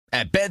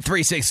At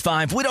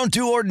Bet365, we don't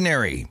do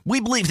ordinary. We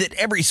believe that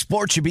every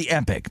sport should be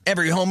epic.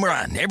 Every home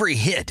run, every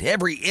hit,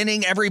 every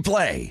inning, every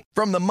play.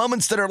 From the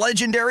moments that are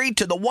legendary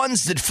to the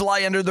ones that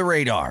fly under the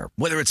radar.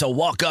 Whether it's a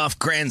walk-off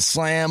grand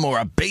slam or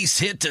a base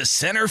hit to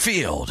center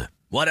field.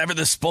 Whatever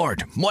the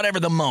sport, whatever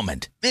the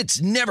moment.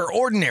 It's never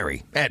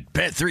ordinary at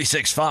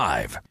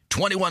Bet365.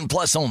 21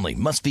 plus only.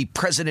 Must be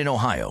present in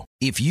Ohio.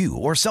 If you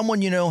or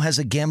someone you know has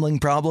a gambling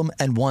problem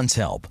and wants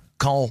help,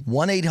 call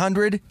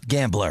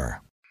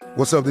 1-800-GAMBLER.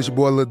 What's up, this your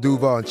boy Lil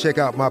Duval, and check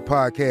out my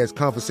podcast,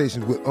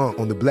 Conversations with Unc,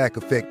 on the Black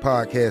Effect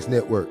Podcast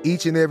Network.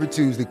 Each and every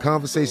Tuesday,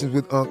 Conversations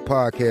with Unc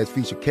podcast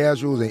feature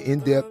casuals and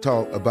in-depth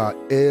talk about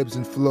ebbs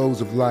and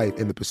flows of life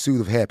and the pursuit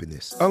of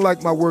happiness.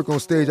 Unlike my work on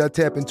stage, I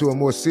tap into a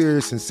more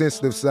serious and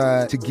sensitive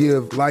side to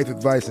give life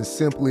advice and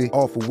simply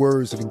offer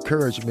words of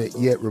encouragement,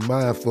 yet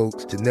remind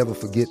folks to never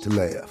forget to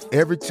laugh.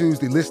 Every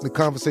Tuesday, listen to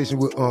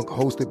Conversations with Unc,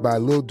 hosted by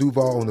Lil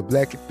Duval on the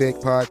Black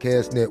Effect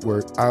Podcast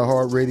Network,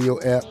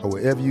 iHeartRadio app, or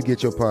wherever you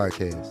get your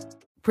podcasts.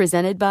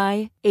 Presented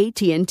by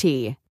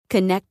AT&T.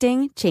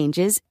 Connecting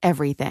changes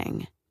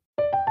everything.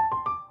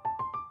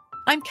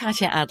 I'm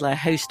Katya Adler,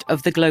 host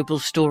of The Global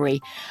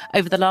Story.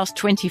 Over the last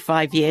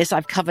 25 years,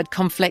 I've covered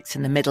conflicts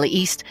in the Middle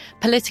East,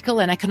 political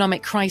and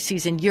economic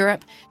crises in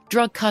Europe,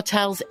 drug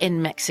cartels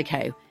in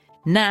Mexico.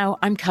 Now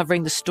I'm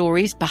covering the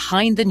stories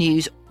behind the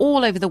news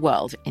all over the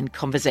world in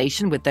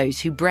conversation with those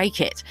who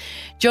break it.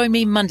 Join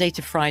me Monday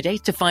to Friday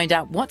to find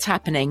out what's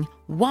happening,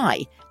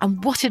 why,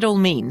 and what it all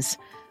means.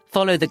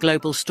 Follow The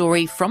Global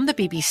Story from the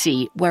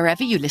BBC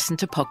wherever you listen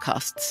to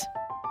podcasts.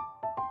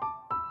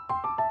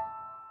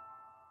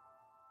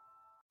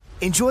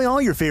 Enjoy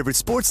all your favorite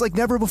sports like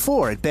never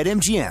before at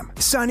BetMGM.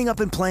 Signing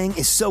up and playing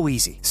is so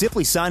easy.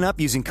 Simply sign up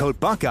using code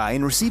Buckeye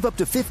and receive up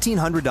to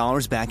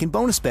 $1,500 back in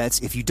bonus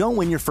bets if you don't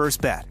win your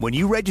first bet. When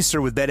you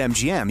register with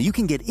BetMGM, you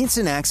can get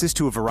instant access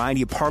to a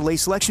variety of parlay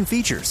selection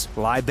features,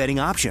 live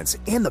betting options,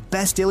 and the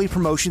best daily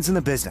promotions in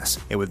the business.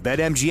 And with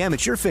BetMGM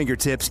at your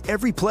fingertips,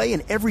 every play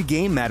and every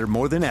game matter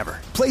more than ever.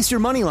 Place your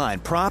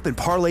moneyline, prop, and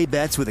parlay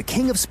bets with the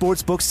king of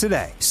sportsbooks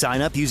today.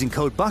 Sign up using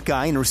code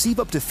Buckeye and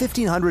receive up to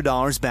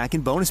 $1,500 back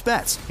in bonus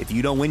bets if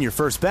you don't win your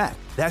first bet.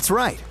 That's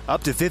right,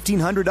 up to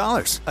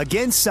 $1,500.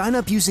 Again, sign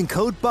up using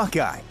code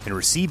Buckeye and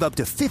receive up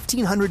to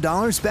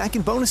 $1,500 back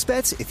in bonus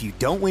bets if you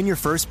don't win your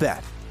first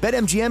bet.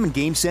 BetMGM and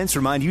GameSense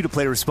remind you to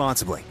play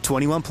responsibly.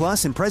 21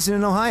 plus and present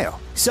in Ohio.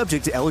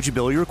 Subject to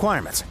eligibility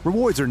requirements.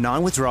 Rewards are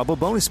non-withdrawable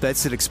bonus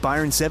bets that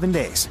expire in 7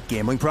 days.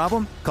 Gambling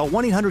problem? Call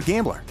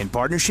 1-800-GAMBLER in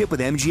partnership with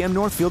MGM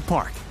Northfield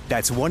Park.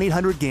 That's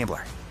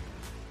 1-800-GAMBLER.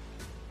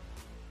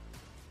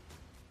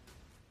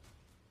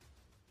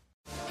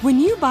 When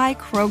you buy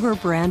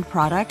Kroger brand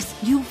products,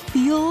 you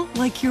feel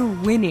like you're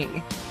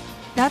winning.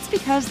 That's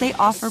because they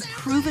offer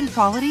proven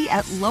quality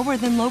at lower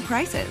than low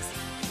prices.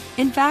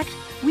 In fact,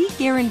 we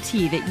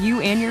guarantee that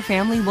you and your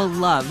family will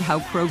love how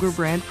Kroger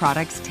brand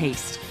products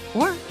taste,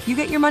 or you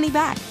get your money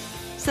back.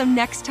 So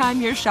next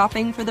time you're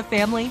shopping for the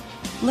family,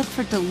 look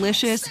for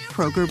delicious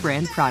Kroger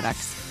brand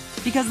products,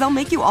 because they'll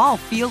make you all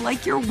feel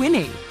like you're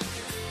winning.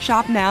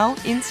 Shop now,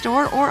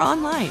 in-store, or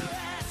online.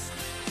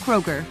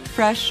 Kroger,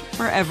 fresh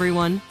for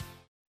everyone.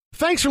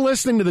 Thanks for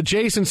listening to the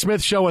Jason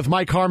Smith Show with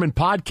Mike Harmon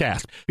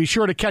podcast. Be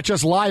sure to catch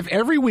us live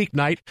every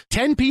weeknight,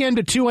 10 p.m.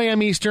 to 2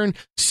 a.m. Eastern,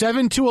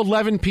 7 to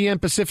 11 p.m.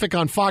 Pacific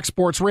on Fox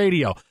Sports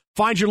Radio.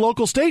 Find your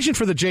local station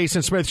for the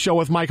Jason Smith Show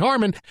with Mike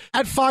Harmon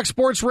at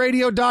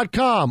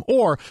foxsportsradio.com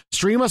or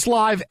stream us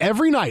live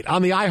every night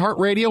on the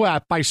iHeartRadio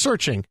app by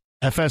searching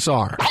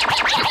FSR.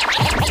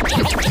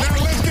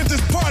 Now let's get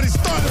this party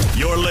started.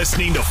 You're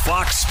listening to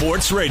Fox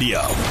Sports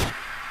Radio.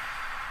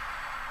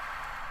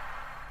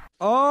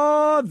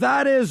 Oh,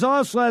 that is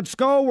us. Let's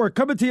go. We're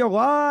coming to you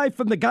live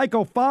from the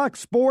Geico Fox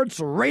Sports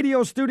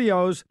Radio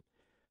studios.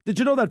 Did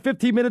you know that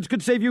 15 minutes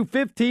could save you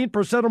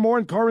 15% or more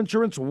in car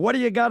insurance? What do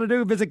you got to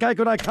do? Visit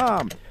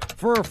geico.com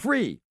for a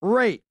free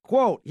rate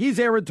quote. He's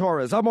Aaron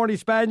Torres. I'm Arnie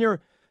Spanier.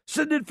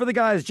 Sitting in for the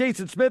guys,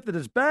 Jason Smith and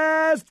his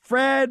best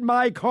friend,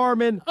 Mike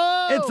Harmon.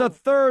 Oh. It's a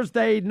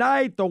Thursday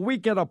night, the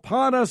weekend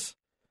upon us.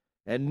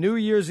 And New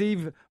Year's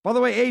Eve. By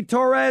the way, hey,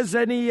 Torres,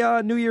 any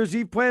New Year's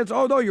Eve plans?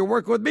 Oh, no, you're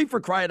working with me for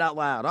crying out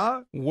loud,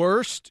 huh?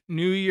 Worst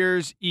New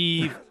Year's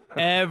Eve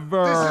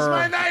ever. This is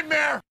my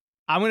nightmare.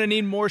 I'm going to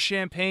need more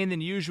champagne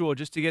than usual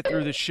just to get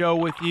through the show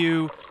with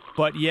you.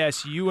 But,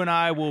 yes, you and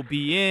I will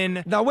be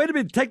in. Now, wait a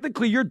minute.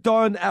 Technically, you're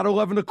done at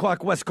 11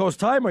 o'clock West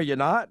Coast time, are you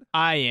not?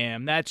 I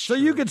am. That's so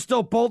true. You can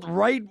still bolt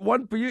right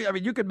one for you. I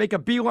mean, you could make a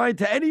beeline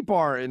to any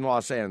bar in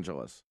Los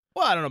Angeles.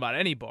 Well, I don't know about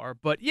any bar,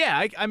 but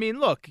yeah, I mean,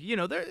 look, you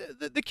know,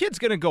 the kid's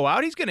going to go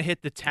out. He's going to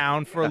hit the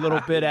town for a little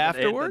bit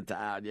afterward. Hit the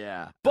town,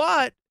 yeah.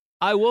 But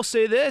I will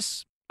say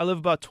this. I live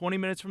about 20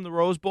 minutes from the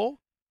Rose Bowl.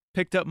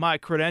 Picked up my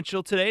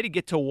credential today to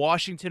get to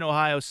Washington,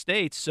 Ohio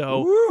State.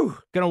 So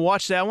going to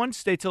watch that one,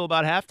 stay till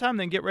about halftime,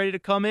 then get ready to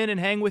come in and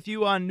hang with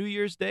you on New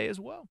Year's Day as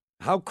well.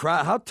 How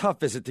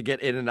tough is it to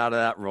get in and out of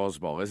that Rose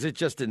Bowl? Is it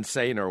just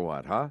insane or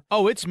what, huh?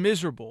 Oh, it's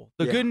miserable.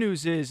 The good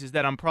news is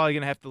that I'm probably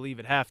going to have to leave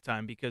at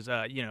halftime because,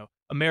 you know,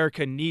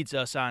 America needs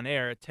us on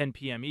air at 10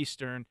 p.m.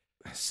 Eastern,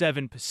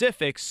 7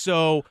 Pacific.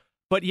 So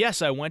But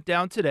yes, I went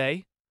down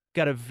today.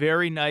 Got a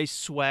very nice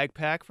swag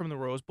pack from the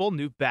Rose Bowl,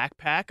 new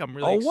backpack. I'm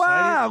really excited.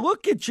 Wow,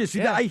 look at you.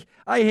 See, I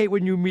hate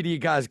when you media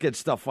guys get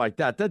stuff like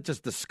that. That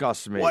just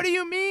disgusts me. What do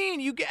you mean?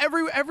 You get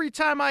every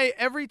time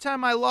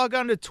I log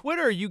onto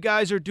Twitter, you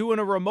guys are doing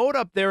a remote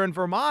up there in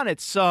Vermont.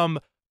 It's some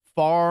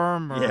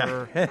farm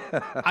or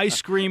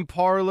ice cream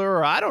parlor,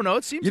 or I don't know.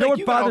 It seems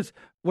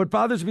what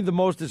bothers me the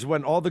most is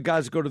when all the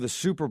guys go to the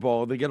Super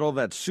Bowl, they get all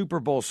that Super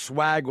Bowl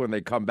swag when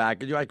they come back,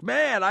 and you're like,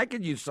 man, I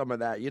could use some of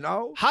that, you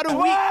know? How do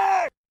we?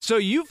 So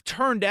you've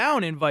turned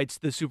down invites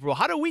to the Super Bowl.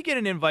 How do we get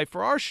an invite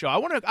for our show? I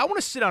want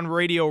to sit on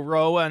Radio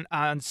Row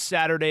on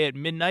Saturday at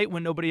midnight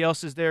when nobody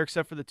else is there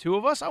except for the two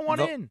of us. I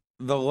want in.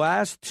 The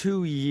last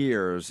 2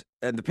 years,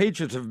 and the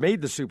Patriots have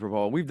made the Super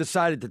Bowl, we've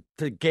decided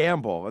to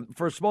gamble. And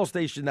for a small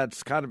station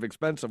that's kind of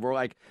expensive, we're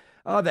like,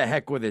 oh, the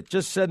heck with it.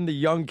 Just send the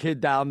young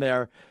kid down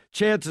there.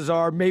 Chances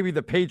are maybe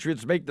the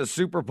Patriots make the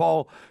Super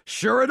Bowl.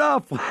 Sure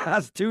enough,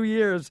 last 2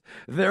 years,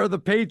 they're the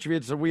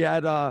Patriots, and we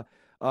had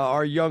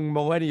our young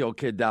millennial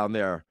kid down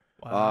there.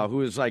 Wow. Who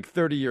is like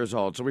 30 years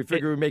old. So we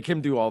figure we make him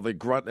do all the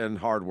grunt and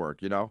hard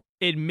work, you know?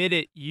 Admit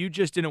it, you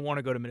just didn't want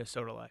to go to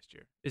Minnesota last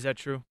year. Is that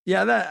true?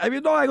 Yeah,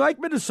 I like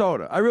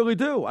Minnesota. I really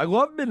do. I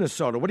love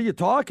Minnesota. What are you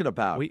talking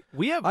about?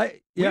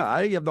 I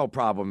have no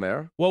problem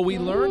there. Well, we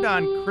learned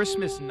on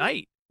Christmas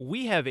night,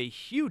 we have a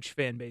huge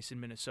fan base in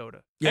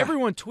Minnesota. Yeah.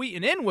 Everyone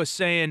tweeting in was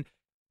saying,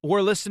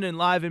 we're listening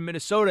live in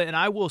Minnesota, and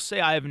I will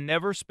say I have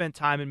never spent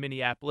time in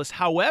Minneapolis.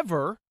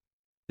 However,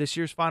 this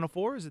year's Final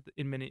Four is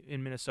in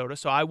Minnesota,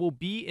 so I will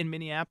be in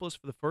Minneapolis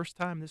for the first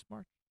time this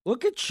March.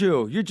 Look at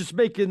you. You're just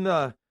making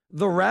the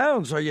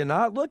rounds, are you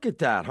not? Look at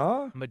that,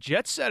 huh? I'm a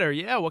jet setter,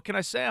 yeah. What can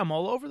I say? I'm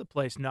all over the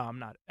place. No, I'm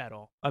not at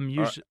all. I'm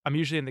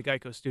usually in the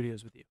Geico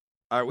studios with you.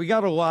 All right, we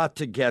got a lot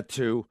to get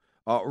to.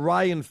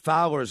 Ryan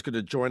Fowler is going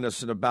to join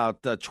us in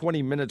about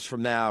 20 minutes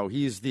from now.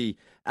 He's the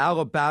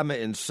Alabama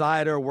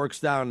insider, works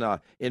down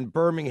in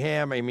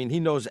Birmingham. I mean, he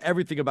knows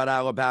everything about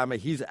Alabama.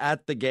 He's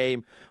at the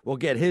game. We'll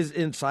get his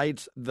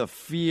insights, the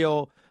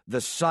feel,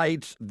 the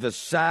sights, the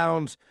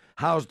sounds.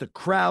 How's the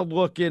crowd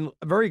looking?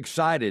 I'm very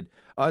excited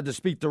to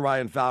speak to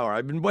Ryan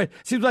Fowler.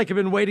 Seems like I've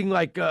been waiting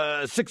like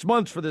 6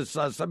 months for this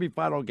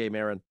semifinal game,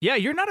 Aaron. Yeah,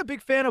 you're not a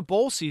big fan of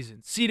bowl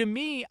season. See, to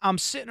me, I'm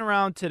sitting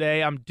around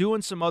today. I'm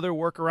doing some other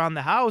work around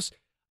the house.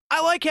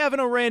 I like having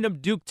a random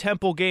Duke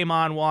Temple game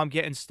on while I'm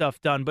getting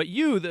stuff done. But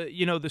you,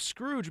 the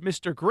Scrooge,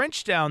 Mr.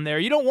 Grinch down there,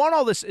 you don't want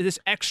all this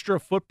extra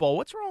football.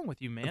 What's wrong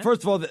with you, man?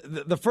 First of all,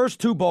 the first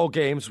two bowl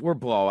games were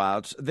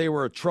blowouts. They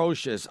were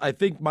atrocious. I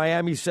think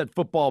Miami set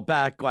football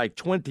back like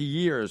 20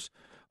 years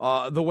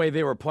the way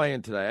they were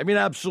playing today. I mean,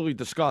 absolutely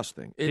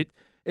disgusting.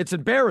 It's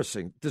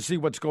embarrassing to see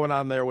what's going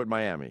on there with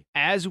Miami.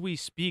 As we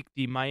speak,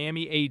 the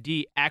Miami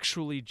AD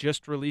actually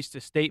just released a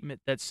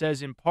statement that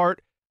says, in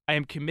part, I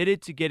am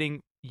committed to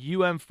getting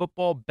UM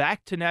football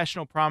back to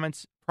national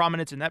prominence,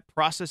 and that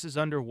process is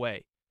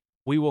underway.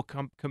 We will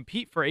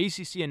compete for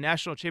ACC and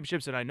national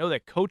championships, and I know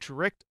that Coach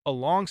Rick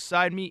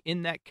alongside me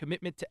in that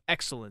commitment to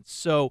excellence.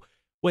 So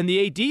when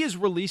the AD is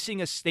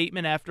releasing a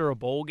statement after a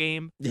bowl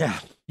game,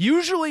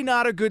 usually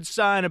not a good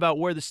sign about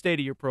where the state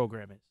of your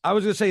program is. I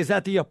was going to say, is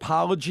that the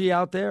apology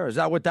out there? Is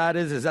that what that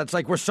is? Is that's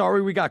like, we're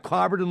sorry we got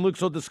clobbered and looked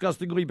so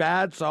disgustingly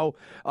bad, so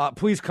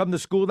please come to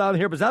school down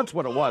here? But that's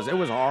what it was. It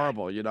was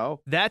horrible, you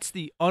know? That's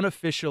the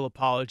unofficial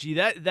apology.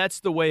 That's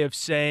the way of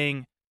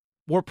saying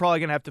we're probably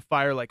going to have to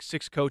fire like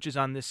 6 coaches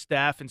on this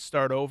staff and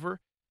start over.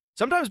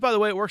 Sometimes, by the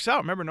way, it works out.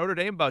 Remember, Notre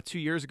Dame about 2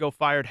 years ago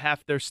fired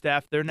half their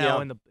staff. They're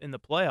now in the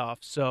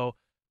playoffs, so...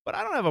 But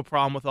I don't have a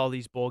problem with all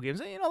these bowl games.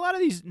 You know, a lot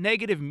of these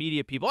negative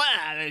media people,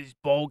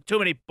 too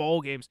many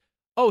bowl games.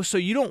 Oh, so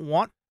you don't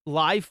want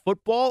live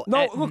football?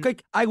 No, look,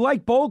 I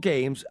like bowl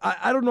games.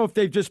 I don't know if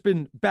they've just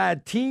been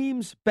bad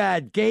teams,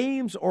 bad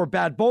games, or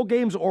bad bowl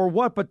games or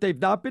what, but they've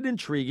not been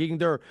intriguing.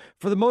 They're,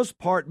 for the most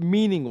part,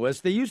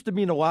 meaningless. They used to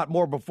mean a lot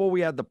more before we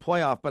had the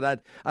playoff,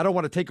 but I don't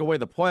want to take away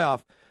the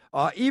playoff.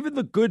 Even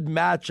the good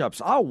matchups,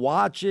 I'll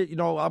watch it. You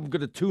know, I'm going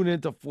to tune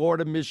into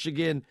Florida,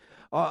 Michigan.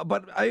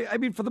 But, I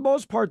mean, for the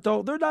most part,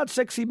 though, they're not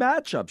sexy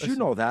matchups. You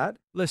know that.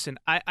 Listen,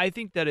 I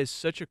think that is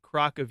such a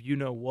crock of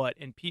you-know-what,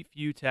 and Pete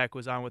Fiutak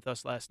was on with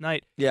us last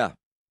night. Yeah.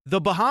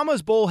 The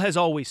Bahamas Bowl has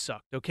always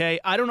sucked, okay?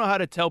 I don't know how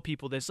to tell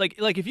people this.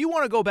 Like if you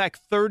want to go back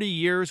 30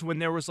 years when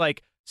there was,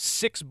 like,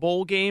 6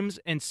 bowl games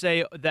and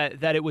say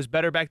that it was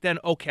better back then,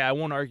 okay, I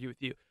won't argue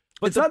with you.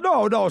 But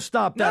no,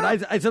 stop that.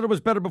 No. I said it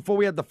was better before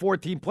we had the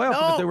 14 playoff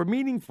because they were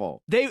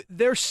meaningful.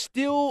 They're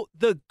still,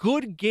 the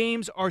good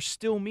games are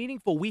still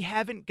meaningful. We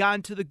haven't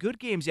gotten to the good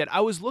games yet.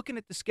 I was looking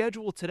at the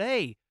schedule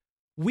today.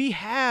 We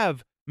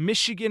have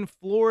Michigan,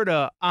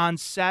 Florida on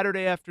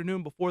Saturday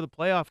afternoon before the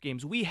playoff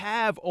games. We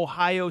have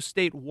Ohio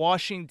State,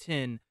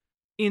 Washington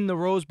in the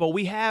Rose Bowl.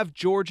 We have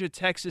Georgia,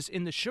 Texas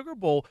in the Sugar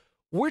Bowl.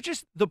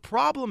 The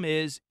problem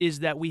is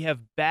that we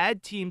have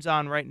bad teams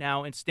on right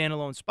now in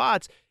standalone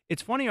spots.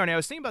 It's funny, Arnie, I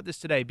was thinking about this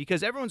today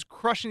because everyone's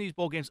crushing these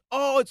bowl games.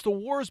 Oh, it's the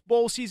worst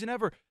bowl season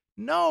ever.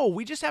 No,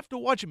 we just have to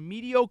watch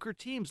mediocre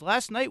teams.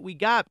 Last night we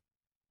got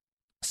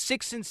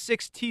 6-6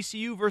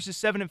 TCU versus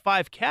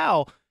 7-5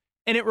 Cal.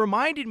 And it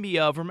reminded me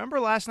of, remember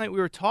last night we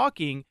were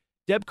talking,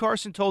 Deb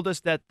Carson told us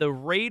that the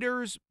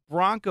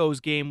Raiders-Broncos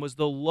game was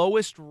the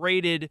lowest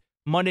rated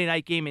Monday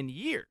night game in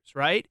years,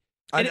 right?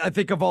 I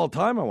think of all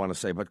time, I want to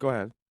say, but go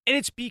ahead. And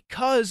it's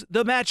because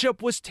the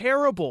matchup was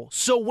terrible.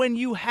 So when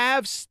you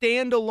have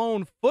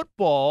standalone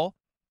football,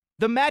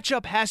 the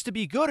matchup has to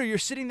be good, or you're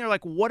sitting there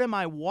like, what am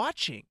I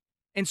watching?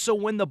 And so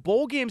when the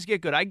bowl games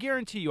get good, I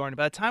guarantee you, Arnie,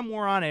 by the time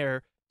we're on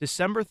air,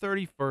 December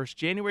 31st,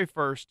 January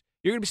 1st,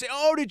 you're going to be saying,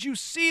 oh, did you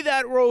see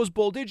that Rose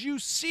Bowl? Did you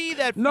see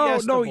that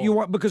Fiesta Bowl? You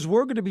want, because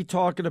we're going to be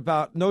talking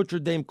about Notre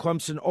Dame,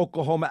 Clemson,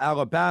 Oklahoma,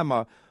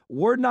 Alabama.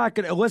 We're not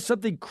going to, unless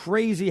something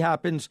crazy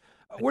happens,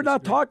 we're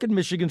not talking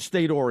Michigan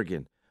State,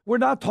 Oregon. We're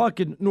not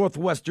talking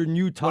Northwestern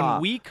Utah.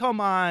 When we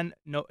come on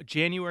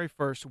January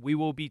 1st, we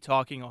will be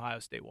talking Ohio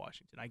State,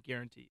 Washington. I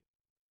guarantee you.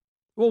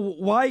 Well,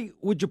 why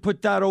would you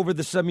put that over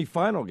the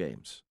semifinal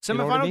games?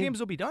 Semifinal games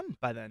will be done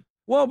by then.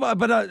 Well,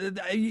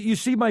 but you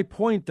see my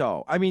point,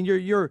 though. I mean,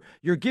 you're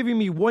giving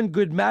me one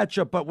good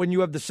matchup, but when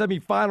you have the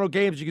semifinal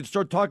games, you can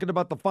start talking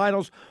about the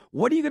finals.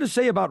 What are you going to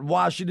say about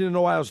Washington and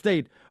Ohio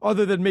State,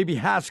 other than maybe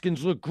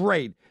Haskins looked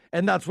great,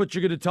 and that's what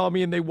you're going to tell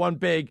me, and they won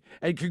big,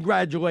 and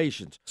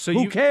congratulations. So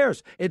who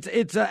cares? It's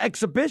an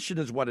exhibition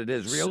is what it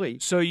is, really.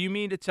 So you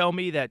mean to tell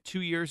me that 2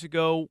 years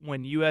ago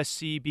when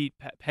USC beat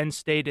Penn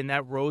State in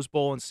that Rose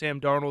Bowl and Sam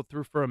Darnold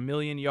threw for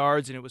 1,000,000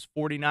 yards and it was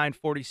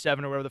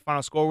 49-47 or whatever the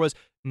final score was,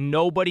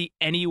 nobody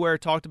anywhere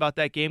talked about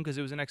that game because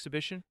it was an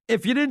exhibition?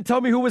 If you didn't tell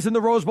me who was in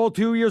the Rose Bowl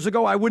 2 years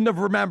ago, I wouldn't have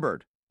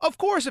remembered. Of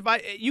course,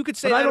 you could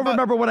say but that I don't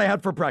remember what I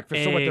had for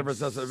breakfast, so what difference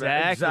does it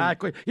make?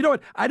 Exactly. You know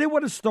what? I didn't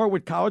want to start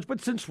with college, but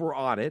since we're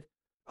on it,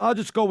 I'll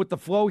just go with the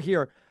flow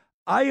here.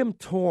 I am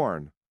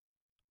torn.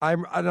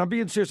 I'm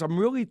being serious. I'm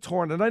really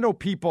torn. And I know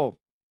people,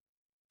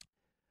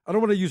 I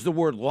don't want to use the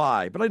word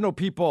lie, but I know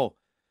people,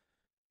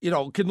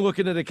 can look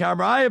into the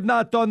camera. I have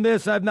not done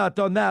this. I have not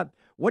done that.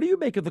 What do you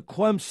make of the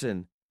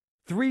Clemson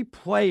 3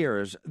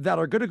 players that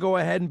are going to go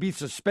ahead and be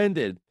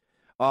suspended?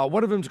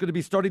 One of them is going to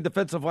be starting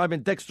defensive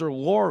lineman Dexter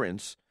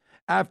Lawrence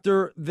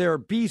after their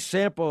B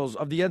samples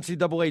of the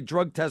NCAA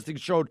drug testing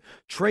showed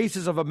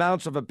traces of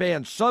amounts of a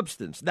banned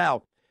substance.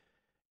 Now,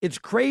 it's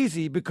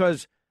crazy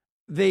because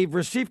they've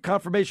received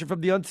confirmation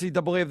from the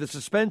NCAA of the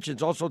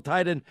suspensions, also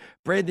tied in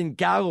Brandon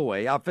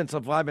Galloway,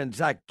 offensive lineman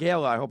Zach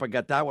Gala, I hope I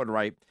got that one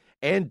right,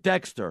 and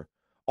Dexter.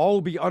 All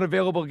will be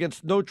unavailable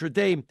against Notre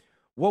Dame.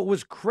 What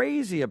was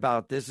crazy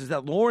about this is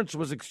that Lawrence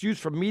was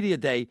excused from media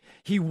day.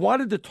 He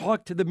wanted to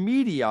talk to the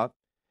media,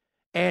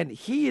 and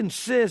he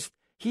insists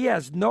he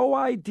has no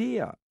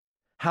idea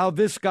how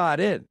this got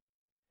in.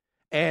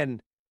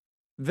 And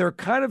they're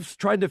kind of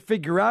trying to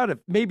figure out if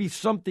maybe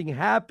something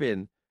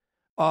happened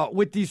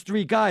with these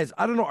 3 guys.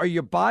 I don't know. Are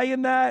you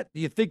buying that?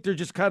 Do you think they're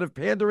just kind of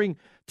pandering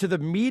to the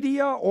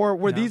media, or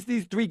were these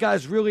 3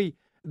 guys really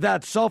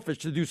that selfish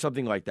to do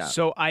something like that?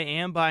 So I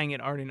am buying it,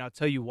 Artie, and I'll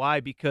tell you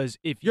why. Because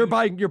if you're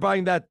buying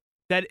that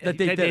they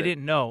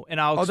didn't know, and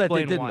I'll explain that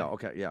they didn't why. know.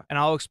 Okay, yeah, and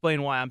I'll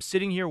explain why. I'm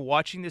sitting here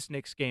watching this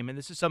Knicks game, and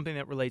this is something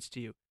that relates to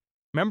you.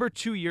 Remember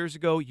 2 years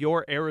ago,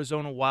 your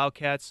Arizona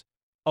Wildcats,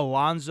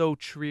 Alonzo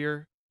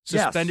Trier,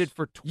 suspended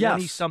for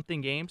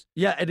 20-something games?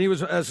 Yeah, and he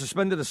was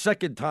suspended a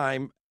second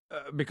time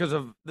because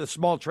of the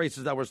small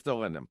traces that were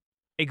still in him.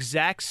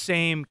 Exact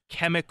same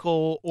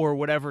chemical or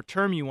whatever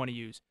term you want to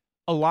use.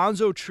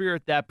 Alonzo Trier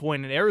at that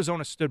point, and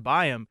Arizona stood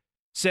by him,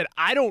 said,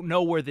 I don't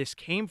know where this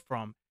came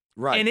from.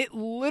 Right. And it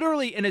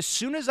literally, and as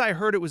soon as I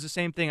heard it was the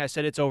same thing, I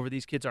said, it's over.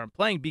 These kids aren't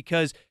playing.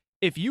 Because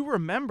if you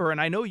remember, and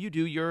I know you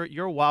do,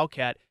 you're a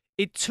Wildcat,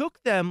 it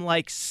took them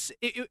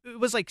it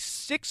was like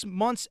 6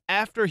 months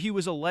after he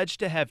was alleged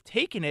to have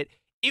taken it,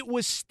 it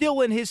was still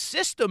in his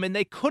system, and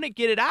they couldn't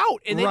get it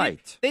out. And they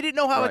didn't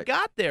know how it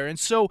got there. And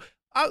so,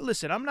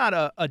 listen, I'm not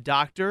a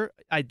doctor.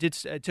 I did,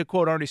 to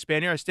quote Arnie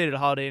Spanier, I stayed at a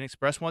Holiday Inn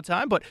Express one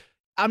time, but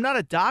I'm not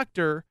a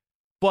doctor.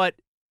 But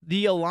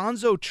the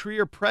Alonzo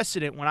Trier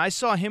precedent, when I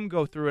saw him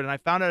go through it and I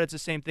found out it's the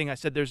same thing, I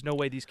said, there's no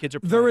way these kids are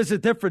playing. There is a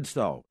difference,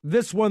 though.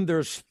 This one,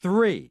 there's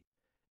 3.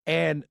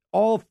 And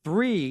all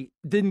 3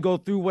 didn't go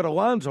through what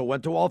Alonzo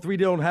went to. All 3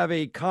 don't have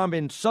a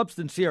common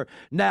substance here.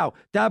 Now,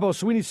 Dabo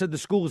Swinney said the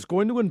school is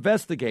going to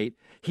investigate.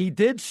 He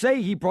did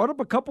say, he brought up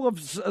a couple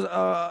of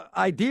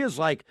ideas,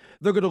 like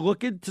they're going to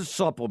look into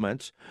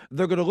supplements.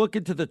 They're going to look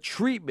into the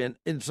treatment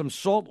in some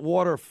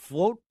saltwater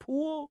float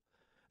pool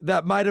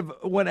that might have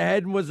went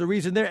ahead and was the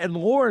reason there. And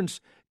Lawrence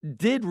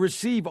did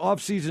receive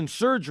off-season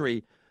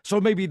surgery,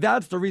 so maybe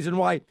that's the reason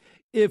why.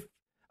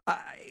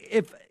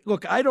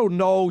 Look, I don't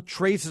know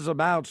traces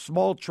amounts,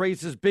 small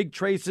traces, big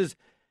traces.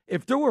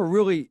 If there were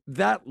really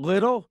that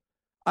little,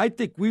 I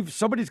think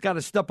somebody's got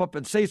to step up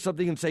and say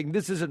something and saying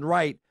this isn't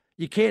right.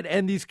 You can't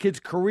end these kids'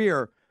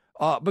 career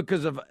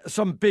because of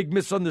some big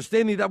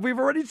misunderstanding that we've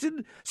already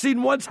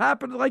seen once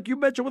happen, like you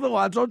mentioned with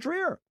Alonzo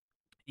Trier.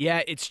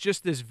 Yeah, it's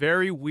just this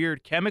very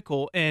weird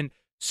chemical. And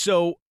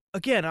so,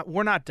 again,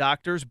 we're not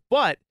doctors,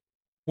 but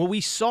well,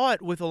 we saw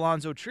it with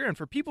Alonzo Trier, and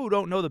for people who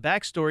don't know the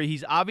backstory,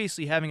 he's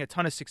obviously having a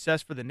ton of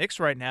success for the Knicks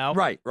right now.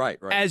 Right.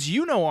 As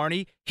you know,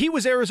 Arnie, he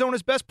was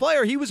Arizona's best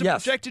player. He was a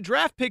projected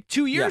draft pick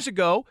 2 years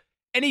ago,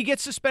 And he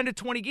gets suspended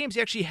 20 games.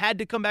 He actually had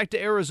to come back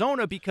to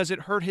Arizona because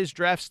it hurt his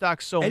draft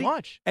stock so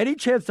much. Any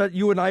chance that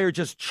you and I are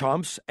just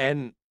chumps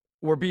and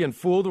we're being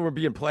fooled and we're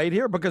being played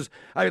here? Because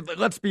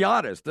let's be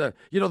honest. There's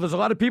a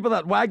lot of people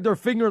that wagged their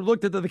finger and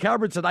looked into the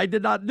camera and said, I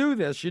did not do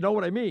this. You know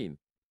what I mean?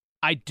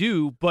 I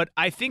do, but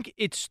I think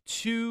it's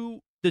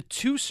the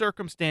two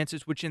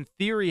circumstances, which in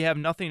theory have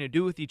nothing to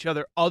do with each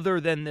other other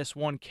than this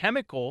one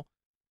chemical,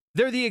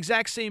 they're the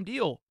exact same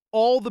deal.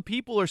 All the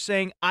people are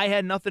saying, I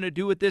had nothing to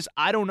do with this.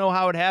 I don't know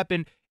how it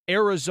happened.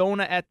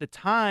 Arizona at the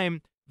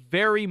time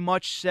very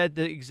much said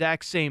the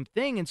exact same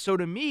thing. And so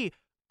to me,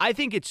 I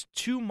think it's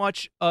too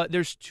much.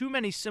 There's too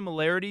many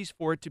similarities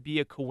for it to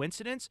be a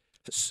coincidence.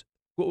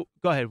 Go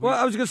ahead. Well,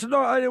 I was going to say, no,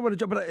 I didn't want to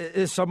jump, but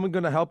is someone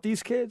going to help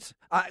these kids?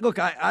 I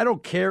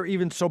don't care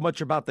even so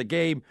much about the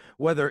game,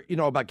 whether,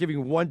 about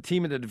giving one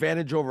team an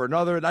advantage over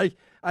another. And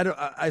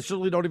I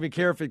certainly don't even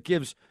care if it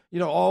gives,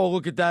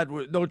 look at that,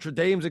 Notre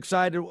Dame's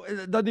excited.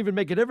 It doesn't even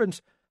make a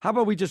difference. How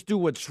about we just do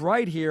what's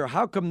right here?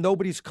 How come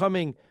nobody's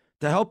coming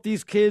to help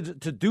these kids,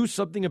 to do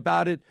something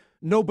about it?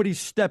 Nobody's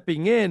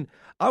stepping in.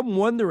 I'm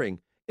wondering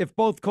if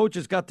both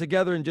coaches got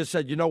together and just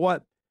said, you know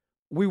what?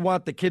 We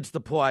want the kids to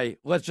play.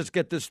 Let's just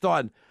get this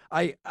done.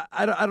 I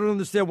don't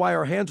understand why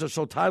our hands are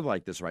so tied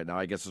like this right now,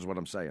 I guess is what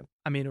I'm saying.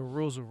 I mean, a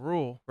rule's a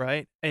rule,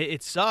 right?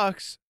 It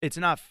sucks. It's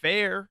not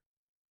fair.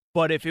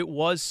 But if it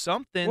was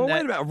something wait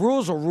a minute. A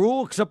rule's a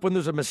rule except when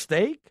there's a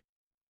mistake?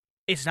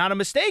 It's not a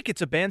mistake.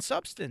 It's a banned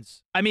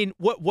substance. I mean,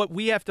 what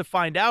we have to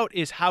find out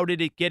is how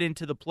did it get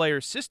into the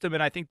player's system,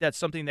 and I think that's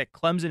something that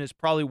Clemson is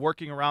probably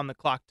working around the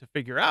clock to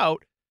figure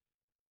out.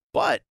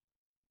 But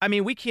I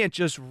mean, we can't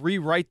just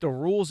rewrite the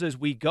rules as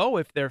we go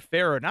if they're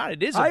fair or not.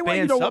 It is a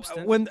banned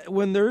substance.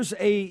 When there's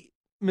a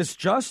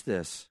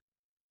misjustice,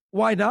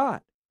 why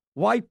not?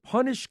 Why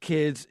punish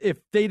kids if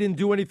they didn't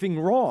do anything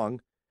wrong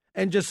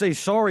and just say,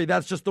 sorry,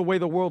 that's just the way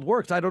the world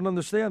works? I don't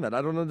understand that.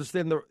 I don't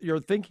understand your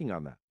thinking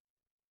on that.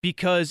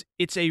 Because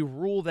it's a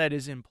rule that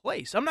is in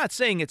place. I'm not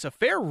saying it's a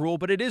fair rule,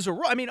 but it is a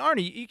rule. I mean,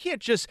 Arnie, you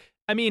can't just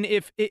 – I mean,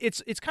 if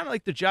it's kind of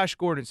like the Josh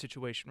Gordon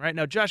situation, right?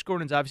 Now, Josh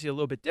Gordon's obviously a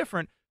little bit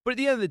different. But at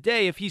the end of the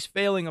day, if he's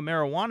failing a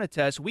marijuana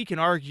test, we can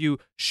argue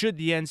should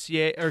the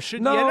NCAA or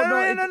should no.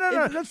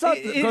 That's not.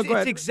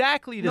 It's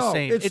exactly the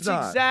same. It's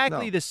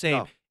exactly the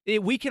same.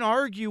 We can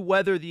argue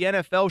whether the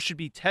NFL should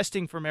be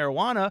testing for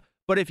marijuana,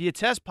 but if you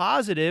test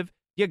positive,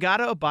 you got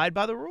to abide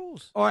by the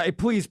rules. All right,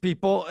 please,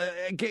 people,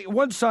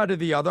 one side or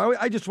the other.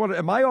 I just want to.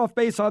 Am I off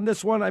base on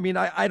this one? I mean,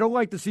 I don't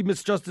like to see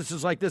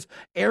misjustices like this.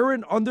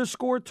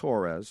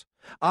 Aaron_Torres.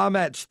 I'm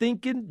at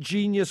Stinking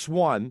Genius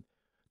 1.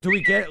 Do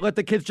we let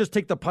the kids just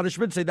take the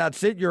punishment, say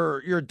that's it,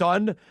 you're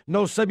done,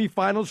 no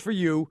semifinals for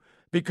you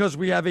because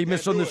we have a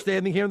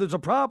misunderstanding here and there's a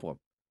problem?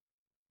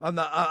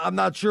 I'm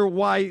not sure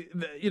why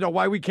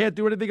we can't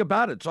do anything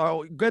about it.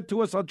 So get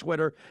to us on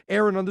Twitter,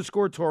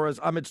 Aaron_Torres.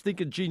 I'm at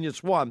Stinking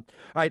Genius 1. All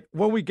right,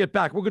 when we get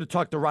back, we're going to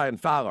talk to Ryan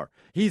Fowler.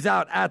 He's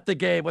out at the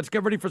game. Let's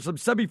get ready for some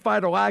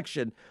semifinal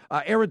action.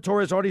 Aaron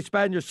Torres, Arnie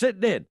Spanier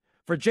sitting in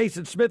for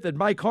Jason Smith and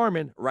Mike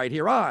Harmon right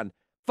here on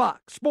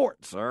Fox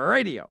Sports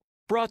Radio.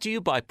 Brought to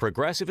you by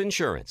Progressive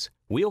Insurance.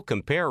 We'll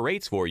compare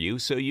rates for you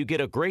so you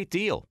get a great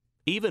deal,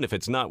 even if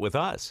it's not with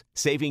us,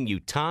 saving you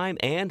time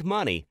and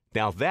money.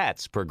 Now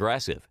that's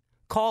Progressive.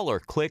 Call or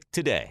click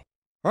today.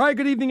 All right,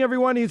 good evening,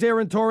 everyone. He's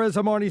Aaron Torres.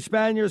 I'm Arnie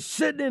Spanier,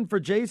 sitting in for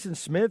Jason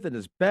Smith and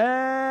his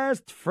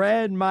best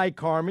friend, Mike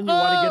Harmon. You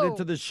want to get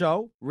into the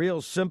show?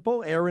 Real simple.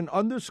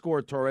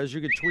 Aaron_Torres.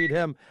 You can tweet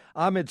him.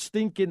 I'm at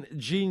Stinking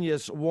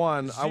Genius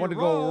 1. I want to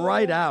go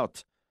right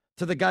out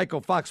to the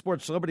Geico Fox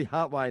Sports Celebrity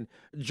Hotline.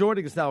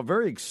 Joining us now,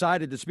 very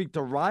excited to speak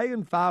to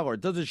Ryan Fowler.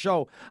 Does a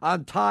show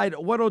on Tide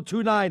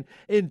 102.9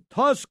 in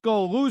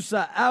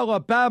Tuscaloosa,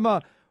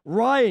 Alabama.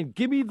 Ryan,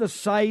 give me the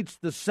sights,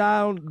 the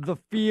sound, the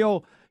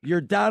feel.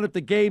 You're down at the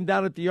game,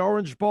 down at the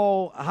Orange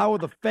Bowl. How are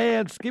the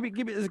fans? Give me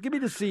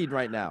the scene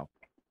right now.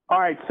 All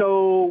right,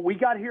 so we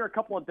got here a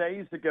couple of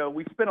days ago.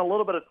 We spent a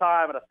little bit of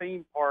time at a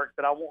theme park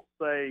that I won't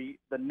say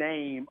the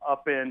name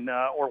up in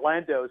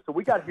Orlando. So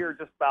we got here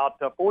just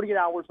about 48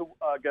 hours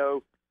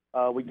ago.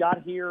 We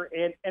got here,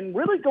 and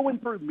really going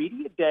through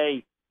media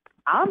day,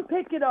 I'm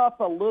picking up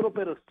a little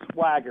bit of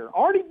swagger.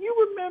 Artie,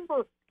 you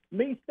remember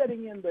me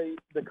sitting in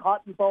the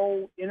Cotton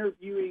Bowl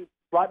interviewing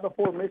right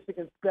before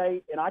Michigan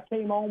State, and I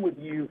came on with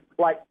you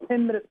like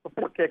 10 minutes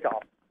before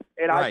kickoff.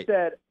 And right. I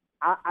said,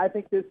 I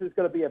think this is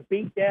going to be a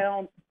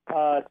beatdown.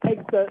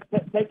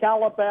 Take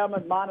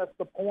Alabama minus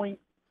the point.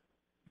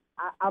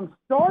 I'm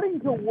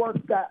starting to work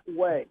that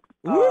way.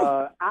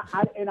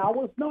 And I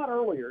was not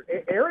earlier.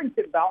 Aaron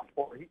can vouch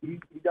for it.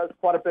 He does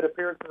quite a bit of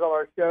appearances on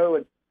our show,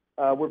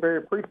 and we're very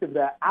appreciative of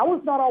that. I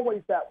was not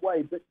always that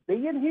way, but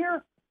being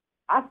here,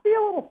 I see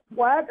a little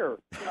swagger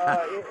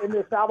in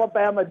this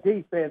Alabama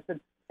defense,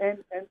 and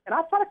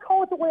I try to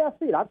call it the way I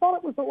see it. I thought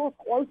it was a little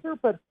closer,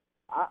 but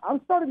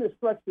I'm starting to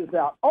stretch this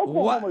out.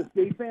 Oklahoma's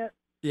defense.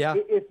 Yeah.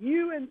 If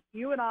you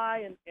and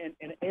I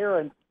and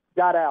Aaron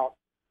got out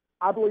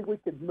I believe we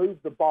could move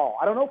the ball.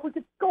 I don't know if we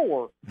could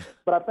score,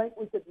 but I think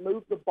we could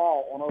move the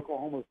ball on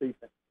Oklahoma's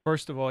defense.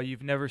 First of all,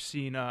 you've never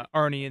seen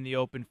Arnie in the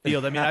open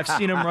field. I mean, I've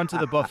seen him run to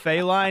the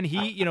buffet line.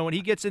 When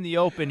he gets in the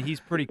open, he's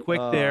pretty quick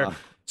there.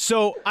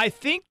 So I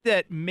think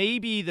that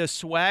maybe the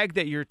swag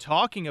that you're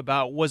talking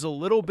about was a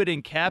little bit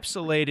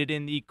encapsulated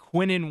in the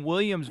Quinnen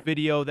Williams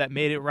video that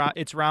made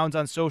its rounds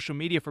on social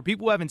media. For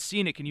people who haven't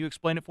seen it, can you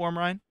explain it for him,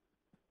 Ryan?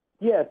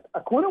 Yes,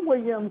 Quinnen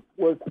Williams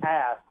was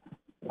asked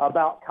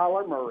about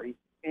Kyler Murray,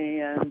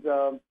 and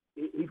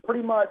he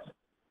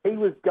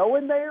was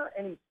going there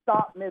and he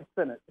stopped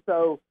mid-sentence.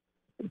 So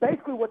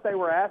basically what they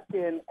were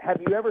asking,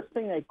 have you ever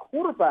seen a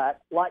quarterback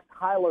like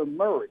Kyler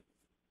Murray?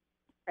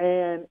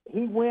 And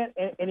he went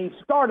and he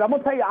started. I'm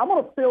going to tell you, I'm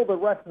going to fill the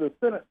rest of the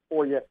sentence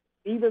for you,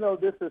 even though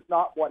this is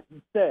not what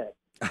he said.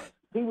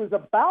 He was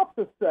about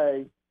to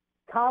say,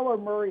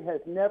 Kyler Murray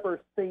has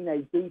never seen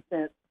a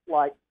defense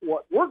like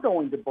what we're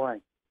going to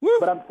bring. Woo!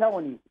 But I'm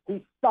telling you,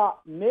 he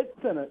stopped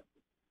mid-sentence,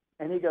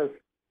 and he goes,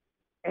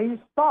 and he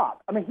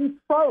stopped. I mean, he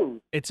froze.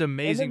 It's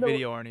amazing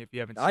video, Arnie, if you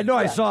haven't seen it. I know,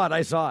 I saw it.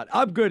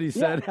 I'm good, he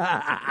said.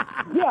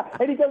 Yeah,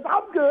 and he goes,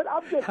 I'm good.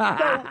 So,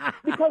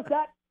 because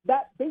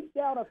that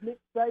beatdown of Nick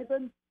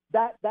Saban,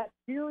 that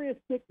furious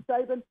Nick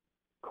Saban,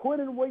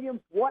 Quinnen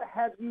Williams, what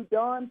have you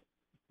done?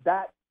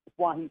 That's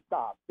why he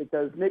stopped,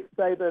 because Nick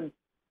Saban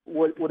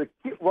would have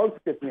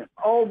roasted him.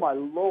 Oh, my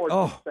Lord,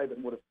 Nick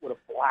Saban would have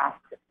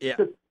blasted. Yeah.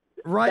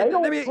 Right. I was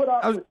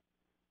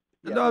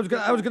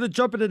going to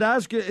jump in and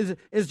ask you: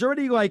 is there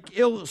any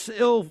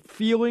ill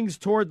feelings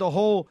toward the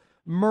whole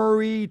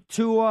Murray,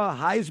 Tua,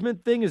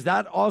 Heisman thing? Is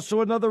that also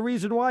another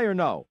reason why, or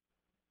no?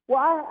 Well,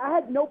 I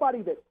had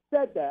nobody that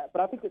said that,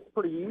 but I think it's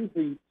pretty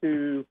easy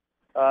to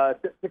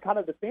kind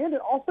of defend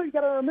it. Also, you got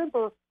to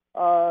remember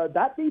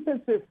that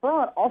defensive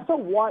front also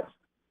watched.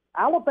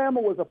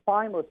 Alabama was a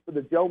finalist for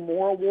the Joe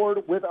Moore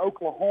Award with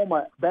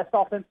Oklahoma, best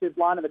offensive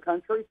line in the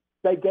country.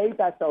 They gave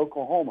that to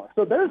Oklahoma.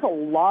 So there's a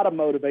lot of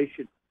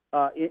motivation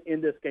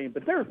in this game.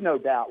 But there's no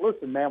doubt.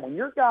 Listen, man, when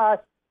your guy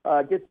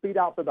gets beat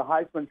out for the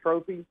Heisman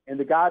Trophy and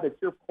the guy that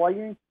you're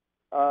playing,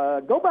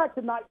 go back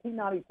to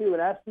 1992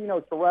 and ask Gino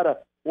Torretta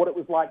what it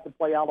was like to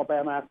play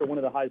Alabama after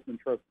winning the Heisman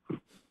Trophy.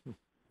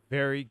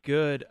 Very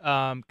good.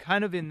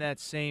 Kind of in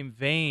that same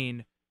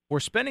vein, we're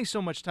spending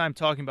so much time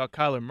talking about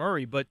Kyler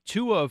Murray, but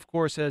Tua, of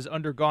course, has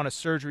undergone a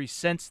surgery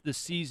since the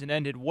season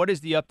ended. What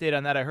is the update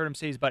on that? I heard him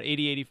say he's about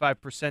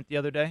 85% the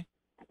other day.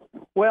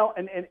 Well,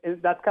 and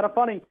that's kind of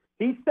funny.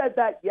 He said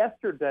that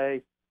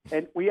yesterday,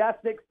 and we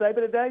asked Nick Saban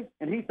today,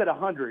 and he said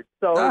 100.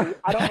 So I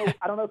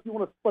don't know if you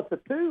want to split the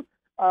two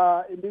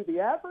and do the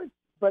average,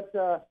 but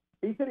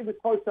he said he was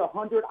close to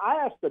 100. I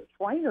asked the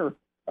trainer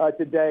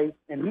today,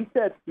 and he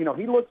said, he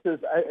looks as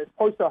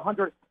close to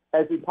 100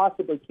 as he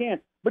possibly can.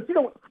 But,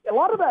 a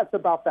lot of that's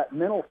about that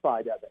mental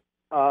side of it.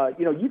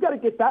 You got to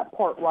get that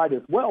part right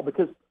as well,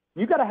 because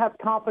you got to have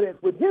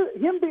confidence with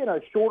him being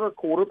a shorter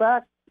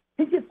quarterback.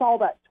 He gets all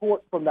that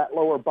torque from that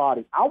lower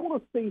body. I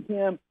want to see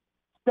him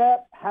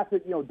have to,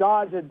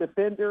 dodge a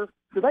defender.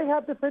 Do they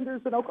have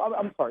defenders in Oklahoma?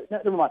 I'm sorry,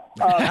 never mind.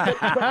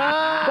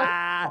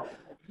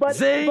 But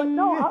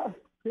no,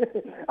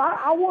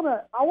 I want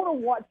to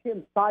watch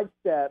him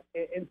sidestep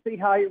and see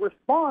how he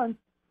responds.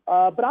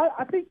 But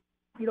I think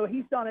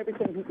he's done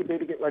everything he could do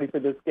to get ready for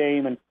this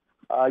game, and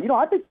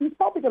I think he's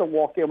probably going to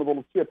walk in with a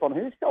little chip on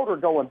his shoulder,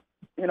 going,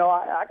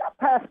 I got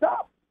passed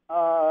up.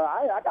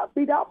 I got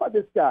beat out by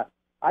this guy.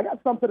 I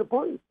got something to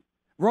prove.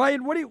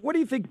 Ryan, what do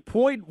you think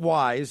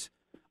point-wise?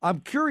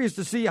 I'm curious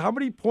to see how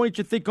many points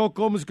you think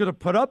Oklahoma's going to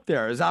put up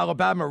there. Is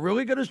Alabama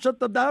really going to shut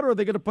them down, or are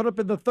they going to put up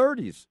in the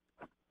 30s?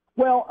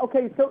 Well,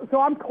 okay, so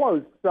I'm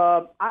close.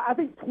 I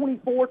think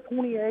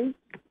 24-28,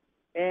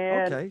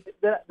 and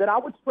that I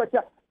would stretch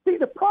out. See,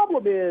 the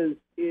problem is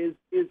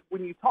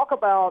when you talk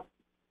about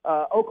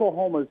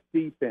Oklahoma's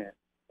defense,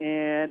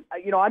 and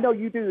I know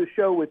you do the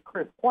show with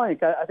Chris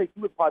Plank. I think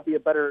you would probably be a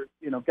better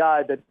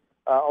guy that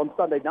on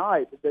Sunday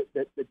night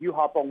that you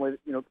hop on with.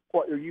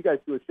 Or you guys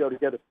do a show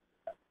together.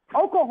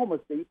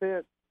 Oklahoma's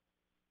defense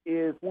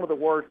is one of the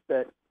worst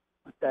that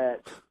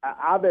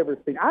I've ever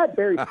seen. I had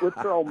Barry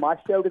Switzer on my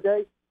show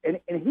today, and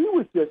he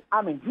was just,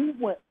 he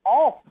went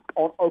off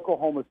on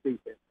Oklahoma's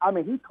defense.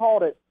 He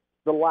called it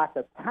the lack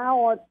of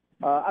talent.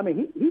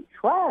 He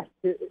trashed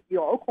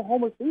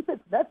Oklahoma's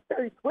defense. That's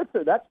Barry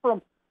Switzer. That's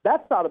from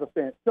that side of the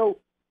fence. So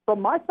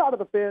from my side of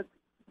the fence,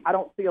 I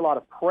don't see a lot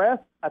of press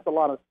at the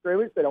line of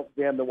scrimmage. They don't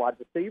jam the wide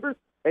receivers.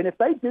 And if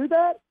they do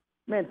that,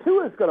 man,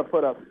 Tua's going to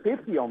put up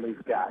 50 on these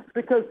guys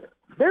because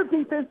their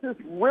defense is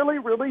really,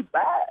 really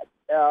bad.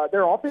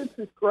 Their offense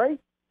is great,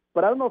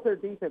 but I don't know if their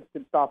defense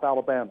can stop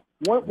Alabama.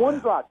 One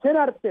drive, 10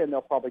 out of 10,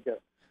 they'll probably go.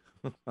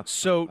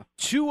 So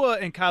Tua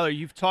and Kyler,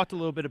 you've talked a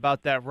little bit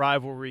about that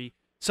rivalry.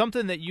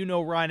 Something that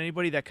Ryan,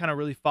 anybody that kind of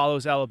really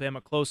follows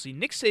Alabama closely,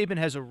 Nick Saban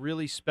has a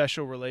really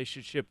special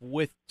relationship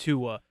with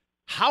Tua.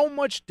 How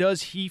much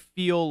does he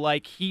feel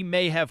like he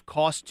may have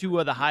cost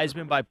Tua the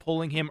Heisman by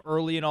pulling him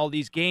early in all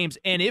these games?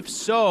 And if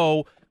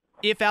so,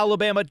 if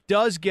Alabama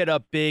does get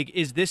up big,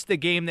 is this the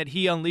game that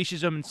he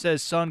unleashes him and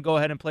says, son, go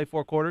ahead and play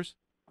 4 quarters?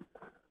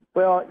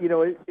 Well,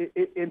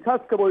 in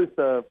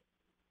Tuscaloosa,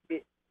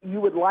 you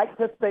would like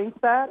to think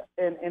that,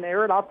 and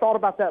Aaron, I've thought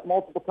about that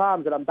multiple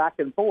times, and I'm back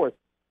and forth.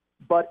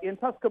 But in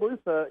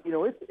Tuscaloosa,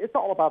 it's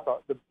all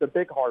about the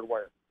big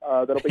hardware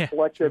that'll be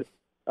collected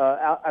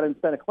out in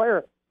Santa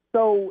Clara.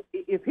 So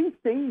if he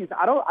sees,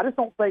 I just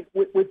don't think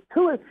with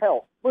Tua's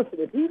health. Listen,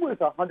 if he was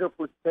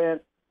 100%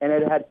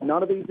 and had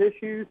none of these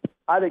issues,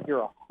 I think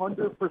you're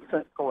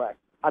 100% correct.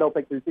 I don't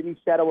think there's any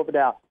shadow of a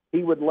doubt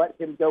he would let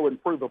him go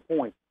and prove a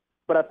point.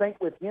 But I think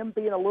with him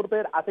being a little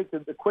bit, I think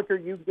that the quicker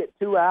you get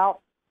Tua out,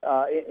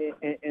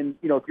 and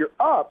if you're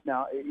up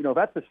now, if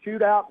that's a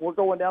shootout, we're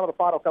going down to the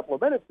final couple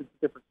of minutes, it's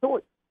a different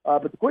story.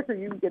 But the quicker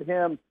you can get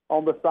him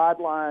on the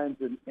sidelines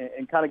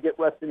and kind of get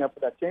resting up for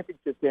that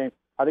championship game,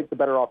 I think the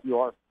better off you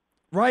are.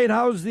 Ryan,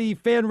 how's the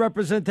fan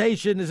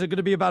representation? Is it going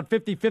to be about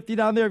 50-50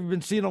 down there? Have you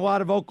been seeing a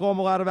lot of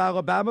Oklahoma, a lot of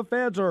Alabama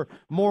fans, or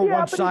more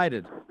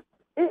one-sided?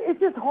 It's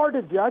just hard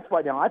to judge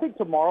right now. I think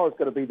tomorrow is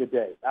going to be the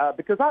day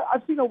because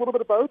I've seen a little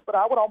bit of both, but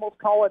I would almost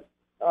call it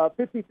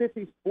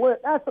 50-50 split.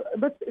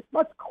 It's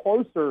much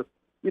closer,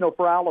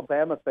 for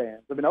Alabama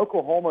fans. I mean,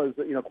 Oklahoma is,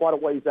 quite a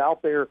ways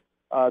out there.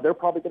 They're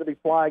probably going to be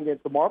flying in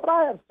tomorrow, but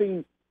I have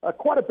seen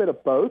quite a bit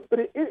of both.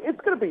 But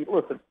it's going to be,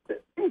 listen,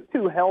 these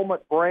two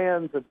helmet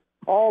brands and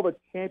all the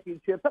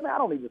championships. I mean, I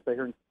don't need to sit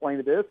here and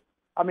explain this.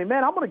 I mean,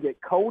 man, I'm going to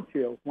get cold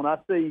chills when I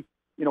see,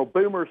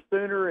 Boomer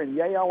Sooner and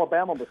Yay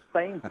Alabama on the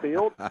same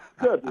field.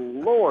 Good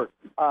Lord.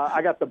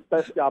 I got the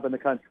best job in the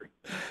country.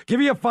 Give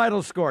me a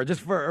final score,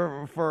 just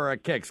for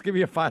kicks. Give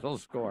me a final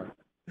score.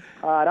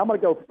 All right, I'm going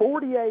to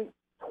go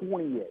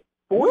 48-28.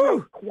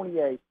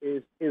 48-28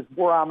 is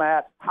where I'm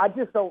at. I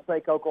just don't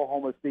think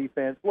Oklahoma's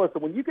defense.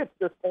 Listen, when you get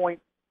to this point,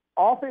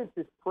 offense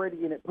is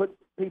pretty and it puts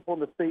people in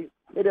the seat.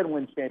 It doesn't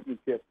win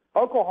championships.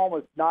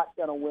 Oklahoma's not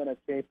going to win a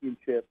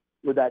championship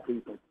with that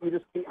defense.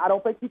 I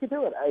don't think you can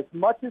do it. As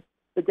much as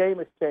the game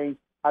has changed,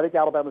 I think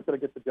Alabama's going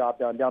to get the job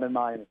done down in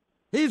Miami.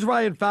 He's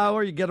Ryan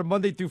Fowler. You get him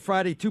Monday through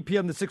Friday, 2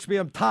 p.m. to 6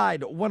 p.m.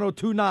 Tide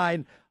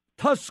 102.9,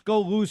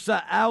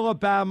 Tuscaloosa,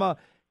 Alabama.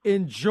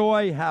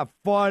 Enjoy, have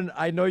fun.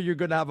 I know you're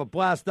going to have a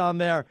blast down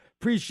there.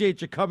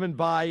 Appreciate you coming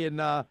by,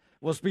 and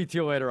we'll speak to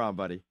you later on,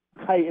 buddy.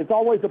 Hey, it's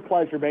always a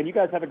pleasure, man. You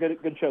guys have a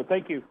good show.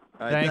 Thank you.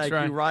 All right, thank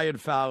you, Ryan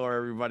Fowler,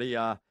 everybody.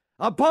 I'm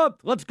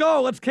pumped. Let's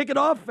go. Let's kick it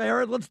off,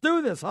 Aaron. Let's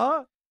do this,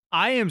 huh?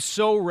 I am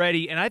so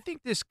ready, and I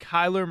think this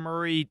Kyler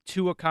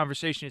Murray-Tua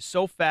conversation is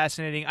so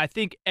fascinating. I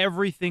think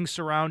everything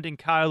surrounding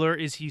Kyler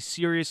is he's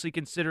seriously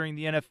considering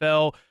the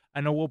NFL.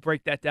 I know we'll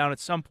break that down at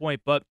some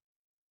point, but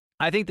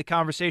I think the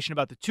conversation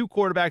about the two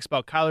quarterbacks,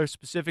 about Kyler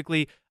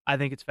specifically, I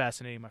think it's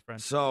fascinating, my friend.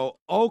 So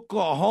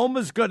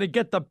Oklahoma's going to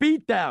get the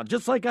beat down,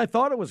 just like I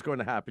thought it was going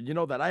to happen. You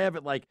know that. I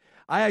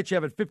actually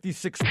have it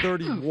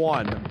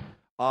 56-31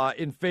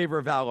 in favor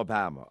of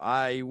Alabama.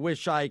 I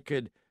wish I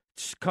could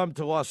come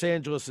to Los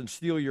Angeles and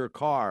steal your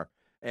car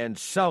and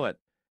sell it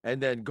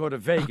and then go to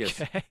Vegas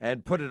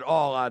and put it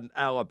all on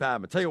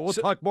Alabama. Tell you, we'll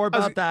talk more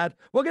about that.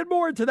 We'll get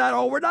more into that.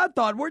 Oh, we're not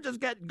done. We're just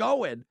getting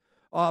going.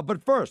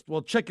 But first,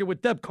 we'll check in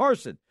with Deb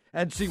Carson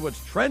and see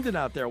what's trending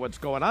out there. What's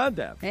going on,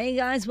 Deb? Hey,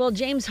 guys. Well,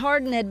 James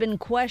Harden had been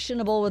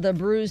questionable with a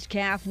bruised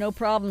calf. No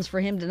problems for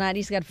him tonight.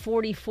 He's got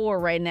 44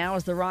 right now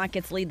as the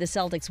Rockets lead the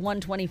Celtics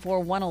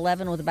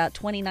 124-111 with about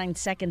 29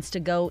 seconds to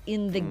go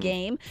in the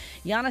game.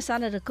 Giannis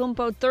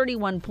Antetokounmpo,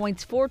 31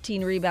 points,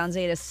 14 rebounds,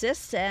 8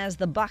 assists as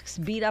the Bucks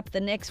beat up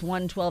the Knicks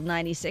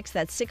 112-96.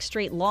 That's 6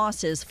 straight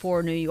losses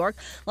for New York.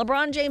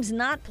 LeBron James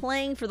not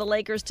playing for the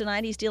Lakers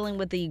tonight. He's dealing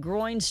with the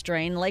groin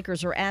strain.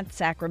 Lakers are at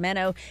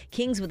Sacramento.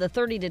 Kings with a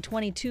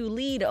 30-22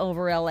 lead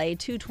over LA,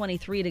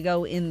 2:23 to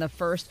go in the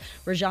first.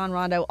 Rajon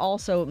Rondo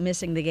also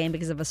missing the game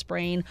because of a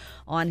sprain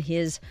on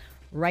his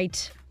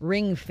right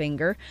ring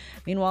finger.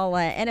 Meanwhile,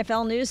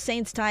 NFL news,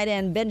 Saints tight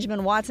end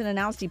Benjamin Watson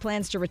announced he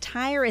plans to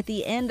retire at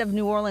the end of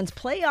New Orleans'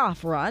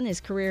 playoff run. His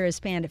career has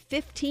spanned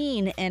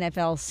 15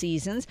 NFL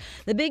seasons.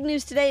 The big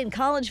news today in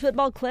college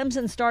football,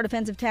 Clemson star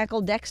defensive tackle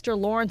Dexter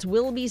Lawrence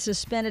will be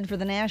suspended for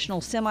the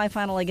national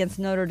semifinal against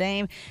Notre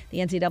Dame.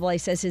 The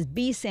NCAA says his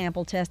B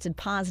sample tested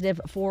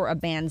positive for a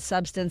banned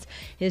substance.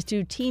 His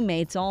two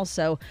teammates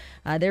also,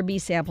 their B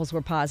samples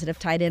were positive,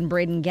 tight end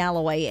Braden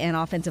Galloway and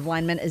offensive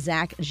lineman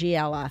Zach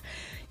Giella.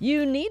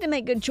 You need to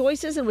make good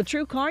choices, and with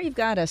TrueCar, you've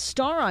got a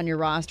star on your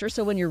roster,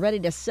 so when you're ready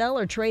to sell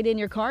or trade in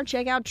your car,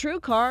 check out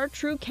TrueCar.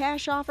 True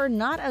cash offer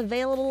not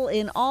available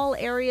in all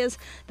areas.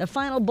 The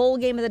final bowl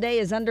game of the day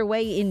is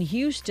underway in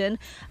Houston.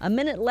 A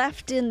minute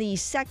left in the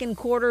second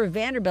quarter.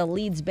 Vanderbilt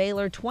leads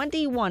Baylor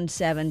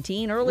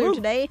 21-17. Earlier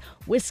today,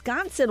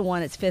 Wisconsin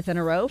won its fifth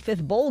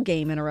bowl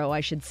game in a row, I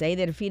should say.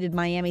 They defeated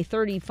Miami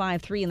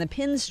 35-3 in the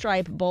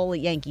Pinstripe Bowl at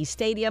Yankee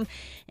Stadium.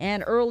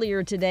 And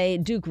earlier today,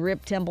 Duke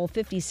ripped Temple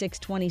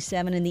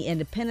 56-27 in the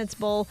Independence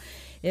Bowl.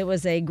 It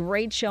was a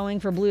great showing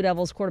for Blue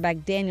Devils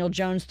quarterback Daniel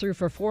Jones, threw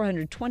for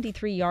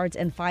 423 yards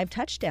and 5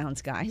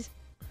 touchdowns, guys.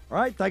 All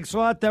right, thanks a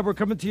lot, Deb. We're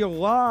coming to you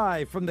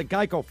live from the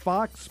Geico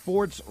Fox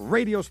Sports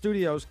Radio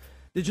Studios.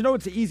 Did you know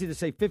it's easy to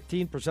save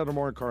 15% or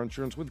more on car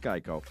insurance with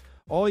Geico?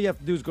 All you have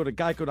to do is go to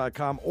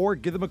geico.com or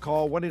give them a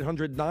call,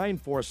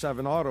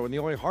 1-800-947-AUTO. And the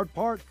only hard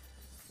part,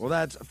 Well,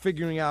 that's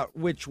figuring out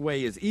which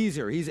way is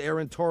easier. He's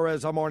Aaron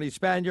Torres. I'm Arnie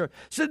Spanier.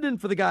 Sitting in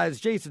for the guys,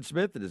 Jason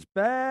Smith and his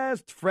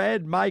best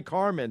friend, Mike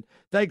Harmon.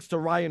 Thanks to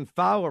Ryan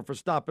Fowler for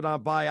stopping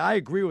on by. I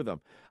agree with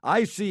him.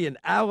 I see an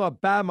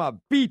Alabama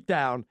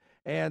beatdown,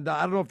 and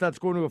I don't know if that's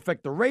going to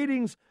affect the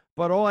ratings,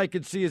 but all I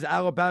can see is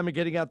Alabama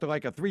getting out to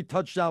like a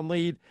 3-touchdown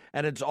lead,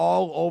 and it's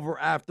all over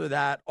after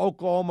that.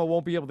 Oklahoma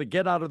won't be able to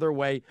get out of their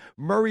way.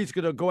 Murray's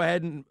going to go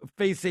ahead and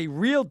face a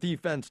real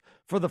defense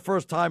for the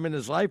first time in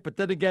his life, but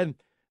then again,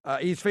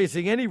 he's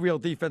facing any real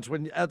defense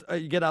when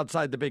you get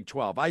outside the Big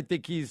 12. I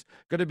think he's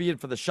going to be in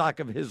for the shock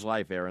of his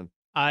life, Aaron.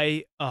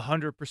 I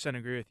 100%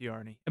 agree with you,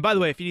 Arnie. And by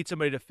the way, if you need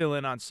somebody to fill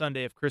in on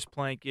Sunday, if Chris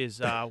Plank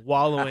is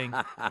wallowing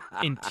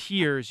in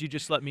tears, you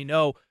just let me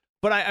know.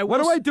 But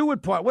what do I do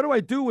with Plank? What do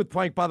I do with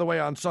Plank, by the way,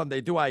 on Sunday?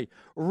 Do I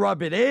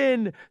rub it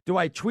in? Do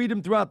I tweet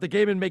him throughout the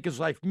game and make his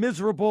life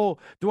miserable?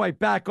 Do I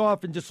back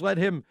off and just let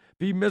him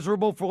be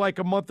miserable for like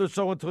a month or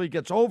so until he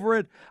gets over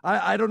it?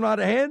 I don't know how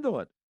to handle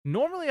it.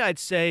 Normally, I'd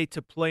say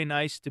to play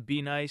nice, to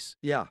be nice.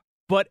 Yeah.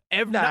 But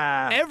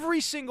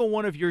every single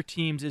one of your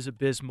teams is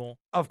abysmal.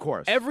 Of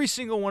course. Every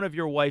single one of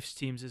your wife's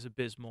teams is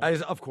abysmal.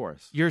 Of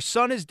course. Your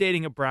son is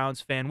dating a Browns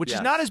fan, which is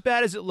not as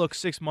bad as it looked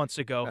 6 months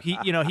ago.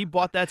 He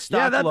bought that stock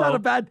Yeah, that's low. not a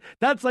bad.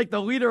 That's like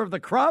the leader of the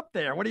crop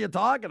there. What are you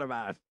talking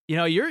about?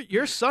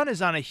 Your son is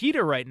on a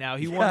heater right now.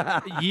 He won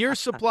a year's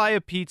supply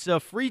of pizza,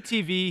 free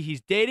TV. He's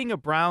dating a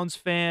Browns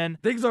fan.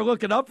 Things are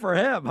looking up for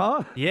him,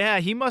 huh? Yeah,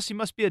 he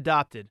must be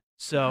adopted.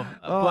 So,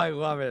 I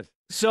love it.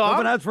 So,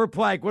 but as for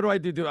Plank, what do I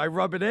do? Do I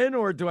rub it in,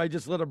 or do I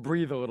just let him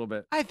breathe a little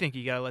bit? I think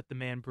you gotta let the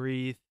man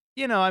breathe.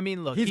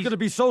 Look, he's going to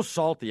be so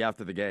salty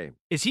after the game.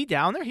 Is he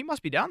down there? He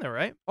must be down there,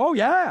 right? Oh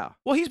yeah.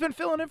 Well, he's been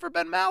filling in for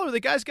Ben Maller. The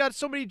guy's got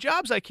so many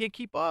jobs I can't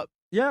keep up.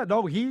 Yeah,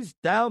 no, he's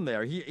down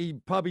there. He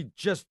probably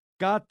just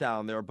got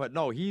down there, but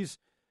no, he's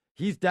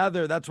down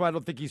there. That's why I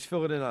don't think he's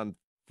filling in on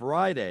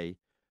Friday.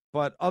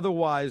 But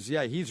otherwise,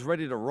 yeah, he's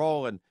ready to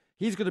roll, and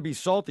he's going to be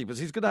salty because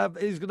he's going to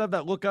have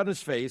that look on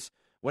his face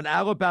when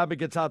Alabama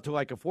gets out to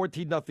like a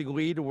 14-0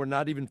 lead and we're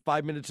not even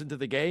 5 minutes into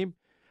the game,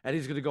 and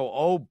he's going to go,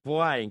 oh,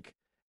 blank.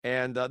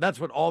 And that's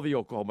what all the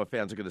Oklahoma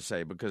fans are going to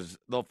say because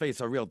they'll face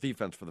a real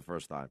defense for the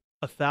first time.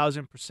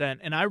 1,000%.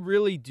 And I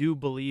really do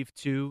believe,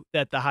 too,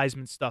 that the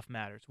Heisman stuff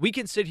matters. We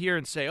can sit here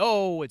and say,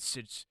 oh, it's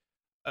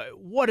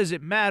what does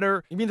it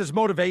matter? You mean as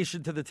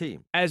motivation to the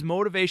team? As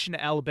motivation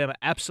to Alabama,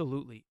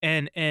 absolutely.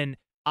 And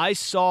I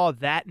saw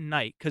that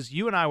night, because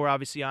you and I were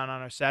obviously on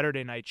our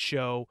Saturday night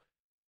show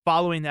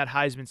following that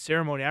Heisman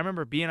ceremony. I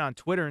remember being on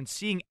Twitter and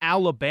seeing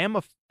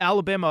Alabama,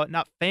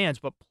 not fans,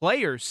 but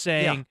players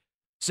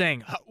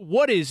saying,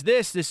 what is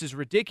this? This is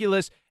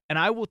ridiculous. And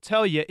I will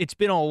tell you, it's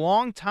been a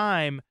long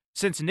time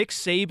since Nick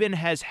Saban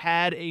has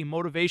had a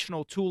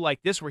motivational tool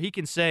like this where he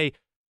can say,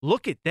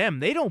 look at them.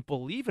 They don't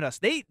believe in us.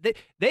 They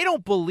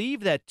don't believe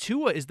that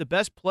Tua is the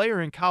best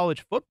player in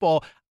college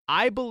football.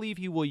 I believe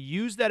he will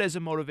use that as a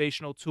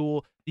motivational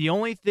tool. The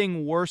only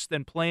thing worse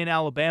than playing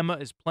Alabama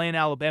is playing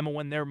Alabama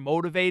when they're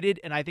motivated,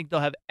 and I think they'll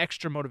have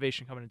extra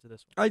motivation coming into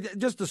this one.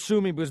 Just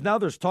assuming, because now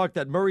there's talk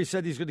that Murray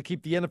said he's going to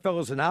keep the NFL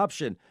as an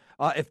option.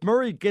 If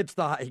Murray he got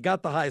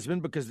the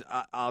Heisman, because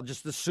I'll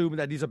just assume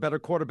that he's a better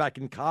quarterback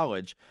in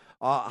college.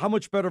 How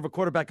much better of a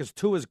quarterback is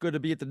Tua is going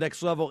to be at the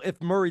next level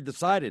if Murray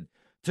decided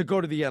to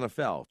go to the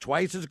NFL?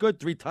 Twice as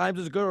good, 3 times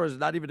as good, or is it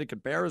not even a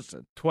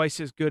comparison? Twice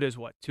as good as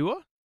what,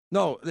 Tua?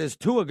 No, is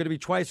Tua going to be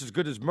twice as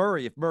good as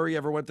Murray if Murray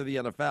ever went to the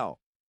NFL?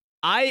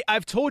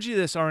 I've told you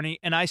this, Arnie,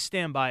 and I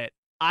stand by it.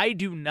 I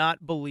do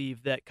not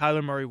believe that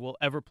Kyler Murray will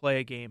ever play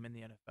a game in the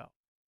NFL.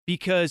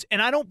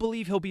 And I don't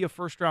believe he'll be a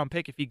first-round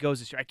pick if he goes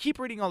this year. I keep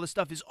reading all this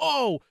stuff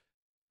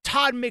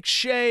Todd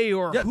McShay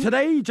or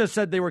today he just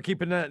said they were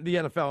keeping the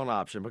NFL an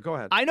option, but go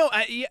ahead. I know,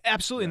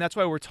 absolutely, and that's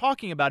why we're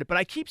talking about it. But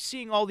I keep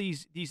seeing all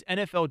these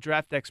NFL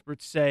draft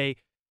experts say,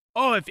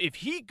 if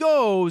he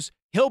goes,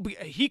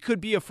 he could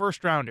be a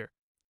first-rounder.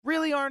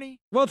 Really, Arnie?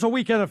 Well, it's a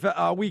weak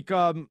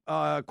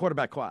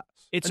quarterback class.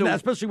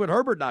 Especially with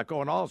Herbert not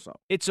going also.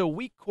 It's a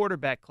weak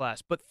quarterback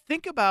class. But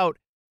think about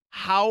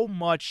how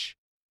much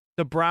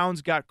the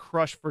Browns got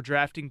crushed for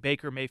drafting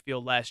Baker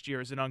Mayfield last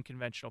year as an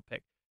unconventional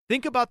pick.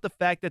 Think about the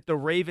fact that the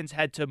Ravens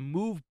had to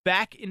move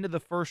back into the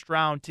first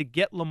round to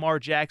get Lamar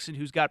Jackson,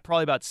 who's got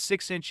probably about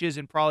 6 inches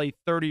and probably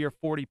 30 or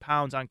 40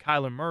 pounds on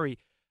Kyler Murray.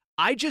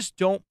 I just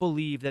don't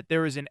believe that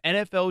there is an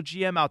NFL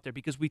GM out there,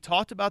 because we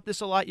talked about this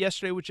a lot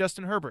yesterday with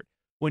Justin Herbert.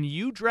 When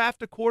you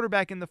draft a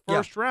quarterback in the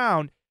first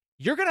round,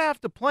 you're going to have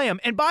to play him.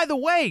 And by the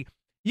way,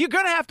 you're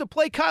going to have to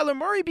play Kyler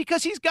Murray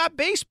because he's got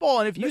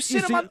baseball. And if you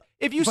sit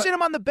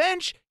him on the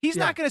bench, he's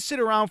not going to sit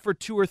around for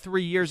 2 or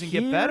 3 years and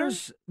get better.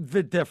 Here's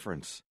the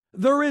difference.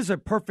 There is a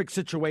perfect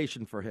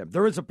situation for him.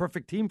 There is a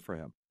perfect team for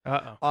him.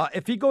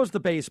 If he goes to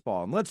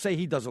baseball, and let's say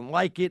he doesn't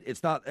like it,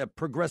 it's not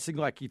progressing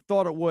like he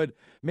thought it would,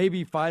 maybe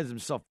he finds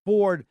himself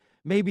bored,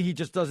 maybe he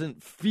just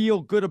doesn't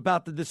feel good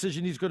about the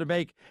decision he's going to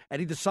make,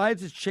 and he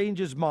decides to change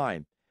his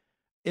mind.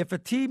 If a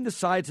team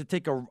decides to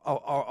take a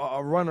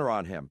runner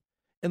on him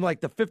in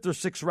like the 5th or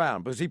 6th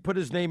round because he put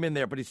his name in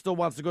there, but he still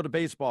wants to go to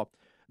baseball,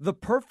 the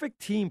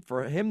perfect team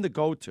for him to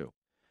go to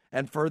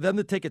and for them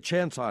to take a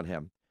chance on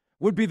him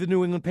would be the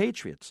New England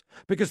Patriots,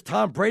 because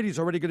Tom Brady's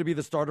already going to be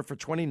the starter for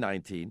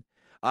 2019,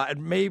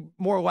 and may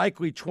more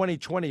likely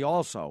 2020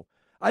 also.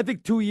 I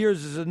think 2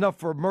 years is enough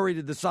for Murray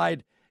to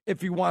decide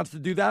if he wants to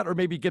do that or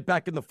maybe get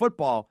back in the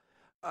football.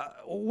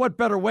 What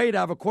better way to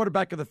have a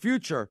quarterback of the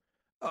future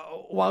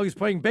while he's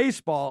playing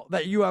baseball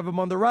that you have him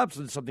on the reps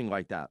and something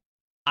like that?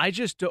 I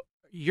just don't.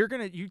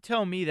 You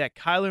tell me that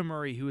Kyler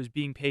Murray, who is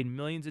being paid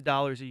millions of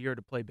dollars a year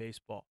to play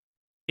baseball,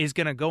 is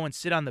going to go and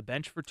sit on the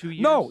bench for 2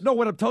 years? No.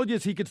 What I'm telling you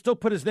is he could still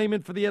put his name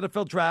in for the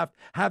NFL draft,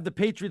 have the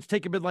Patriots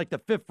take him in like the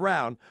 5th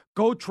round,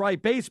 go try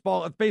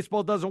baseball. If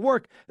baseball doesn't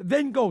work,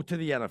 then go to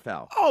the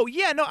NFL. Oh,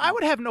 yeah. No, I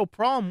would have no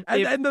problem.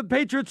 And the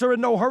Patriots are in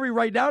no hurry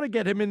right now to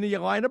get him in the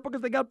lineup because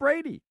they got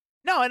Brady.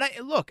 No, and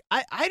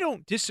I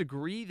don't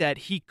disagree that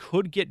he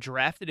could get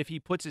drafted if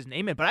he puts his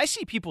name in, but I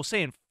see people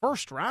saying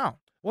first round.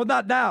 Well,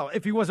 not now.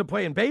 If he wasn't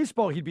playing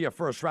baseball, he'd be a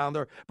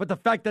first-rounder. But the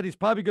fact that he's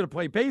probably going to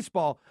play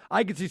baseball,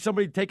 I could see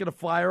somebody taking a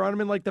flyer on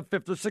him in like the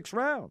 5th or 6th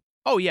round.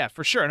 Oh, yeah,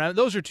 for sure. And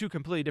those are two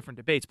completely different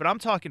debates. But I'm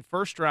talking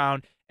first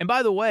round. And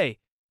by the way,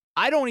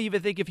 I don't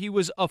even think if he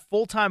was a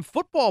full-time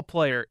football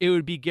player, it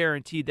would be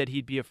guaranteed that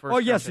he'd be a first-round. Oh,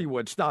 yes, he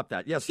would. Stop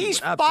that. Yes, he would.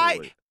 He's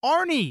Absolutely.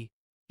 Arnie,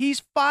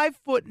 he's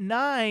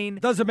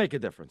 5'9". Doesn't make a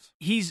difference.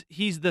 He's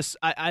this.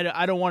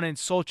 I don't want to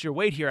insult your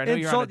weight here. I know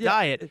you're on a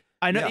diet.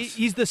 I know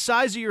he's the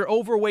size of your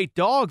overweight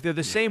dog. They're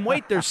the same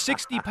weight. They're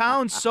 60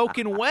 pounds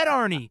soaking wet,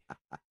 Arnie.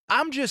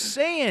 I'm just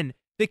saying,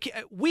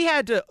 we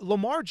had to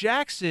Lamar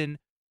Jackson,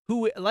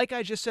 who, like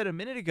I just said a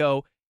minute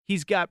ago,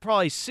 he's got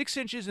probably 6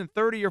 inches and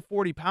 30 or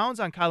 40 pounds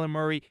on Kyler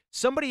Murray.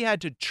 Somebody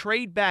had to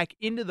trade back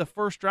into the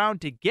first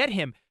round to get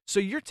him. So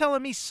you're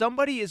telling me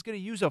somebody is going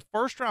to use a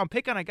first-round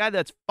pick on a guy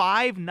that's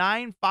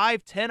 5'9",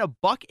 5'10",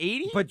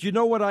 $180? But you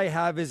know what I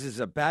have is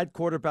a bad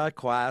quarterback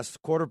class.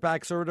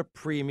 Quarterbacks are at a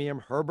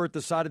premium. Herbert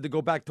decided to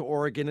go back to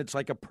Oregon. It's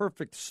like a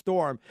perfect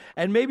storm.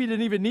 And maybe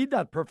didn't even need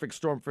that perfect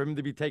storm for him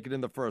to be taken in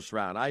the first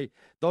round. I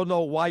don't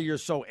know why you're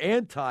so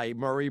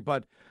anti-Murray,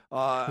 but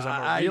because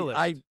I'm a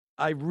realist.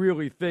 I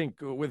really think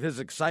with his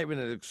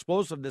excitement and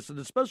explosiveness, and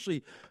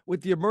especially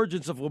with the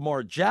emergence of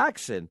Lamar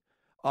Jackson,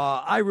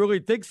 I really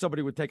think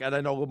somebody would take, and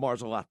I know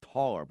Lamar's a lot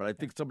taller, but I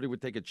think somebody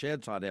would take a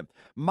chance on him.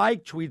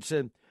 Mike tweets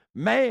in,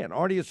 man,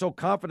 Arnie is so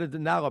confident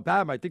in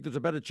Alabama. I think there's a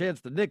better chance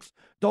the Knicks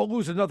don't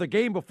lose another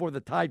game before the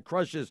Tide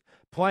crushes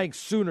playing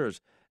Sooners,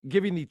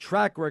 giving the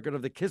track record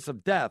of the kiss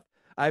of death.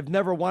 I've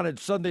never wanted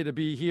Sunday to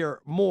be here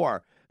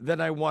more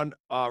than I want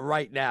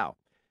right now.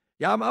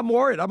 Yeah, I'm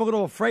worried. I'm a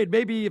little afraid.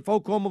 Maybe if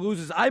Oklahoma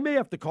loses, I may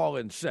have to call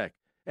in sick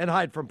and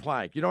hide from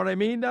Plank. You know what I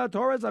mean,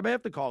 Torres? I may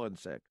have to call in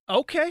sick.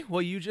 Okay,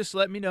 well, you just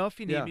let me know if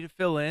you need me to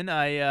fill in.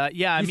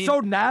 He's so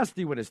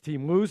nasty when his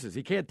team loses.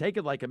 He can't take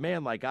it like a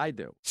man like I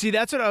do. See,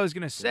 that's what I was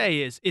going to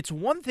say is it's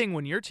one thing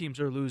when your teams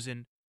are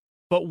losing,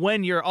 but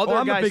when your other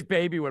I'm guys... a big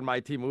baby when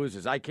my team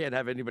loses. I can't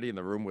have anybody in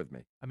the room with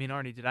me. I mean,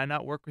 Arnie, did I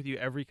not work with you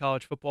every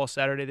college football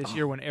Saturday this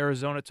year when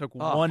Arizona took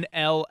one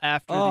L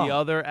after the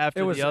other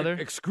after the other? It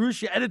was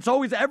excruciating. And it's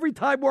always every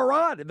time we're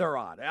on, they're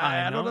on.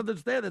 I don't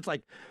understand. It's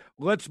like,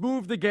 let's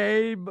move the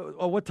game.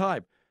 Oh, what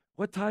time?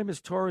 What time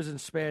is Torres and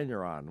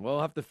Spanier on?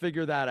 We'll have to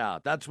figure that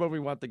out. That's when we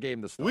want the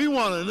game to start. We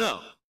want to know.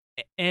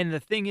 And the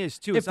thing is,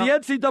 too, if the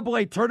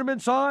NCAA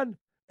tournament's on,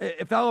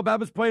 if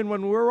Alabama's playing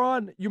when we're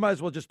on, you might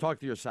as well just talk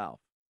to yourself.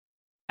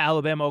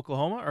 Alabama,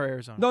 Oklahoma, or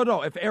Arizona?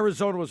 No. If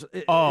Arizona was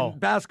in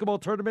basketball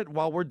tournament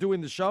while we're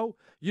doing the show,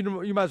 you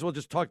might as well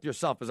just talk to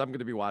yourself because I'm going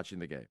to be watching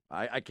the game.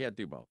 I can't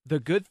do both. The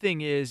good thing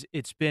is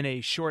it's been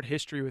a short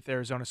history with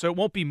Arizona, so it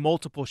won't be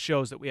multiple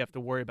shows that we have to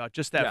worry about.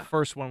 Just that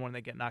first one when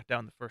they get knocked down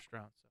in the first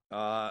round.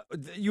 So.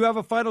 You have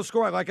a final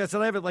score. Like I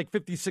said, I have it like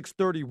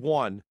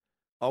 56-31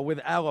 with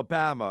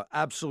Alabama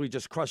absolutely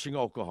just crushing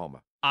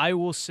Oklahoma. I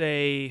will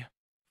say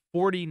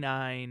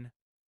 49-24.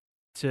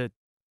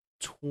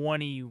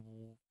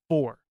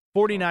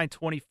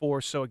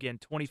 49-24, so again,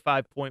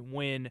 25-point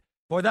win.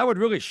 Boy, that would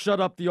really shut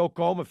up the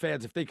Oklahoma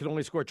fans if they could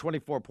only score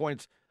 24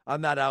 points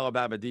on that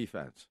Alabama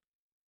defense.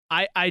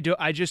 I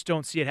just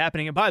don't see it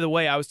happening. And by the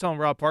way, I was telling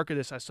Rob Parker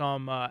this. I saw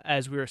him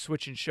as we were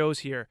switching shows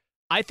here.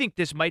 I think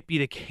this might be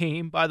the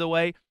game, by the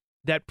way,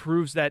 that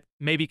proves that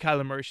maybe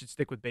Kyler Murray should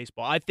stick with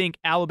baseball. I think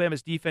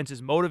Alabama's defense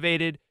is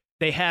motivated.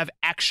 They have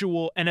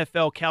actual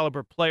NFL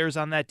caliber players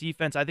on that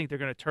defense. I think they're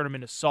going to turn him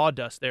into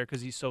sawdust there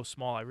because he's so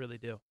small. I really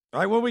do. All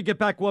right, when we get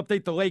back, we'll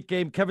update the late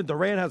game. Kevin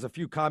Durant has a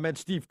few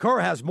comments. Steve Kerr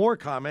has more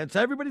comments.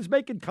 Everybody's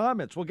making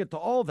comments. We'll get to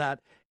all that.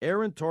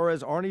 Aaron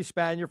Torres, Arnie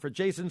Spanier for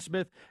Jason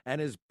Smith,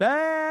 and his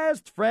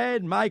best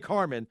friend, Mike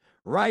Harmon,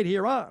 right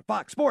here on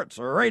Fox Sports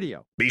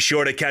Radio. Be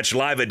sure to catch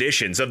live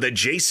editions of The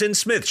Jason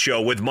Smith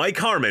Show with Mike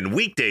Harmon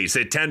weekdays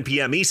at 10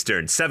 p.m.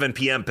 Eastern, 7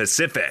 p.m.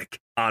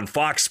 Pacific on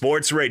Fox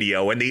Sports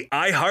Radio and the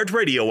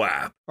iHeartRadio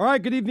app. All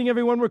right, good evening,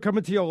 everyone. We're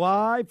coming to you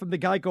live from the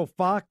Geico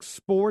Fox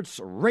Sports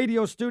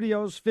Radio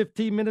studios.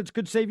 15 minutes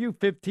could save you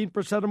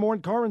 15% or more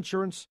in car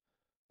insurance.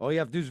 All you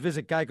have to do is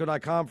visit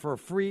geico.com for a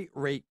free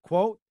rate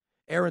quote.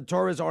 Aaron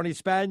Torres, Arnie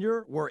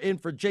Spanier, we're in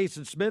for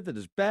Jason Smith and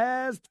his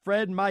best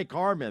friend, Mike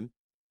Harmon.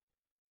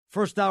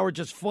 First hour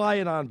just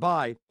flying on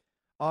by.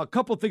 A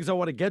couple things I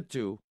want to get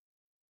to.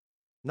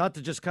 not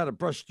to just kind of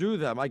brush through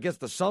them, I guess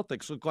the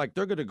Celtics look like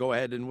they're going to go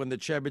ahead and win the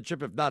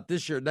championship, if not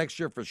this year, next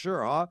year for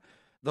sure, huh?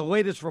 The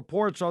latest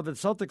reports are that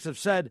Celtics have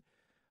said,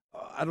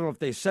 I don't know if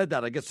they said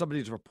that, I guess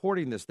somebody's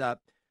reporting this, that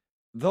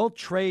they'll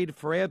trade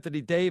for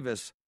Anthony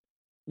Davis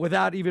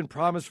without even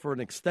promise for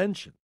an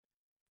extension.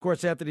 Of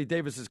course, Anthony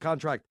Davis's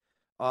contract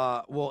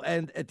will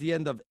end at the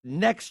end of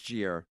next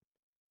year.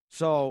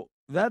 So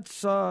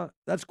that's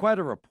quite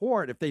a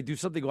report if they do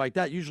something like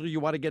that. Usually you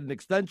want to get an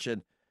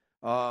extension.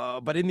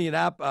 But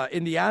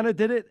Indiana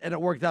did it, and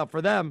it worked out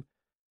for them.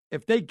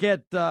 If they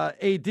get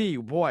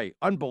AD, boy,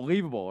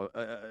 unbelievable,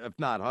 if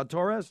not, huh,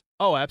 Torres?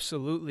 Oh,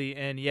 absolutely.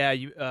 And, yeah,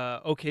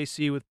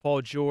 OKC with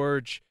Paul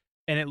George,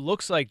 and it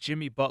looks like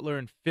Jimmy Butler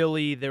in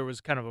Philly, there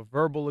was kind of a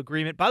verbal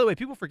agreement. By the way,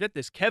 people forget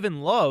this.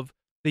 Kevin Love,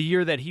 the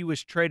year that he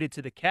was traded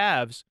to the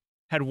Cavs,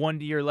 had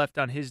 1 year left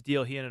on his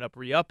deal. He ended up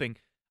re-upping.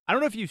 I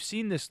don't know if you've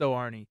seen this, though,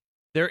 Arnie.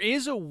 There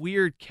is a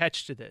weird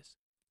catch to this.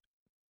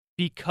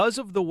 Because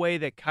of the way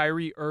that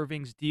Kyrie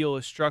Irving's deal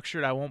is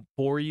structured, I won't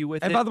bore you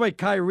with it. And by the way,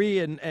 Kyrie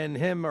and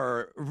him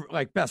are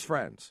like best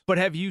friends. But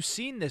have you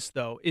seen this,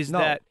 though,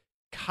 that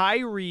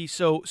Kyrie,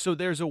 so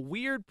there's a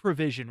weird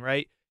provision,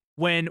 right?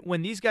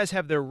 When these guys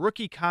have their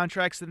rookie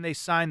contracts, then they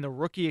sign the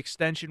rookie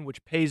extension,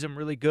 which pays them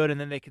really good, and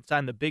then they can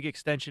sign the big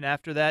extension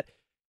after that.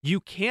 You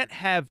can't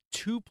have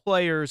two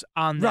players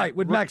on that. Right,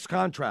 with max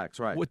contracts,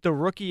 right. With the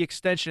rookie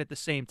extension at the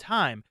same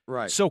time.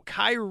 Right. So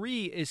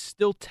Kyrie is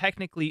still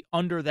technically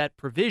under that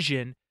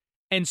provision,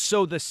 and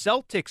so the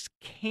Celtics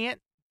can't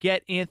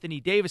get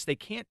Anthony Davis. They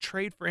can't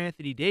trade for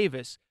Anthony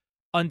Davis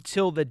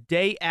until the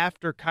day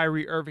after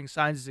Kyrie Irving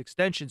signs his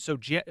extension, so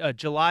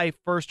July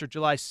 1st or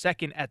July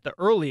 2nd at the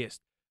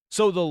earliest.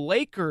 So the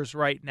Lakers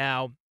right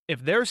now,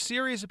 if they're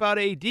serious about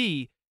AD,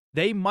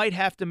 they might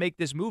have to make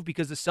this move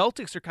because the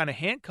Celtics are kind of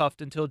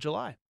handcuffed until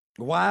July.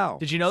 Wow.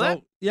 Did you know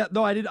that? Yeah,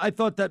 no, I didn't. I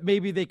thought that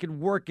maybe they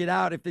could work it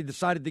out if they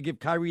decided to give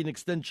Kyrie an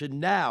extension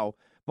now.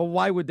 But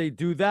why would they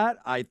do that?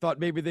 I thought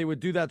maybe they would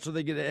do that so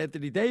they get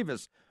Anthony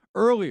Davis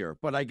earlier.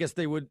 But I guess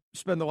they would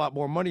spend a lot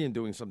more money in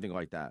doing something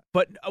like that.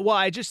 But, well,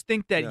 I just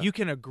think that you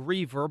can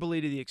agree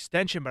verbally to the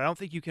extension, but I don't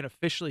think you can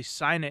officially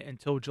sign it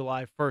until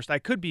July 1st. I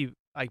could be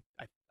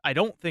I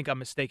don't think I'm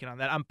mistaken on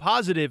that. I'm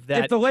positive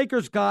that if the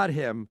Lakers got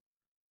him,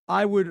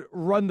 I would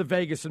run the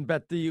Vegas and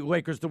bet the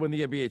Lakers to win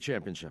the NBA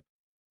championship.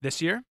 This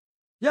year?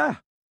 Yeah.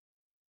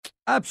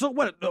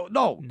 Absolutely.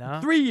 No.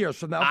 3 years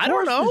from now. Of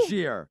course this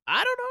year.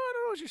 I don't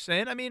know what you're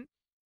saying. I mean,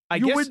 I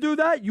guess. You would would do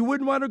that? You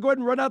wouldn't want to go ahead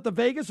and run out to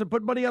Vegas and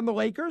put money on the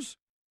Lakers?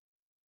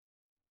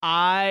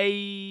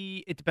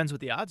 It depends what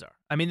the odds are.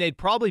 I mean, they'd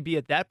probably be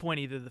at that point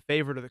either the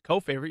favorite or the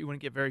co-favorite. You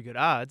wouldn't get very good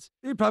odds.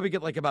 You'd probably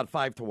get like about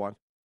 5-1.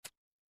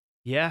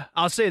 Yeah.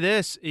 I'll say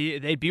this.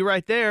 They'd be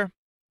right there.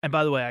 And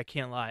by the way, I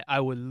can't lie. I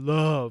would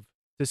love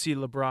to see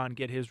LeBron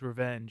get his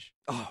revenge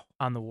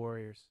on the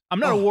Warriors. I'm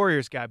not a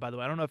Warriors guy, by the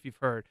way. I don't know if you've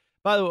heard.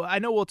 By the way, I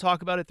know we'll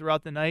talk about it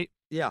throughout the night.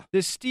 Yeah.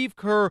 This Steve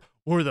Kerr,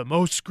 we're the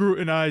most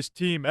scrutinized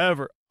team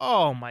ever.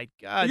 Oh, my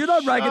God. You're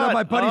not ragging on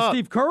my buddy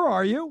Steve Kerr,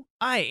 are you?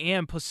 I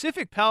am.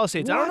 Pacific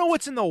Palisades. What? I don't know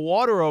what's in the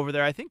water over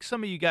there. I think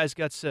some of you guys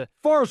got to.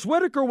 Forrest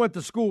Whitaker went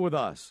to school with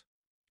us.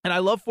 And I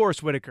love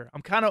Forrest Whitaker.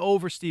 I'm kind of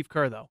over Steve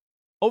Kerr, though.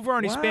 Over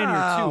Arnie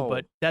Spanier, too,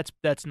 but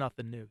that's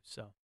nothing new,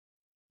 so.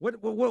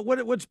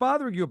 What's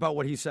bothering you about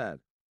what he said?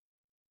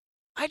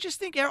 I just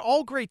think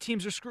all great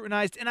teams are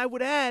scrutinized, and I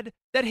would add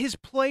that his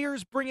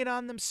players bring it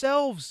on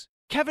themselves.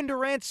 Kevin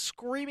Durant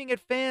screaming at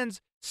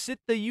fans, sit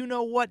the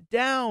you-know-what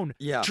down.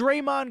 Yeah.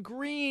 Draymond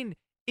Green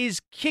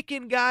is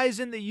kicking guys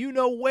in the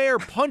you-know-where,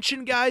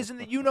 punching guys in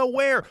the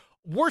you-know-where.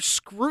 We're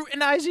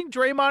scrutinizing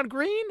Draymond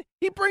Green?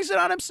 He brings it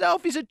on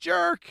himself. He's a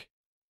jerk.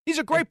 He's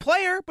a great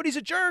player, but he's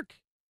a jerk.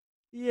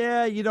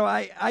 Yeah,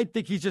 I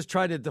think he's just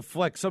trying to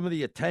deflect some of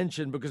the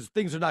attention because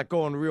things are not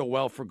going real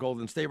well for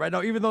Golden State right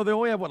now, even though they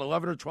only have,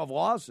 11 or 12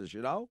 losses,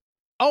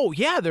 Oh,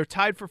 yeah, they're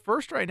tied for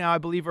first right now, I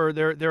believe, or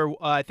they're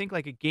I think,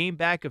 like a game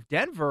back of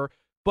Denver.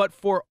 But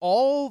for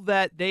all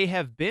that they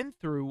have been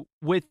through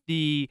with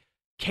the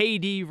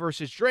KD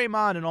versus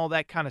Draymond and all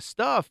that kind of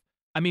stuff,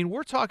 I mean,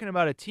 we're talking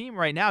about a team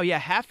right now,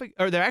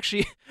 they're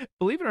actually,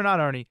 believe it or not,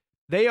 Arnie,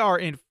 they are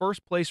in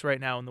first place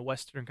right now in the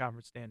Western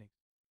Conference standings.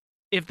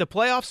 If the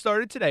playoffs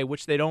started today,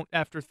 which they don't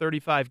after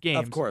 35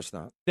 games, of course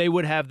not, they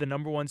would have the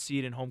number one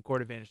seed and home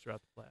court advantage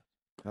throughout the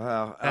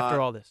playoffs. After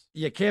all this.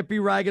 You can't be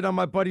ragging on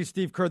my buddy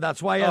Steve Kerr.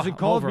 That's why he hasn't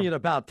called me in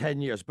about 10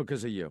 years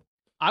because of you.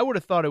 I would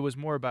have thought it was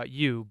more about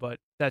you, but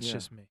that's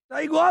just me.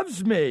 He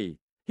loves me.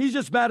 He's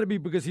just mad at me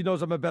because he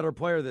knows I'm a better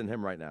player than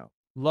him right now.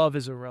 Love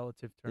is a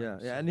relative term.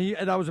 Yeah,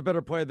 and I was a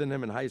better player than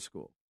him in high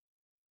school.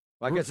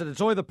 Like I said, it's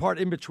only the part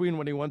in between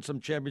when he won some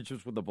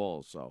championships with the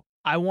Bulls. So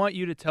I want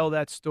you to tell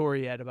that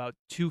story at about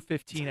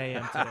 2:15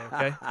 a.m. today,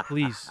 okay?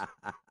 Please.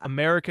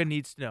 America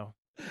needs to know.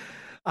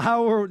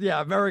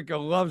 America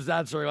loves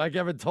that story. Like I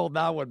haven't told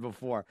that one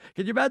before.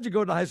 Can you imagine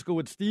going to high school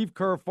with Steve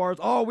Kerr,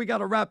 Forrest? Oh, we got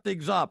to wrap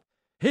things up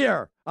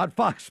here on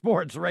Fox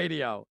Sports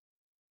Radio.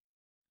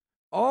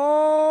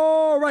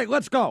 All right,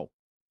 let's go.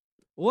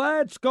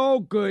 Let's go.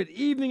 Good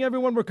evening,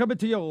 everyone. We're coming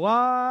to you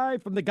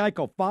live from the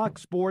Geico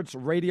Fox Sports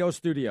Radio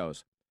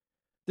studios.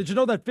 Did you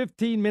know that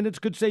 15 minutes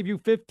could save you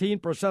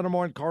 15% or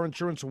more in car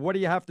insurance? What do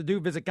you have to do?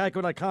 Visit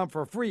Geico.com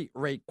for a free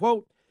rate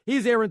quote.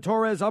 He's Aaron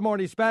Torres. I'm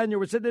Arnie Spanier.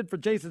 We're sitting in for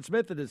Jason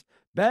Smith and his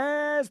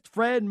best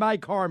friend,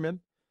 Mike Harmon,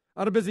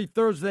 on a busy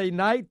Thursday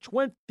night,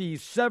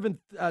 27th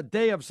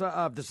day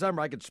of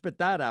December. I could spit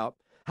that out.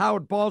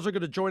 Howard Balzer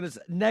going to join us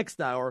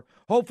next hour.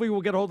 Hopefully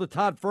we'll get a hold of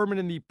Todd Furman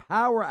in the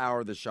power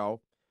hour of the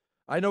show.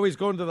 I know he's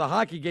going to the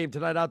hockey game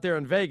tonight out there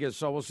in Vegas,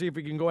 so we'll see if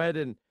we can go ahead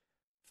and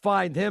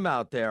find him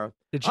out there.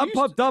 I'm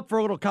pumped up for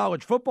a little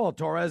college football,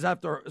 Torres.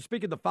 After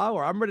speaking to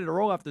Fowler, I'm ready to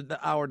roll after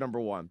the hour number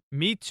one.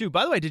 Me too.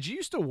 By the way, did you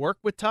used to work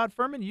with Todd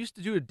Furman? You used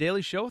to do a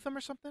daily show with him or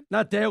something?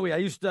 Not daily. I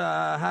used to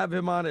have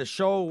him on his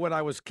show when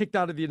I was kicked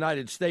out of the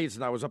United States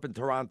and I was up in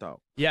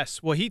Toronto.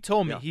 Yes. Well, he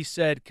told me, he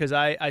said, because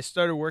I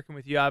started working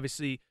with you,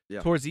 obviously,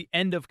 towards the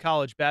end of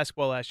college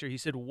basketball last year. He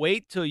said,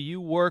 wait till you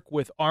work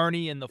with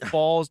Arnie in the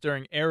falls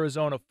during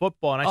Arizona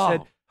football. And I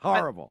said,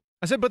 horrible.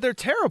 I said, but they're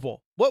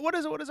terrible. What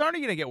is Arnie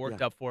going to get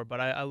worked up for? But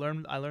I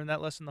learned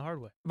that lesson the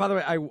hard way. By the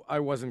way,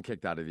 I wasn't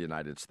kicked out of the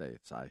United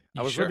States. I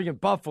was living in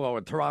Buffalo,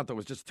 and Toronto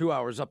was just 2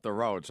 hours up the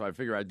road, so I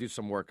figured I'd do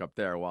some work up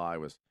there while I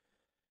was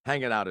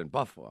hanging out in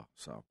Buffalo.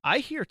 So I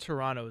hear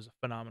Toronto is a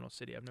phenomenal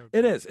city. I've never.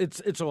 It is.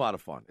 It's a lot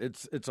of fun.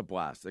 It's a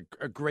blast.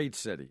 A great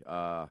city.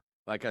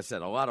 Like I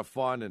said, a lot of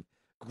fun and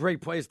great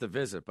place to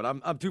visit. But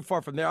I'm too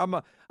far from there.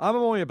 I'm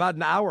only about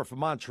an hour from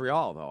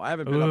Montreal, though. I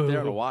haven't been up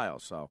there in a while,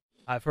 so.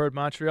 I've heard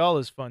Montreal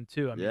is fun,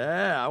 too.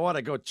 I want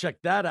to go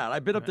check that out.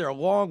 I've been up there a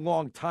long,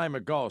 long time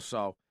ago,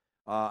 so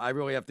I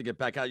really have to get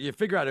back out. You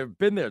figure out I've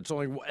been there. It's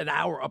only an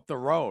hour up the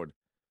road.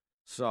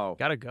 So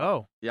got to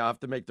go. Yeah, I have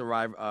to make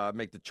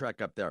the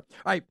trek up there.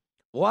 All right,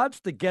 lots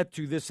to get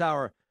to this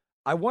hour.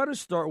 I want to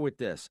start with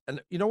this.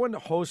 And you know when the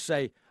hosts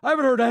say, I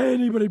haven't heard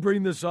anybody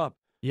bring this up.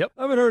 Yep.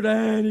 I haven't heard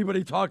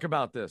anybody talk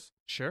about this.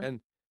 Sure. And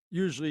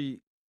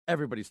usually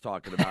everybody's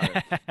talking about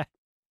it.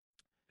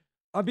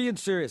 I'm being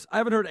serious. I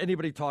haven't heard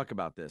anybody talk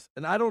about this.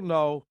 And I don't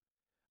know.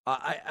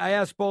 I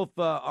asked both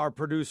our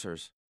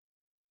producers,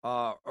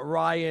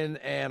 Ryan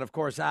and, of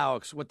course,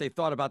 Alex, what they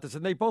thought about this.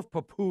 And they both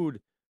poo-pooed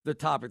the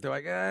topic. They're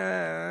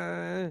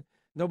like,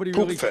 nobody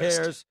really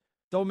cares.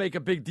 Don't make a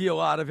big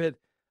deal out of it.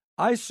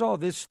 I saw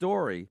this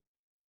story,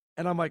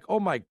 and I'm like, oh,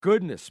 my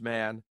goodness,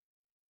 man.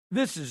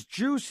 This is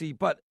juicy.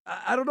 But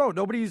I don't know.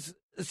 Nobody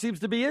seems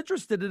to be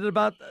interested in it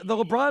about the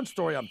LeBron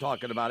story I'm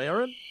talking about,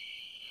 Aaron.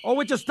 Oh,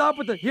 we just stop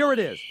with here it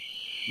is.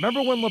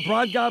 Remember when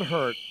LeBron got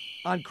hurt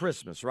on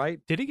Christmas, right?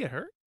 Did he get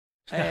hurt?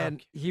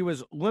 And he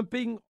was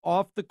limping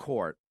off the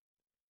court,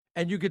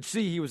 and you could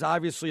see he was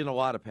obviously in a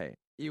lot of pain.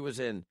 He was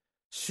in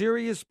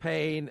serious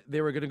pain.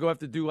 They were going to go have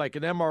to do like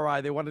an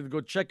MRI. They wanted to go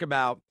check him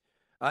out.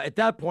 At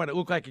that point, it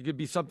looked like it could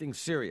be something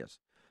serious.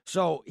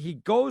 So he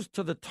goes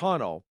to the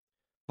tunnel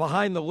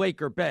behind the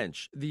Laker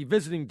bench. The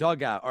visiting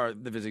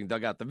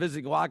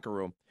locker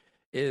room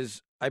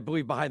is, I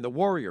believe, behind the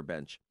Warrior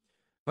bench.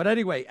 But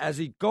anyway, as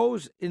he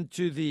goes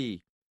into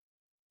the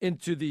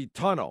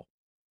tunnel,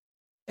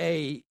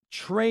 an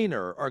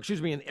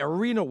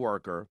arena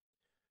worker,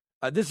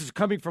 this is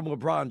coming from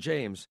LeBron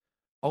James,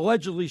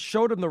 allegedly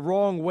showed him the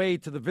wrong way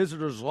to the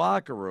visitors'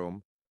 locker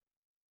room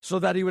so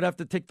that he would have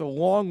to take the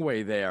long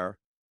way there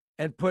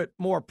and put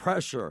more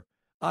pressure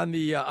on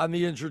the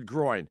injured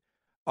groin.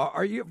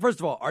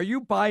 First of all, are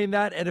you buying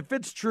that? And if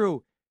it's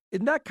true,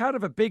 isn't that kind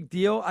of a big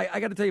deal?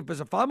 I got to tell you,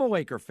 because if I'm a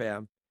Laker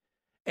fan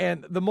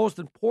and the most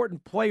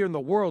important player in the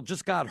world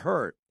just got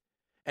hurt,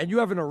 and you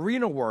have an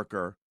arena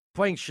worker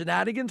playing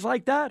shenanigans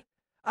like that,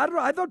 I don't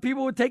know. I thought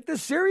people would take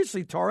this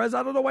seriously, Torres.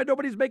 I don't know why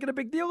nobody's making a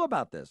big deal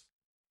about this.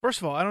 First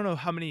of all, I don't know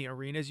how many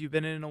arenas you've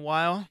been in a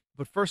while,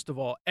 but first of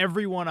all,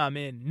 everyone I'm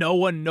in, no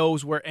one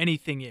knows where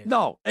anything is.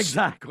 No,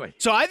 exactly.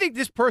 So I think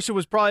this person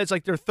was probably, it's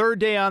like their third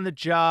day on the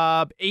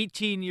job,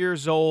 18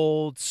 years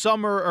old,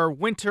 summer or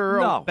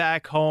winter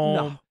back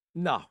home.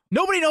 No.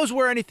 Nobody knows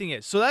where anything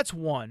is. So that's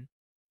one.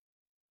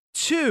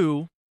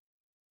 Two,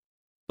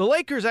 the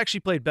Lakers actually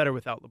played better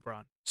without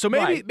LeBron. So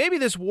maybe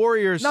this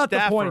Warriors not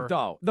staffer, the point,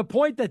 though. The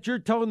point that you're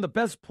telling the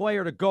best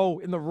player to go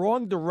in the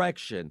wrong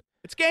direction.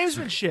 It's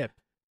gamesmanship.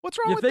 What's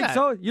wrong with that? You think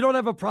so? You don't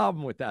have a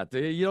problem with that, do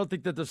you? You don't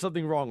think that there's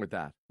something wrong with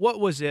that? What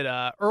was it?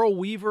 Earl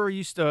Weaver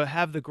used to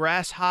have the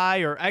grass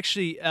high, or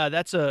actually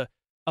that's a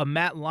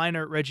Matt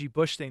Leinart, Reggie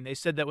Bush thing. They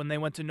said that when they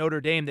went to Notre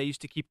Dame, they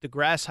used to keep the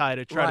grass high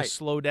to try to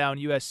slow down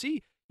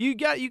USC. You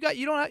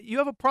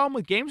have a problem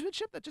with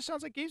gamesmanship? That just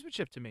sounds like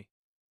gamesmanship to me.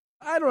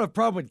 I don't have a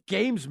problem with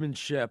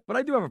gamesmanship, but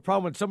I do have a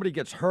problem when somebody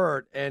gets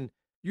hurt and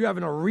you have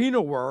an arena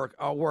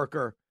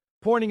worker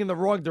pointing in the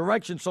wrong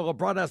direction, so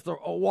LeBron has to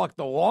walk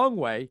the long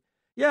way.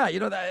 Yeah,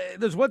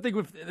 there's one thing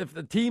if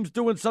the team's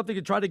doing something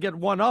and trying to get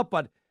one up,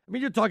 but I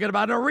mean, you're talking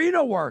about an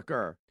arena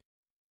worker.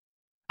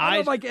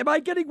 Am I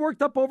getting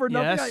worked up over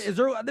nothing? Yes.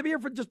 Let me hear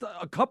from just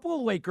a couple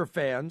of Laker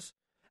fans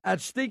at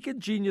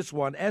Stinkin' Genius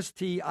One,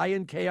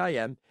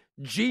 STINKIN,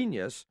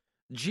 Genius,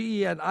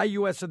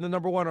 GENIUS, and the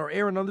number one, or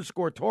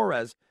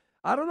Aaron_Torres.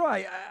 I don't know.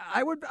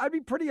 I'd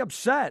be pretty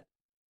upset,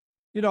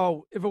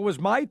 if it was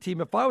my team,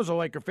 if I was a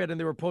Laker fan and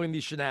they were pulling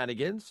these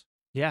shenanigans.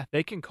 Yeah,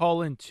 they can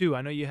call in, too.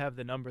 I know you have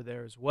the number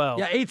there as well.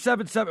 Yeah,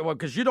 877, well,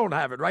 because you don't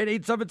have it, right?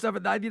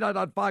 877-99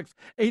 on Fox,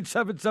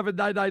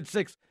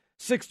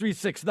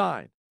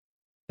 877-996-6369.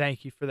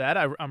 Thank you for that.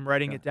 I'm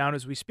writing it down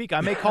as we speak.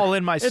 I may call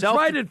in myself.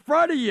 It's right in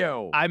front of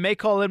you. I may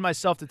call in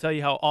myself to tell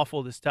you how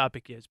awful this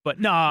topic is. But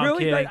no, I'm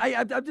kidding.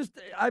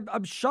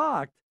 I'm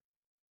shocked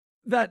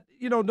that,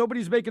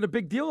 nobody's making a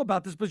big deal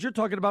about this, because you're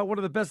talking about one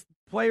of the best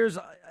players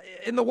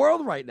in the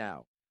world right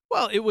now.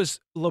 Well, it was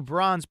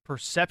LeBron's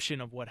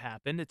perception of what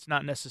happened. It's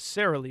not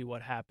necessarily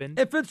what happened.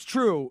 If it's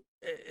true,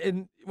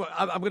 I'm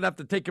going to have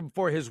to take him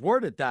for his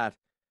word at that.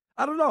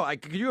 I don't know.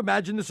 Can you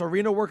imagine this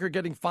arena worker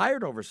getting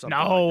fired over something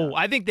like that?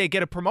 I think they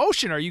get a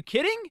promotion. Are you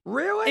kidding?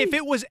 Really? If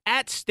it was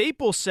at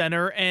Staples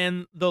Center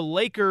and the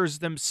Lakers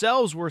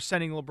themselves were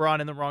sending LeBron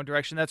in the wrong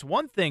direction, that's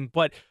one thing.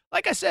 But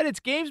like I said, it's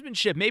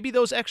gamesmanship. Maybe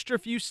those extra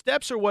few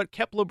steps are what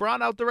kept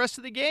LeBron out the rest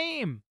of the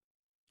game.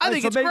 I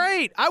think it's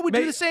great. I would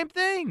do the same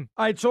thing.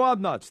 All right, so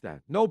I'm nuts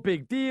then. No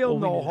big deal,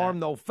 no harm,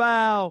 no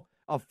foul.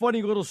 A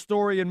funny little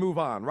story and move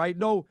on, right?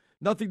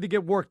 Nothing to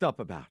get worked up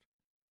about.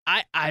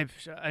 I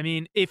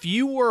mean, if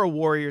you were a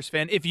Warriors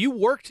fan,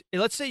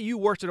 let's say you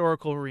worked at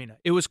Oracle Arena.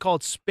 It was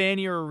called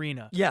Spanier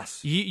Arena.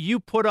 Yes. You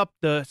put up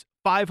the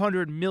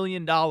 $500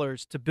 million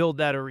to build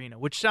that arena,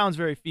 which sounds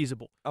very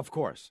feasible. Of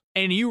course.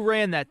 And you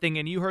ran that thing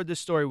and you heard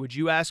this story. Would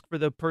you ask for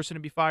the person to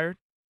be fired?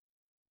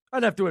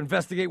 I'd have to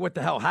investigate what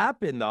the hell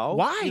happened, though.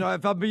 Why?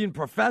 If I'm being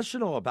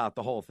professional about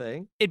the whole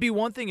thing. It'd be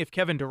one thing if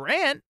Kevin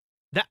Durant,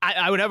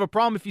 I would have a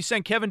problem if you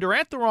sent Kevin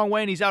Durant the wrong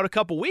way and he's out a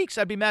couple weeks.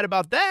 I'd be mad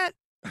about that.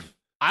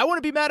 I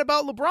wouldn't be mad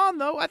about LeBron,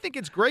 though. I think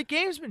it's great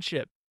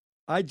gamesmanship.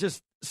 I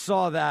just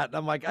saw that, and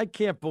I'm like, I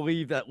can't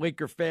believe that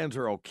Laker fans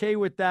are okay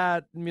with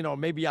that.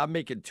 Maybe I'm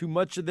making too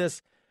much of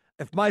this.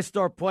 If my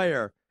star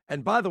player,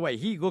 and by the way,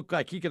 he looked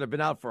like he could have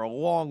been out for a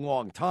long,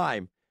 long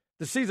time.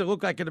 The season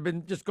looked like it had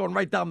been just going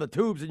right down the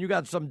tubes, and you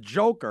got some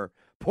joker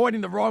pointing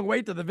the wrong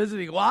way to the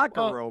visiting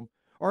locker room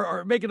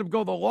or making him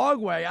go the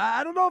long way.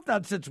 I don't know if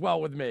that sits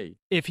well with me.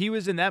 If he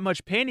was in that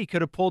much pain, he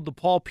could have pulled the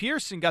Paul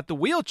Pierce and got the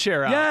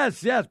wheelchair out.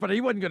 Yes, but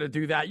he wasn't going to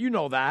do that. You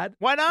know that.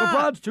 Why not?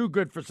 LeBron's too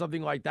good for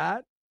something like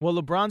that. Well,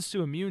 LeBron's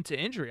too immune to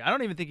injury. I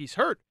don't even think he's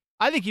hurt.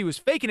 I think he was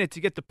faking it to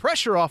get the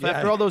pressure off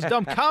after all those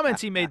dumb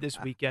comments he made this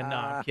weekend. No,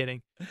 I'm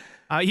kidding.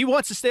 He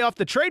wants to stay off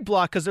the trade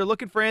block because they're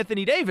looking for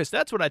Anthony Davis.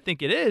 That's what I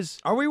think it is.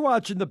 Are we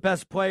watching the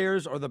best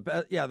players or the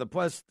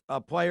best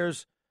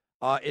players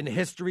in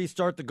history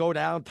start to go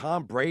down?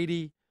 Tom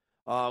Brady,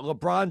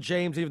 LeBron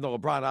James, even though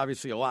LeBron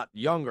obviously a lot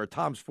younger.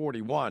 Tom's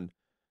 41.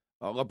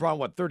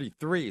 LeBron,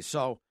 33?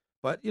 So,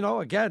 but,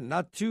 again,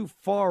 not too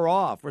far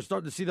off. We're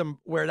starting to see them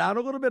wear down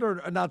a little bit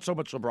or not so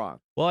much LeBron.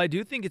 Well, I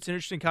do think it's an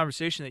interesting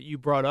conversation that you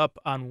brought up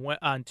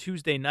on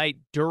Tuesday night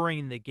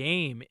during the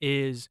game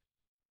is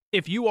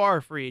if you are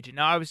a free agent.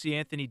 Now, obviously,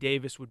 Anthony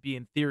Davis would be,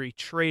 in theory,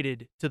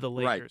 traded to the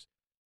Lakers. Right.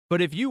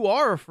 But if you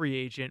are a free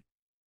agent,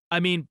 I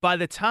mean, by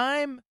the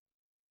time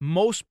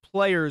most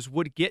players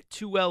would get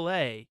to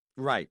L.A.,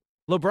 right.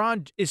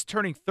 LeBron is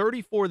turning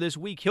 34 this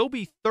week. He'll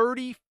be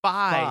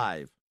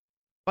 35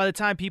 by the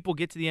time people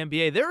get to the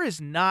NBA. There is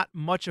not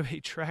much of a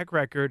track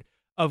record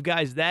of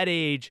guys that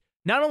age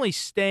not only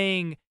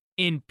staying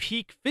in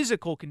peak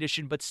physical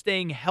condition, but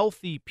staying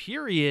healthy,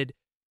 period.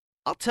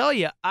 I'll tell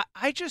you,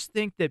 I just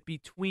think that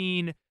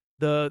between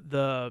the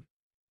I'm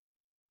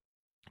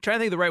trying to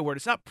think of the right word.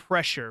 It's not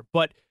pressure,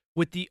 but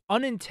with the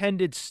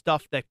unintended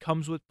stuff that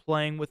comes with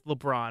playing with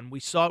LeBron. We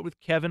saw it with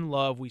Kevin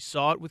Love. We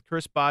saw it with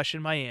Chris Bosh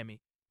in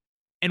Miami.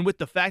 And with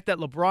the fact that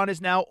LeBron is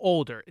now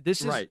older,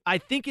 this is right. I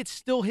think it's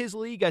still his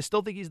league. I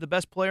still think he's the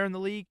best player in the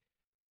league.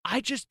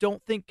 I just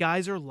don't think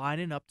guys are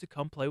lining up to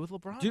come play with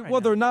LeBron right now.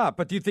 They're not.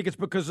 But do you think it's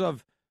because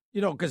of,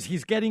 because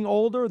he's getting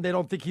older and they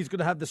don't think he's going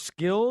to have the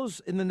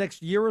skills in the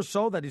next year or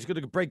so that he's going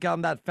to break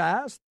down that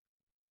fast?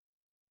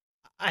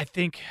 I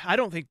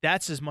don't think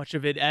that's as much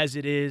of it as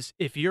it is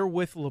if you're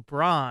with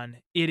LeBron,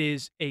 it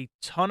is a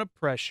ton of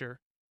pressure.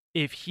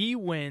 If he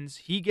wins,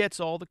 he gets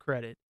all the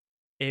credit.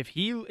 If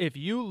you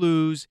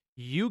lose,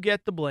 you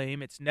get the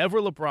blame. It's never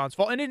LeBron's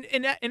fault. And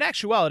in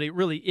actuality, it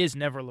really is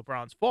never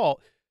LeBron's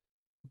fault.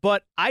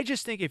 But I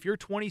just think if you're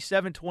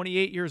 27,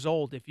 28 years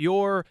old, if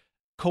you're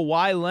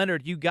Kawhi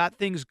Leonard, you got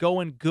things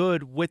going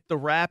good with the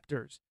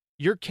Raptors.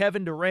 You're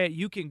Kevin Durant,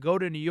 you can go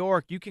to New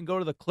York, you can go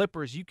to the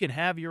Clippers, you can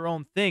have your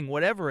own thing,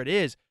 whatever it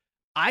is.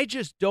 I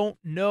just don't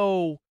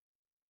know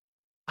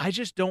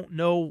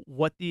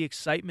what the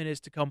excitement is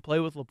to come play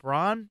with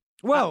LeBron.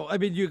 Well, I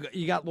mean, you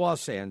got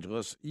Los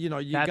Angeles. You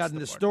got an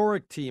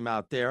historic team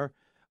out there.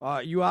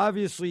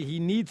 He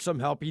needs some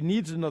help. He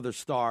needs another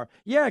star.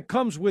 Yeah, it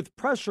comes with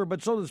pressure,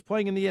 but so does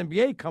playing in the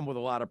NBA come with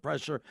a lot of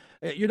pressure.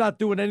 You're not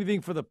doing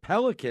anything for the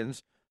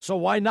Pelicans, so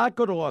why not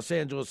go to Los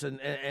Angeles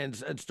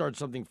and start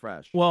something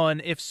fresh? Well,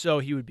 and if so,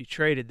 he would be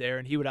traded there,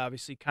 and he would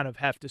obviously kind of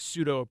have to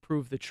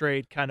pseudo-approve the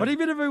trade. But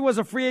even if he was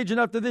a free agent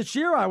after this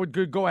year, I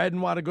would go ahead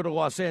and want to go to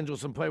Los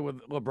Angeles and play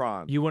with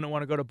LeBron. You wouldn't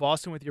want to go to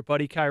Boston with your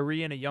buddy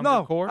Kyrie and a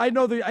younger core? I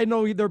know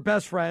they're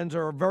best friends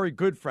or very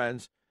good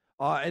friends.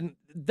 And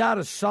that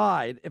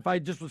aside, if I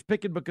just was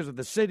picking because of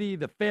the city,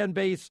 the fan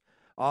base,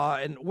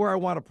 and where I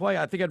want to play,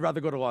 I think I'd rather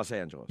go to Los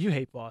Angeles. You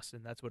hate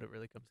Boston. That's what it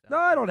really comes down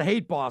No, I don't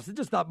hate Boston. It's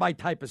just not my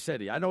type of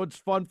city. I know it's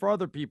fun for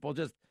other people.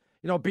 Just,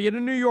 being a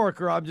New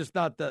Yorker, I'm just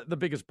not the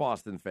biggest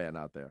Boston fan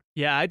out there.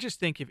 Yeah, I just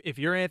think if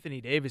you're Anthony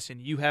Davis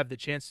and you have the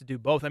chance to do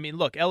both, I mean,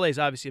 look, LA is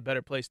obviously a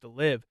better place to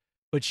live,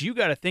 but you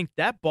got to think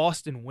that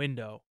Boston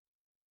window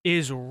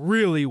is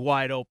really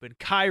wide open.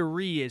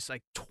 Kyrie is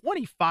like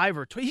 25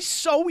 or 20. He's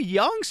so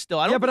young still.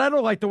 But I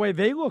don't like the way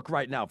they look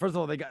right now. First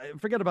of all,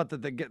 forget about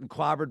they're getting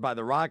clobbered by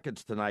the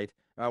Rockets tonight,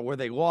 where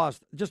they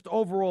lost. Just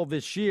overall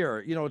this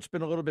year, it's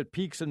been a little bit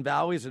peaks and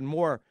valleys and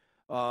more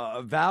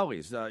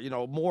valleys,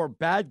 more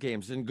bad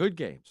games than good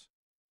games.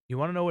 You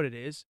want to know what it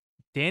is?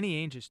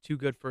 Danny Ainge is too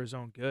good for his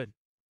own good.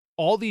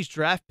 All these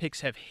draft picks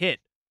have hit.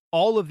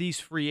 All of these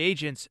free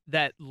agents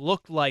that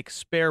looked like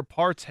spare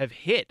parts have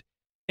hit.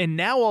 And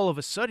now all of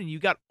a sudden you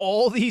got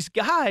all these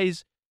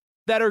guys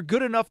that are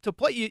good enough to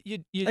play.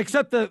 You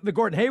Except the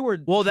Gordon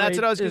Hayward well, that's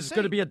what I was going to say.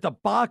 Going to be a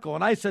debacle.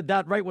 And I said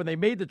that right when they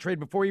made the trade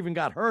before he even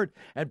got hurt.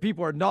 And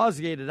people are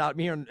nauseated out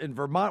here in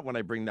Vermont when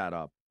I bring that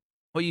up.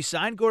 Well, you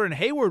signed Gordon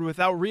Hayward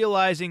without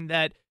realizing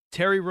that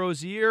Terry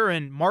Rozier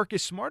and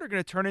Marcus Smart are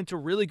going to turn into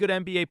really good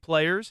NBA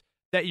players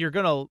that you're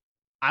going to,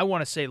 I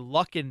want to say,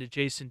 luck into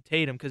Jason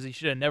Tatum because he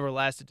should have never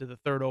lasted to the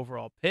 3rd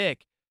overall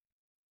pick.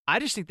 I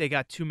just think they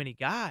got too many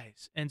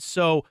guys. And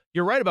so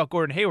you're right about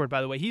Gordon Hayward, by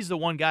the way. He's the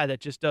one guy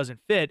that just doesn't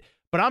fit.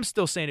 But I'm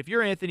still saying if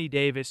you're Anthony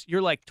Davis,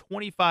 you're like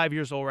 25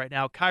 years old right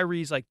now.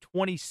 Kyrie's like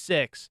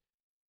 26.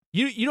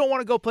 You don't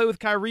want to go play with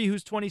Kyrie,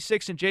 who's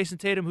 26, and Jason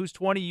Tatum, who's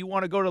 20. You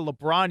want to go to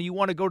LeBron. You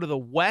want to go to the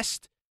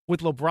West with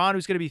LeBron,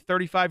 who's going to be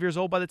 35 years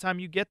old by the time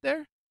you get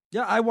there?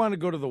 Yeah, I want to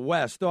go to the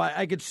West. Though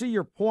I could see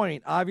your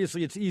point.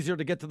 Obviously, it's easier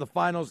to get to the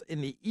finals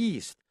in the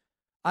East.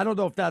 I don't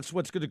know if that's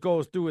what's going to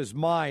go through his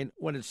mind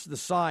when it's the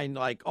sign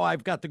like, oh,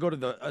 I've got to go to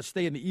the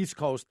stay in the East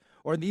Coast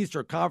or in the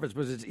Eastern Conference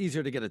because it's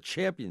easier to get a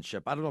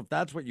championship. I don't know if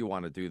that's what you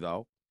want to do,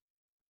 though.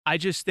 I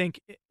just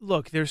think,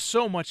 look, there's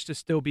so much to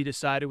still be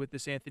decided with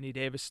this Anthony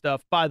Davis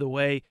stuff. By the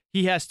way,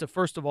 he has to,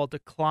 first of all,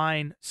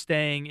 decline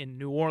staying in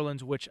New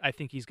Orleans, which I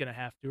think he's going to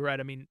have to, right?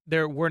 I mean,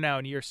 we're now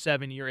in year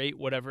 7, year 8,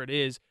 whatever it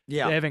is.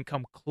 Yeah. They haven't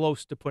come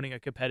close to putting a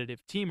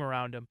competitive team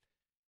around him.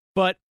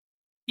 But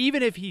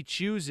even if he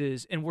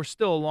chooses, and we're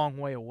still a long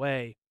way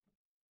away,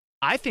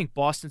 I think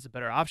Boston's a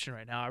better option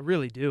right now. I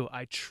really do.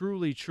 I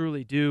truly,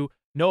 truly do.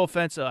 No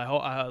offense,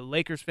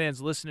 Lakers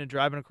fans listening,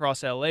 driving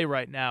across L.A.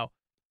 right now.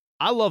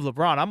 I love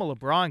LeBron. I'm a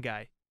LeBron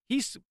guy.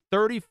 He's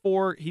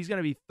 34. He's going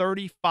to be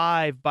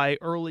 35 by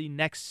early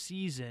next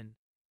season.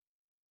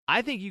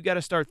 I think you got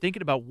to start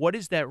thinking about what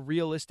is that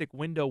realistic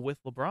window with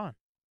LeBron.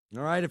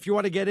 All right, if you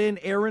want to get in,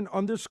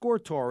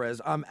 Aaron_Torres.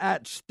 I'm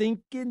at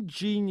Stinkin'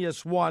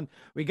 Genius 1.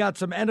 We got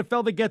some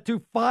NFL to get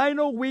to.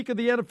 Final week of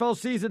the NFL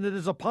season. It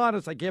is upon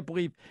us. I can't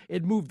believe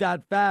it moved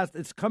that fast.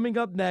 It's coming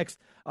up next.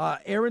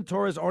 Aaron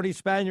Torres, Arnie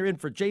Spanier in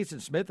for Jason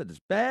Smith and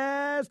his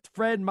best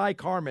friend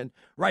Mike Harmon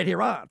right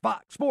here on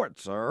Fox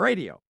Sports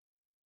Radio.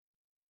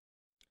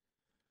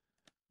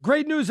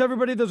 Great news,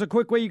 everybody. There's a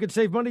quick way you can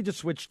save money. Just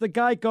switch to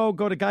Geico.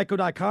 Go to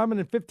geico.com, and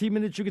in 15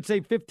 minutes, you can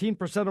save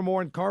 15% or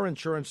more in car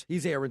insurance.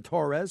 He's Aaron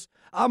Torres.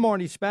 I'm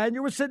Arnie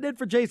Spanier. We're sitting in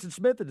for Jason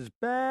Smith and his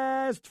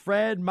best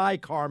friend,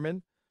 Mike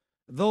Harmon.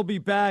 They'll be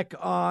back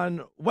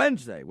on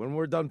Wednesday when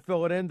we're done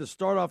filling in to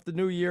start off the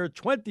new year,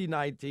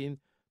 2019.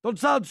 Don't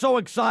sound so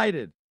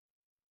excited.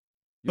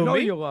 You know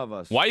you love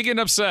us. Why are you getting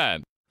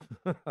upset?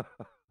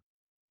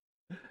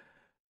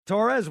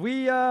 Torres,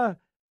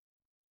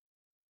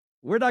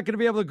 we're not going to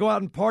be able to go out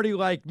and party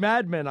like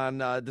madmen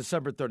on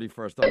December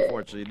 31st,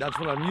 unfortunately. That's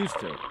what I'm used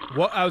to.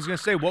 What I was going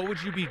to say, what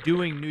would you be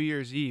doing New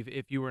Year's Eve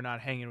if you were not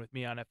hanging with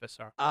me on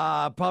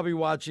FSR? Probably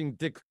watching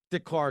Dick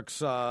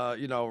Clark's,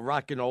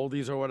 rockin'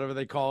 oldies or whatever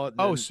they call it.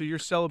 Oh, so you're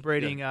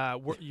celebrating,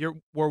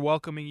 we're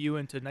welcoming you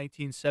into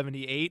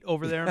 1978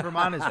 over there in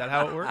Vermont? Is that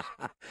how it works?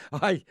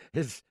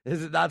 Is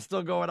it not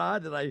still going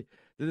on?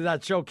 Did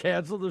that show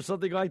canceled or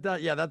something like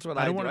that? Yeah, that's what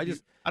I do.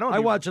 I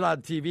watch it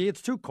on TV.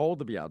 It's too cold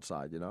to be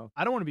outside,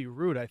 I don't want to be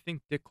rude. I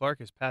think Dick Clark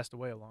has passed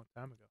away a long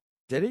time ago.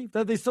 Did he?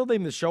 They still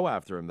named the show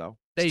after him, though.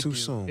 It's too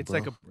soon. It's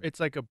bro.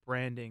 like a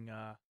branding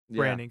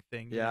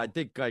thing. Yeah, I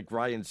think like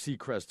Ryan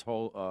Seacrest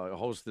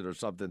hosted or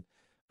something.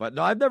 But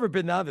no, I've never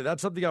been down there.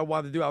 That's something I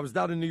wanted to do. I was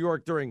down in New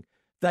York during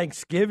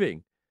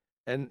Thanksgiving,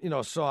 and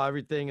saw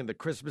everything and the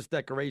Christmas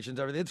decorations,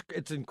 everything.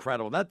 It's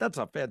incredible. That's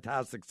a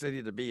fantastic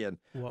city to be in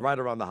right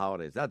around the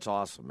holidays. That's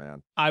awesome,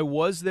 man. I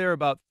was there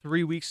about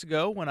 3 weeks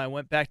ago when I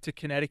went back to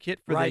Connecticut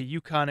for the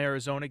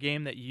UConn-Arizona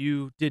game that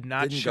you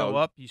didn't show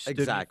up. You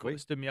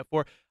stood me up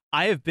for.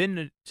 I have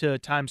been to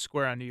Times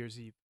Square on New Year's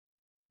Eve.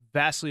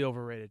 Vastly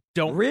overrated.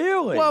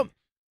 Really? Well,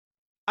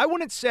 I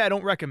wouldn't say I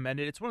don't recommend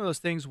it. It's one of those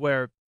things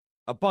where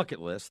a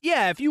bucket list.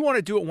 Yeah, if you want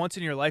to do it once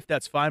in your life,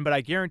 that's fine. But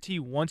I guarantee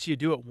once you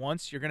do it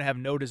once, you're going to have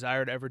no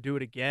desire to ever do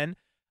it again.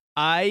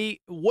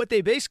 What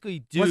they basically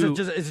do...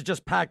 Is it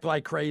just packed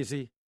like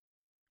crazy?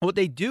 What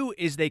they do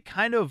is they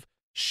kind of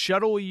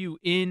shuttle you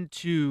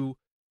into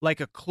like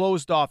a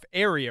closed-off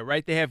area,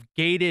 right? They have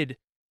gated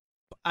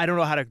I don't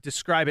know how to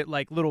describe it,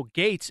 like little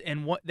gates,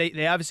 and what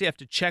they obviously have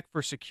to check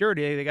for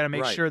security. They got to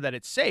make sure that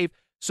it's safe.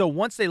 So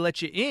once they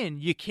let you in,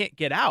 you can't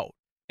get out.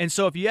 And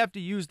so if you have to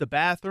use the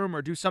bathroom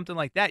or do something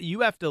like that,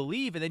 you have to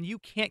leave, and then you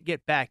can't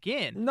get back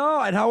in.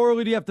 No, and how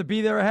early do you have to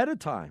be there ahead of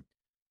time?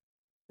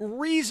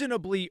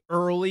 Reasonably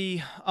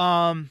early.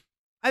 I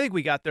think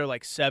we got there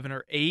like 7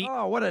 or 8.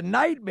 Oh, what a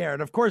nightmare.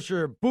 And, of course,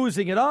 you're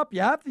boozing it up.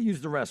 You have to use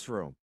the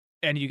restroom.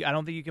 And I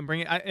don't think you can bring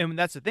it. And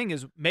that's the thing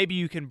is maybe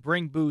you can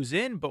bring booze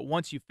in, but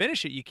once you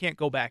finish it, you can't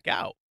go back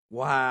out.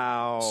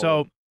 Wow.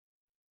 So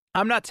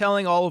I'm not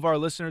telling all of our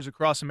listeners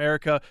across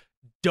America,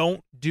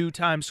 don't do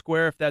Times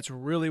Square if that's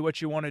really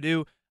what you want to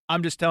do.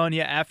 I'm just telling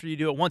you after you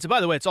do it once. And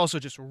by the way, it's also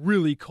just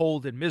really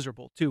cold and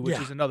miserable too, which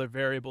is another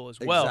variable as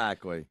well.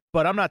 Exactly.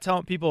 But I'm not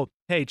telling people,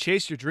 hey,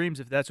 chase your dreams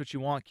if that's what you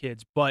want,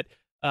 kids. But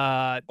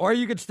or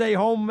you could stay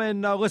home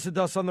and listen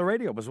to us on the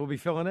radio because we'll be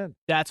filling in.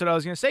 That's what I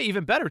was going to say.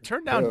 Even better,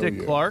 turn down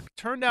Dick Clark,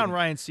 turn down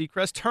Ryan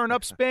Seacrest, turn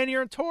up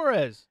Spanier and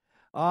Torres.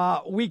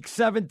 Week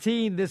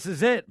 17, this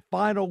is it.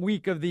 Final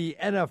week of the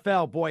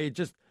NFL. Boy, it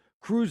just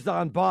cruised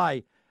on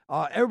by.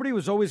 Everybody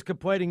was always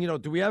complaining,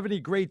 do we have any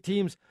great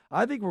teams?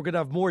 I think we're going to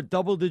have more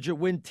double-digit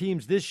win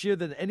teams this year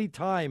than any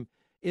time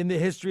in the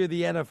history of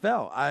the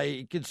NFL.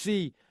 I can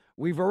see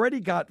we've already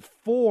got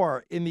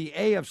 4 in the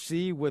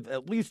AFC with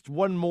at least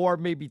 1 more,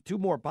 maybe 2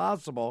 more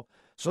possible.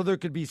 So there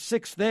could be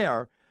 6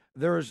 there.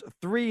 There's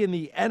 3 in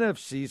the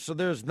NFC, so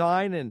there's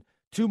 9 and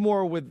 2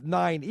 more with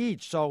 9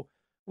 each. So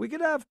we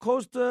could have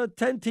close to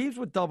 10 teams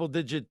with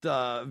double-digit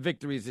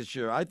victories this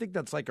year. I think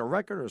that's like a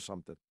record or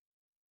something.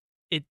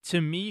 It,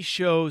 to me,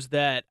 shows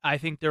that I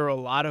think there are a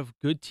lot of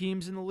good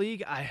teams in the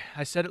league.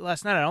 I said it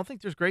last night. I don't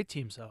think there's great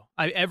teams, though.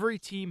 Every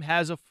team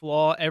has a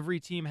flaw. Every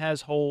team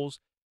has holes.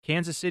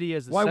 Kansas City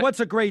has the what's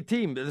a great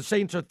team? The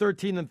Saints are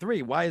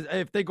 13-3. Why,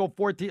 if they go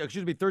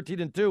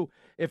 13-2,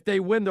 if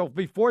they win, they'll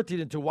be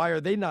 14-2. Why are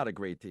they not a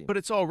great team? But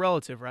it's all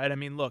relative, right? I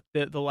mean, look,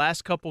 the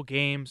last couple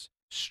games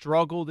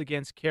struggled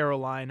against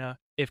Carolina.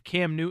 If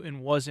Cam Newton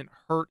wasn't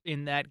hurt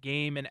in that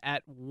game and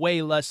at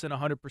way less than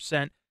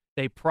 100%,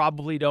 they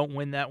probably don't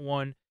win that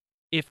one.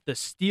 If the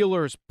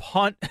Steelers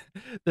punt,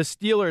 the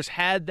Steelers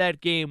had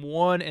that game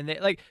won, and they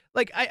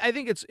I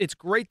think it's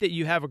great that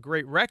you have a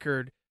great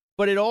record,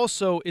 but it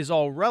also is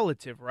all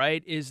relative,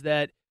 right? Is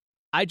that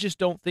I just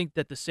don't think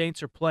that the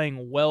Saints are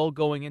playing well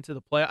going into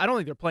the play. I don't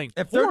think they're playing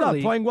poorly. If they're not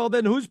playing well,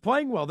 then who's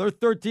playing well? They're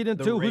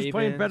 13-2. Who's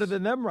playing better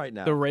than them right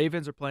now? The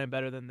Ravens are playing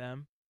better than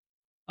them.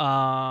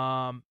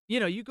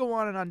 You go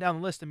on and on down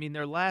the list. I mean,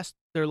 their last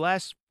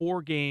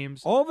 4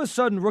 games. All of a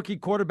sudden, rookie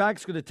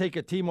quarterback's going to take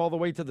a team all the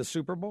way to the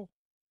Super Bowl?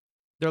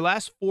 Their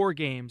last 4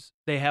 games,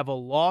 they have a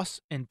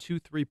loss and 2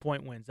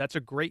 3-point wins. That's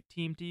a great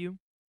team to you?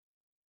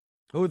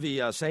 Who,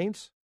 the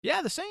Saints?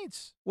 Yeah, the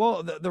Saints.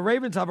 Well, the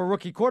Ravens have a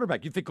rookie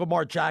quarterback. You think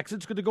Lamar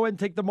Jackson's going to go ahead and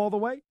take them all the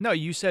way? No,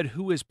 you said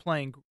who is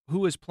playing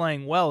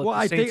well. Well,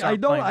 I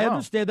well.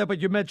 understand that,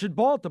 but you mentioned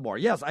Baltimore.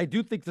 Yes, I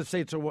do think the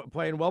Saints are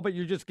playing well, but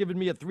you're just giving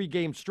me a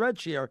 3-game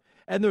stretch here,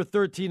 and they're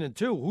 13-2.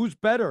 Who's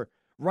better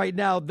right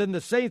now than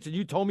the Saints? And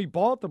you told me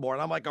Baltimore,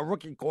 and I'm like, a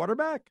rookie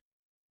quarterback?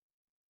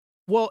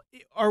 Well,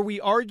 are we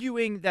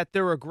arguing that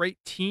they're a great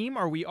team?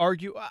 Are we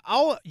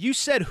you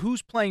said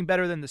who's playing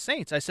better than the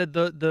Saints. I said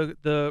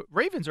the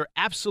Ravens are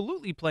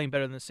absolutely playing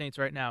better than the Saints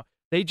right now.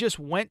 They just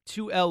went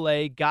to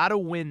L.A., got a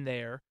win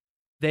there.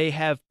 They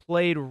have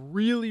played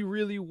really,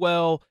 really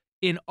well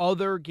in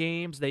other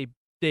games. They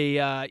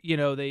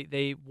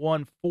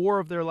won 4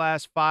 of their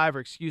last 5, or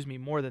excuse me,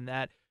 more than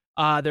that.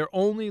 Their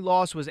only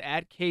loss was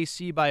at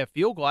KC by a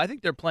field goal. I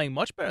think they're playing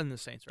much better than the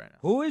Saints right now.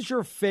 Who is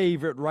your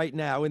favorite right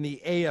now in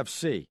the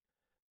AFC?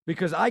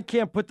 Because I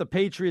can't put the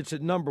Patriots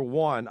at number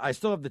 1. I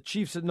still have the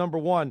Chiefs at number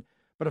 1.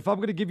 But if I'm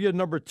going to give you a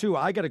number 2,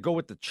 I got to go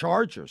with the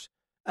Chargers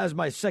as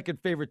my second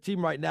favorite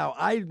team right now.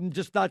 I'm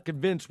just not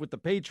convinced with the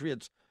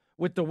Patriots.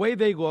 With the way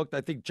they looked,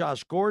 I think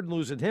Josh Gordon,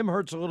 losing him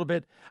hurts a little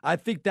bit. I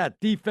think that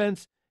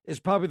defense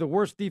is probably the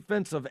worst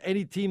defense of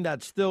any team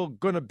that's still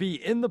going to be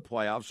in the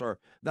playoffs or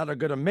that are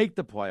going to make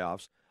the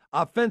playoffs.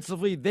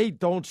 Offensively, they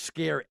don't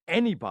scare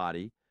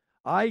anybody.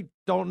 I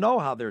don't know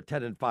how they're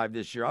 10-5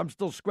 this year. I'm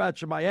still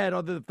scratching my head.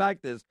 Other than the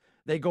fact is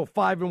they go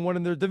 5-1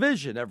 in their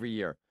division every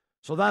year.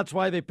 So that's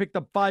why they picked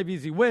up 5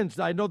 easy wins.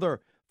 I know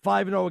they're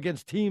 5-0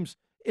 against teams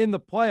in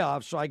the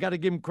playoffs, so I got to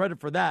give them credit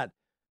for that.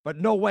 But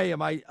no way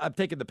I'm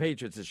taking the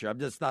Patriots this year. I'm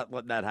just not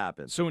letting that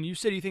happen. So when you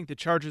said you think the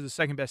Chargers are the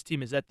second best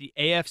team, is that the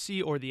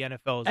AFC or the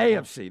NFL?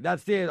 AFC.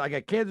 That's I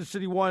got Kansas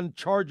City 1,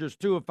 Chargers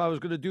 2. If I was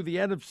going to do the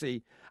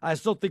NFC, I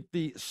still think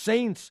the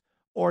Saints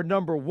are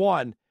number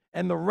 1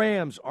 and the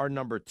Rams are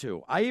number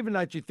 2. I even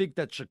actually think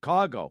that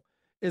Chicago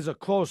is a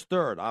close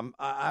third.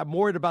 I'm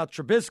worried about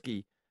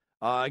Trubisky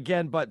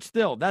again, but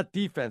still, that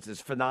defense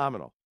is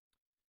phenomenal.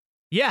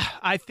 Yeah,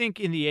 I think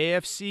in the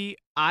AFC,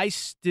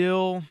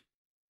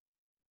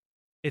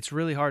 it's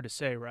really hard to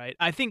say, right?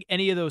 I think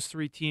any of those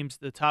 3 teams,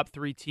 the top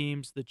 3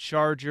 teams, the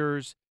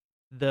Chargers,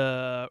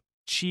 the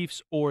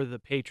Chiefs, or the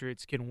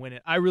Patriots can win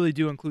it. I really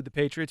do include the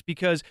Patriots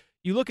because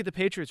you look at the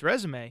Patriots'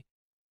 resume,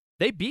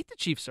 they beat the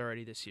Chiefs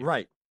already this year.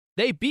 Right.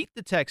 They beat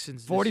the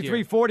Texans this year.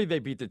 43-40 they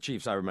beat the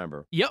Chiefs, I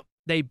remember. Yep.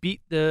 They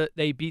beat the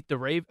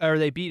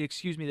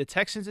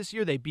Texans this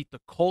year. They beat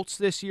the Colts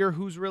this year,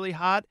 who's really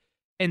hot.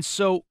 And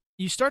so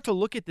you start to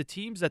look at the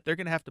teams that they're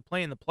going to have to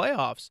play in the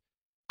playoffs.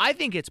 I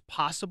think it's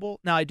possible.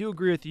 Now, I do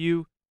agree with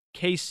you.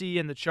 KC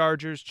and the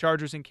Chargers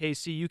and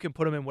KC, you can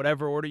put them in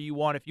whatever order you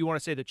want. If you want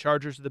to say the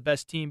Chargers are the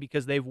best team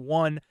because they've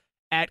won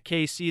at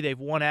KC, they've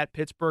won at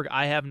Pittsburgh,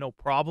 I have no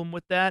problem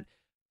with that.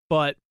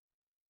 But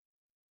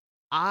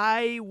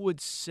I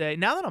would say,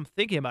 now that I'm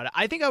thinking about it,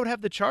 I think I would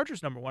have the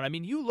Chargers number one. I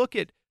mean, you look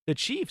at the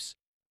Chiefs.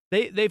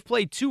 They've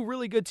played two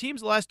really good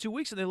teams the last 2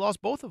 weeks, and they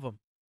lost both of them.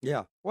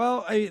 Yeah.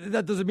 Well,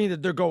 that doesn't mean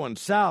that they're going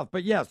south.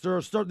 But, yes, there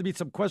are starting to be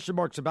some question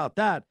marks about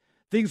that.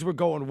 Things were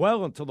going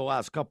well until the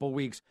last couple of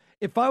weeks.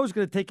 If I was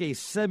going to take a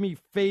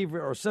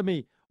semi-favorite or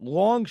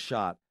semi-long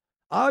shot,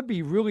 I'd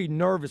be really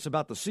nervous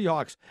about the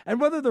Seahawks. And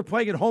whether they're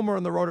playing at home or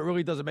on the road, it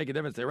really doesn't make a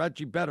difference. They're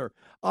actually better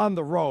on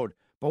the road.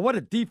 But what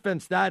a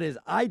defense that is.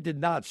 I did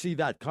not see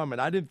that coming.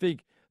 I didn't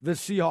think the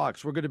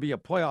Seahawks were going to be a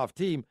playoff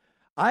team.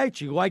 I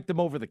actually like them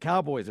over the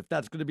Cowboys if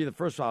that's going to be the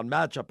first-round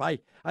matchup.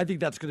 I think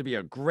that's going to be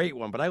a great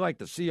one. But I like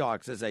the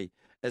Seahawks as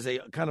a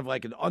kind of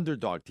like an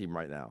underdog team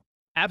right now.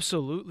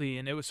 Absolutely,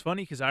 and it was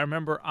funny because I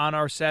remember on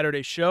our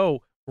Saturday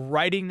show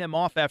writing them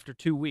off after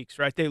 2 weeks,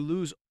 right? They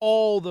lose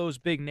all those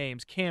big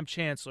names, Cam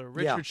Chancellor,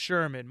 Richard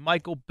Sherman,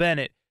 Michael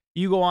Bennett.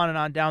 You go on and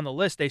on down the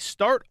list. They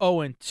start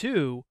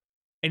 0-2,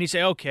 and you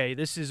say, okay,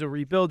 this is a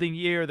rebuilding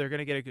year. They're going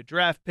to get a good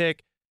draft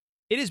pick.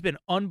 It has been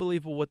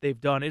unbelievable what they've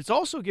done. It's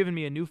also given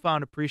me a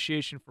newfound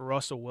appreciation for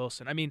Russell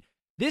Wilson. I mean,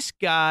 this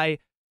guy,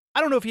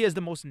 I don't know if he has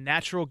the most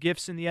natural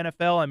gifts in the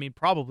NFL. I mean,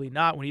 probably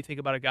not when you think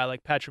about a guy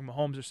like Patrick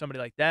Mahomes or somebody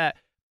like that.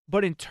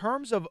 But in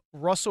terms of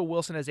Russell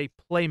Wilson as a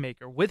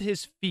playmaker, with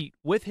his feet,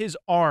 with his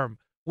arm,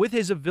 with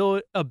his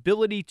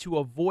ability to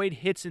avoid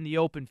hits in the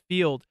open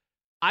field,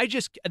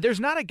 there's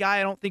not a guy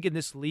I don't think in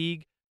this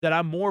league that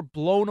I'm more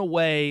blown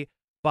away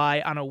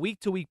by on a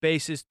week-to-week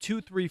basis,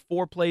 2, 3,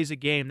 4 plays a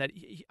game. That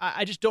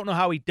I just don't know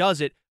how he does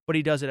it, but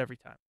he does it every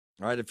time.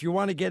 All right, if you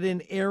want to get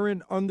in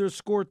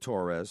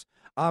Aaron_Torres,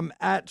 I'm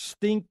at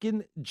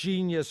Stinkin'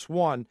 Genius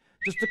 1.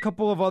 Just a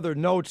couple of other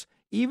notes.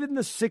 Even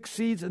the 6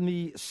 seeds and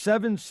the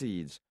 7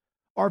 seeds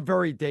are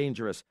very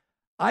dangerous.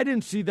 I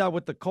didn't see that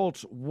with the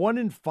Colts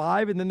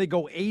 1-5, and then they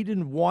go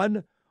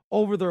 8-1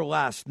 over their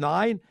last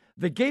 9.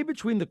 The game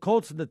between the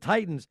Colts and the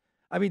Titans,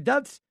 I mean,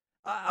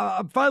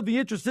 I'm finally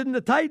interested in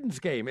the Titans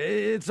game.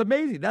 It's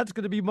amazing. That's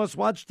going to be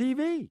must-watch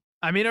TV.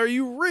 I mean, are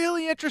you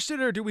really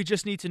interested, or do we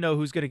just need to know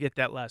who's going to get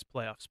that last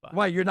playoff spot?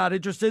 Why, you're not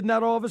interested in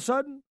that all of a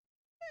sudden?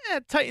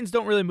 Titans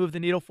don't really move the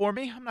needle for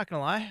me. I'm not going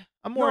to lie.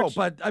 I'm more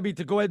but I mean,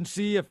 to go ahead and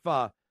see if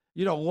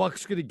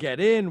luck's going to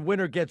get in,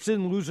 winner gets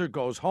in, loser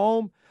goes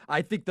home.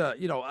 I think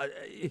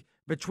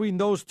between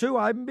those two,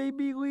 I may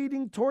be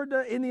leading toward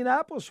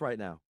Indianapolis right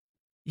now.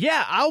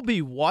 Yeah, I'll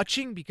be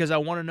watching because I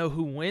want to know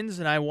who wins,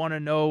 and I want to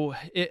know,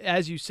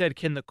 as you said,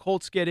 can the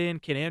Colts get in?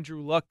 Can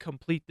Andrew Luck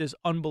complete this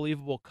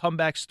unbelievable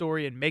comeback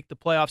story and make the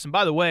playoffs? And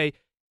by the way,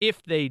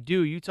 if they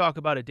do, you talk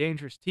about a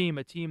dangerous team,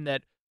 a team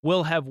that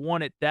will have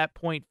won at that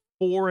point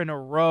 4 in a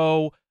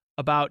row,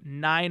 about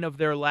 9 of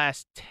their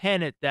last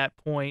 10 at that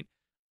point.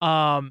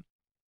 I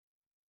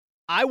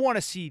want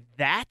to see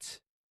that.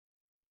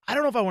 I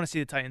don't know if I want to see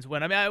the Titans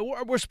win. I mean,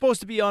 we're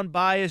supposed to be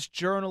unbiased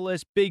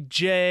journalists, Big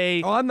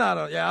J. Oh, I'm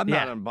not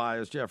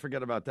unbiased. Yeah,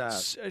 forget about that.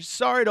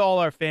 Sorry to all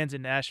our fans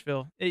in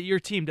Nashville. Your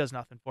team does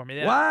nothing for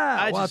me.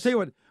 Wow. I'll tell you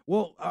what.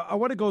 Well, I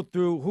want to go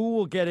through who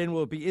will get in.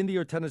 Will it be Indy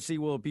or Tennessee?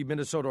 Will it be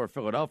Minnesota or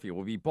Philadelphia?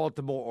 Will it be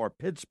Baltimore or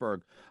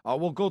Pittsburgh?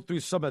 We'll go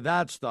through some of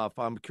that stuff.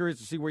 I'm curious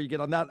to see where you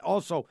get on that.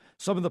 Also,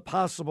 some of the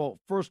possible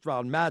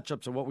first-round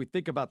matchups and what we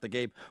think about the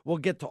game. We'll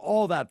get to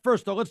all that.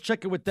 First, though, let's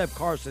check in with Deb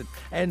Carson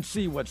and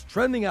see what's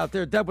trending out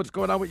there. Deb, what's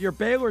going on with your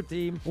Baylor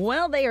team?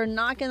 Well, they are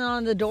knocking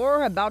on the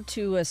door, about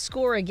to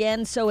score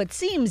again, so it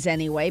seems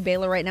anyway.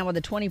 Baylor right now with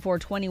a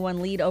 24-21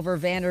 lead over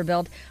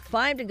Vanderbilt.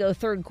 5 to go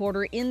third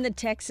quarter in the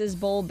Texas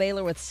Bowl.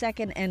 Baylor with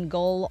second and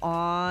goal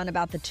on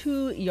about the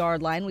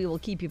 2-yard line. We will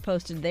keep you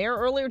posted there.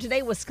 Earlier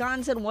today,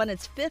 Wisconsin won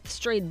its 5th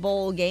straight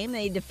bowl game.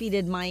 They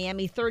defeated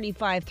Miami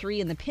 35-3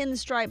 in the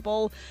Pinstripe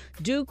Bowl.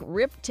 Duke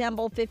ripped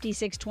Temple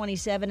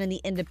 56-27 in the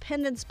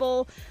Independence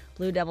Bowl.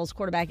 Blue Devils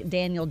quarterback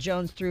Daniel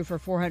Jones threw for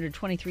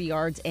 423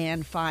 yards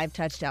and 5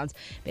 touchdowns.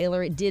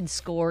 Baylor did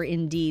score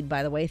indeed,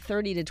 by the way,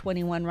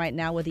 30-21 right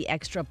now with the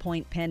extra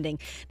point pending.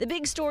 The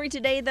big story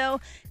today,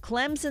 though,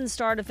 Clemson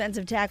star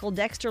defensive tackle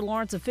Dexter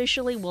Lawrence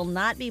officially will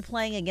not be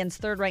playing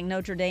against third-ranked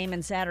Notre Dame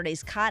in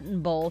Saturday's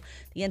Cotton Bowl.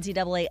 The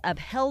NCAA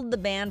upheld the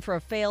ban for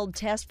a failed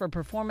test for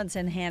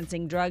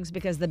performance-enhancing drugs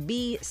because the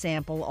B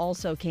sample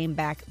also came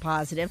back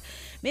positive.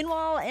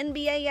 Meanwhile,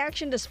 NBA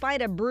action,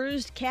 despite a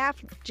bruised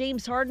calf,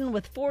 James Harden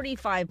with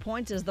 45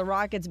 points as the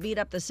Rockets beat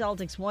up the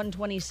Celtics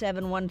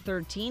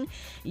 127-113.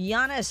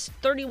 Giannis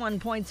 31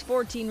 points,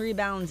 14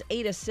 rebounds,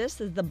 8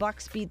 assists as the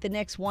Bucks beat the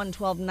Knicks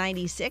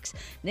 112-96.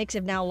 Knicks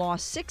have now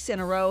lost 6 in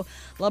a row.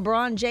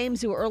 LeBron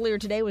James, who earlier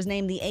today was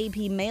named the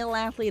AP Male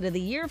Athlete of the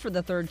Year for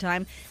the third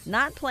time,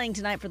 not playing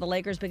tonight for the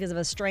Lakers because of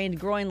a strained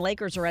groin.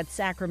 Lakers are at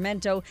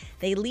Sacramento.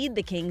 They lead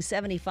the Kings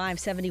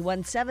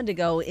 75-71, 7 to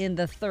go in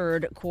the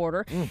third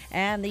quarter.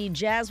 And the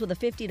Jazz with a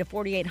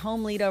 50-48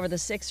 home lead over the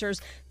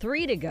Sixers,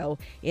 3 to go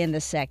in the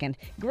second.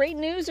 Great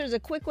news, there's a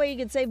quick way you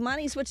can save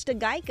money. Switch to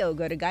Geico.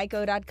 Go to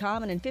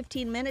geico.com, and in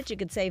 15 minutes you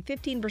could save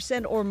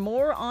 15% or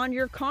more on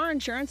your car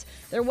insurance.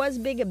 There was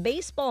big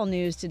baseball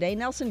news today.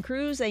 Nelson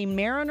Cruz, a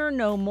Mariner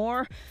no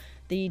more.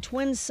 The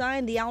Twins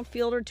signed the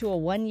outfielder to a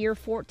 1-year,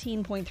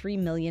 $14.3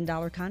 million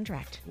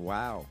contract.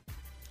 Wow.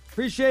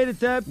 Appreciate it,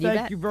 Deb. You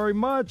Thank bet. you very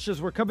much.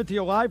 As we're coming to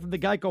you live from the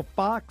Geico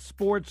Fox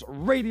Sports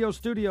Radio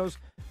studios.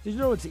 Did you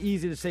know it's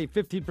easy to save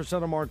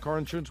 15% or more on car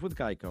insurance with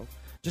Geico?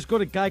 Just go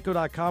to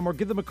geico.com or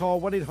give them a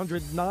call,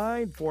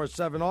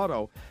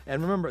 1-800-947-AUTO.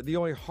 And remember, the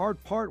only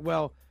hard part,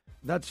 well,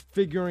 that's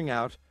figuring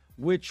out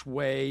which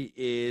way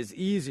is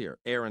easier.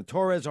 Aaron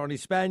Torres, Arnie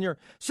Spanier,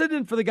 sitting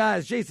in for the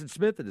guys, Jason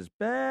Smith and his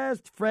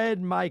best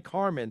friend, Mike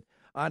Harmon,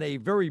 on a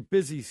very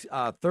busy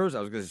Thursday.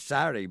 I was going to say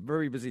Saturday,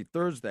 very busy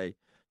Thursday,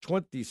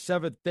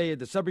 27th day of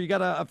December. You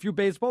got a few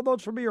baseball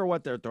notes for me or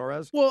what there,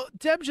 Torres? Well,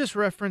 Deb just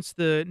referenced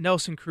the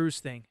Nelson Cruz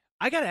thing.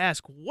 I got to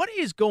ask, what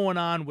is going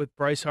on with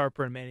Bryce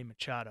Harper and Manny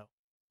Machado?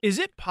 Is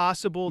it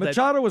possible that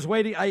Machado was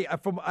waiting?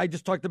 I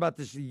just talked about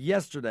this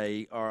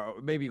yesterday, or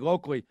maybe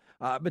locally.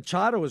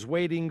 Machado is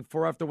waiting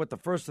for after the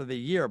first of the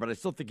year, but I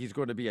still think he's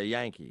going to be a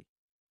Yankee.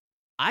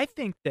 I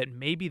think that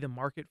maybe the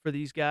market for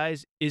these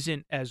guys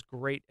isn't as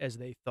great as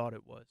they thought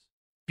it was.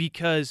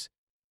 Because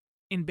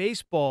in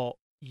baseball,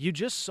 you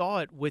just saw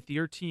it with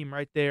your team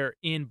right there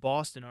in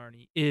Boston,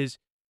 Arnie, is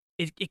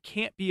it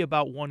can't be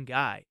about one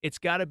guy. It's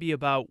got to be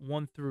about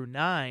 1 through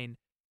 9.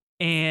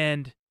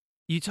 And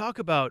you talk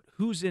about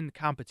who's in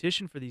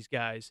competition for these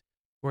guys.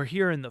 We're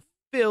hearing the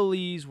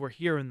Phillies. We're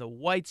hearing the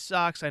White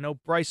Sox. I know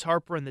Bryce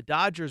Harper and the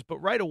Dodgers. But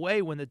right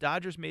away, when the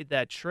Dodgers made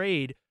that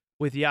trade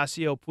with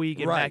Yasiel Puig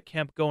and Matt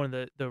Kemp going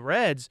to the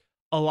Reds,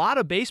 a lot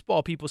of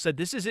baseball people said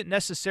this isn't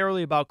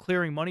necessarily about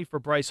clearing money for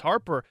Bryce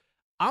Harper.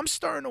 I'm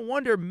starting to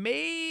wonder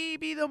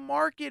maybe the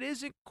market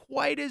isn't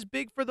quite as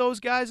big for those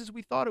guys as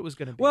we thought it was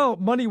going to be. Well,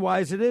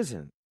 money-wise, it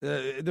isn't.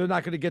 They're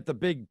not going to get the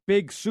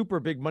big, super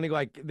big money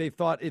like they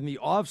thought in the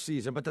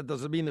offseason, but that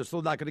doesn't mean they're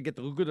still not going to get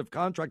the lucrative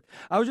contract.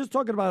 I was just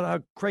talking about how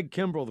Craig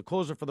Kimbrell, the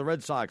closer for the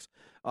Red Sox,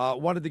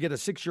 wanted to get a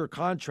 6-year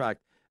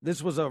contract.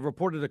 This was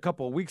reported a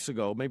couple of weeks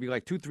ago, maybe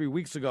like 2-3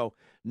 weeks ago.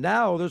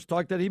 Now there's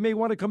talk that he may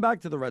want to come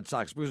back to the Red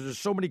Sox because there's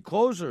so many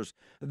closers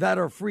that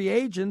are free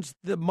agents.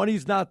 The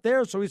money's not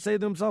there, so he's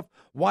saying to himself,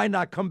 why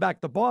not come back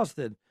to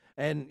Boston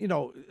and,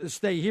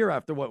 stay here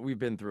after what we've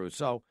been through?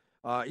 So,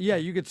 yeah,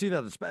 you could see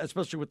that,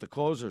 especially with the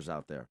closers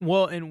out there.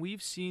 Well, and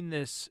we've seen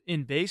this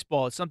in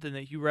baseball. It's something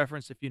that you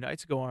referenced a few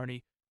nights ago,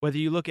 Arnie. Whether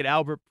you look at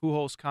Albert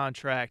Pujols'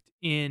 contract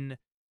in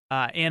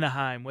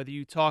Anaheim, whether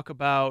you talk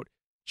about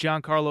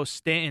Giancarlo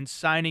Stanton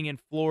signing in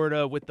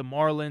Florida with the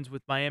Marlins,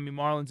 with Miami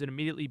Marlins, and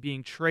immediately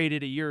being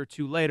traded a year or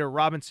two later,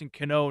 Robinson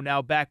Cano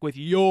now back with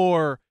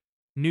your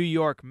New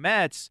York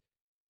Mets.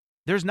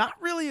 There's not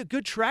really a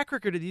good track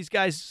record of these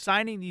guys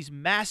signing these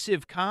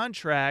massive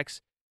contracts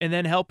and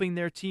then helping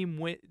their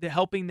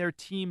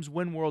teams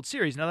win World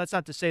Series. Now, that's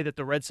not to say that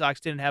the Red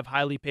Sox didn't have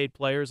highly paid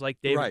players like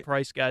David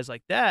Price, guys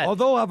like that.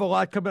 Although they'll have a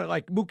lot coming,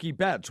 like Mookie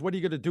Betts. What are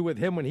you going to do with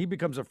him when he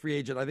becomes a free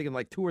agent? I think in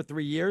like 2 or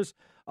 3 years,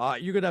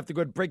 you're going to have to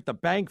go and break the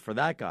bank for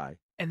that guy.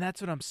 And that's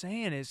what I'm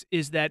saying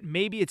is that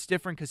maybe it's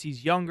different because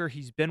he's younger,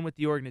 he's been with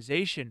the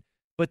organization,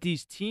 but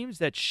these teams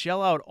that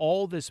shell out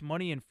all this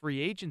money in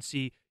free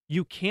agency,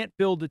 you can't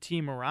build a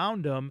team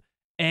around them.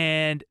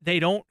 And they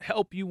don't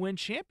help you win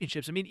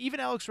championships. I mean, even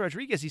Alex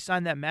Rodriguez, he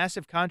signed that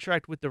massive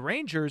contract with the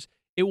Rangers.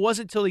 It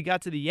wasn't until he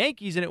got to the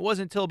Yankees, and it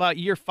wasn't until about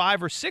year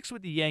 5 or 6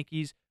 with the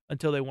Yankees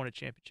until they won a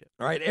championship.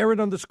 All right,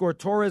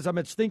 Aaron_Torres, I'm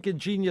at Stinking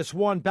Genius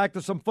 1. Back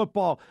to some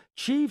football.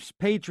 Chiefs,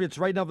 Patriots,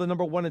 right now the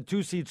number 1 and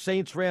 2 seeds.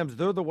 Saints, Rams,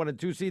 they're the 1 and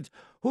 2 seeds.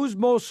 Who's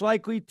most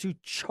likely to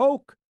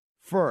choke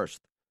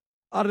first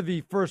out of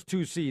the first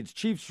 2 seeds?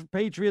 Chiefs,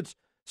 Patriots,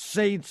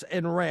 Saints,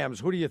 and Rams.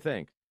 Who do you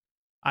think?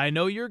 I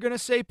know you're going to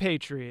say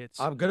Patriots.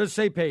 I'm going to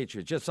say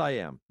Patriots. Yes, I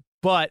am.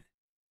 But,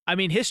 I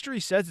mean, history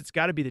says it's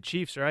got to be the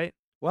Chiefs, right?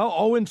 Well,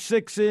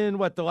 0-6 in,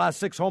 the last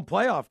 6 home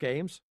playoff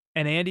games.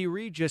 And Andy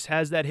Reid just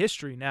has that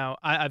history. Now,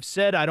 I've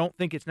said I don't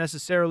think it's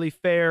necessarily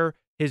fair.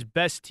 His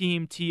best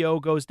team,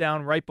 T.O., goes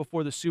down right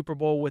before the Super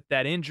Bowl with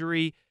that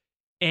injury,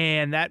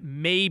 and that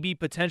maybe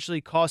potentially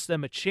cost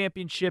them a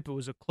championship. It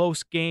was a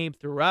close game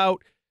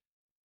throughout.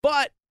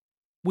 But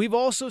we've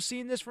also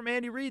seen this from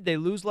Andy Reid. They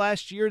lose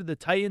last year to the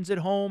Titans at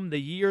home,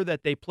 the year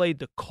that they played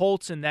the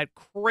Colts in that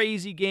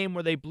crazy game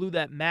where they blew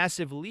that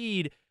massive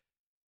lead.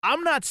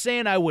 I'm not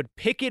saying I would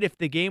pick it if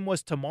the game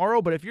was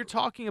tomorrow, but if you're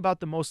talking about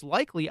the most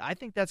likely, I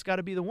think that's got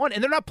to be the one.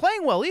 And they're not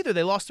playing well either.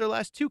 They lost their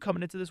last 2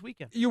 coming into this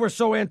weekend. You were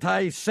so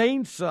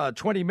anti-Saints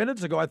 20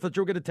 minutes ago. I thought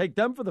you were going to take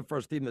them for the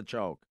first team to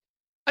choke.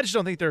 I just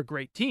don't think they're a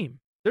great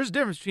team. There's a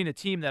difference between a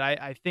team that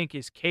I think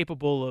is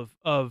capable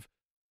of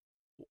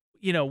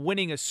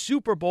winning a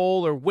Super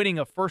Bowl or winning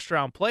a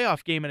first-round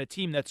playoff game in a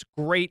team that's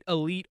great,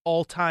 elite,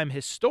 all-time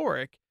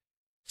historic.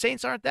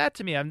 Saints aren't that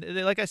to me.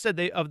 Like I said,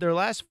 of their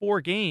last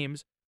 4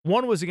 games,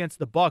 one was against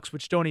the Bucs,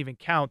 which don't even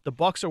count. The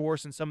Bucs are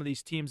worse than some of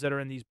these teams that are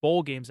in these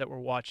bowl games that we're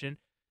watching.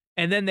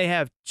 And then they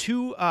have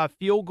 2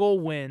 field goal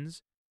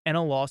wins and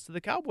a loss to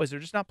the Cowboys. They're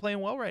just not playing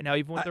well right now,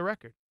 even with their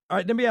record. All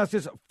right, let me ask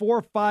this.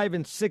 4, 5,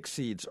 and 6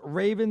 seeds,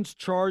 Ravens,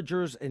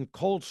 Chargers, and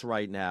Colts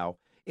right now.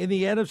 In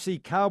the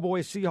NFC,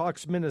 Cowboys,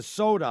 Seahawks,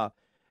 Minnesota.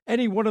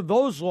 Any one of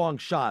those long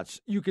shots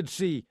you could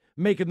see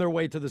making their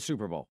way to the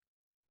Super Bowl?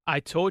 I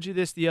told you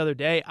this the other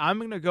day. I'm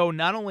going to go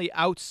not only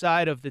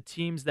outside of the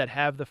teams that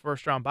have the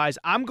first-round buys,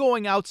 I'm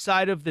going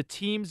outside of the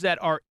teams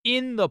that are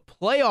in the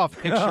playoff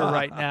picture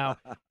right now.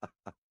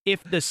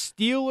 If the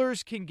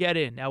Steelers can get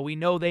in, now we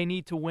know they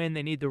need to win.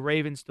 They need the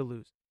Ravens to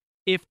lose.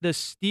 If the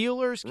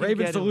Steelers can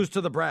Ravens get to in, lose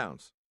to the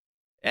Browns.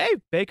 Hey,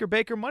 Baker,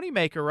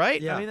 moneymaker, right?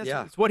 Yeah, I mean,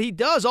 yeah. that's what he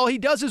does. All he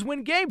does is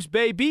win games,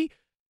 baby.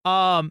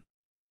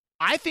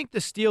 I think the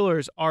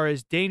Steelers are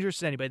as dangerous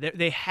as anybody.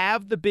 They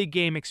have the big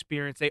game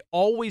experience. They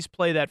always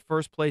play that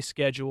first-place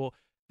schedule.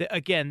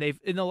 Again,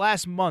 in the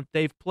last month,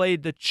 they've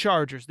played the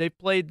Chargers. They've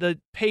played the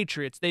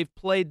Patriots. They've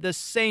played the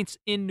Saints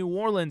in New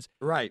Orleans.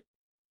 Right.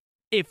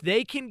 If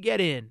they can get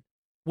in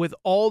with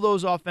all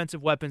those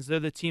offensive weapons, they're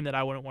the team that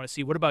I wouldn't want to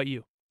see. What about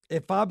you?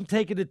 If I'm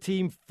taking a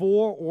team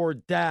 4 or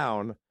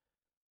down,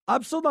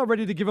 I'm still not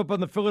ready to give up on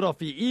the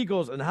Philadelphia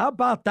Eagles. And how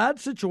about that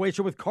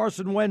situation with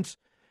Carson Wentz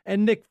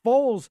and Nick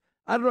Foles?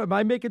 I don't know. Am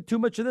I making too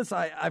much of this?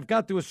 I've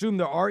got to assume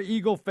there are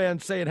Eagle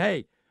fans saying,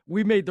 hey,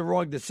 we made the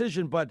wrong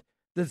decision, but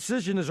the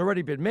decision has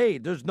already been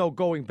made. There's no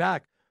going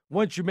back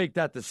once you make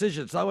that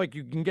decision. It's not like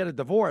you can get a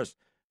divorce.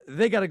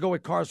 They got to go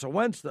with Carson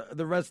Wentz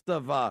the rest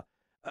of,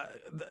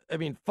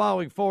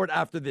 following forward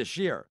after this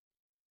year.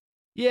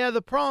 Yeah,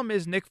 the problem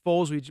is Nick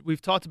Foles.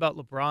 We've talked about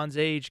LeBron's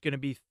age, going to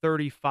be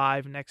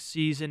 35 next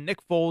season. Nick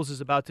Foles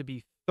is about to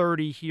be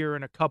 30 here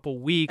in a couple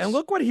weeks. And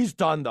look what he's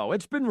done, though.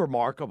 It's been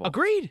remarkable.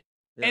 Agreed.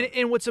 Yeah.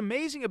 And what's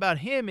amazing about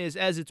him is,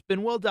 as it's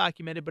been well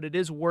documented, but it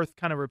is worth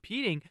kind of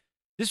repeating,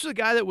 this was a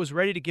guy that was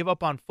ready to give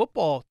up on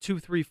football 2,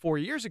 3, 4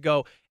 years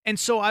ago. And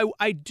so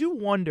I do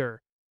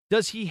wonder,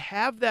 does he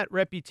have that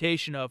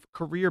reputation of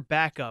career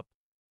backup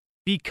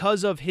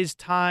because of his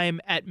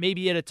time at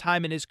a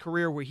time in his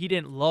career where he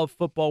didn't love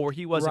football, where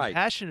he wasn't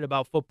passionate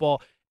about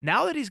football?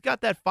 Now that he's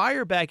got that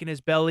fire back in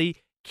his belly,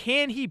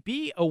 can he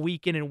be a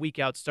week in and week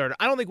out starter?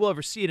 I don't think we'll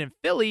ever see it in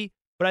Philly,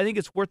 but I think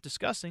it's worth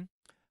discussing.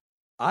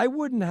 I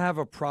wouldn't have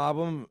a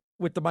problem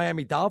with the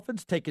Miami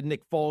Dolphins taking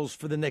Nick Foles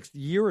for the next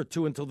year or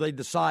two until they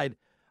decide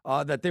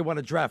that they want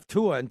to draft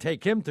Tua and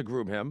take him to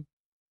groom him.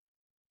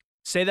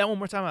 Say that one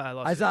more time. I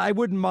lost it. I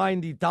wouldn't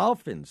mind the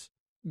Dolphins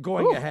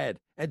going ahead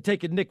and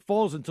taking Nick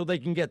Foles until they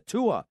can get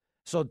Tua.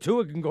 So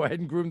Tua can go ahead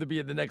and groom to be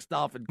the next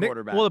Dolphin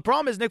quarterback. Well, the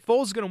problem is Nick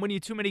Foles is going to win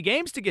you too many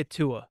games to get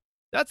Tua.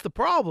 That's the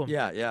problem.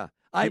 Yeah.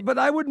 But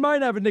I wouldn't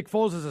mind having Nick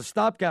Foles as a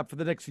stopgap for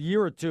the next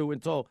year or two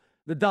until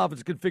the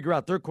Dolphins can figure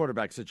out their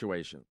quarterback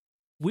situation.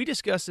 We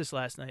discussed this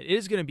last night. It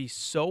is going to be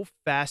so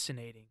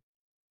fascinating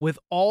with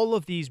all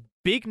of these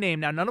big name.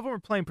 Now, none of them are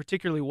playing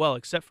particularly well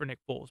except for Nick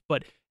Foles,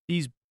 but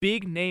these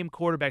big name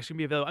quarterbacks are going to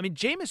be available. I mean,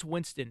 Jameis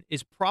Winston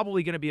is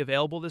probably going to be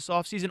available this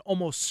offseason,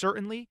 almost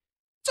certainly.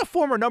 It's a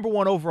former number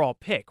 1 overall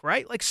pick,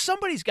 right? Like,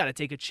 somebody's got to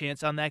take a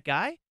chance on that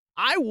guy.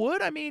 I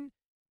would. I mean,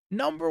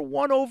 number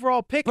 1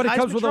 overall pick. But it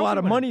comes Heisman with a lot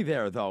of Trophy money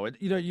there, though.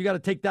 You got to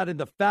take that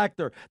into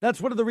factor. That's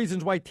one of the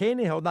reasons why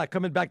Tannehill not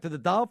coming back to the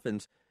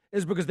Dolphins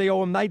is because they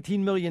owe him $19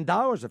 million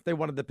if they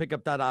wanted to pick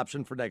up that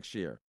option for next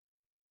year.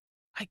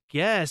 I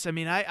guess. I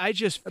mean, I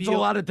just feel... It's a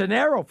lot of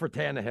dinero for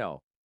Tannehill.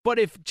 But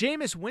if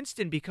Jameis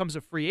Winston becomes a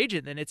free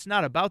agent, then it's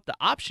not about the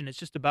option. It's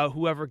just about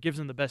whoever gives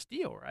him the best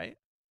deal, right?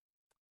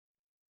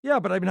 Yeah,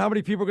 but I mean, how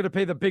many people are going to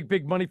pay the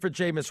big money for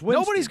Jameis Winston?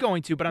 Nobody's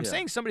going to, but I'm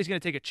saying somebody's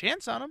going to take a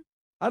chance on him.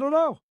 I don't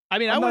know. I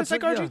mean, I wouldn't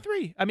take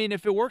RG3. I mean,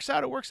 if it works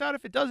out, it works out.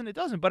 If it doesn't, it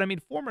doesn't. But I mean,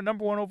 former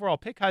number 1 overall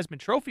pick, Heisman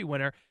Trophy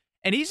winner,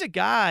 and he's a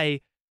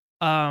guy,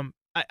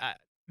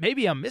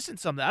 maybe I'm missing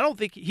something. I don't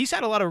think he's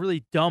had a lot of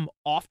really dumb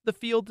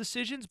off-the-field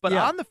decisions, but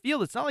on the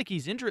field, it's not like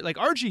he's injured. Like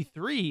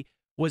RG3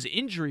 was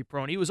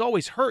injury-prone. He was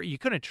always hurt. You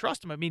couldn't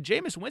trust him. I mean,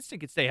 Jameis Winston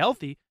could stay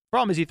healthy.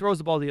 Problem is he throws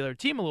the ball to the other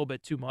team a little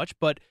bit too much,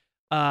 but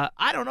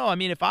I don't know. I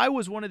mean, if I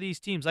was one of these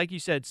teams, like you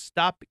said,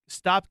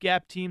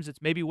 stopgap teams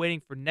that's maybe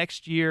waiting for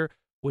next year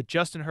with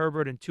Justin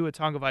Herbert and Tua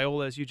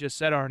Tagovailoa, as you just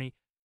said, Arnie,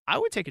 I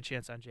would take a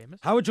chance on Jameis.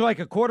 How would you like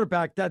a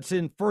quarterback that's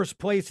in first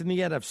place in the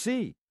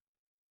NFC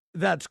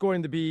that's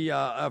going to be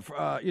up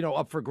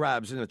for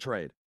grabs in a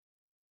trade?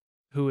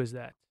 Who is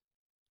that?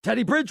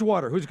 Teddy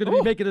Bridgewater, who's going to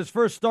be making his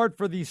first start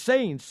for the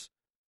Saints.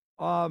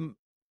 I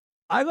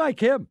like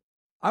him.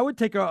 I would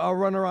take a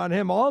runner on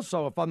him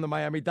also if I'm the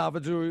Miami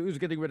Dolphins who's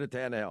getting rid of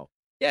Tannehill.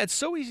 Yeah, it's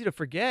so easy to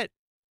forget.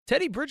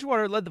 Teddy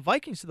Bridgewater led the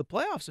Vikings to the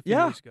playoffs a few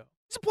years ago.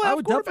 He's a playoff I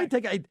would quarterback.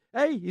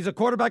 definitely he's a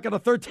quarterback on a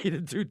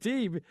 13-2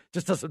 team,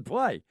 just doesn't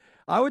play.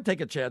 I would take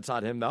a chance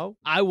on him, though.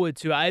 I would,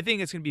 too. I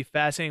think it's going to be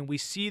fascinating. We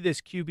see this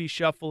QB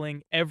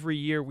shuffling every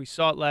year. We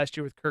saw it last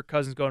year with Kirk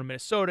Cousins going to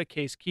Minnesota,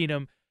 Case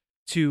Keenum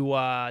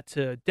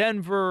to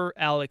Denver,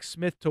 Alex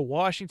Smith to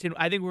Washington.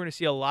 I think we're going to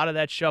see a lot of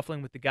that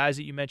shuffling with the guys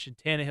that you mentioned,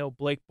 Tannehill,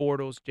 Blake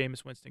Bortles,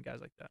 Jameis Winston, guys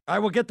like that. All right,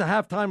 we'll get to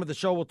halftime of the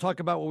show. We'll talk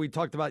about what we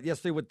talked about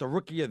yesterday with the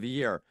Rookie of the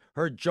Year.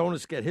 Heard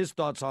Jonas get his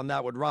thoughts on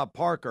that with Rob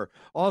Parker.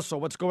 Also,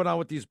 what's going on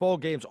with these bowl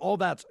games. All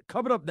that's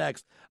coming up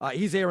next.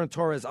 He's Aaron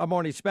Torres. I'm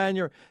Arnie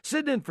Spanier,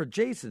 sitting in for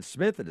Jason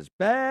Smith and his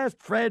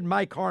best friend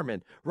Mike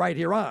Harmon right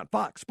here on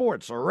Fox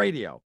Sports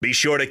Radio. Be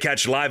sure to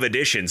catch live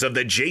editions of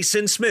the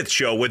Jason Smith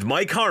Show with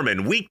Mike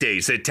Harmon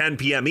weekdays at 10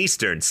 p.m.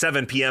 Eastern,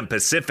 7 p.m.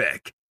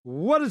 Pacific.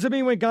 What does it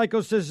mean when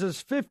Geico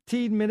says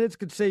 15 minutes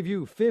could save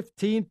you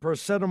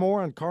 15% or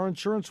more on car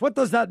insurance? What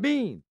does that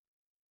mean?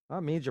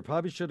 That means you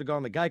probably should have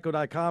gone to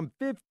geico.com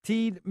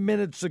 15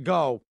 minutes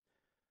ago.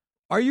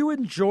 Are you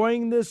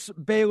enjoying this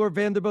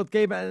Baylor-Vanderbilt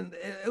game? And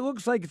it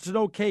looks like it's an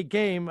okay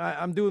game.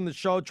 I'm doing the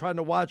show, trying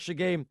to watch the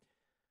game.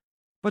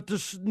 But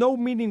there's no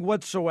meaning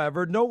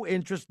whatsoever, no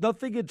interest,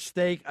 nothing at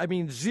stake. I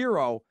mean,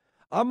 zero.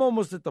 I'm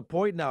almost at the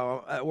point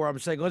now where I'm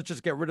saying, let's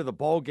just get rid of the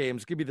bowl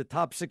games. Give me the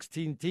top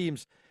 16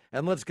 teams,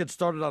 and let's get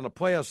started on a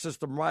playoff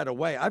system right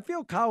away. I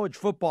feel college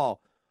football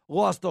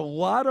lost a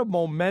lot of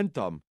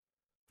momentum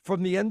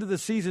from the end of the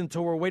season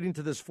till we're waiting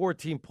to this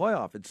 14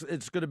 playoff.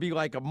 It's going to be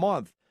like a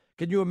month.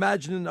 Can you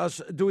imagine us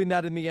doing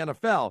that in the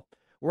NFL,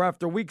 where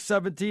after week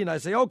 17, I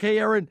say, okay,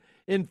 Aaron,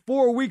 in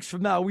 4 weeks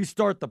from now, we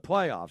start the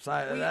playoffs.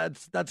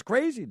 That's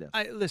craziness.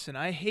 Listen,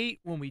 I hate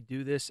when we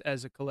do this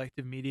as a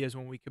collective media, as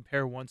when we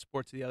compare one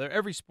sport to the other.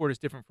 Every sport is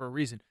different for a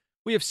reason.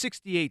 We have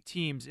 68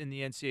 teams in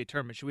the NCAA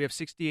tournament. Should we have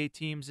 68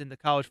 teams in the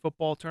college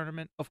football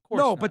tournament? Of course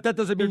No, not. but that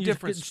doesn't mean you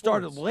get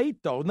started sports. late,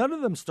 though. None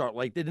of them start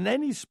late in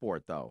any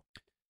sport, though.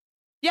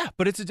 Yeah,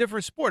 but it's a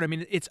different sport. I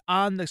mean, it's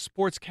on the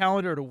sports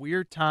calendar at a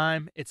weird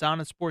time. It's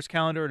on a sports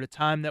calendar at a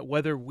time that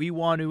whether we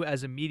want to,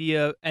 as a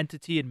media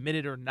entity, admit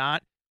it or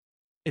not,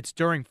 it's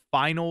during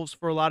finals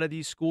for a lot of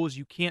these schools.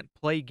 You can't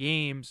play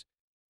games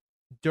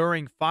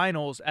during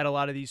finals at a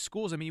lot of these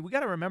schools. I mean, we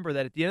got to remember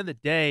that at the end of the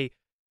day,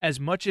 as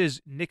much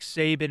as Nick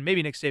Saban,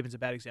 maybe Nick Saban's a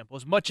bad example,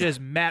 as much as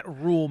Matt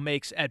Rule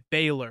makes at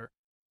Baylor,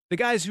 the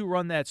guys who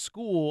run that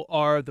school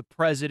are the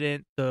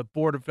president, the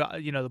board of,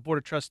 the board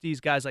of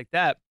trustees, guys like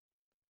that.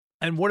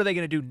 And what are they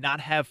going to do? Not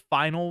have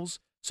finals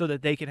so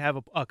that they can have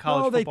a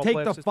college football they take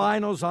playoff the system?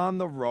 finals on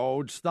the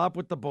road. Stop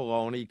with the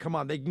baloney. Come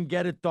on, they can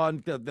get it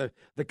done.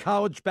 The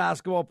college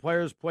basketball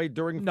players play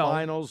during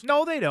finals.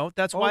 No, they don't.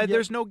 That's why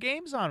there's no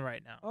games on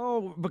right now.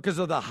 Oh, because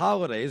of the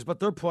holidays,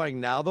 but they're playing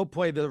now. They'll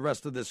play the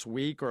rest of this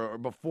week or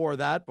before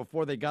that,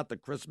 before they got the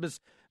Christmas.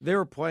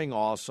 They're playing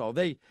also.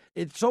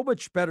 It's so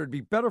much better. It'd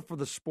be better for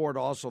the sport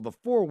also. The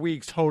 4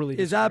 weeks totally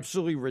is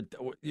absolutely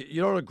 –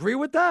 you don't agree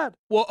with that?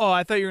 Well,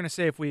 I thought you were going to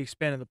say if we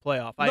expanded the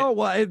playoff.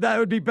 That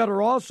would be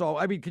better also.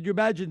 I mean, could you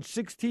imagine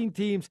 16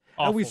 teams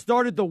and we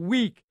started the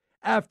week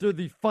after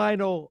the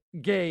final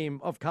game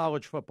of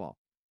college football?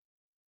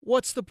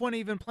 What's the point of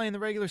even playing the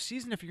regular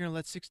season if you're going to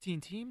let 16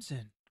 teams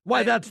in?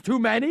 Why, that's too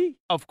many?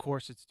 Of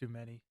course it's too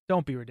many.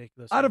 Don't be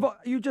ridiculous.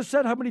 You just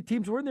said how many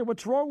teams were in there.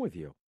 What's wrong with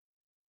you?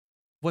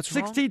 What's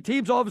 16 wrong?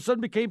 teams all of a sudden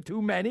became too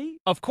many?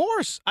 Of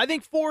course. I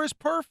think 4 is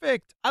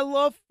perfect. I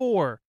love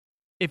 4.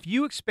 If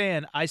you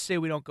expand, I say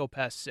we don't go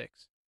past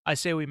 6. I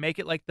say we make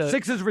it like the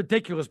 6 is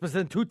ridiculous, but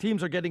then 2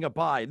 teams are getting a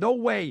bye. No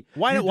way.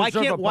 Why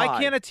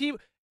can't a team?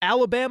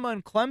 Alabama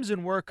and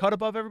Clemson were cut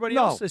above everybody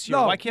else this year.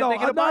 Why can't they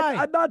get a bye?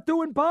 I'm not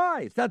doing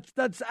buys.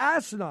 That's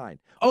asinine.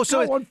 Oh, Look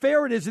so how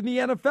unfair it is in the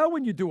NFL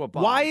when you do a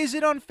bye. Why is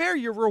it unfair?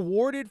 You're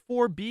rewarded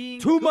for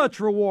being too much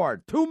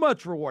reward. Too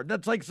much reward.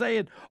 That's like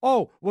saying,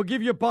 "Oh, we'll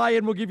give you a bye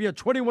and we'll give you a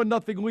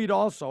 21-0 lead."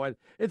 Also, and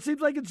it seems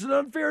like it's an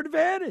unfair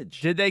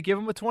advantage. Did they give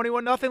them a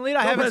 21-0 lead?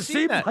 I haven't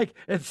seen that.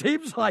 It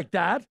seems like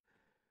that.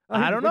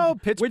 I don't know.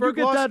 Pittsburgh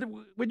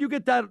when you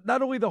get that,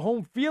 not only the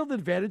home field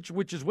advantage,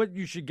 which is what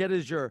you should get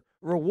as your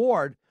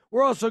reward,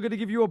 we're also going to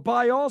give you a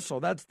bye also.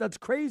 That's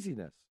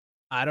craziness.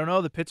 I don't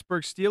know. The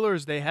Pittsburgh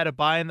Steelers, they had a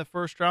bye in the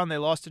first round. They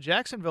lost to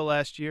Jacksonville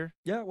last year.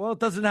 Yeah, well, it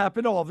doesn't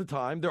happen all the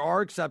time. There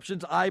are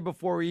exceptions. I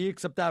before E,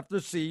 except after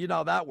C. You know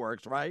how that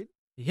works, right?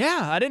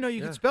 Yeah, I didn't know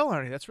you could spell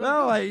Arnie. That's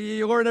really good.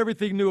 You learn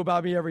everything new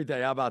about me every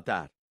day. How about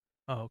that?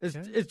 Oh,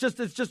 okay.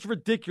 It's just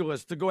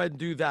ridiculous to go ahead and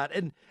do that.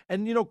 And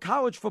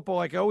college football,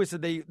 like I always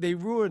said, they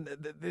ruin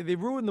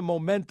the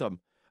momentum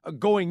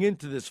going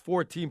into this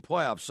 4-team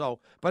playoff. So,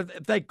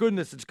 but thank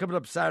goodness it's coming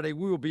up Saturday.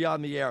 We will be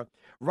on the air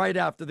right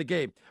after the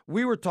game.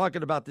 We were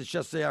talking about this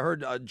yesterday. I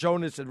heard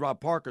Jonas and Rob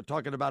Parker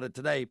talking about it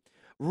today.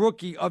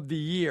 Rookie of the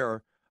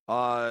year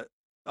for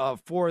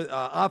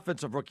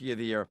offensive rookie of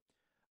the year.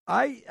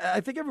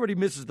 I think everybody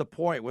misses the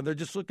point when they're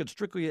just looking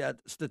strictly at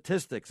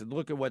statistics and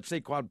look at what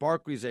Saquon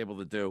Barkley's able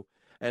to do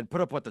and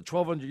put up the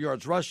 1,200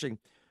 yards rushing.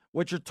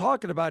 What you're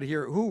talking about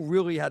here, who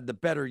really had the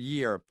better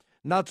year,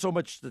 not so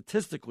much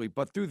statistically,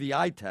 but through the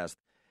eye test.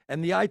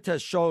 And the eye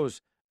test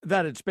shows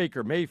that it's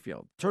Baker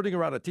Mayfield, turning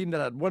around a team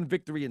that had 1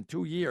 victory in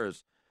 2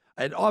 years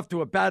and off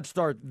to a bad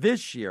start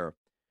this year.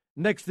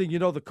 Next thing you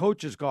know, the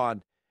coach is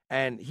gone,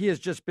 and he has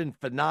just been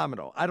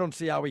phenomenal. I don't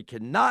see how he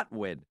cannot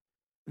win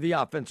the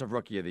offensive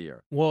rookie of the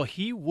year. Well,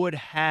 he would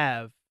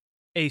have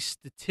a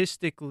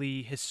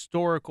statistically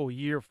historical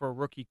year for a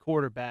rookie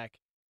quarterback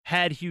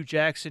had Hugh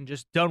Jackson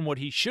just done what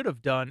he should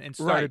have done and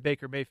started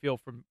Baker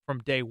Mayfield from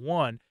day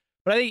one.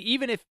 But I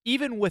think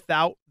even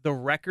without the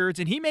records,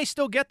 and he may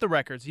still get the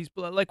records. He's,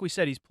 like we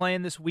said, he's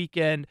playing this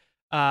weekend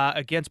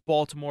against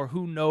Baltimore.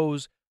 Who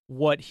knows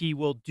what he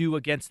will do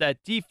against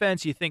that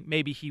defense? You think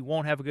maybe he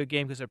won't have a good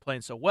game because they're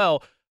playing so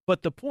well.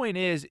 But the point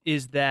is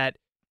that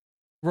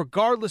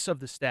regardless of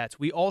the stats,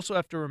 we also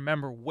have to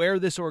remember where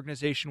this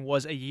organization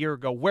was a year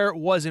ago, where it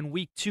was in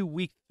week 2,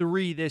 week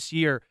 3 this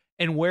year,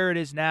 and where it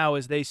is now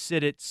as they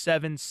sit at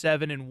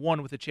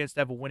 7-7-1 with a chance to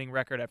have a winning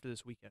record after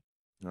this weekend.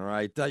 All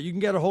right. You can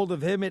get a hold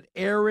of him at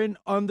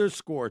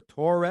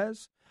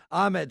Aaron_Torres.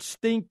 I'm at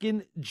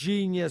Stinkin'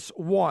 Genius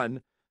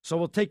 1. So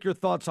we'll take your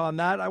thoughts on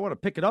that. I want to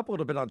pick it up a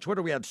little bit on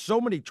Twitter. We had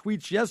so many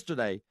tweets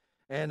yesterday,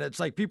 and it's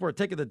like people are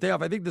taking the day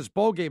off. I think this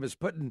bowl game is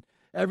putting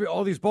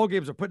all these bowl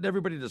games are putting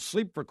everybody to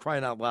sleep, for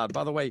crying out loud.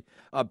 By the way,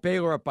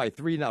 Baylor up by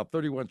 3 now,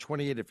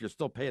 31-28, if you're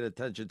still paying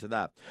attention to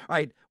that. All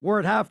right,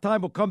 we're at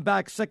halftime. We'll come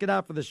back second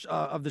half of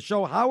the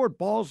show. Howard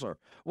Balzer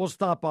will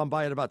stop on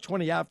by at about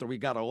 20 after. We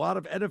got a lot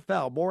of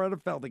NFL, more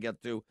NFL to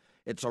get to.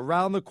 It's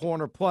around the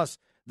corner, plus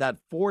that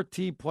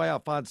 4-team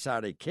playoff on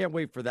Saturday. Can't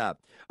wait for that.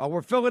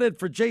 We're filling in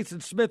for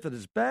Jason Smith and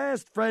his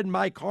best friend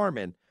Mike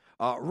Harmon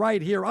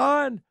right here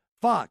on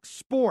Fox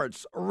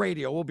Sports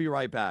Radio. We'll be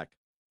right back.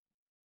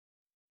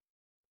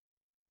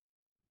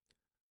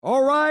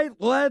 All right,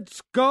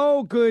 let's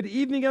go. Good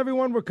evening,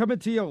 everyone. We're coming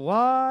to you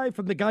live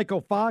from the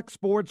Geico Fox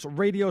Sports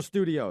Radio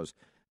studios.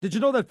 Did you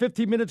know that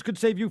 15 minutes could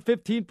save you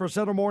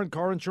 15% or more in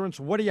car insurance?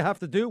 What do you have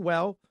to do?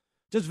 Well,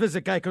 just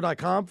visit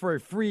geico.com for a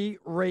free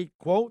rate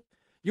quote.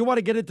 You want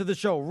to get into the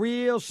show.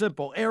 Real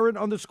simple.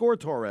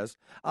 Aaron_Torres.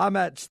 I'm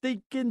at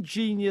Stinkin'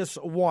 Genius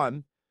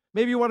 1.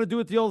 Maybe you want to do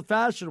it the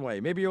old-fashioned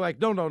way. Maybe you're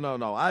like,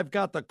 no. I've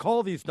got to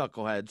call these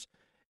knuckleheads.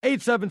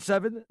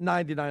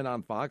 877-99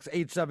 on Fox.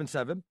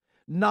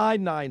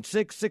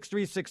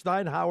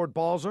 877-996-6369. Howard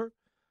Balzer,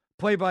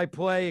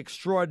 play-by-play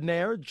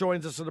extraordinaire,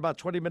 joins us in about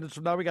 20 minutes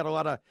from now. We got a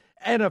lot of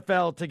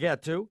NFL to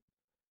get to.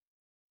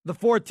 The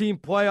 4-team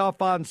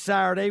playoff on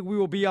Saturday. We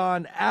will be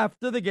on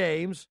after the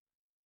games.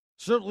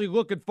 Certainly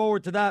looking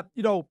forward to that.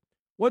 You know,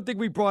 one thing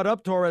we brought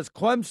up, Torres,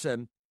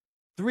 Clemson,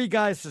 3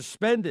 guys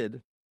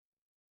suspended.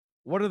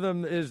 One of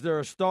them is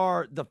their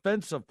star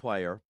defensive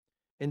player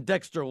in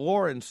Dexter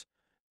Lawrence.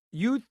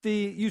 You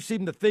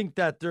seem to think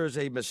that there's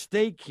a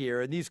mistake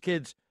here, and these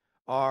kids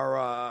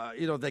are,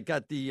 they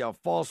got the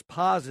false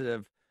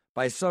positive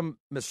by some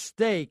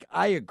mistake.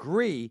 I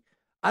agree.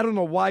 I don't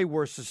know why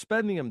we're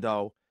suspending them,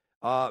 though,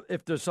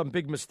 if there's some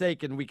big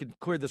mistake and we can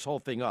clear this whole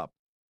thing up.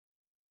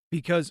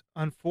 Because,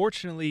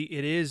 unfortunately,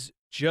 it is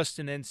just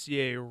an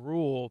NCAA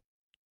rule.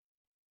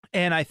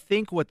 And I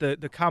think what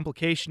the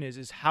complication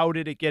is how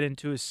did it get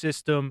into his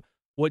system?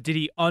 What did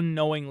he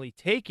unknowingly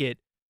take it?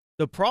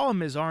 The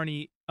problem is,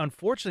 Arnie,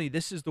 unfortunately,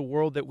 this is the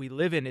world that we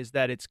live in, is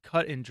that it's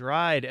cut and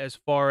dried as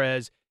far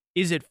as,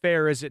 is it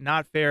fair, is it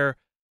not fair?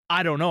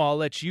 I don't know. I'll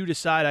let you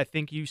decide. I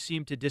think you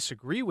seem to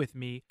disagree with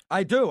me.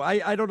 I do.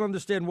 I don't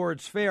understand where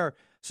it's fair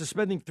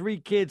suspending 3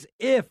 kids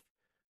if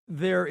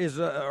there is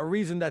a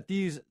reason that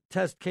these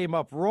tests came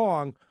up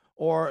wrong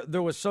or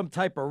there was some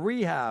type of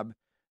rehab,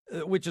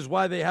 which is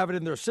why they have it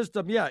in their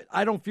system. Yeah,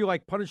 I don't feel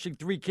like punishing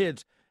 3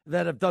 kids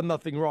that have done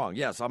nothing wrong.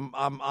 Yes, I'm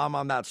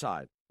on that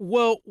side.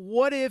 Well,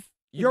 what if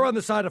you're on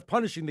the side of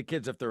punishing the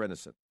kids if they're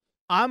innocent?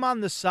 I'm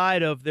on the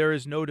side of there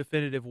is no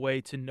definitive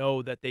way to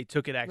know that they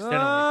took it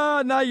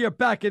accidentally. Now you're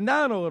backing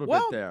down a little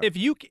bit there.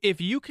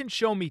 If you can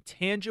show me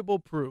tangible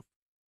proof,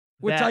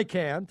 which I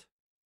can't.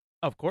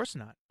 Of course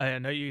not. I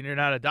know you're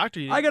not a doctor.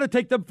 I got to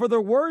take them for their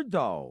word,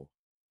 though.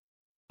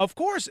 Of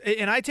course,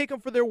 and I take them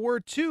for their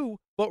word, too,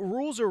 but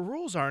rules are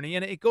rules, Arnie,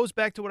 and it goes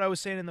back to what I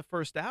was saying in the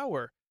first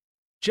hour.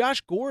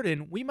 Josh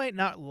Gordon, we might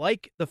not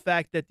like the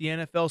fact that the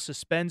NFL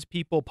suspends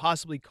people,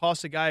 possibly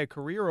costs a guy a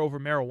career over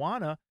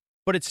marijuana,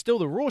 but it's still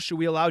the rule. Should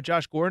we allow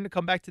Josh Gordon to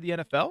come back to the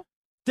NFL?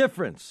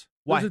 Difference.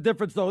 Why? There's a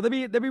difference, though. Let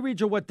me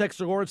read you what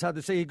Dexter Lawrence had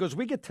to say. He goes,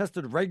 we get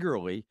tested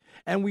regularly,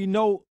 and we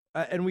know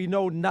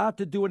not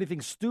to do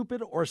anything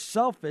stupid or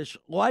selfish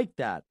like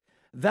that.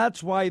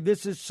 That's why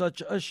this is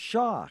such a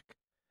shock.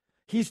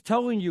 He's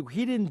telling you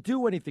he didn't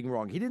do anything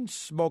wrong. He didn't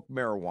smoke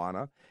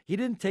marijuana. He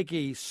didn't take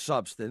a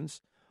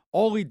substance.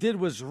 All he did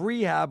was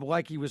rehab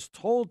like he was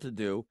told to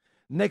do.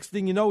 Next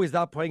thing you know, he's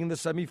not playing in the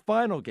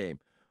semifinal game.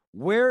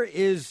 Where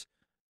is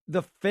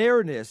the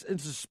fairness in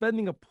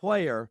suspending a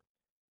player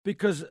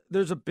because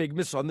there's a big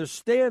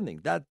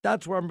misunderstanding?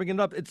 That's where I'm bringing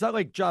it up. It's not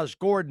like Josh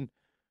Gordon,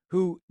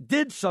 who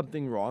did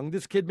something wrong.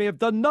 This kid may have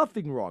done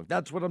nothing wrong.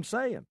 That's what I'm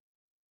saying.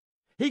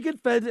 He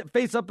could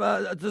face up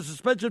the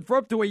suspension for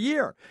up to a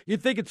year. You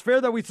think it's fair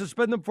that we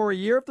suspend him for a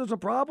year if there's a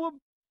problem?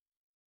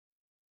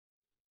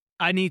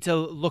 I need to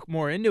look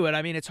more into it.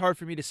 I mean, it's hard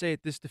for me to say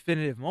at this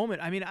definitive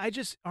moment. I mean,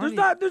 there's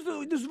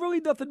really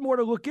nothing more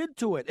to look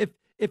into it.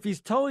 If he's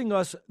telling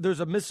us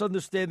there's a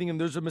misunderstanding and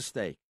there's a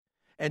mistake,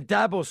 and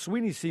Dabo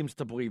Swinney seems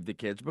to believe the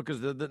kids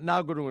because they're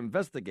now going to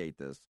investigate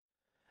this,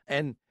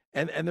 and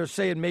they're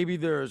saying maybe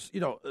there's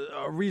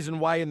a reason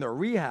why in their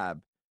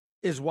rehab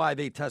is why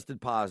they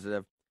tested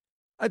positive.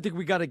 I think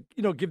we got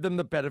to, give them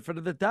the benefit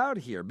of the doubt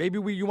here. Maybe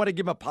you want to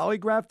give them a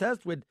polygraph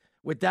test. Would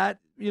that,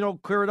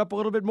 clear it up a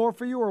little bit more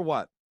for you or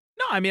what?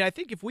 No, I mean, I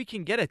think if we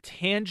can get a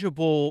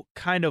tangible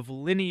kind of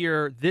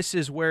linear, this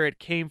is where it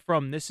came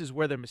from, this is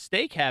where the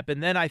mistake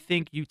happened, then I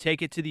think you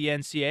take it to the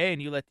NCAA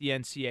and you let the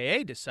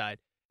NCAA decide.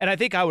 And I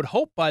think I would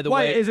hope, by the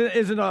way.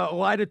 Isn't a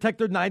lie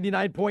detector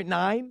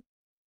 99.9?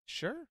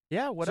 Sure.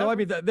 Yeah, whatever. So, I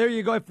mean, there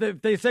you go.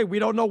 If they say we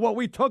don't know what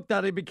we took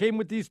that it became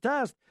with these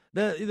tests,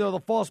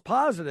 the false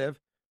positive,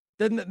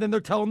 then they're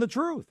telling the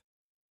truth.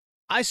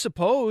 I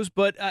suppose,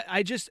 but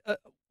I just,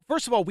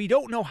 first of all, we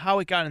don't know how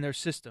it got in their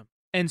system.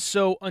 And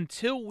so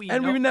until we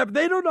know,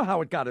 they don't know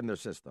how it got in their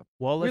system.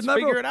 Well, let's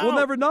figure it out. We'll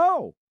never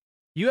know.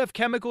 You have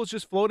chemicals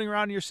just floating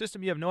around in your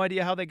system. You have no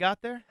idea how they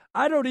got there?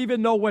 I don't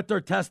even know what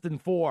they're testing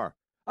for.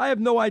 I have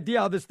no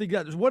idea how this thing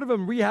got. One of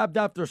them rehabbed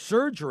after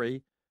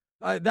surgery.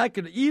 That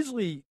could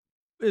easily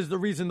is the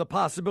reason, the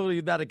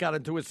possibility that it got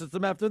into his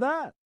system after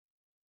that.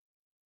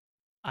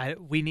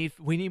 We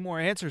need more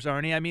answers,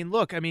 Arnie. I mean,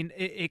 look,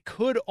 it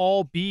could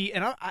all be,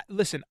 and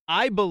listen,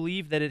 I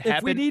believe that it happened.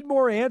 If we need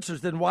more answers,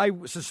 then why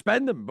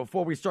suspend him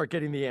before we start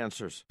getting the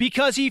answers?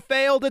 Because he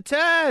failed a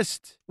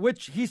test.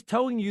 Which he's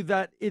telling you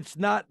that it's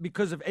not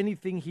because of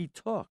anything he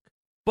took.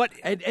 But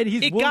and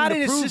he's it willing got to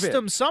in his prove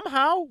system it.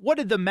 somehow. What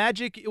did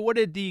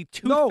the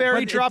tooth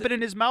fairy drop it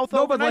in his mouth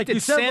overnight?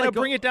 Did Santa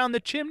bring it down the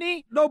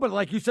chimney? No, but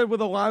like you said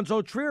with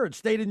Alonzo Trier, it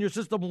stayed in your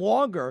system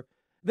longer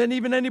than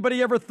even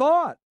anybody ever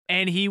thought.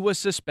 And he was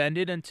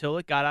suspended until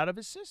it got out of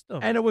his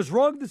system. And it was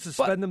wrong to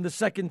suspend him the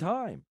second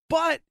time.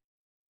 But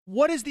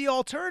what is the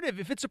alternative?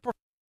 If it's a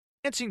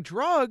performance-enhancing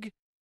drug,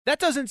 that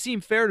doesn't seem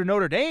fair to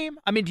Notre Dame.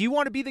 I mean, do you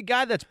want to be the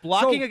guy that's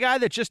blocking a guy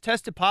that just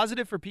tested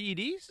positive for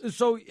PEDs?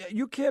 So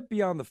you can't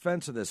be on the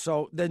fence of this.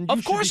 So then,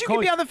 of course you can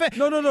be on the fence.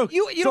 No.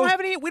 You don't have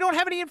any. We don't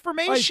have any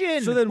information.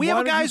 Right, so then we have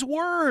a guy's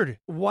word.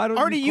 Why don't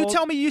Arnie? you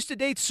tell me you used to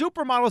date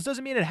supermodels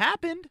doesn't mean it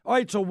happened. All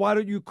right. So why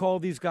don't you call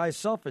these guys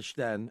selfish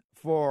then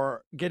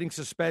for getting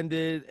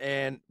suspended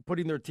and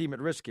putting their team at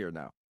risk here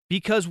now?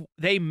 Because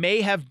they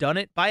may have done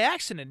it by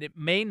accident. It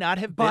may not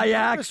have been by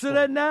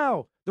accident.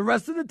 Now the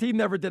rest of the team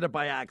never did it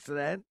by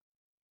accident.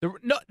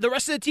 The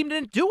rest of the team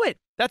didn't do it.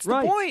 That's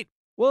the point.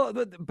 Well,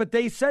 but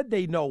they said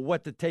they know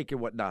what to take and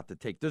what not to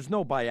take. There's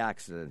no by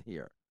accident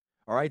here.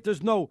 All right?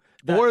 There's no...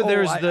 I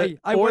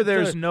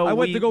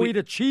went to go eat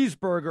a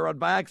cheeseburger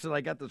by accident.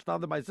 I got this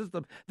found in my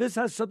system. This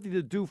has something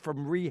to do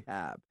from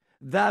rehab.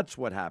 That's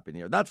what happened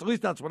here. At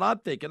least that's what I'm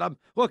thinking.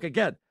 Look,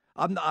 again,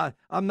 I'm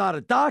not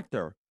a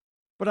doctor,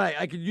 but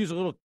I could use a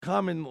little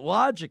common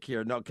logic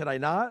here. No, can I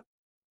not?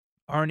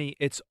 Arnie,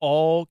 it's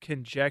all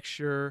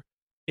conjecture.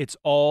 It's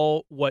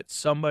all what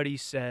somebody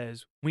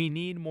says. We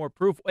need more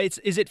proof.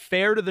 Is it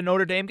fair to the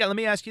Notre Dame guy? Let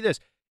me ask you this.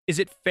 Is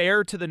it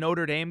fair to the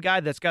Notre Dame guy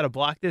that's got to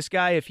block this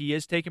guy if he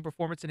is taking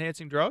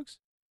performance-enhancing drugs?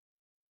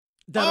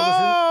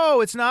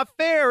 It's not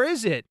fair,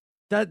 is it?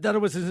 That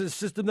it was in his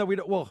system that we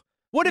don't... Well,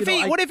 what if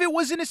it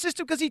was in his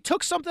system because he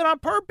took something on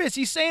purpose?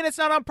 He's saying it's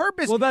not on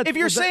purpose. If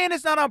you're saying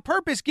it's not on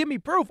purpose, give me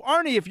proof.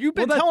 Arnie, if you've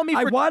been telling me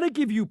I want to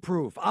give you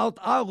proof.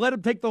 I'll let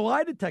him take the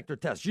lie detector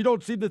test. You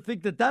don't seem to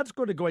think that that's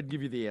going to go ahead and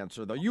give you the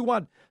answer, though. You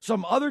want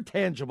some other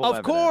tangible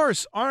evidence. Of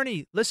course.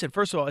 Arnie, listen,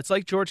 first of all, it's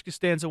like George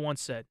Costanza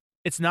once said.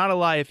 It's not a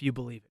lie if you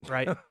believe it,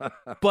 right?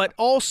 But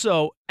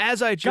also,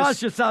 as I just...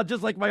 Gosh, you sound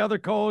just like my other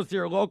co-host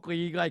here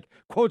locally. He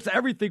quotes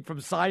everything from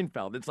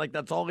Seinfeld. It's like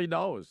that's all he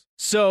knows.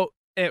 So...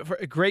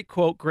 A great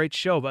quote, great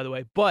show, by the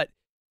way. But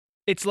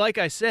it's like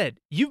I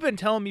said, you've been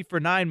telling me for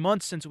 9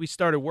 months since we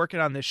started working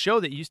on this show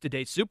that you used to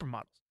date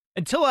supermodels.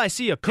 Until I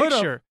see a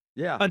picture,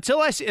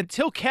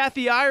 until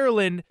Kathy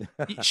Ireland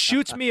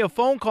shoots me a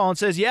phone call and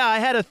says, "Yeah, I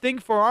had a thing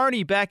for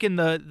Arnie back in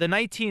the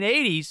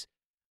 1980s."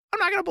 I'm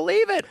not going to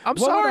believe it. I'm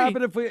sorry. What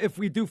would happen if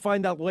we do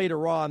find out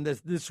later on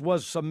this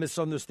was some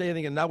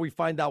misunderstanding, and now we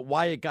find out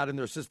why it got in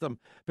their system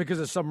because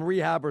of some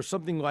rehab or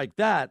something like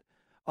that?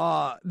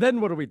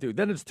 Then what do we do?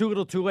 Then it's too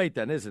little too late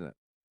then, isn't it?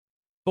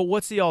 But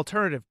what's the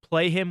alternative?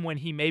 Play him when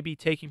he may be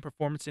taking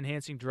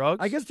performance-enhancing drugs?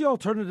 I guess the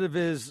alternative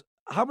is,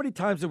 how many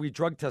times did we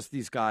drug test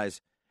these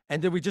guys?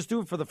 And did we just do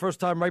it for the first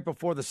time right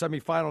before the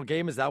semifinal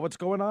game? Is that what's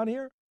going on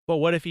here? But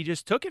what if he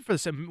just took it for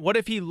the What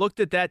if he looked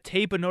at that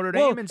tape of Notre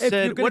Dame and said...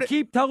 if you're going to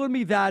keep telling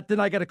me that, then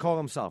I got to call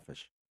him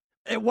selfish.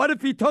 And what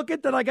if he took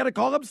it, then I got to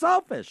call him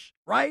selfish,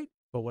 right?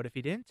 But what if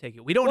he didn't take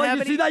it? We don't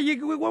have any... see that?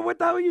 What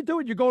the hell are you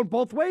doing? You're going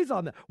both ways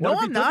on that. What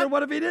if he took it?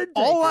 What if he didn't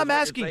take it? All I'm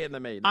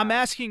asking... I'm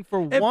asking for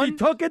one... If he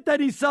took it,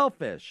 then he's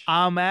selfish.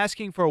 I'm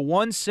asking for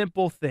one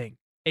simple thing.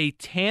 A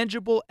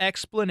tangible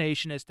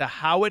explanation as to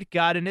how it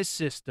got in his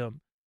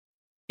system.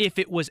 If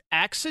it was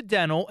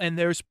accidental, and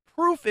there's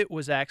proof it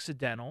was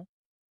accidental,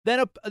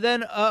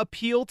 then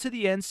appeal to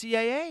the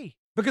NCAA.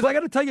 Because I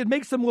got to tell you, it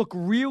makes them look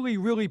really,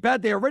 really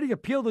bad. They already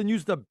appealed and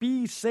used the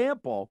B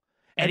sample.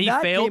 And he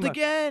failed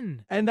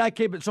again. And that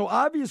came. So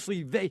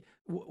obviously, the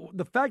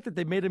fact that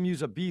they made him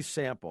use a B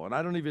sample, and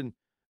I don't even,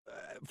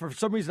 for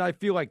some reason, I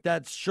feel like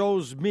that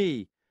shows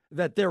me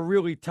that they're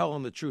really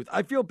telling the truth.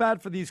 I feel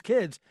bad for these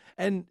kids,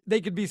 and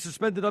they could be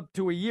suspended up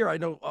to a year. I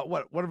know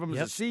one of them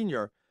is a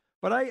senior,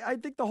 But I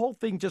think the whole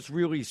thing just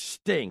really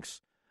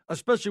stinks,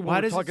 especially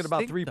when we're talking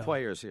about three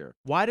players here.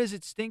 Why does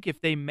it stink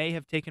if they may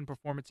have taken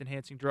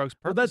performance-enhancing drugs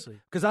purposely?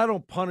 Because I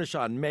don't punish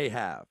on may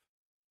have.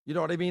 You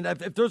know what I mean?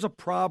 If there's a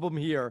problem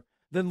here,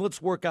 then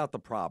let's work out the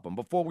problem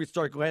before we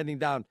start landing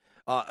down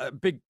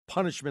big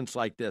punishments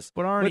like this.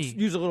 But Arnie, let's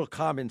use a little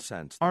common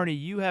sense. Arnie,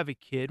 you have a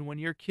kid. When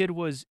your kid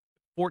was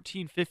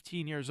 14,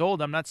 15 years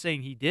old, I'm not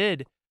saying he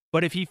did,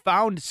 but if he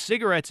found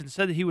cigarettes and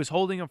said that he was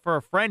holding them for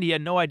a friend, he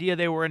had no idea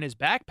they were in his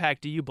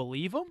backpack, do you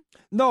believe him?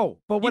 No,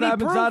 but what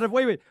happens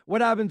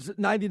what happens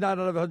 99 out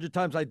of 100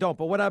 times I don't,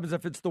 but what happens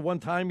if it's the one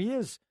time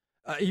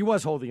he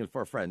was holding it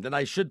for a friend, and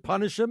I should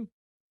punish him?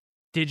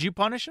 Did you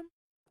punish him?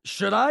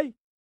 Should I?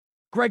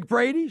 Greg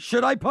Brady,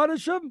 should I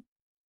punish him?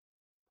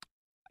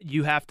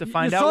 You have to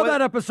find out. You saw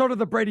that episode of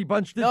the Brady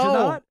Bunch, did you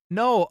not?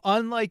 No,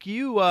 unlike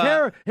you.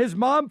 His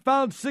mom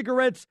found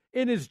cigarettes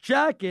in his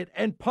jacket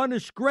and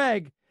punished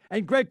Greg,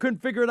 and Greg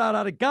couldn't figure it out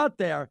how it got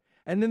there.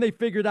 And then they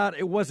figured out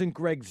it wasn't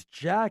Greg's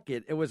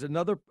jacket. It was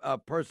another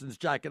person's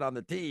jacket on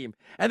the team,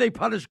 and they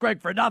punished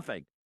Greg for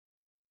nothing.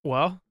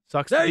 Well,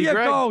 sucks there to be you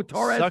Greg. go,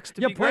 Torres. Sucks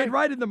to you be played Greg.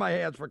 right into my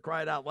hands for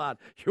crying out loud.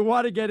 You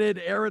want to get in,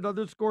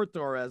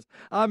 Aaron_Torres.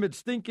 I'm at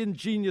Stinking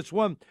Genius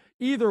 1.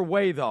 Either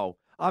way, though,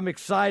 I'm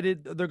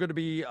excited. They're going to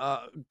be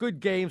good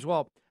games.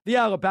 Well, the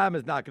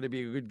Alabama's not going to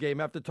be a good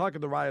game. After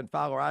talking to Ryan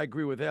Fowler, I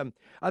agree with him.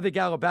 I think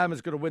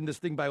Alabama's going to win this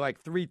thing by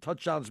like 3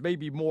 touchdowns,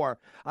 maybe more.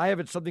 I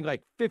have it something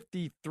like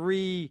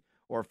 53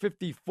 or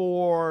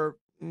 54.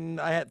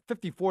 I had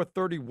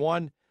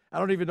 54-31. I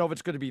don't even know if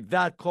it's going to be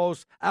that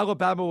close.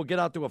 Alabama will get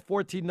out to a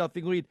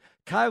 14-0 lead.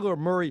 Kyler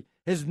Murray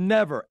has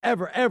never,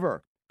 ever,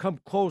 ever come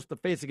close to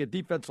facing a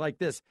defense like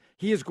this.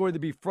 He is going to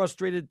be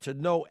frustrated to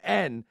no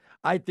end.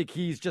 I think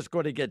he's just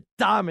going to get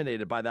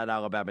dominated by that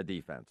Alabama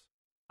defense.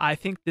 I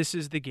think this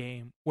is the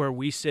game where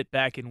we sit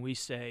back and we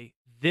say,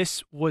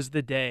 this was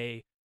the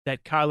day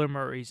that Kyler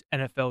Murray's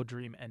NFL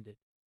dream ended.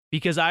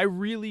 Because I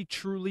really,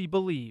 truly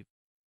believe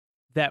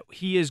that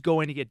he is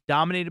going to get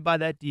dominated by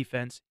that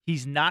defense.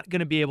 He's not going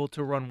to be able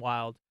to run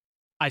wild.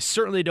 I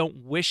certainly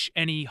don't wish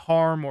any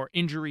harm or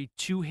injury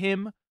to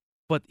him,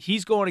 but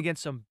he's going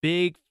against some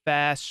big,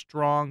 fast,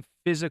 strong,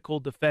 physical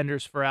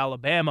defenders for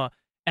Alabama.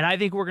 And I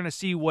think we're going to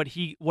see what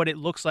it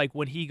looks like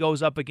when he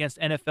goes up against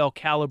NFL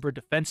caliber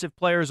defensive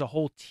players, a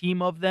whole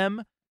team of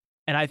them.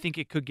 And I think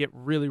it could get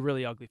really,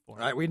 really ugly for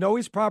him. All right, we know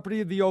he's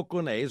property of the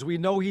Oakland A's. We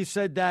know he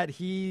said that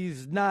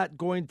he's not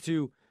going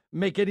to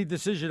make any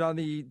decision on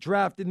the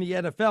draft in the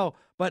NFL.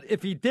 But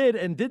if he did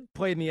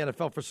play in the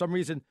NFL for some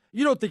reason,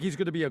 you don't think he's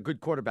going to be a good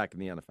quarterback in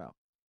the NFL?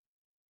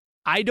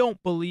 I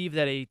don't believe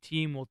that a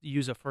team will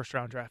use a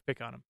first-round draft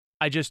pick on him.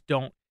 I just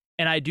don't.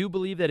 And I do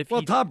believe that if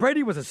Tom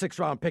Brady was a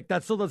 6th-round pick.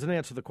 That still doesn't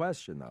answer the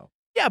question, though.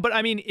 Yeah, but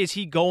I mean, is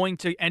he going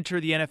to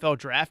enter the NFL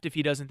draft if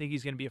he doesn't think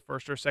he's going to be a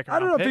first or second round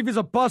pick? I don't know pick? if he's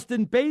a bust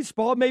in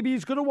baseball. Maybe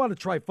he's going to want to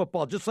try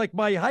football, just like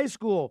my high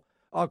school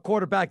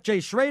quarterback,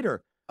 Jay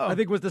Schrader. I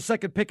think was the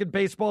 2nd pick in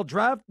baseball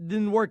draft.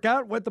 Didn't work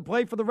out. Went to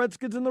play for the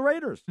Redskins and the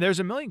Raiders. There's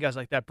a million guys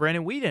like that.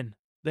 Brandon Weeden,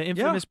 the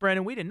infamous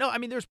Brandon Weeden. No, I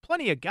mean, there's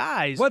plenty of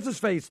guys. What's his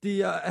face?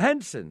 The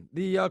Henson,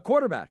 the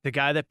quarterback. The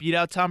guy that beat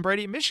out Tom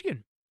Brady at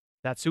Michigan.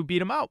 That's who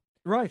beat him out.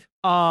 Right.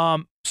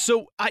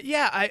 So,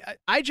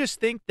 I just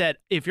think that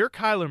if you're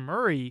Kyler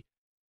Murray,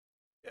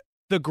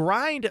 the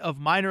grind of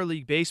minor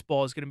league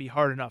baseball is going to be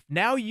hard enough.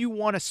 Now you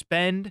want to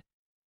spend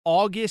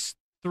August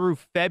through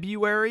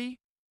February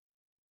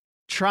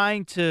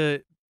trying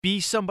to be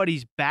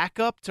somebody's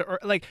backup to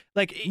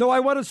No,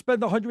 I want to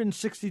spend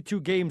 162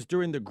 games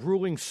during the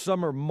grueling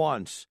summer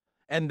months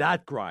and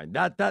that grind.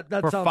 That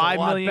for sounds $5 a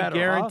lot million better,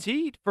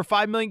 guaranteed. Huh? For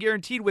 $5 million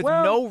guaranteed with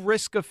no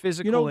risk of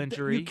physical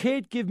injury. You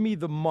can't give me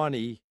the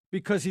money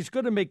because he's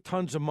going to make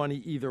tons of money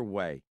either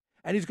way,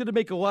 and he's going to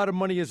make a lot of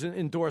money as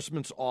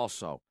endorsements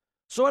also.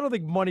 So I don't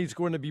think money's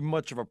going to be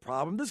much of a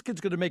problem. This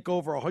kid's going to make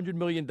over $100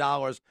 million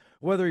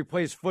whether he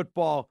plays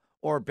football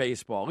or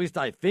baseball. At least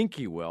I think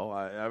he will.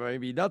 I may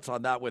be nuts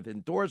on that with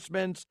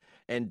endorsements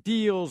and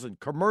deals and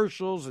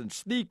commercials and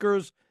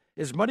sneakers.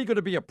 Is money going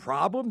to be a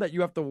problem that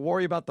you have to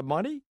worry about the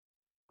money?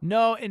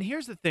 No, and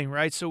here's the thing,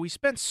 right? So we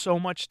spent so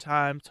much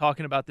time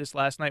talking about this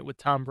last night with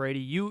Tom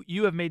Brady.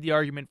 You have made the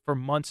argument for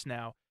months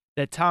now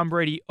that Tom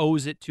Brady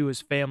owes it to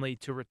his family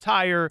to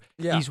retire.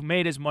 Yeah. He's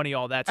made his money,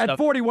 all that stuff. At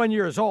 41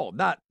 years old,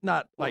 not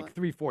like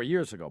 3-4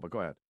 years ago, but go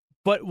ahead.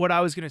 But what I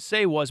was going to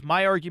say was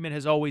my argument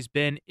has always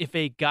been if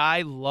a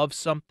guy loves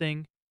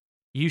something,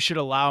 you should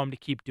allow him to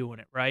keep doing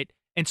it, right?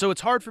 And so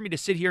it's hard for me to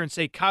sit here and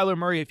say, Kyler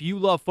Murray, if you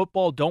love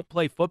football, don't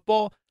play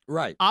football.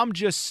 Right. I'm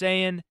just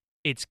saying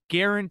it's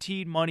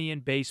guaranteed money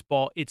in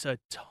baseball. It's a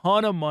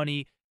ton of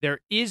money. There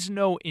is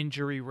no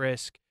injury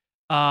risk.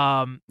 You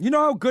know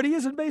how good he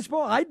is in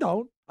baseball? I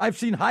don't. I've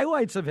seen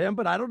highlights of him,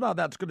 but I don't know how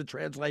that's going to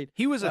translate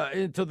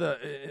into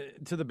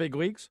the big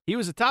leagues. He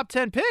was a top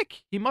 10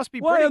 pick. He must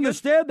be pretty good. I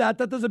understand that.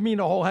 That doesn't mean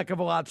a whole heck of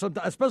a lot,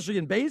 especially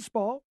in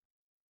baseball.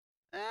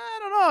 I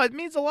don't know. It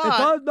means a lot. It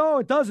does, no,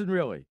 it doesn't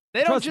really.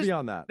 Trust me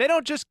on that. They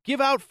don't just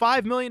give out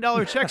 $5 million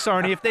checks,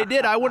 Arnie. If they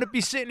did, I wouldn't be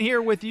sitting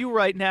here with you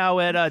right now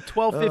at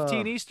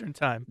 12:15 Eastern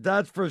time.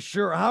 That's for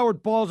sure.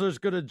 Howard Balzer is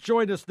going to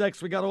join us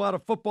next. We got a lot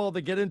of football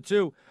to get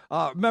into.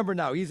 Remember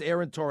now, he's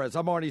Aaron Torres.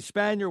 I'm Arnie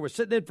Spanier. We're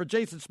sitting in for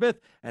Jason Smith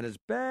and his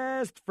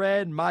best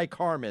friend, Mike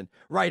Harmon,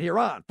 right here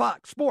on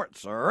Fox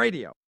Sports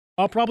Radio.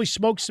 I'll probably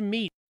smoke some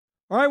meat.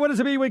 All right, what does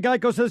it mean when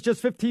Geico says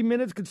just 15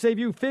 minutes could save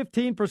you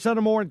 15%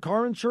 or more in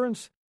car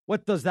insurance?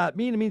 What does that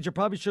mean? It means you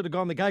probably should have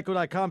gone to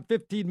Geico.com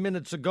 15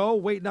 minutes ago,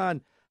 waiting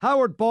on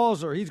Howard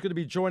Balzer. He's going to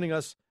be joining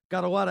us.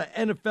 Got a lot of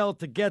NFL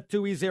to get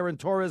to. He's Aaron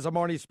Torres. I'm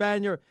Arnie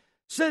Spanier.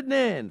 Sitting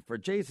in for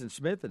Jason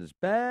Smith and his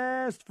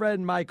best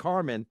friend, Mike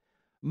Harmon.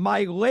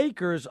 My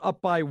Lakers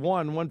up by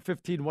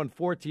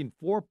 115-114,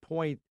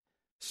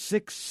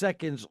 4.6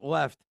 seconds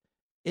left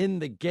in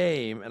the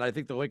game. And I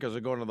think the Lakers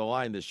are going to the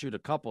line to shoot a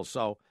couple.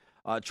 So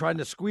trying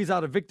to squeeze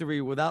out a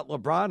victory without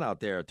LeBron out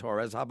there,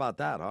 Torres. How about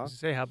that, huh? I was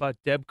gonna say, how about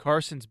Deb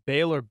Carson's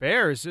Baylor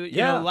Bears? You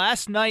know,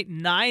 last night,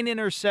 9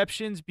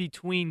 interceptions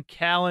between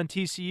Cal and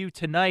TCU.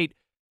 Tonight,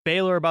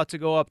 Baylor about to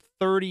go up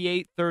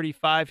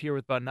 38-35 here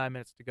with about 9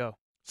 minutes to go.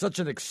 Such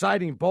an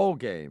exciting bowl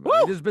game. I mean,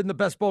 this has been the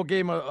best bowl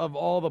game of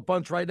all the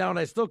bunch right now, and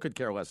I still could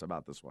care less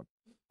about this one.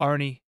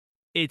 Arnie,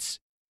 it's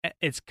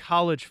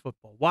college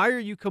football. Why are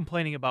you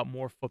complaining about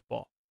more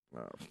football?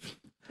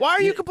 Why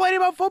are you complaining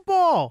about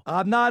football?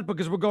 I'm not,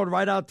 because we're going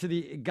right out to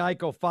the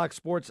Geico Fox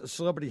Sports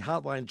Celebrity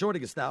Hotline.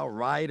 Joining us now,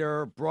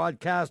 writer,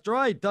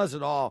 broadcaster, he does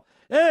it all.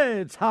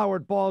 It's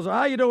Howard Balzer.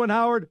 How you doing,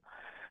 Howard?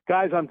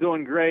 Guys, I'm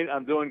doing great,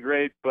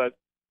 but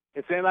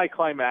it's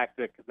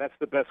anticlimactic. That's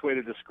the best way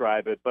to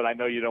describe it, but I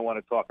know you don't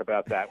want to talk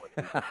about that with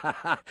me.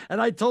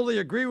 And I totally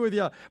agree with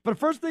you. But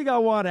first thing I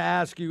want to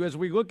ask you, as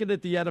we're looking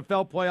at the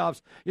NFL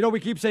playoffs, you know, we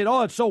keep saying,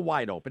 oh, it's so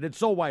wide open. It's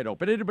so wide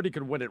open. Anybody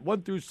could win it,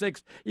 1 through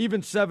 6,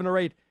 even 7 or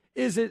 8.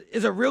 Is it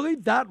really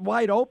that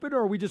wide open, or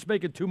are we just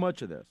making too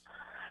much of this?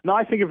 No,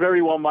 I think it very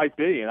well might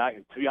be.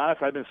 And to be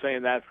honest, I've been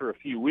saying that for a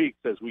few weeks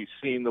as we've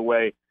seen the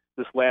way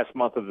this last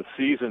month of the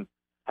season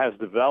has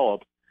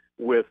developed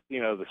with,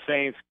 the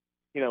Saints,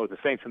 with the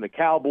Saints and the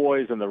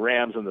Cowboys and the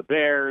Rams and the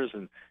Bears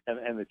and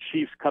the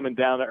Chiefs coming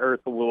down to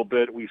earth a little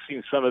bit. We've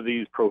seen some of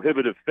these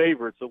prohibitive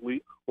favorites,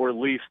 or at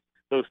least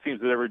those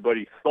teams that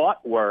everybody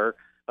thought were,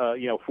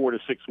 4 to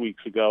 6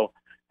 weeks ago,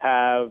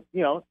 have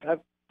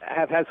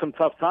had some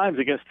tough times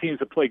against teams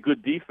that play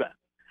good defense.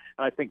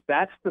 And I think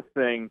that's the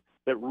thing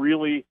that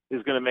really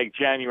is going to make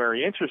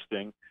January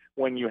interesting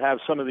when you have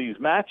some of these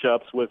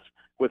matchups with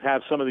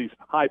have some of these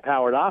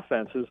high-powered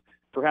offenses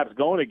perhaps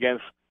going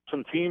against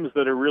some teams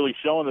that are really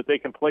showing that they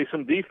can play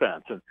some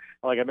defense. And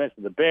like I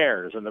mentioned, the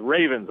Bears and the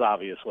Ravens,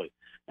 obviously.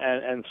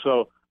 And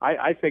so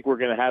I think we're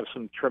going to have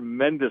some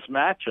tremendous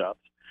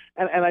matchups.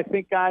 And I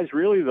think, guys,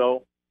 really,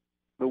 though,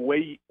 the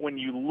way when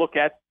you look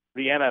at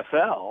the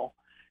NFL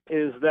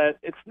is that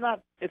it's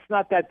not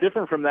that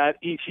different from that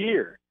each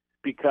year,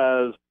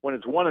 because when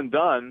it's one and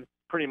done,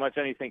 pretty much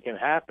anything can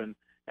happen.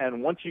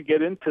 And once you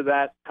get into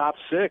that top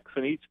 6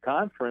 in each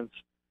conference,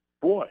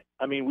 boy,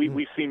 I mean,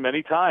 we've seen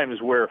many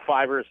times where a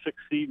 5 or a 6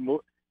 seed,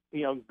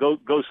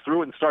 goes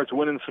through and starts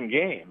winning some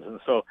games. And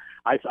so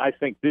I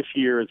think this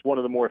year is one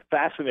of the more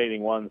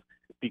fascinating ones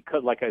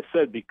because, like I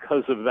said,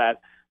 because of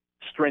that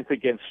strength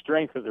against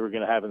strength that we're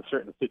going to have in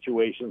certain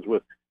situations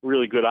with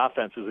really good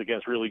offenses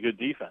against really good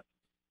defense.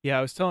 Yeah,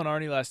 I was telling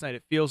Arnie last night,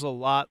 it feels a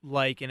lot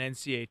like an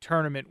NCAA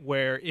tournament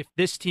where if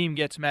this team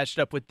gets matched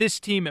up with this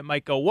team, it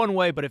might go one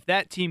way, but if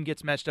that team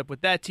gets matched up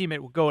with that team,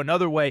 it will go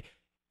another way.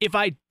 If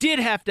I did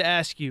have to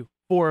ask you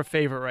for a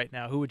favorite right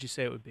now, who would you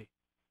say it would be?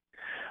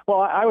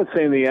 Well, I would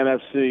say in the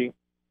NFC,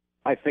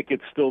 I think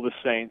it's still the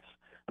Saints.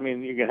 I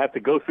mean, you're going to have to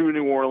go through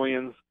New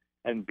Orleans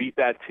and beat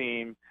that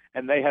team,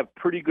 and they have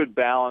pretty good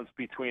balance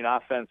between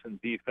offense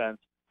and defense.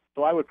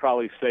 So I would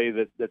probably say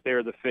that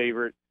they're the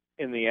favorite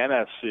in the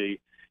NFC.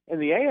 In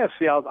the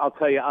AFC, I'll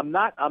tell you, I'm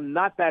not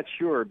that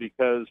sure,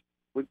 because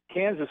with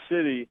Kansas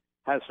City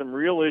has some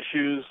real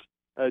issues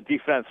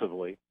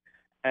defensively.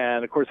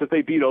 And, of course, if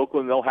they beat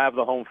Oakland, they'll have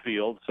the home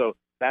field, so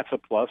that's a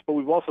plus. But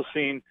we've also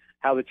seen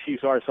how the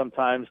Chiefs are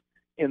sometimes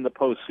in the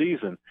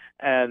postseason.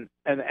 And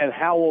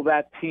how will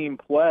that team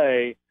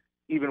play,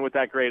 even with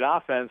that great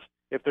offense,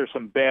 if there's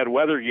some bad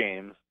weather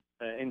games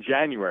in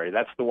January?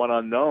 That's the one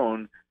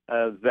unknown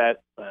that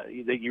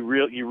you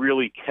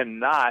really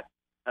cannot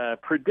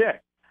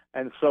predict.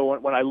 And so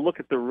when I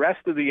look at the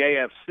rest of the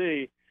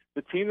AFC,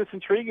 the team that's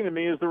intriguing to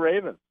me is the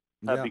Ravens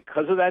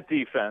because of that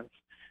defense.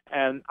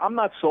 And I'm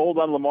not sold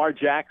on Lamar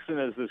Jackson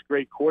as this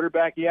great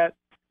quarterback yet,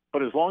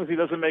 but as long as he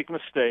doesn't make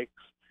mistakes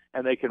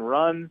and they can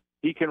run,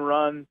 he can,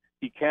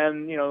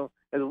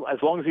 as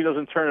long as he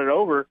doesn't turn it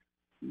over,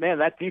 man,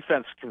 that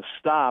defense can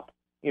stop,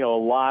 a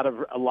lot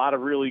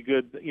of really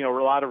good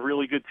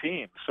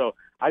teams. So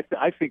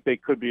I think they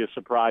could be a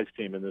surprise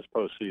team in this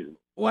postseason.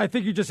 Well, I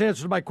think you just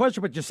answered my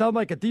question, but you sound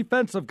like a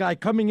defensive guy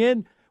coming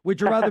in. Would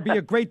you rather be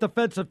a great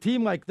defensive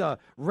team like the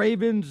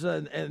Ravens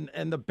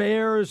and the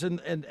Bears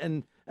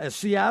and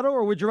Seattle,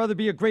 or would you rather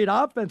be a great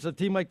offensive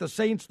team like the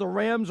Saints, the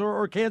Rams,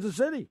 or Kansas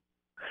City?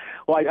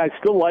 Well, I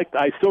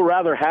still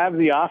rather have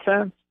the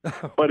offense,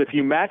 But if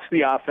you match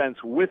the offense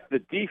with the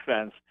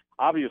defense,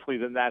 obviously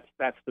then that's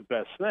the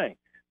best thing.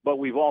 But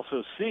we've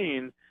also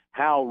seen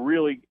how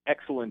really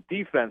excellent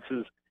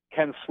defenses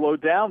can slow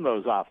down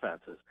those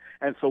offenses.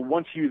 And so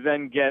once you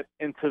then get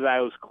into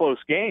those close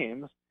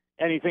games,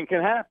 anything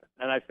can happen.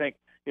 And I think,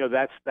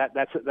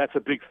 that's a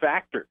big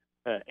factor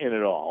in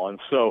it all. And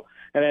so,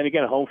 and then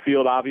again, home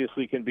field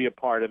obviously can be a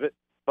part of it,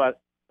 but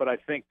I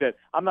think that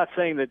I'm not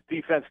saying that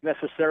defense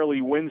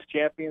necessarily wins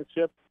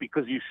championships,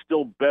 because you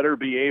still better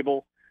be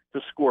able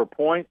to score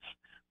points.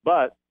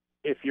 But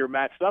if you're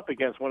matched up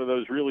against one of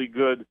those really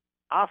good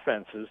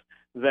offenses,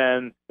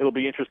 then it'll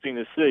be interesting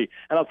to see.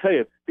 And I'll tell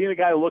you, being a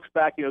guy who looks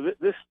back,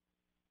 this,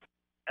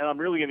 and I'm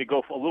really going to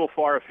go a little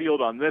far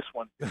afield on this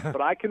one,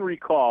 but I can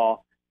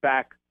recall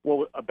back,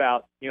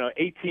 about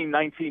 18,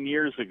 19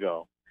 years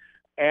ago,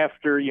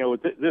 after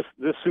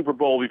this Super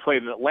Bowl we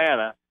played in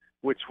Atlanta,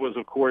 which was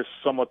of course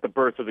somewhat the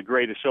birth of the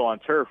greatest show on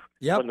turf,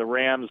 when the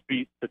Rams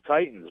beat the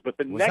Titans. But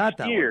the next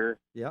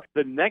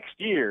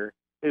year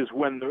is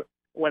when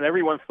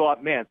everyone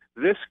thought, man,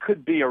 this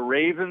could be a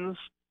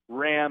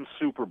Ravens-Rams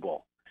Super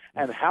Bowl.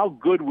 And how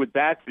good would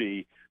that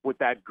be with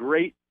that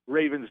great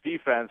Ravens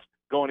defense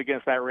going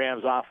against that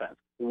Rams offense?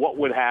 What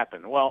would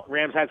happen? Well,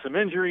 Rams had some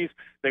injuries.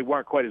 They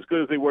weren't quite as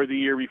good as they were the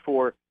year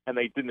before, and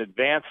they didn't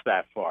advance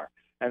that far.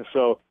 And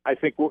so I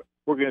think we're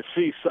going to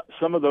see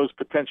some of those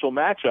potential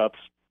matchups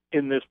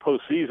in this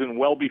postseason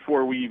well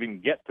before we even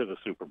get to the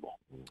Super Bowl.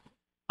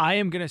 I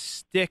am going to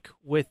stick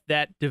with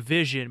that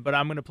division, but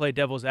I'm going to play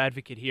devil's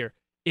advocate here.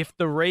 If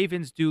the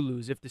Ravens do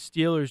lose, if the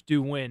Steelers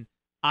do win,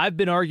 I've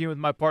been arguing with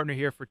my partner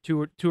here for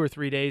two or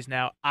 3 days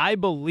now. I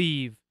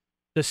believe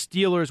the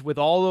Steelers, with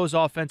all those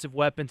offensive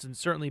weapons and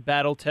certainly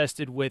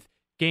battle-tested with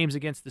games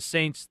against the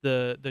Saints,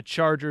 the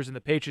Chargers, and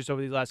the Patriots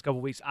over these last couple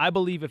of weeks, I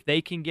believe if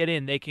they can get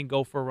in, they can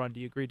go for a run.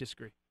 Do you agree,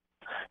 disagree?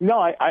 No,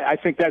 I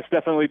think that's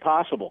definitely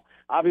possible.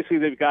 Obviously,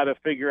 they've got to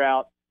figure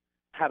out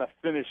how to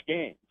finish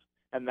games.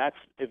 And that's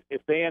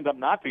if they end up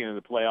not being in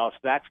the playoffs,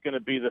 that's going to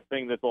be the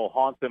thing that will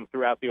haunt them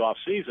throughout the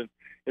offseason,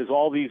 is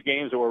all these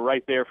games that were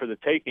right there for the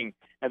taking,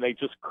 and they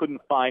just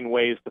couldn't find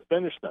ways to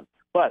finish them.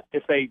 But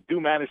if they do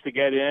manage to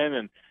get in,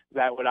 and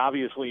that would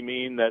obviously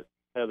mean that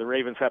the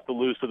Ravens have to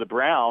lose to the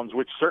Browns,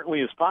 which certainly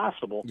is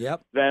possible,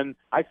 then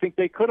I think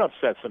they could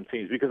upset some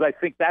teams, because I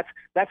think that's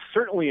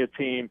certainly a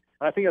team,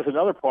 and I think that's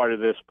another part of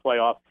this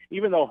playoff.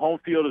 Even though home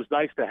field is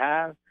nice to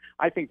have,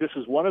 I think this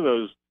is one of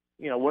those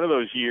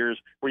years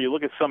where you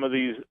look at some of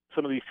these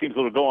teams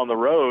that will go on the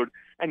road,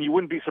 and you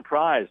wouldn't be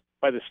surprised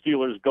by the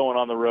Steelers going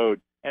on the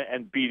road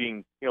and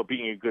beating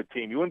a good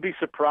team. You wouldn't be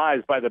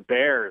surprised by the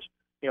Bears,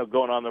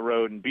 going on the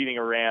road and beating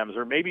a Rams,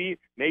 or maybe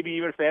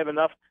even if they have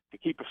enough to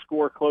keep a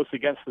score close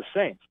against the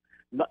Saints.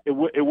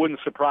 It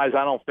wouldn't surprise,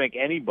 I don't think,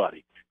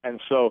 anybody.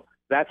 And so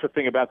that's the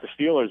thing about the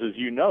Steelers, is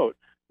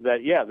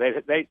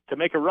that they to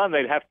make a run,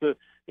 they'd have to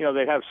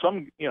they'd have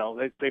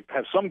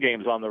some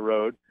games on the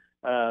road.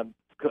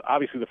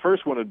 Obviously, the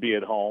first one would be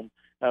at home,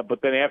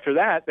 but then after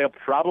that, they're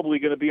probably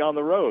going to be on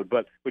the road.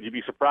 But would you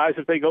be surprised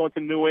if they go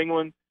into New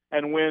England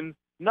and win?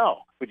 No.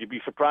 Would you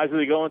be surprised if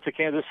they go into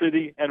Kansas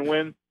City and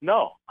win?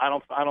 No. I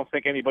don't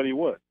think anybody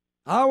would.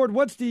 Howard,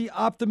 what's the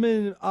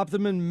optimum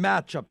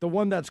matchup? The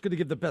one that's going to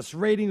give the best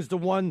ratings, the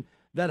one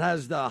that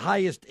has the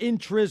highest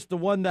interest, the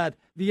one that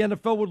the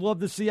NFL would love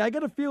to see? I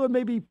got a feeling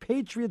maybe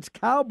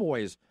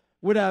Patriots-Cowboys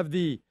would have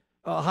the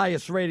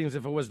highest ratings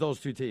if it was those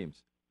two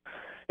teams.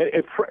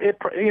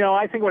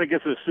 I think when it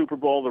gets to the Super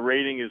Bowl, the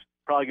rating is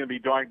probably going to be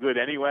darn good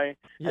anyway.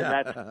 Yeah. And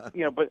that's,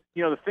 but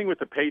the thing with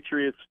the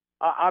Patriots,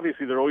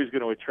 obviously they're always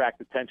going to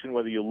attract attention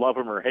whether you love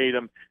them or hate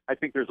them. I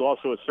think there's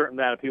also a certain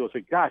amount of people who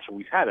say, gosh,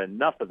 we've had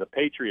enough of the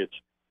Patriots,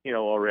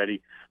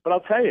 already. But I'll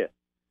tell you,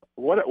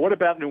 what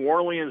about New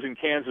Orleans and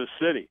Kansas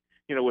City?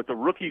 With the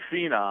rookie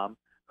phenom,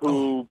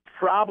 who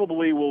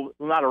probably will,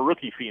 not a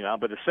rookie phenom,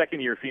 but a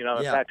second-year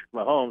phenom, Patrick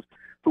Mahomes,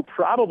 who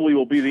probably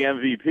will be the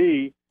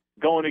MVP,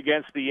 going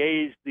against the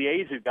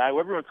aged guy.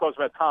 Everyone talks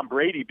about Tom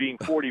Brady being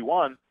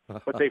 41,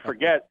 but they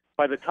forget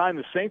by the time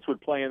the Saints would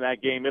play in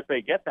that game, if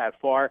they get that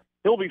far,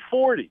 he'll be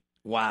 40.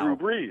 Wow. Drew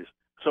Brees.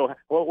 So,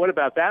 what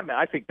about that, man?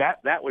 I think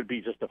that would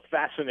be just a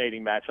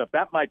fascinating matchup.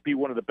 That might be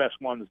one of the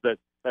best ones that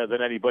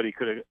anybody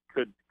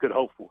could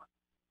hope for.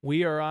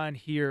 We are on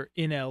here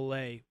in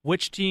L.A.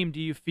 Which team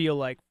do you feel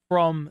like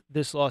from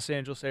this Los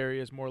Angeles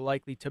area is more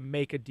likely to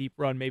make a deep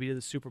run, maybe to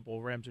the Super Bowl,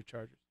 Rams or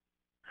Chargers?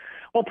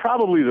 Well,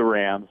 probably the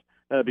Rams.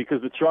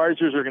 Because the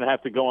Chargers are going to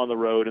have to go on the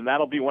road, and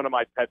that'll be one of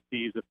my pet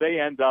peeves. If they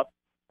end up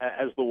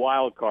as the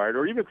wild card,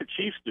 or even if the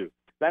Chiefs do,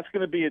 that's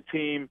going to be a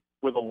team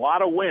with a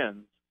lot of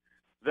wins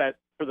that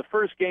for the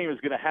first game is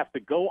going to have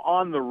to go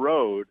on the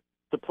road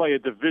to play a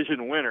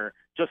division winner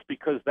just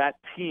because that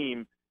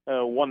team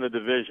won the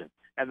division.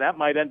 And that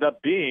might end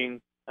up being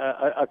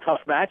a tough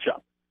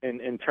matchup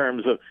in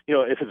terms of,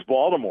 if it's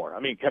Baltimore. I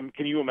mean,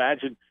 can you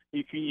imagine?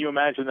 Can you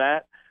imagine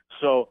that?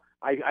 So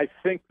I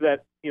think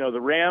that,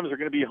 the Rams are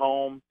going to be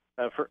home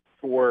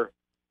for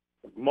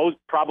most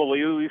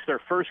probably at least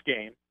their first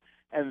game,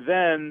 and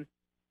then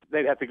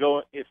they'd have to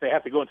go if they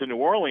have to go into New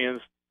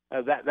Orleans.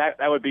 That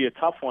would be a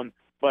tough one.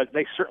 but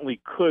they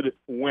certainly could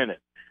win it.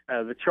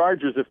 The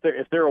Chargers,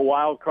 if they're a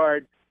wild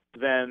card,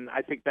 then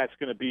I think that's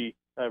going to be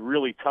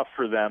really tough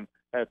for them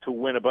to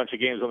win a bunch of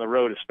games on the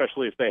road,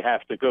 especially if they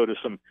have to go to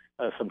some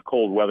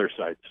cold weather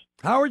sites.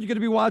 Howard, you going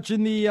to be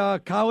watching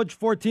the College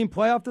 14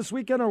 playoff this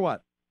weekend or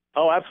what?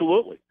 Oh,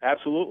 absolutely.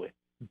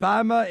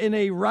 Bama in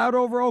a rout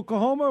over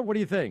Oklahoma? What do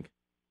you think?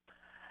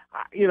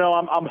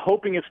 I'm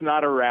hoping it's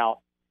not a rout,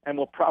 and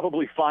we'll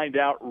probably find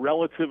out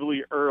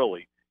relatively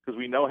early because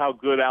we know how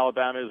good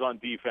Alabama is on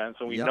defense,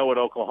 and we know what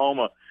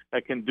Oklahoma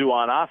can do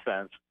on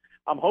offense.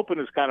 I'm hoping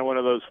it's kind of one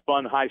of those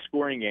fun,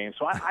 high-scoring games.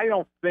 So I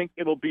don't think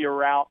it'll be a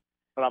rout,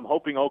 but I'm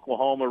hoping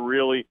Oklahoma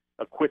really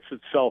acquits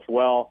itself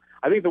well.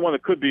 I think the one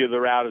that could be the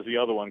rout is the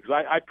other one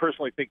because I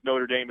personally think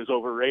Notre Dame is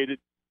overrated,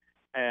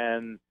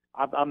 and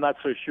I'm not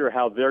so sure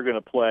how they're going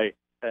to play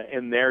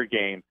in their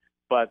game.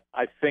 But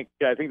I think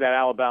that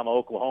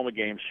Alabama-Oklahoma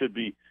game should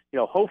be,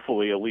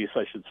 hopefully at least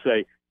I should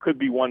say, could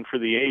be one for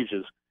the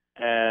ages.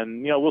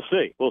 And, we'll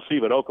see.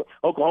 But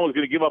Oklahoma's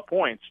going to give up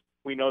points.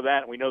 We know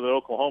that. And we know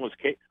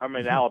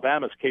that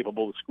Alabama's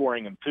capable of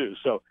scoring them too.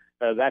 So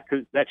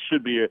that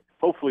should be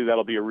hopefully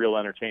that'll be a real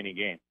entertaining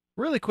game.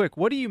 Really quick,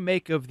 what do you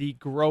make of the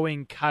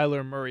growing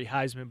Kyler Murray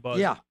Heisman buzz?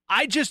 Yeah.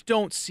 I just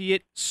don't see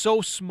it.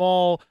 So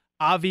small.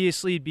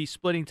 Obviously, it'd be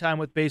splitting time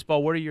with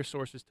baseball. What are your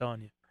sources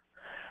telling you?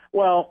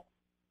 Well,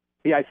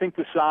 yeah, I think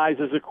the size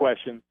is a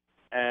question,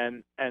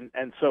 and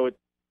so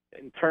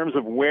in terms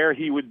of where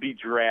he would be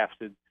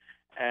drafted,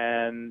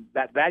 and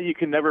that you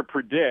can never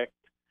predict,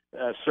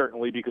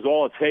 certainly, because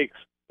all it takes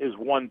is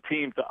one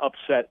team to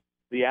upset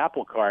the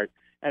apple cart,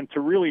 and to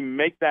really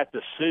make that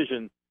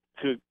decision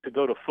to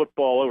go to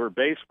football over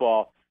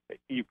baseball,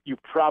 you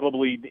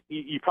probably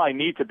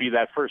need to be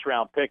that first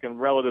round pick and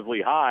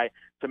relatively high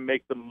to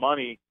make the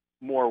money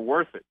more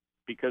worth it,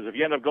 because if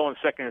you end up going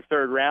second or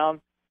third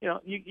round,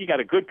 you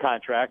got a good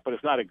contract, but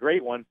it's not a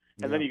great one.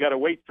 And then you got to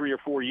wait 3 or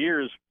 4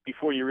 years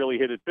before you really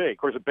hit it big. Of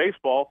course, in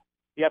baseball,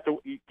 you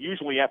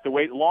usually have to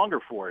wait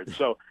longer for it.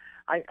 So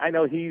I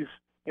know he's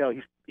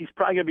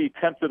probably going to be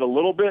tempted a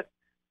little bit.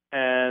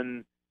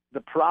 And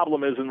the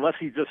problem is, unless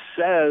he just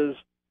says,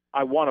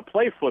 I want to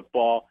play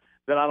football,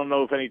 then I don't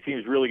know if any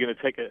team's really going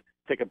to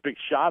take a big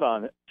shot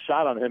on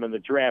him in the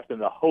draft in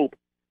the hope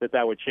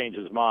that would change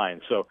his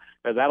mind. So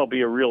that'll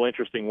be a real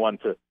interesting one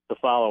to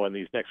follow in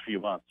these next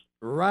few months.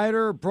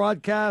 Writer,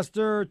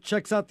 broadcaster,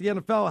 checks out the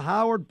NFL,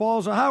 Howard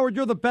Balzer. Howard,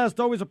 you're the best.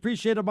 Always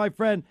appreciate it, my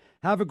friend.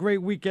 Have a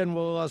great weekend.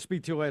 We'll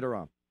speak to you later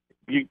on.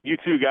 You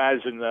too, guys,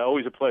 and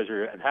always a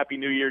pleasure. And Happy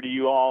New Year to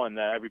you all and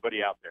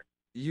everybody out there.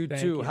 You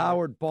too.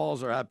 Howard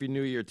Balzer. Happy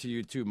New Year to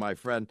you too, my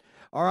friend.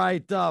 All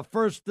right,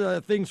 first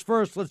things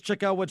first, let's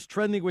check out what's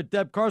trending with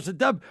Deb Carson.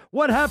 Deb,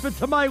 what happened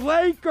to my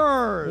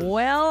Lakers?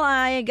 Well,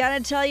 I got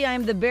to tell you,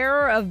 I'm the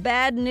bearer of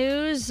bad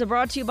news,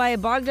 brought to you by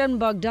Bogdan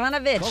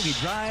Bogdanovic. Kobe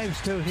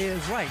drives to his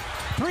right.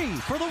 3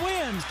 for the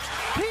win.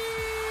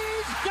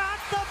 He's got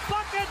the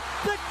bucket.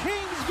 The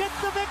Kings get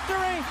the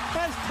victory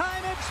as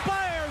time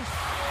expires.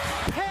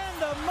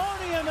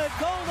 Pandemonium at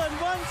Golden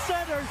Run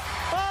Center.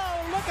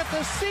 Oh, look at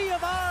the sea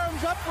of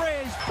arms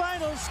upraised.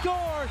 Final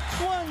score,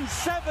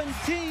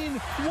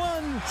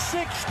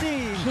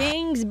 117-116.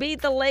 Kings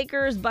beat the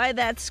Lakers by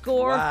that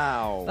score.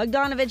 Wow.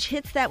 Bogdanovic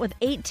hits that with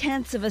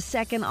 0.8 of a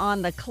second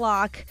on the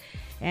clock.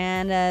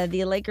 And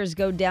the Lakers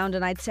go down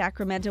tonight,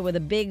 Sacramento, with a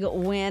big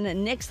win.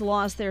 Knicks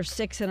lost their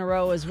 6 in a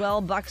row as well.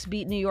 Bucks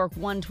beat New York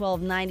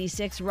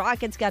 112-96.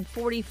 Rockets got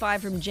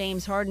 45 from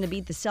James Harden to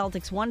beat the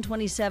Celtics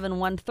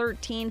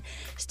 127-113.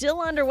 Still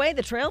underway,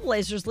 the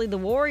Trailblazers lead the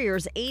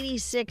Warriors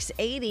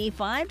 86-80.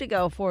 5 to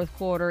go fourth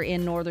quarter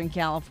in Northern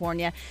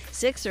California.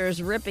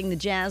 Sixers ripping the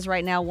Jazz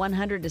right now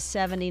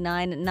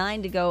 100-79.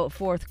 9 to go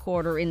fourth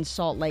quarter in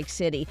Salt Lake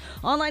City.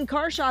 Online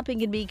car shopping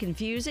can be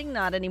confusing.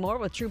 Not anymore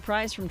with True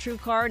Price from True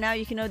Car. Now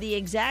you can know the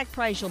exact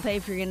price you'll pay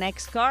for your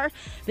next car.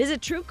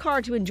 Visit True Car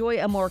to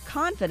enjoy a more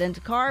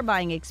confident car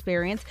buying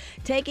experience.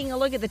 Taking a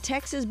look at the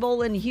Texas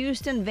Bowl in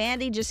Houston,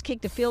 Vandy just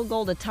kicked a field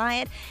goal to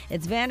tie it.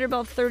 It's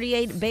Vanderbilt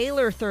 38,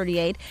 Baylor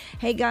 38.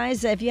 Hey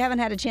guys, if you haven't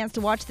had a chance to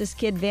watch this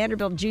kid,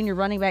 Vanderbilt junior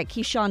running back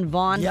Keyshawn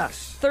Vaughn,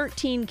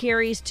 13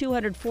 carries,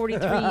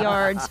 243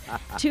 yards,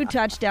 2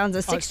 touchdowns, a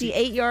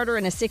 68-yarder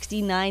and a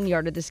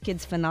 69-yarder. This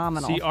kid's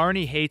phenomenal. See,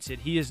 Arnie hates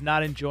it. He is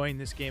not enjoying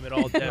this game at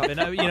all, Deb.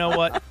 And you know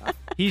what?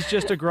 He's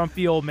just a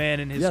grumpy old man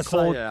in his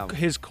cold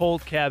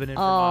cabin in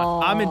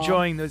Vermont. I'm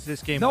enjoying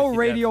this game. No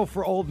Radio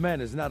for Old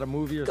Men. Isn't that a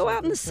movie or something? Go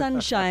out in the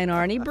sunshine,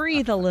 Arnie.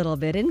 Breathe a little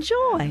bit.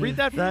 Enjoy. Breathe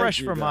that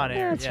fresh Vermont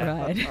air. That's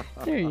right.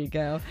 There you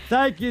go.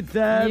 Thank you,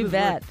 Deb. You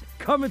bet.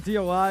 Coming to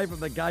you live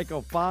from the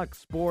Geico Fox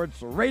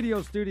Sports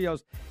Radio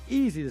Studios.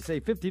 Easy to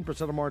save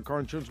 15% or more on car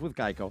insurance with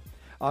Geico.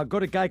 Go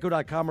to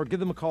geico.com or give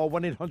them a call,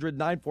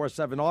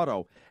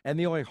 1-800-947-AUTO. And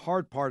the only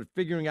hard part is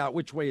figuring out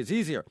which way is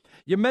easier.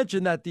 You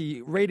mentioned that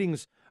the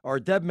ratings, or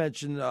Deb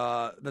mentioned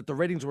that the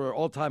ratings were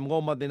all-time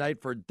low Monday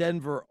night for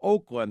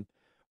Denver-Oakland.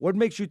 What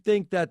makes you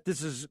think that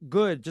this is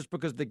good just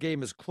because the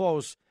game is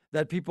close,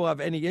 that people have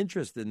any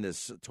interest in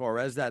this,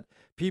 Torres, that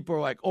people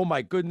are like, oh,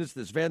 my goodness,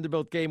 this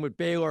Vanderbilt game with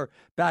Baylor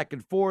back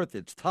and forth,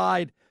 it's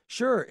tied.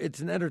 Sure, it's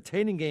an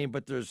entertaining game,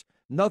 but there's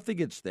nothing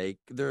at stake.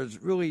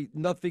 There's really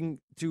nothing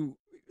to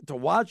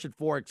watch it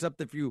for, except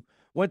if you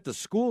went to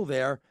school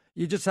there,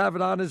 you just have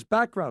it on as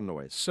background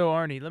noise. So,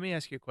 Arnie, let me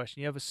ask you a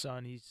question. You have a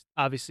son. He's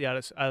obviously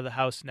out of the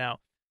house now.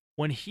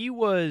 When he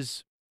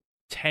was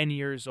 10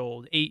 years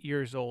old, 8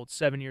 years old,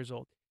 7 years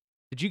old,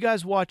 did you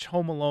guys watch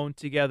Home Alone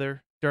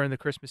together during the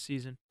Christmas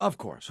season? Of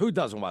course. Who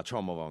doesn't watch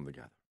Home Alone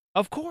together?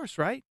 Of course,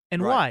 right?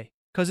 And Right. why?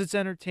 Because it's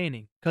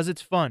entertaining, because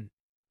it's fun,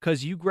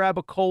 because you grab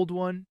a cold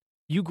one,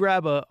 you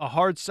grab a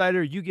hard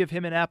cider, you give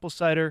him an apple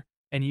cider,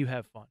 and you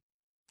have fun.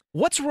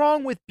 What's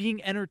wrong with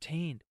being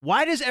entertained?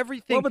 Why does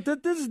everything... Well,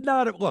 but this is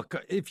not... Look,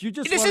 if you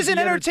just... This wanna isn't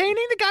be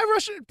entertaining? The guy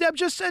rushing... Deb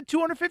just said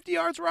 250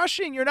 yards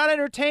rushing. You're not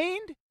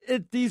entertained?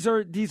 These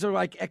are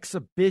like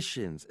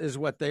exhibitions is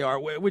what they are.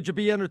 Would you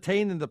be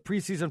entertained in the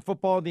preseason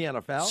football in the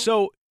NFL?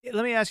 So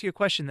let me ask you a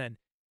question then.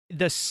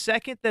 The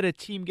second that a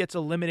team gets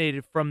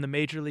eliminated from the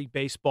Major League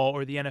Baseball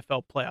or the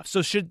NFL playoffs,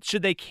 so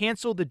should they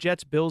cancel the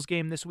Jets-Bills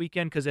game this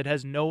weekend because it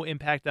has no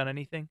impact on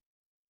anything?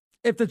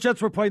 If the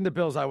Jets were playing the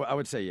Bills, I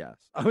would say yes.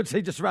 I would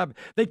say just wrap.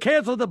 They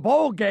canceled the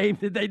bowl game,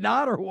 did they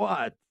not, or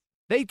what?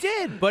 They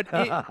did, but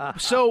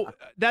so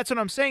that's what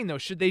I'm saying, though.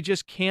 Should they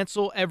just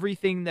cancel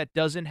everything that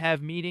doesn't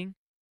have meaning?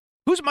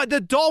 The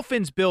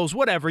Dolphins, Bills,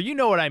 whatever. You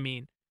know what I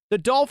mean. The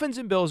Dolphins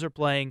and Bills are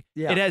playing.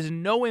 Yeah. It has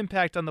no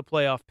impact on the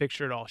playoff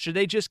picture at all. Should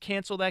they just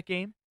cancel that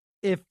game?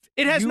 If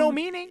it has no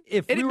meaning,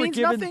 it means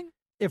nothing.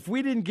 If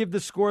we didn't give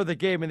the score of the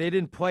game and they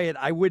didn't play it,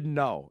 I wouldn't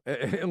know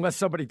unless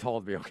somebody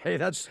told me. Okay,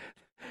 that's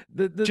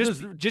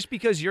just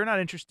because you're not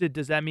interested.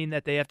 Does that mean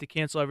that they have to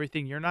cancel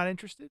everything? You're not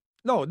interested?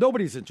 No,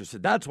 nobody's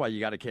interested. That's why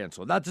you got to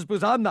cancel. Not just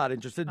because I'm not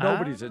interested.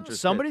 Nobody's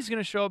interested. Somebody's going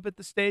to show up at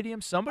the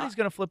stadium. Somebody's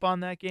going to flip on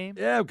that game.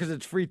 Yeah, because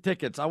it's free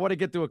tickets. I want to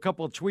get to a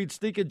couple of tweets.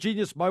 Sneaking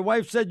Genius, my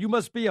wife said you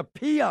must be a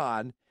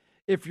peon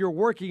if you're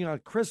working on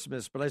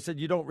Christmas, but I said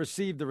you don't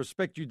receive the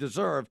respect you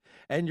deserve,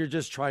 and you're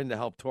just trying to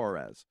help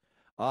Torres.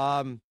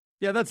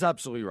 Yeah, that's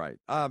absolutely right.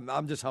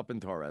 I'm just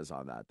helping Torres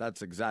on that.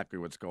 That's exactly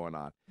what's going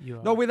on.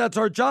 That's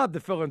our job to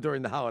fill in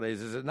during the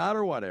holidays, is it not,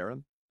 or what,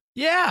 Aaron?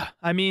 Yeah,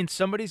 I mean,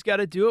 somebody's got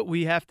to do it.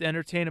 We have to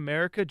entertain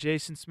America.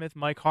 Jason Smith,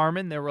 Mike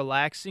Harmon, they're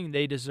relaxing.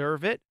 They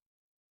deserve it.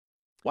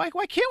 Why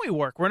can't we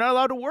work? We're not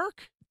allowed to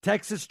work.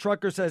 Texas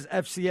Trucker says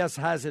FCS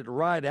has it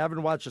right. I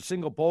haven't watched a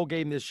single bowl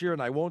game this year,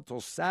 and I won't till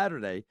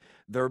Saturday.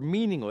 They're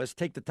meaningless.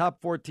 Take the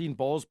top 14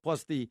 bowls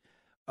plus the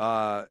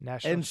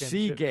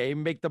NC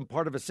game, make them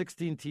part of a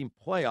 16-team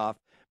playoff,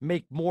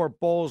 make more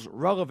bowls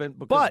relevant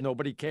because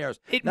nobody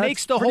cares. It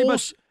makes the whole...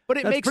 That's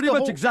pretty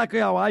much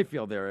exactly how I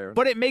feel there, Aaron.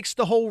 But it makes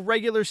the whole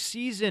regular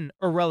season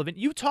irrelevant.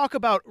 You talk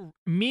about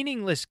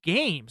meaningless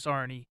games,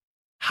 Arnie.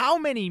 How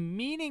many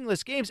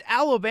meaningless games?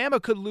 Alabama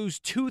could lose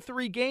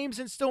 2-3 games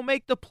and still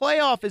make the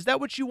playoff. Is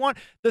that what you want?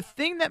 The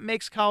thing that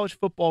makes college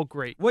football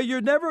great. Well,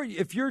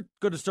 if you're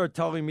going to start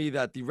telling me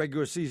that the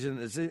regular season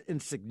is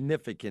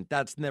insignificant,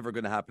 that's never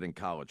going to happen in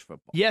college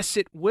football. Yes,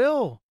 it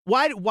will.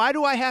 Why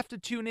do I have to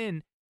tune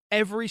in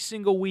every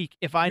single week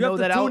if I know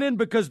that you have to tune in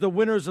because the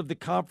winners of the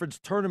conference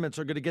tournaments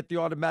are going to get the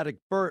automatic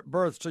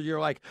berth. So you're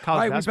like, all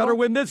right, we better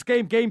win this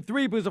game 3,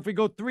 because if we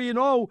go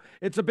 3-0,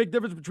 it's a big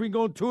difference between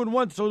going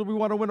 2-1. So we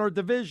want to win our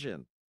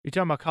division. You're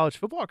talking about college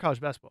football or college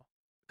basketball?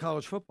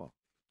 College football.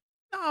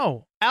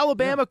 No,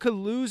 Alabama could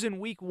lose in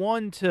week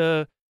 1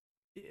 to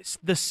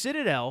the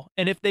Citadel,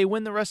 and if they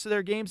win the rest of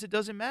their games, it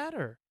doesn't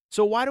matter.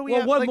 So why do we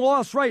have one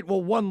loss, right?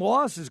 Well, one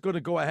loss is going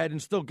to go ahead and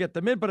still get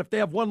them in, but if they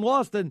have one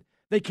loss, then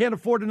they can't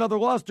afford another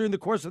loss during the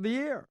course of the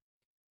year.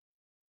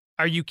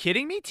 Are you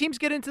kidding me? Teams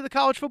get into the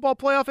college football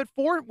playoff at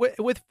 4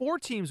 with 4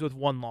 teams with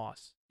 1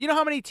 loss. You know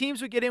how many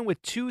teams would get in with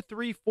 2,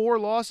 3, 4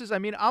 losses? I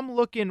mean, I'm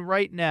looking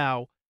right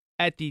now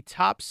at the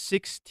top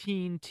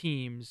 16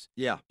 teams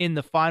in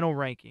the final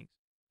rankings.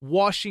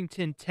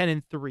 Washington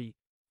 10-3,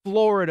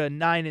 Florida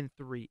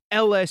 9-3,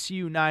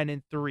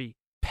 LSU 9-3,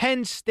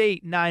 Penn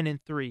State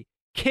 9-3,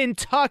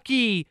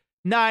 Kentucky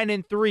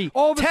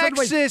 9-3,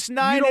 Texas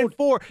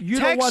 9-4.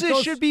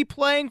 Texas should be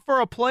playing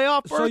for a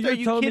playoff berth. Are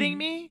you kidding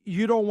me?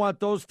 You don't want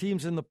those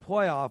teams in the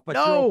playoff, but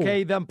you're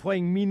okay them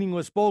playing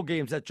meaningless bowl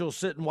games that you'll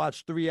sit and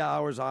watch 3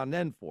 hours on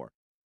end for.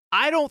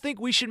 I don't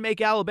think we should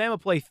make Alabama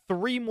play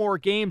 3 more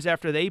games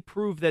after they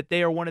prove that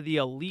they are one of the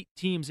elite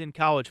teams in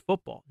college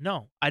football.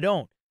 No, I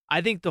don't. I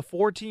think the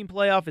 4-team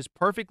playoff is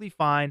perfectly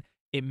fine.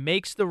 It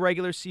makes the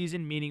regular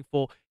season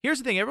meaningful. Here's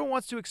the thing. Everyone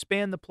wants to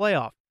expand the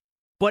playoff,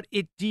 but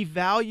it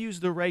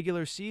devalues the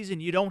regular season.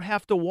 You don't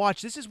have to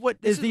watch. This is what...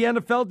 Is the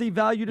NFL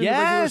devalued in the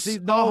regular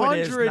season? No, 100%. It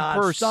is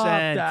not. Stop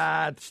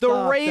that.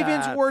 The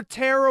Ravens were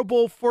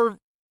terrible for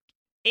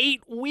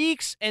 8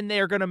 weeks, and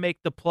they're going to make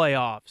the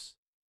playoffs.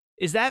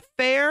 Is that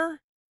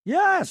fair?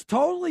 Yes,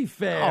 totally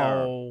fair.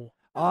 Oh,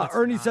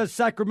 Ernie says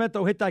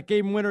Sacramento hit that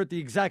game winner at the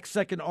exact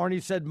second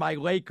Arnie said my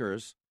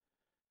Lakers.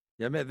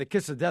 Yeah, man, the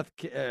kiss of death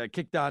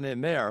kicked on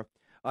in there.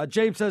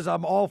 James says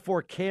I'm all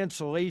for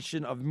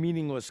cancellation of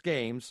meaningless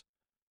games.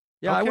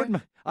 Yeah,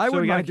 okay. I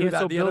wouldn't mind doing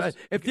that.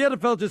 If the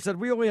NFL just said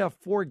we only have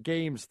 4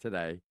 games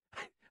today,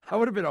 I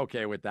would have been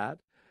okay with that.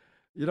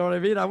 You know what I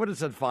mean? I would have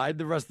said fine.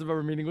 The rest of them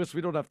are meaningless.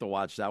 We don't have to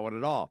watch that one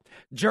at all.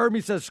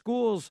 Jeremy says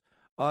schools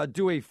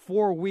do a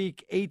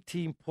 4-week,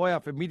 8-team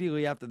playoff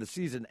immediately after the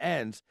season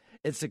ends.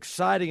 It's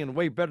exciting and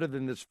way better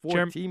than this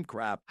 4-team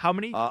crap how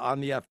many,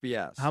 on the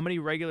FBS. How many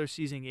regular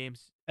season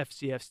games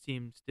FCS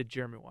teams did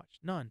Jeremy watch?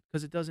 None,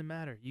 because it doesn't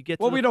matter. You get.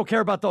 We don't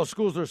care about those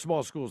schools. They're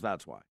small schools,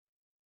 that's why.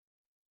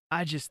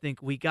 I just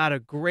think we got a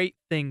great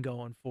thing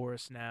going for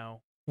us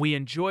now. We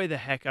enjoy the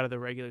heck out of the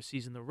regular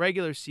season. The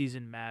regular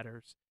season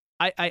matters.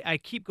 I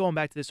keep going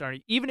back to this,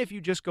 Arnie. Even if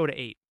you just go to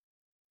 8,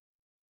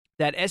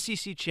 that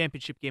SEC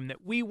championship game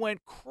that we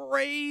went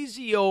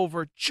crazy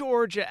over,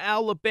 Georgia,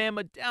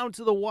 Alabama, down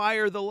to the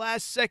wire, the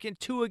last second,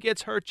 Tua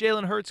gets hurt,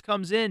 Jalen Hurts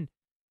comes in.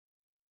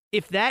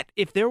 If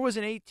there was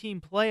an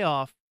 8-team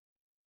playoff,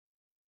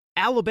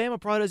 Alabama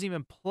probably doesn't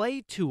even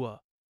play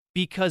Tua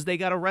because they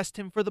got to rest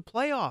him for the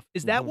playoff.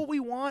 Is that what we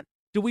want?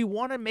 Do we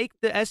want to make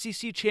the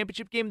SEC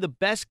championship game the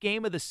best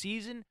game of the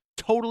season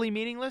totally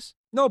meaningless?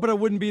 No, but it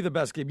wouldn't be the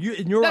best game.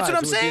 That's what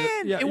I'm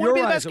saying. It wouldn't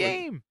be the best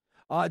game.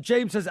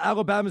 James says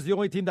Alabama's the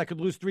only team that could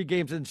lose 3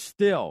 games and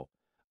still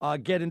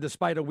get in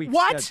despite a weak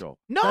schedule.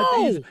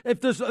 No.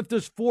 If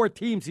there's 4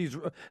 teams,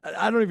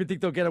 I don't even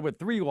think they'll get it with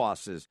 3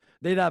 losses.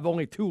 They'd have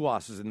only 2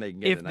 losses and they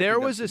can get it. If there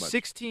was a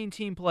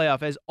 16-team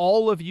playoff, as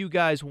all of you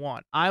guys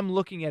want, I'm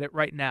looking at it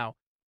right now.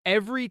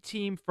 Every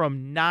team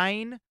from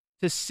 9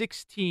 to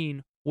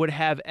 16 would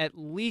have at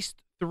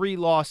least 3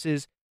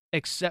 losses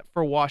except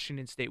for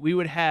Washington State. We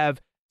would have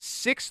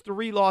 6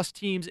 3-loss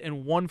teams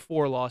and 1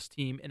 4-loss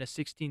team in a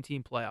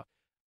 16-team playoff.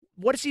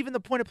 What's even the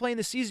point of playing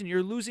the season?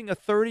 You're losing a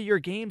third of your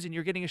games and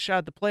you're getting a shot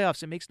at the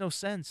playoffs. It makes no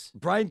sense.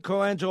 Brian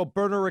Colangelo,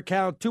 burner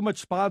account, too much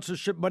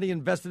sponsorship money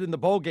invested in the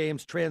bowl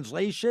games.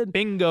 Translation,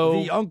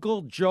 bingo. The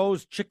Uncle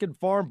Joe's Chicken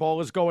Farm Bowl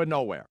is going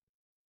nowhere.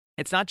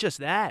 It's not just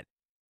that.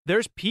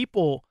 There's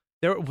people...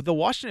 The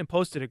Washington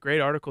Post did a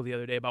great article the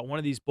other day about one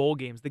of these bowl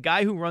games. The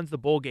guy who runs the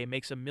bowl game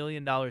makes $1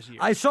 million a year.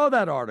 I saw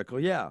that article,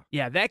 yeah.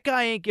 Yeah, that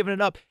guy ain't giving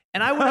it up.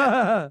 And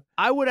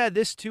I would add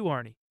this too,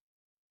 Arnie.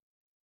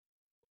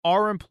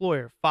 Our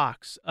employer,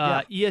 Fox,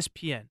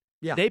 ESPN,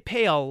 they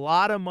pay a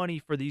lot of money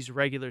for these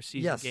regular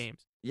season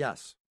games.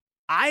 Yes.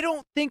 I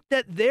don't think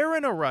that they're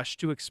in a rush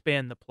to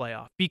expand the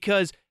playoff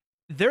because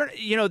the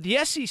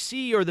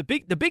SEC or the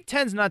Big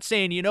Ten's not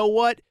saying, you know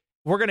what?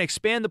 We're going to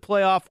expand the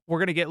playoff. We're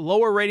going to get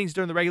lower ratings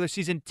during the regular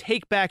season.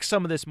 Take back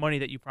some of this money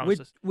that you promised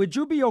us. Would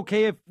you be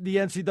okay if the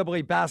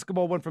NCAA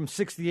basketball went from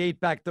 68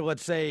 back to,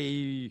 let's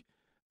say,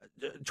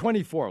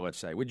 24, let's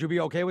say? Would you be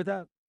okay with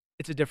that?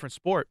 It's a different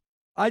sport.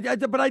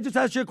 But I just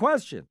asked you a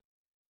question.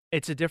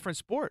 It's a different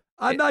sport.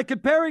 I'm not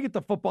comparing it to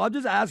football. I'm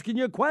just asking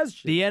you a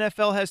question. The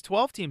NFL has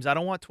 12 teams. I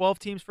don't want 12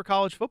 teams for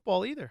college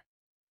football either.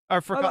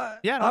 Or for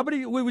How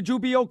many would you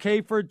be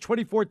okay for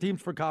 24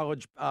 teams for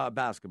college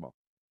basketball?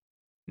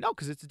 No,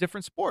 because it's a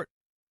different sport.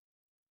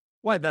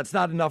 Why? That's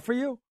not enough for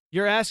you?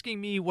 You're asking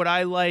me what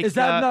I like. Is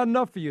that not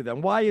enough for you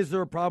then? Why is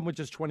there a problem with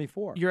just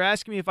 24? You're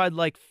asking me if I'd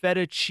like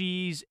feta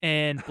cheese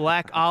and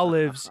black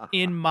olives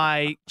in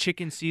my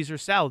chicken Caesar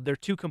salad. They're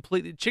two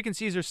completely... Chicken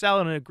Caesar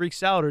salad and a Greek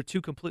salad are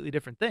 2 completely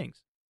different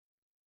things.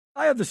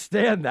 I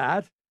understand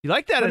that. You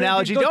like that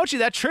analogy, don't you?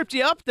 That tripped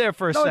you up there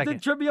for a second. No, it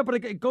didn't trip me up,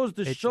 but it goes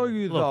to show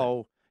you,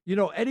 though,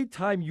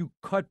 anytime you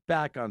cut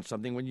back on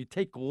something, when you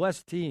take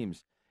less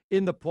teams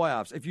in the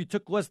playoffs, if you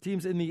took less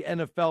teams in the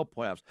NFL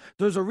playoffs,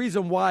 there's a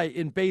reason why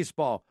in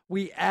baseball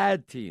we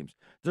add teams.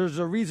 There's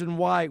a reason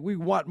why we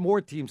want more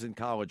teams in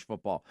college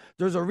football.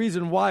 There's a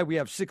reason why we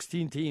have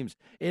 16 teams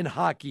in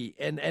hockey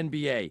and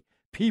NBA.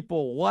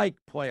 People like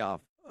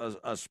playoff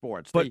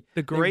sports. But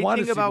the great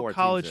thing about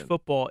college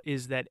football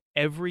is that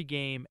every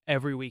game,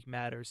 every week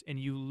matters, and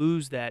you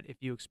lose that if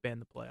you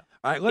expand the playoff.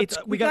 All right,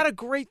 we got a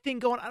great thing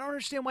going. I don't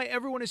understand why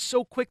everyone is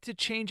so quick to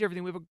change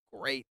everything. We have a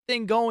great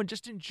thing going.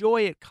 Just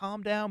enjoy it.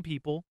 Calm down,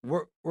 people.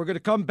 We're going to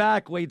come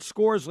back. Late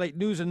scores, late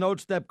news and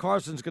notes. Deb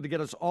Carson's going to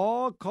get us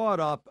all caught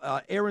up.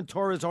 Aaron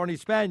Torres,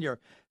 Arnie Spanier,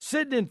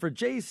 sitting in for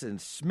Jason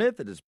Smith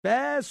and his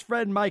best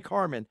friend Mike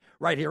Harmon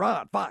right here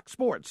on Fox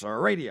Sports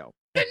Radio.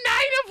 The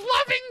night of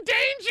loving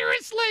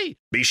dangerously.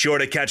 Be sure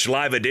to catch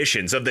live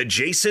editions of The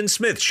Jason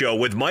Smith Show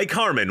with Mike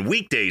Harmon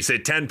weekdays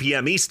at 10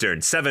 p.m.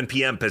 Eastern, 7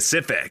 p.m.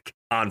 Pacific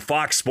on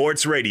Fox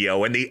Sports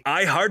Radio and the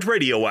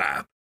iHeartRadio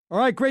app. All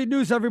right, great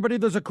news, everybody.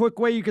 There's a quick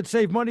way you can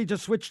save money.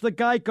 Just switch to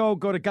Geico.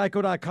 Go to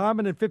geico.com,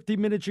 and in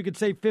 15 minutes, you can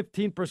save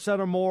 15%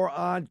 or more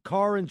on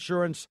car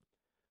insurance.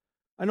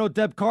 I know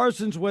Deb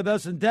Carson's with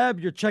us, and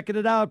Deb, you're checking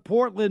it out.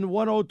 Portland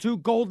 102,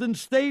 Golden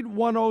State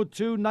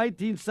 102,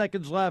 19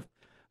 seconds left.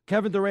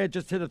 Kevin Durant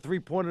just hit a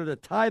three-pointer to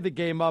tie the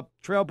game up.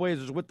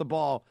 Trailblazers with the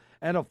ball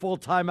and a full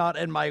timeout,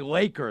 and my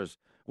Lakers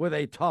with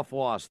a tough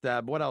loss,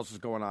 Deb. What else is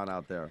going on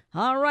out there?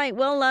 All right.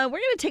 Well, we're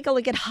going to take a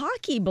look at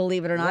hockey,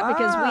 believe it or not,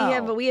 because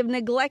we have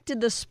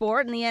neglected the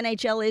sport, and the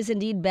NHL is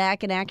indeed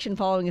back in action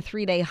following a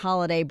 3-day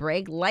holiday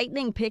break.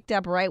 Lightning picked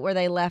up right where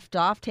they left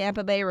off.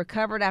 Tampa Bay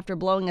recovered after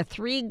blowing a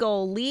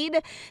 3-goal lead.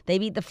 They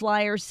beat the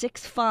Flyers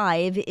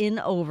 6-5 in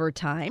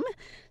overtime.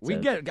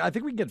 I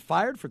think we can get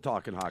fired for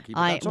talking hockey.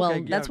 But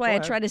that's why I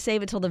try to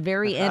save it till the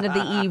very end of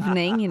the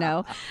evening.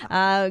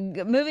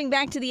 Moving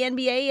back to the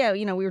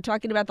NBA, we were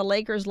talking about the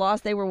Lakers'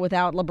 loss. They were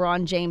without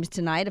LeBron James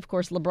tonight. Of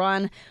course,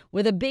 LeBron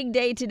with a big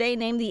day today,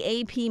 named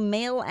the AP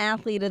Male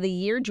Athlete of the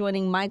Year,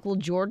 joining Michael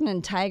Jordan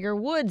and Tiger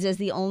Woods as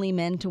the only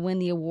men to win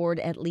the award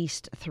at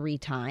least 3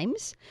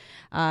 times.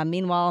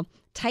 Meanwhile,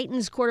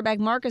 Titans quarterback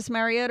Marcus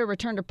Mariota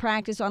returned to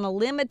practice on a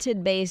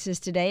limited basis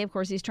today. Of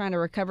course, he's trying to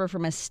recover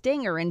from a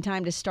stinger in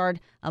time to start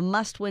a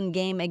must-win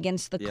game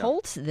against the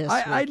Colts this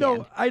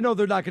weekend. I know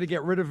they're not going to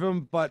get rid of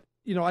him, but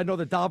I know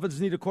the Dolphins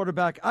need a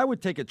quarterback. I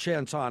would take a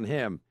chance on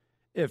him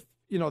if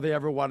they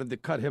ever wanted to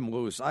cut him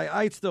loose.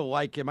 I still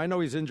like him. I know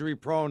he's injury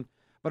prone.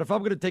 But if I'm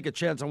going to take a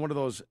chance on one of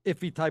those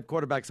iffy-type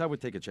quarterbacks, I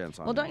would take a chance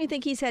on him. Well, don't you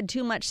think he's had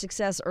too much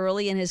success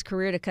early in his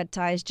career to cut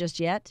ties just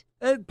yet?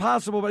 It's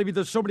possible, but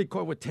there's so many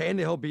with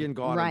Tannehill being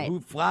gone, right,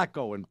 and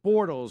Flacco and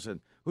Bortles,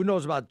 and who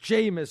knows about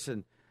Jameis,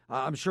 and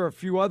I'm sure a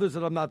few others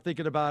that I'm not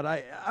thinking about.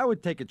 I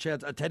would take a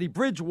chance. Teddy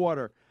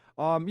Bridgewater.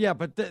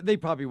 But they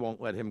probably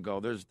won't let him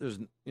go. There's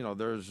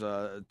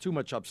too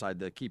much upside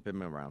to keep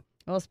him around.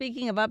 Well,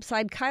 speaking of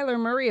upside, Kyler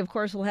Murray, of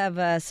course, will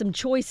have some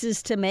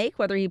choices to make,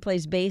 whether he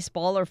plays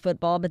baseball or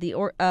football. But the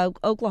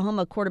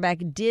Oklahoma quarterback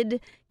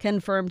did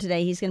confirm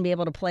today he's going to be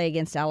able to play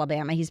against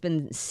Alabama. He's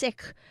been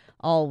sick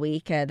all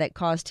week. That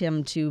caused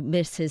him to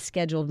miss his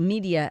scheduled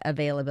media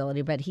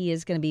availability, but he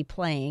is going to be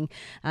playing.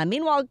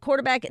 Meanwhile,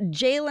 quarterback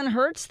Jalen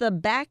Hurts, the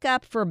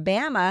backup for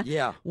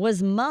Bama,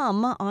 was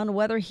mum on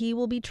whether he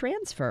will be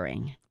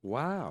transferring.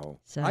 Wow.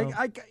 So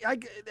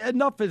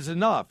enough is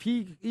enough.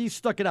 He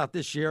stuck it out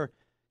this year.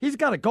 He's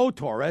got to go,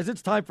 Torres.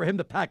 It's time for him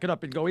to pack it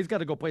up and go. He's got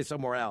to go play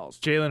somewhere else.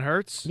 Jalen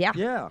Hurts?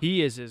 Yeah.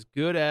 He is as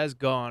good as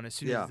gone as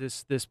soon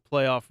as this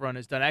playoff run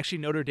is done. Actually,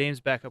 Notre Dame's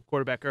backup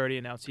quarterback already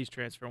announced he's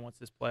transferring once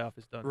this playoff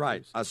is done.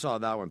 Right. I saw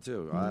that one,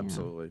 too. Yeah.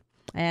 Absolutely.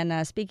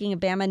 And speaking of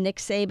Bama, Nick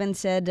Saban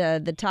said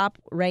the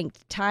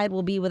top-ranked Tide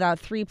will be without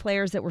 3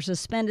 players that were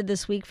suspended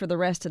this week for the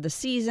rest of the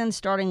season,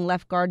 starting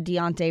left guard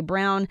Deontay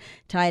Brown,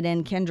 tight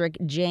end Kendrick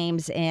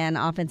James, and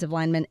offensive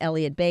lineman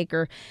Elliott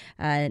Baker.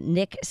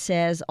 Nick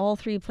says all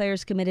 3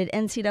 players committed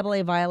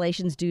NCAA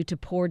violations due to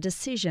poor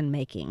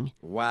decision-making.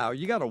 Wow,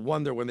 you got to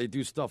wonder when they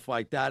do stuff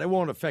like that. It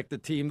won't affect the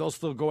team. They'll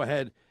still go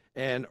ahead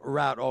and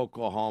rout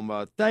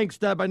Oklahoma. Thanks,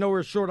 Deb. I know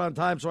we're short on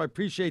time, so I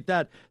appreciate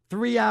that.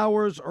 3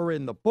 hours are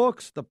in the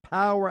books. The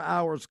Power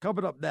Hour's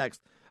coming up next.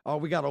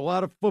 We got a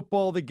lot of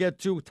football to get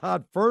to.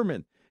 Todd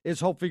Furman is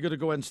hopefully going to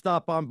go ahead and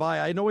stop on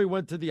by. I know he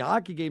went to the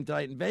hockey game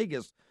tonight in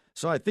Vegas,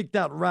 so I think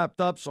that wrapped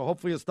up. So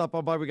hopefully he'll stop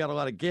on by. We got a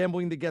lot of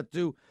gambling to get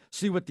to,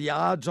 see what the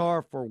odds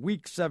are for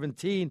Week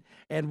 17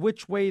 and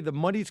which way the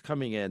money's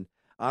coming in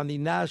on the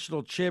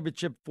National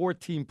Championship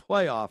 14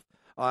 playoff.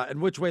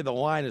 And which way the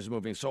line is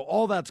moving. So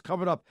all that's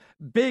coming up.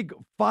 Big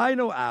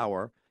final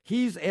hour.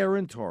 He's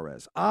Aaron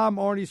Torres. I'm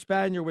Arnie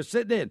Spanier. We're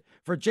sitting in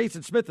for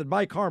Jason Smith and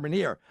Mike Harmon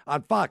here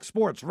on Fox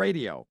Sports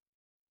Radio.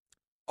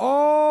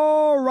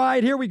 All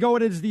right, here we go.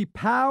 It is the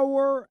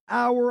Power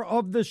Hour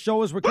of the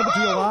show as we're coming to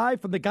you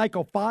live from the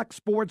Geico Fox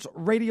Sports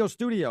Radio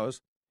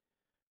studios.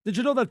 Did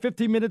you know that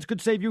 15 minutes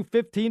could save you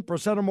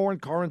 15% or more in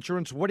car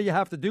insurance? What do you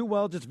have to do?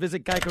 Well, just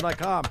visit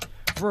Geico.com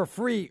for a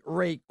free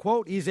rate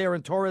quote. He's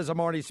Aaron Torres. I'm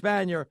Arnie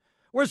Spanier.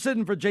 We're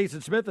sitting for Jason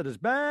Smith and his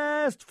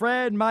best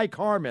friend, Mike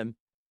Harmon,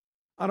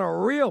 on a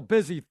real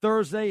busy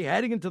Thursday,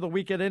 heading into the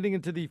weekend, heading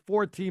into the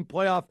 14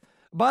 playoff.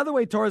 By the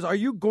way, Torres, are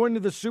you going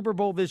to the Super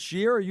Bowl this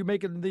year? Are you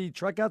making the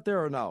trek out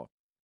there or no?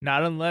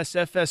 Not unless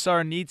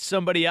FSR needs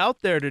somebody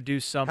out there to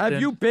do something.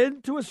 Have you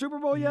been to a Super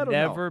Bowl yet or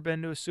Never no?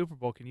 been to a Super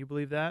Bowl. Can you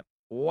believe that?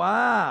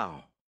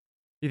 Wow.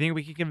 You think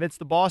we can convince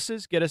the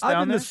bosses, get us down there?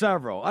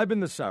 I've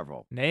been to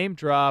several. Name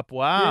drop.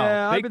 Wow.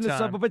 Yeah, Big I've been to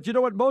several. But you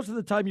know what? Most of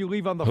the time you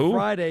leave on the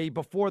Friday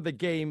before the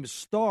game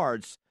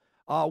starts.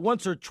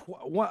 Once or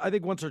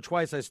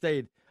twice I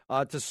stayed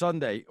to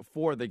Sunday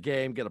for the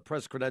game, get a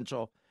press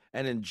credential,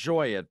 and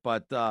enjoy it.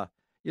 But,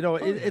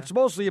 it's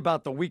mostly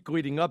about the week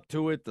leading up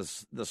to it,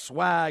 the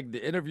swag,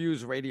 the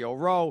interviews, Radio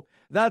Row.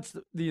 That's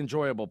the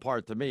enjoyable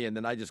part to me. And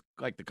then I just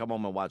like to come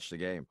home and watch the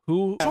game.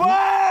 Who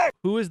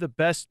is the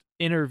best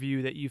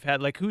interview that you've had?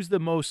 Like, who's the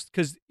most?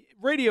 Because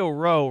Radio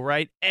Row,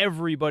 right?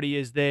 Everybody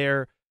is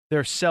there.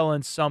 They're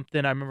selling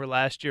something. I remember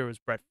last year it was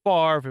Brett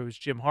Favre. It was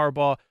Jim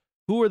Harbaugh.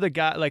 Who are the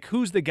guy? Like,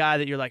 who's the guy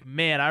that you're like,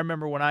 man? I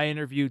remember when I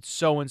interviewed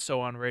so and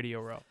so on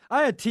Radio Row.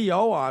 I had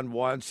T.O. on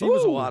once. He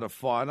was a lot of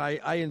fun.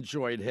 I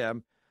enjoyed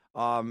him.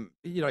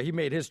 He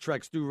made his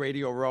treks through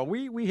Radio Row.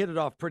 We hit it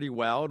off pretty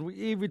well, and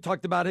we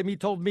talked about him. He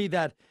told me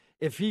that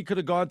if he could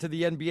have gone to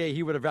the NBA,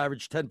 he would have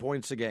averaged 10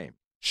 points a game.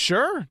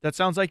 Sure, that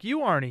sounds like you,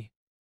 Arnie.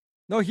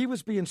 No, he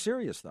was being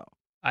serious, though.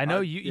 I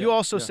know you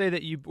also say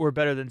that you were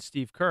better than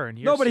Steve Kerr.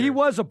 And no, but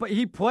serious.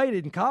 He played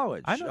in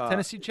college. I know,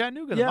 Tennessee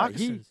Chattanooga, the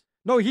Moccasins.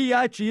 He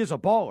actually is a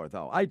baller,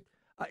 though.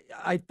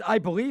 I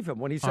believe him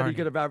when he said he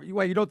could have averaged.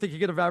 Wait, you don't think he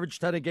could have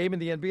averaged 10 a game in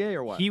the NBA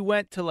or what? He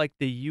went to like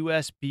the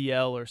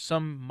USBL or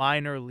some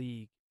minor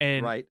league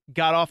and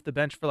got off the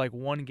bench for like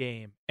one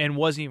game and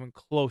wasn't even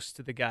close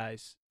to the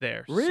guys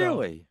there.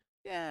 Really?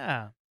 So,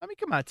 yeah. I mean,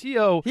 come on,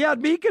 T.O. He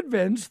had me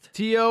convinced.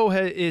 T.O.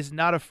 is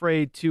not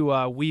afraid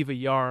to weave a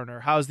yarn, or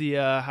how's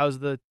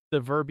the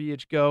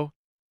verbiage go?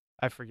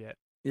 I forget.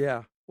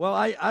 Yeah. Well,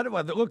 I don't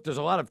look. There's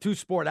a lot of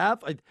two-sport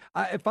athletes.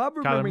 If I'm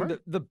remembering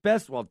the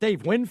best, well,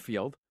 Dave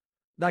Winfield,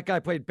 that guy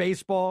played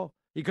baseball.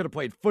 He could have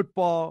played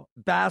football,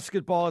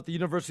 basketball at the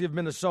University of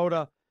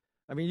Minnesota.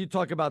 I mean, you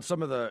talk about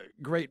some of the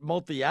great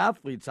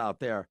multi-athletes out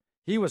there.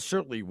 He was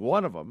certainly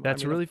one of them.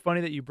 That's really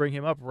funny that you bring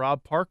him up.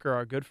 Rob Parker,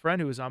 our good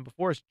friend who was on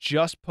before us,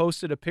 just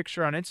posted a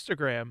picture on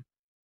Instagram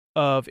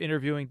of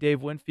interviewing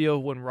Dave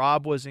Winfield when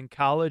Rob was in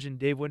college and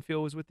Dave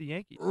Winfield was with the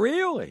Yankees.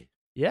 Really?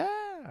 Yeah.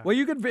 Well,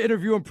 you can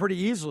interview him pretty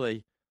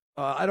easily.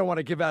 I don't want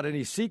to give out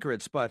any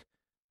secrets, but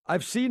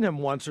I've seen him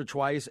once or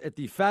twice at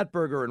the Fat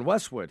Burger in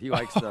Westwood. He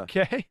likes to.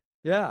 Okay.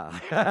 Yeah.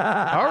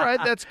 All right,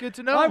 that's good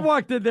to know. I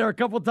walked in there a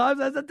couple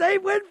times. I said,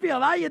 Dave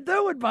Winfield, how you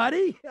doing,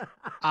 buddy?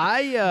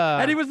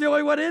 And he was the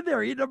only one in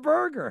there eating a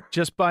burger.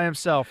 Just by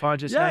himself, huh?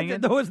 Just hanging?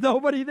 There was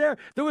nobody there.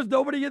 There was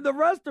nobody in the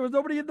rest. There was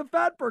nobody in the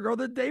Fat Burger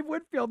other than Dave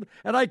Winfield.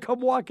 And I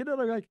come walking in,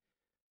 I'm like,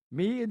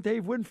 me and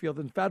Dave Winfield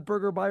and Fat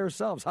Burger by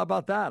ourselves. How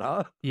about that,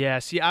 huh? Yeah,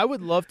 see, I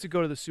would love to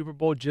go to the Super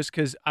Bowl just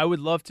because I would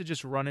love to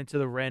just run into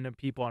the random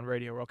people on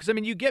Radio Row. Because, I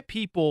mean, you get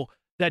people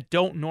that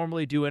don't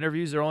normally do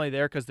interviews. They're only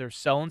there because they're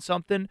selling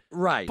something.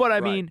 Right. But,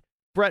 I mean,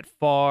 Brett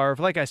Favre,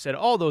 like I said,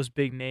 all those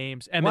big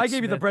names. I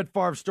gave you the Brett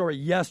Favre story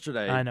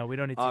yesterday. I know. We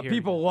don't need to hear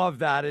people love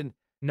that. And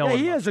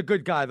he is a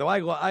good guy, though.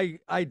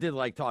 I did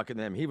like talking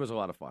to him. He was a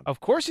lot of fun. Of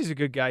course he's a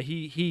good guy.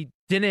 He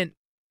didn't.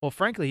 Well,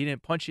 frankly, he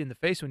didn't punch you in the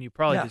face when you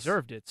probably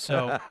deserved it.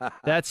 So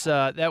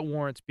that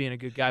warrants being a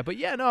good guy. But,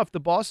 yeah, no, if the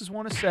bosses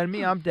want to send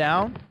me, I'm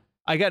down.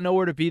 I got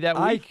nowhere to be that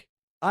week.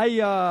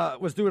 I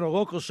was doing a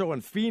local show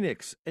in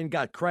Phoenix and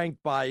got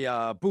cranked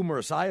by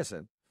Boomer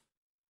Esiason.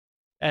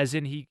 As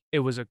in it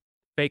was a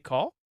fake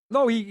call?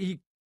 No, he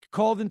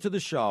called into the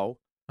show.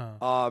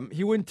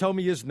 He wouldn't tell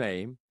me his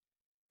name.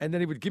 And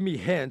then he would give me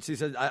hints. He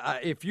said,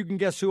 if you can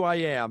guess who I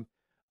am,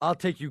 I'll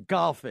take you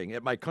golfing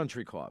at my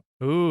country club.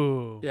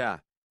 Ooh. Yeah.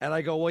 And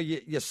I go, well,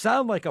 you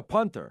sound like a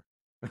punter.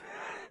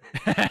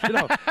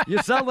 You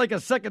sound like a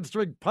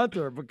second-string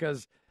punter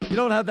because you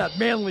don't have that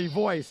manly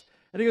voice.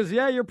 And he goes,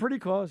 yeah, you're pretty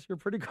close. You're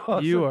pretty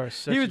close. You are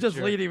such He was a just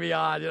jerk. leading me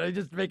on,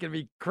 just making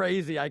me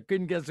crazy. I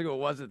couldn't guess who it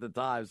was at the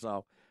time,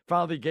 so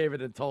finally gave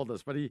it and told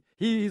us. But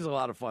he's a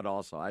lot of fun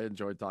also. I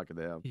enjoyed talking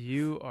to him.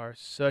 You are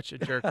such a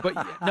jerk. But,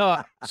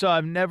 no, so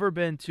I've never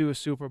been to a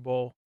Super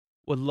Bowl.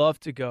 Would love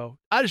to go.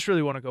 I just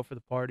really want to go for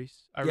the parties.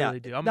 I really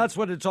do. That's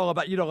what it's all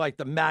about. Like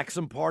the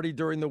Maxim party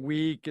during the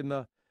week and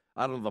the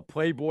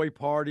Playboy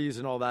parties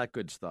and all that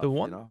good stuff.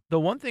 The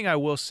one thing I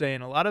will say,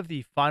 and a lot of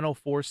the Final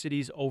Four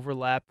cities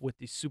overlap with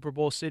the Super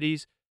Bowl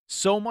cities.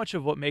 So much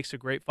of what makes a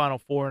great Final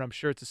Four, and I'm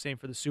sure it's the same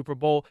for the Super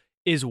Bowl,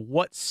 is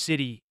what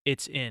city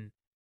it's in.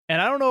 And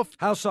I don't know if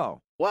how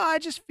so. Well, I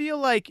just feel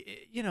like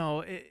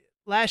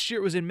last year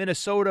it was in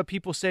Minnesota.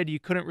 People said you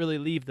couldn't really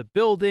leave the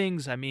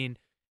buildings. I mean,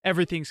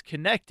 everything's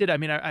connected. I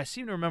mean, I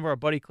seem to remember our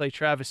buddy Clay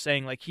Travis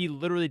saying like he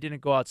literally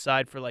didn't go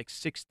outside for like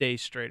 6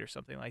 days straight or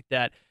something like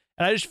that.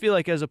 And I just feel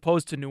like as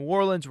opposed to New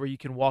Orleans where you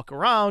can walk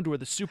around, where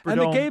the Superdome.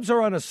 And the games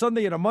are on a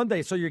Sunday and a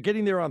Monday, so you're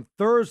getting there on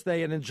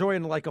Thursday and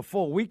enjoying like a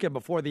full weekend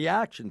before the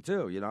action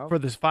too, For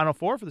the Final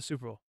Four or for the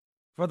Super Bowl?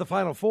 For the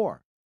Final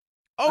Four.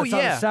 Oh,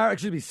 that's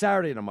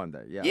Saturday and a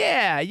Monday,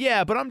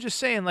 Yeah, but I'm just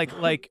saying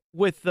like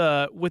with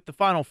the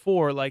Final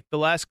Four, like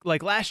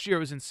last year it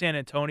was in San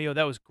Antonio.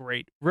 That was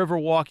great.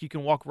 Riverwalk, you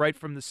can walk right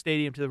from the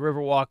stadium to the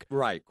Riverwalk.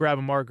 Right. Grab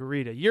a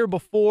margarita. Year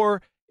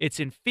before, it's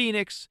in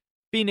Phoenix.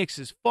 Phoenix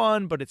is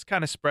fun, but it's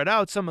kind of spread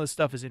out. Some of the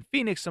stuff is in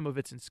Phoenix, some of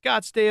it's in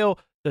Scottsdale.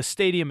 The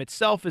stadium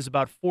itself is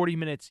about 40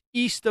 minutes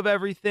east of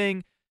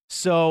everything.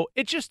 So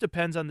it just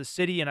depends on the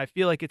city, and I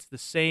feel like it's the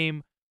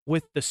same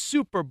with the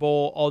Super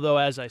Bowl, although,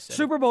 as I said,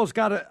 Super Bowl's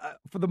got to,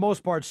 for the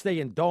most part, stay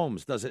in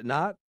domes, does it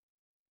not?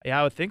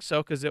 Yeah, I would think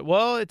so, because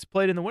it's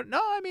played in the winter.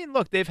 No, I mean,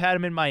 look, they've had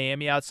them in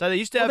Miami outside. They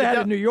used to have it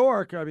down in New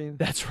York. I mean,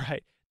 that's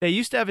right. They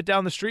used to have it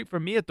down the street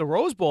from me at the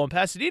Rose Bowl in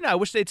Pasadena. I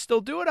wish they'd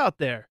still do it out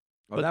there.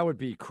 Oh, that would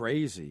be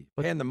crazy.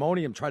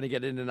 Pandemonium trying to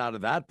get in and out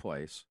of that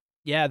place.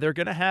 Yeah, they're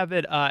going to have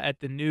it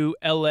at the new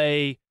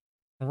L.A.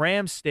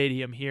 Rams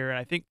Stadium here in,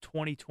 I think,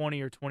 2020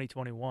 or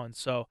 2021.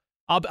 So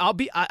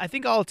I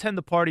think I'll attend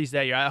the parties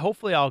that year.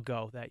 Hopefully I'll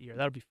go that year.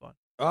 That'll be fun.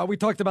 We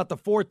talked about the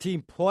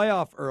 4-team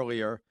playoff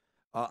earlier.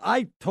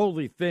 I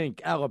totally think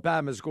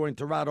Alabama is going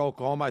to rout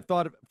Oklahoma. I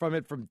thought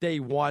from day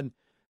one.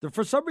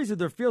 For some reason,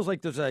 there feels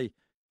like there's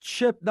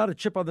not a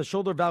chip on the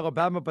shoulder of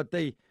Alabama, but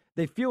they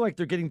feel like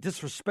they're getting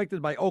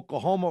disrespected by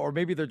Oklahoma, or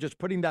maybe they're just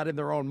putting that in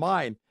their own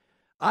mind.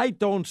 I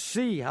don't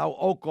see how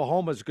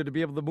Oklahoma is going to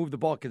be able to move the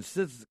ball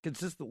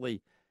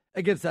consistently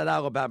against that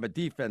Alabama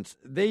defense.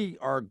 They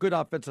are a good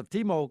offensive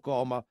team,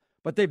 Oklahoma,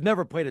 but they've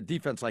never played a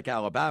defense like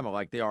Alabama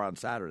like they are on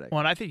Saturday. Well,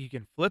 and I think you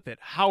can flip it.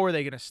 How are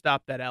they going to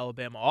stop that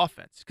Alabama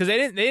offense? Because they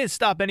didn't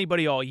stop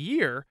anybody all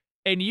year,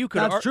 and you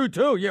could. That's true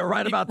too. You're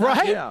right about that.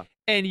 Right? Yeah,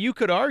 and you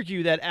could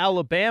argue that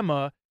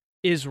Alabama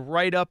is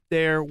right up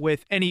there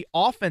with any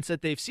offense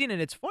that they've seen. And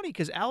it's funny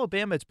because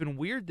Alabama, it's been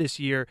weird this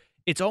year.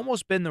 it's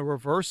almost been the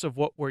reverse of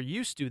what we're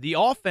used to. The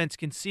offense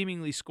can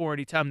seemingly score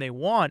anytime they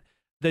want.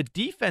 The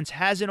defense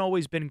hasn't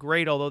always been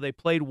great, although they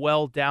played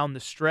well down the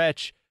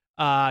stretch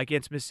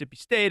against Mississippi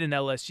State and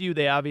LSU.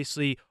 They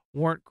obviously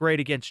weren't great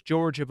against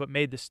Georgia, but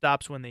made the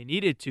stops when they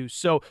needed to.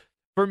 So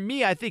for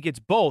me, I think it's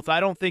both. I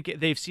don't think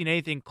they've seen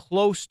anything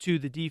close to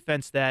the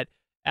defense that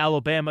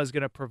Alabama is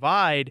going to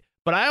provide,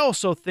 but I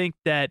also think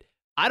that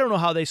I don't know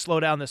how they slow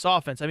down this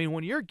offense. I mean,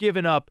 when you're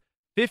giving up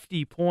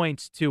 50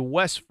 points to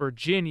West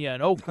Virginia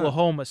and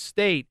Oklahoma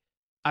State,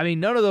 I mean,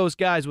 none of those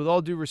guys, with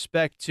all due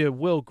respect to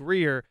Will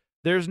Grier,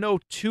 there's no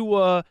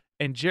Tua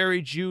and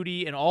Jerry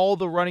Jeudy and all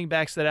the running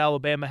backs that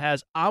Alabama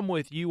has. I'm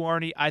with you,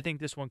 Arnie. I think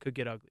this one could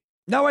get ugly.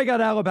 Now I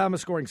got Alabama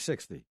scoring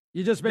 60.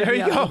 You just made me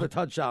have a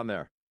touchdown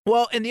there.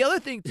 Well, and the other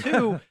thing,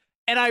 too,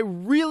 and I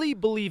really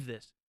believe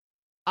this,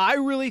 I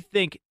really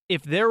think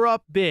if they're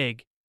up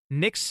big,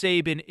 Nick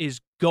Saban is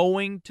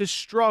going to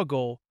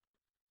struggle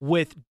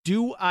with,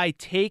 do I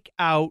take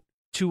out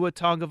Tua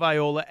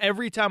Tagovailoa?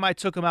 Every time I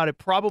took him out, it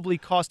probably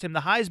cost him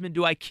the Heisman.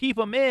 Do I keep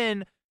him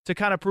in to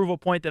kind of prove a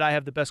point that I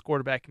have the best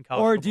quarterback in college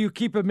football? Or do you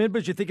keep him in,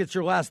 but you think it's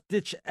your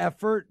last-ditch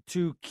effort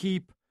to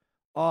keep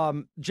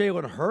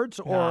Jalen Hurts?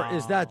 Or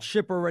is that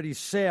ship already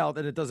sailed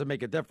and it doesn't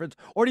make a difference?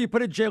 Or do you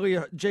put in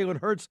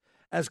Jalen Hurts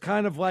as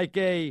kind of like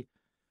a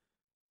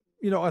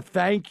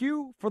thank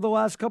you for the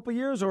last couple of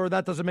years, or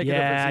that doesn't make a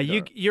difference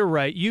either? You're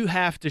right. You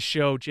have to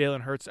show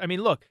Jalen Hurts. I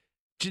mean, look,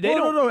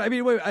 No. I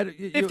mean, wait.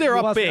 If they're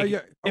up big.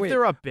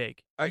 They're up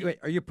big. Are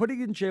you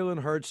putting in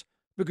Jalen Hurts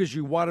because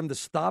you want him to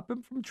stop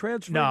him from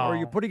transferring? No. Or are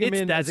you putting him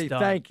in as a dumb.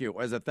 thank you?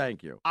 As a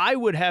thank you. I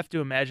would have to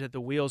imagine that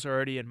the wheels are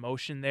already in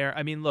motion there.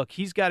 I mean, look,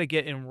 he's got to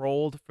get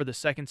enrolled for the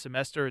second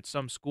semester at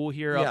some school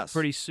here up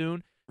pretty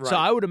soon. Right. So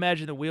I would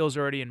imagine the wheels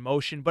are already in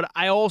motion. But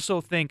I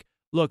also think,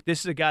 look,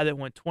 this is a guy that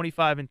went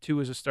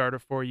 25-2 as a starter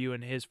for you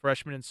in his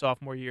freshman and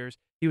sophomore years.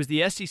 He was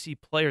the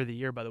SEC Player of the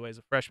Year, by the way, as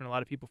a freshman. A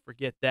lot of people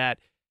forget that.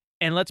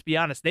 And let's be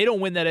honest, they don't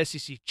win that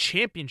SEC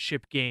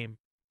championship game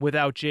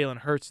without Jalen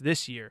Hurts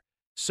this year.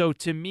 So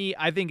to me,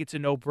 I think it's a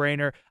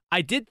no-brainer.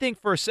 I did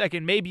think for a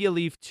second maybe you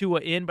leave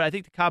Tua in, but I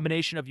think the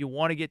combination of you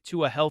want to get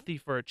Tua healthy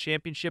for a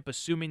championship,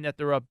 assuming that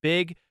they're up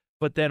big,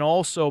 but then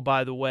also,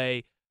 by the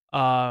way,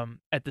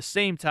 at the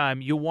same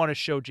time, you want to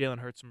show Jalen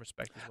Hurts some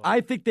respect as well.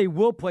 I think they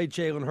will play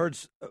Jalen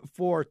Hurts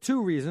for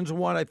two reasons.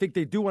 One, I think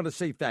they do want to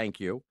say thank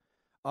you,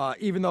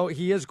 even though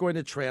he is going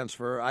to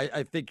transfer.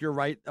 I think you're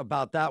right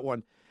about that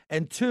one.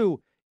 And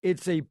two,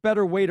 it's a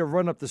better way to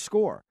run up the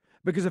score.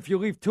 Because if you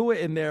leave Tua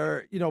in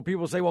there,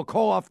 people say, well,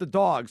 call off the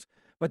dogs.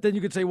 But then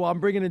you could say, well, I'm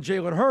bringing in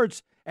Jalen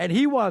Hurts, and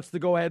he wants to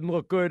go ahead and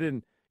look good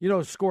and,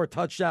 score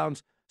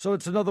touchdowns. So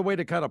it's another way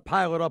to kind of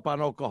pile it up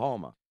on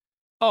Oklahoma.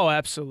 Oh,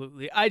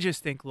 absolutely. I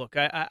just think, look,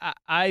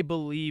 I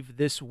believe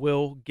this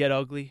will get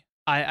ugly.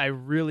 I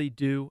really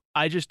do.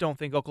 I just don't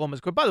think Oklahoma's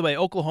good. By the way,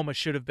 Oklahoma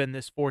should have been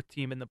this fourth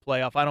team in the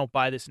playoff. I don't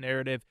buy this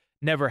narrative,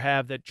 never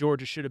have, that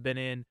Georgia should have been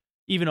in.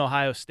 Even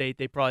Ohio State,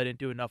 they probably didn't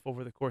do enough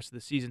over the course of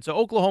the season. So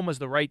Oklahoma's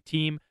the right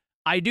team.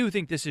 I do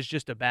think this is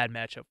just a bad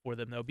matchup for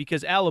them, though,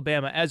 because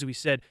Alabama, as we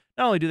said,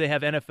 not only do they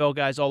have NFL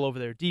guys all over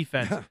their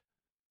defense,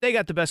 they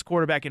got the best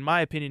quarterback, in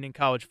my opinion, in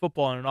college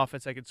football and an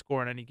offense that can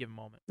score in any given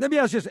moment. Let me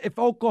ask you this. If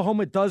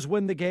Oklahoma does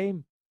win the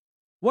game,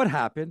 what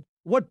happened?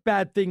 What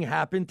bad thing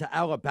happened to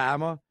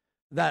Alabama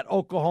that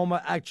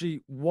Oklahoma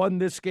actually won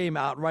this game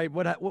outright?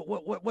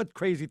 What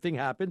crazy thing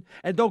happened?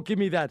 And don't give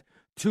me that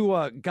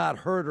Tua got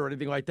hurt or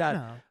anything like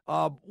that.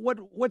 No.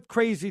 What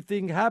crazy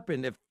thing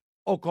happened if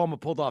Oklahoma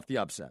pulled off the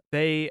upset?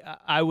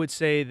 I would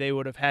say they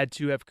would have had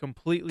to have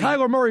completely.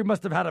 Kyler Murray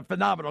must have had a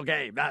phenomenal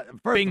game.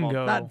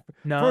 Bingo.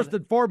 First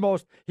and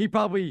foremost, he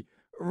probably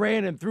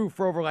ran and threw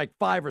for over like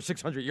 500 or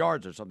 600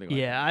 yards or something like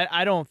that. Yeah,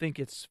 I don't think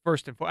it's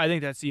first and foremost. I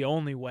think that's the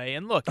only way.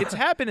 And look, it's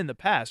happened in the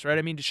past, right?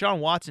 I mean, Deshaun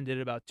Watson did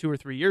it about 2 or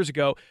 3 years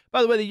ago.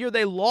 By the way, the year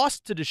they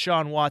lost to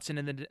Deshaun Watson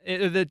and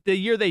the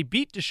year they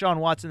beat Deshaun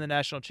Watson in the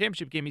national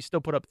championship game, he still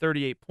put up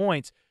 38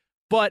 points.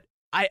 But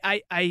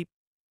I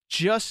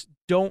just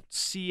don't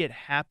see it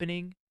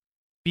happening.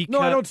 Because,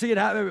 no, I don't see it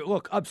happening.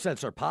 Look,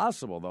 upsets are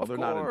possible, though. Of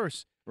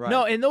course. Right.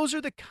 No, and those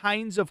are the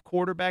kinds of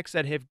quarterbacks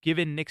that have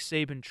given Nick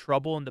Saban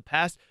trouble in the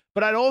past.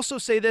 But I'd also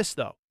say this,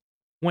 though.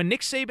 When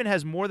Nick Saban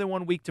has more than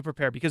 1 week to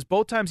prepare, because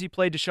both times he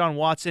played Deshaun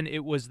Watson,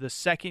 it was the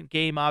second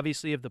game,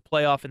 obviously, of the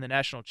playoff and the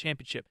national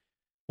championship.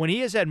 When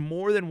he has had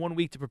more than 1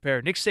 week to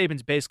prepare, Nick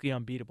Saban's basically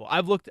unbeatable. I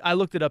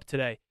looked it up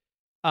today.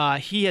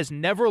 He has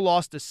never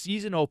lost a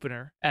season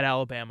opener at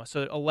Alabama,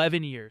 so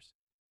 11 years.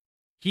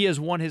 He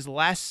has won his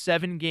last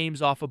 7 games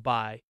off a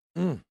bye.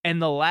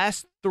 And the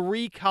last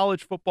 3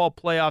 college football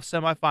playoff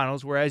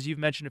semifinals, where, as you've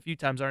mentioned a few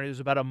times, Arnie,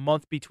 there's about a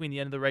month between the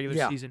end of the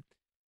regular season,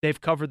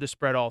 they've covered the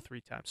spread all 3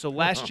 times. So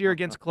last year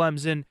against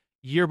Clemson,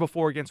 year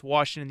before against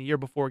Washington, the year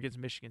before against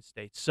Michigan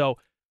State. So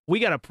we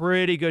got a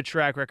pretty good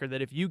track record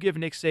that if you give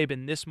Nick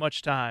Saban this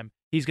much time,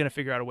 he's going to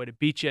figure out a way to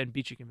beat you and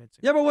beat you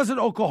convincingly. Yeah, but wasn't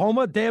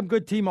Oklahoma a damn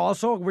good team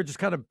also? We're just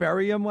kind of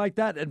burying them like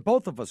that, and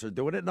both of us are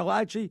doing it. And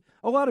actually,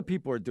 a lot of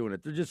people are doing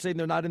it. They're just saying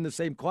they're not in the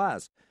same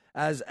class.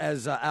 as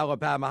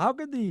Alabama. How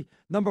could the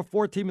number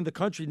 4 team in the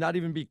country not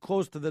even be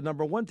close to the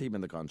number 1 team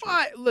in the country?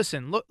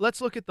 Listen,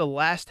 let's look at the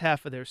last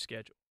half of their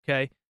schedule,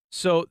 okay?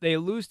 So they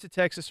lose to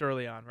Texas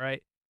early on,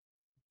 right?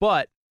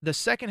 But the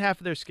second half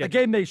of their schedule. A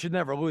game they should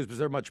never lose because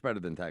they're much better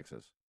than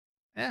Texas.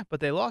 Yeah, but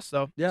they lost,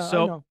 though. Yeah, I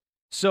know.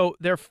 So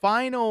their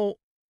final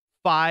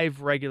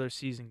 5 regular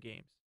season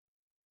games,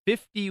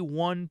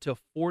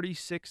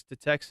 51-46 to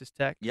Texas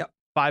Tech. Yep.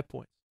 5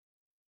 points.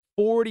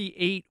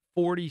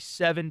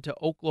 48-47 to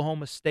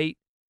Oklahoma State.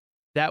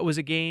 That was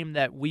a game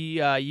that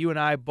you and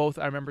I both,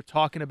 I remember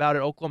talking about it.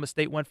 Oklahoma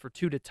State went for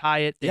 2 to tie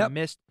it. They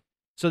missed.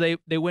 So they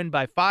win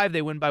by 5.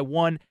 They win by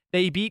 1.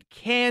 They beat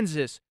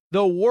Kansas,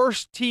 the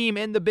worst team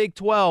in the Big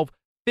 12,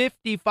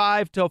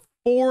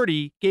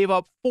 55-40. Gave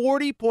up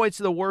 40 points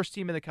to the worst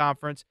team in the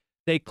conference.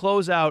 They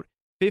close out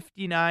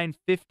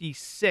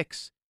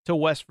 59-56 to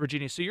West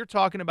Virginia. So you're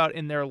talking about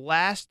in their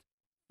last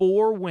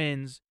 4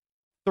 wins,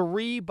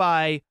 3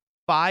 by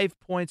 5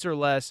 points or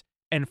less,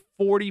 and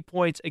 40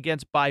 points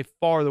against by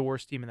far the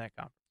worst team in that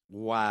conference.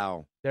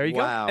 Wow. There you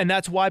go. And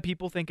that's why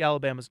people think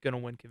Alabama's going to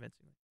win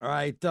convincingly. All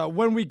right,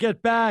 when we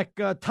get back,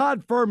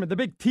 Todd Furman, the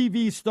big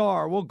TV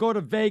star, we'll go to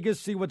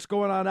Vegas, see what's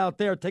going on out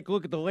there, take a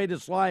look at the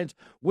latest lines,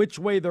 which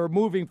way they're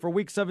moving for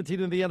Week 17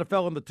 in the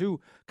NFL and the 2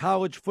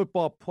 college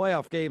football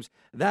playoff games.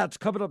 That's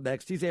coming up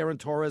next. He's Aaron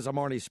Torres. I'm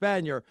Arnie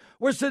Spanier.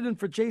 We're sitting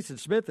for Jason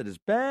Smith and his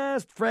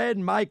best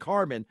friend, Mike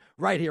Harmon,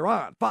 right here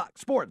on Fox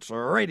Sports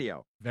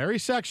Radio. Very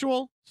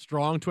sexual,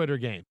 strong Twitter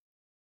game.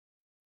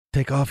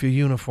 Take off your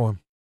uniform.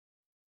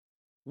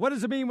 What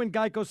does it mean when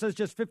Geico says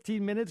just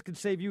 15 minutes can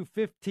save you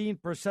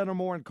 15% or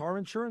more in car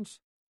insurance?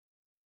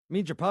 It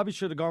means you probably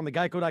should have gone to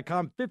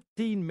Geico.com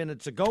 15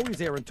 minutes ago.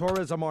 He's Aaron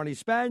Torres. I'm Arnie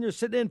Spanier,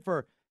 sitting in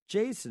for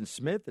Jason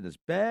Smith and his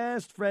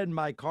best friend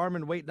Mike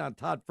Harmon, waiting on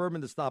Todd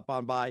Furman to stop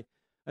on by.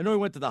 I know he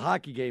went to the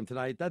hockey game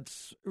tonight.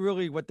 That's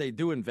really what they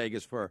do in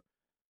Vegas for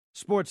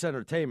sports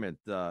entertainment,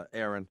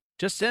 Aaron.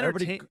 Just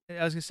entertainment.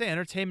 I was gonna say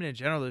entertainment in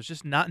general. There's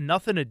just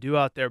nothing to do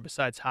out there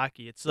besides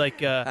hockey. It's like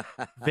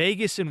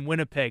Vegas and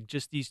Winnipeg,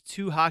 just these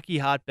 2 hockey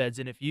hotbeds.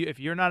 And if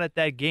you're not at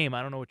that game,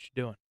 I don't know what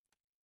you're doing.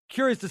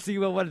 Curious to see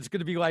what it's going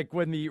to be like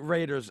when the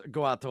Raiders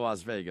go out to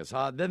Las Vegas,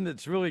 huh? Then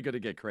it's really going to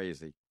get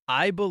crazy.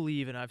 I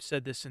believe, and I've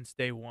said this since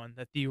day one,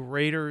 that the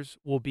Raiders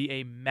will be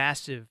a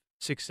massive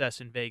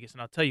success in Vegas, and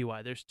I'll tell you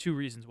why. There's 2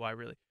 reasons why,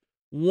 really.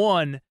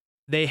 One,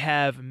 they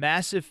have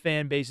massive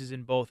fan bases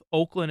in both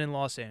Oakland and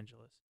Los Angeles.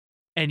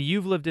 And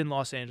you've lived in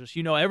Los Angeles.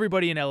 You know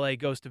everybody in L.A.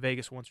 goes to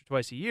Vegas once or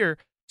twice a year.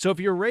 So if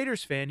you're a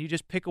Raiders fan, you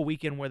just pick a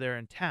weekend where they're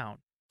in town.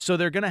 So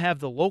they're going to have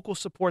the local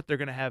support. They're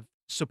going to have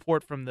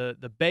support from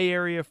the Bay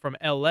Area, from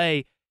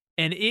L.A.,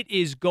 and it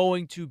is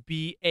going to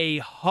be a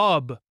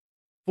hub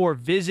for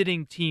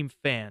visiting team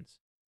fans.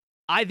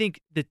 I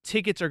think the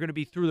tickets are going to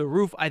be through the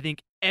roof. I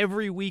think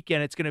every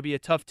weekend it's going to be a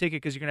tough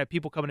ticket because you're going to have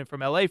people coming in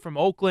from L.A., from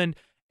Oakland,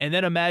 and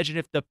then imagine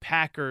if the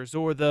Packers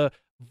or the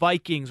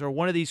Vikings or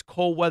one of these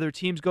cold weather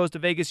teams goes to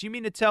Vegas. You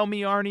mean to tell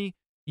me, Arnie,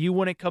 you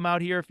wouldn't come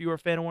out here if you were a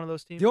fan of one of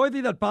those teams? The only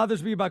thing that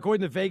bothers me about going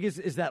to Vegas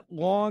is that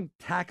long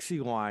taxi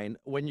line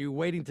when you're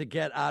waiting to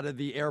get out of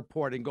the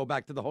airport and go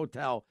back to the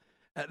hotel.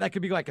 That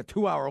could be like a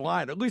 2-hour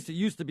line. At least it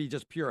used to be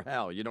just pure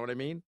hell. You know what I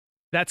mean?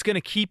 That's going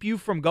to keep you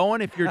from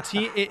going if your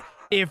team.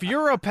 If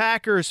you're a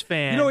Packers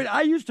fan, you know,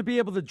 I used to be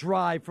able to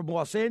drive from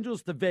Los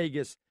Angeles to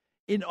Vegas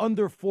in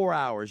under 4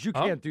 hours. You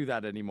can't do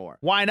that anymore.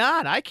 Why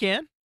not? I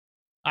can.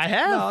 I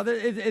have. No,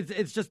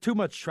 it's just too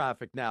much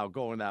traffic now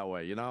going that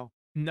way, you know?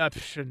 No, it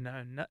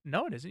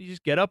isn't. You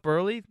just get up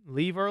early,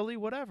 leave early,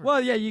 whatever. Well,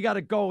 yeah, you got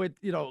to go at,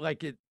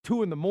 like at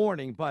 2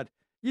 a.m, but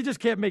you just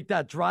can't make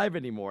that drive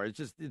anymore.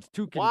 It's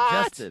too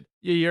congested.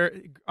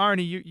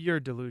 Arnie, you're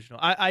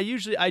delusional. I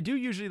do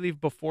usually leave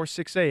before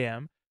 6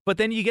 a.m., but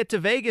then you get to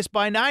Vegas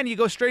by 9, you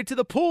go straight to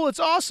the pool. It's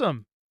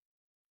awesome.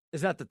 Is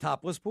that the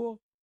topless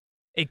pool?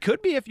 It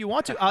could be if you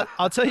want to.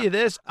 I'll tell you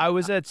this. I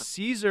was at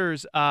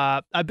Caesars.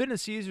 I've been to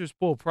Caesars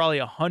pool probably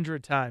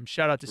 100 times.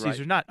 Shout out to Caesars.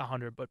 Right. Not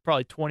 100, but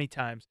probably 20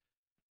 times.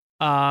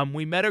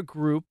 We met a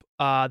group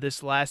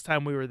this last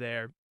time we were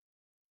there.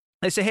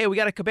 They say, hey, we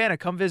got a cabana.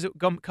 Come visit.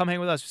 Come hang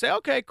with us. We say,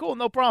 okay, cool,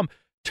 no problem.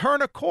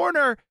 Turn a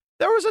corner.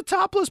 There was a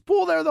topless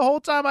pool there the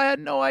whole time. I had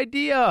no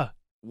idea.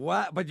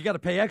 What? But you got to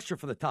pay extra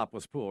for the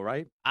topless pool,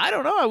 right? I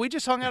don't know. We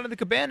just hung out in the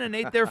cabana and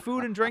ate their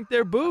food and drank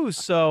their booze.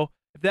 So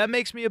if that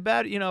makes me if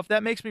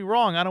that makes me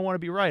wrong, I don't want to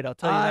be right. I'll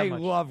tell you that much.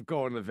 I love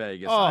going to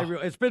Vegas. Oh.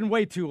 It's been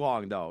way too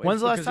long, though.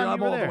 When's the last time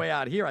you were there? I'm all the way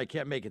out here. I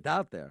can't make it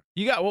out there.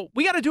 We got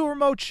to do a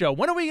remote show.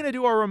 When are we going to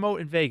do our remote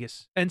in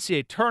Vegas?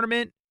 NCAA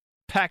tournament,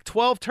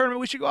 Pac-12 tournament.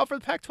 We should go out for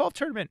the Pac-12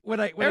 tournament.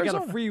 When I get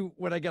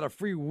a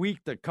free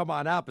week to come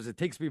on out, because it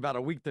takes me about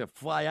a week to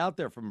fly out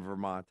there from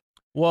Vermont.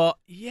 Well,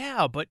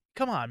 yeah, but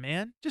come on,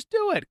 man. Just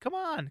do it. Come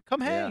on. Come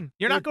hang. Yeah.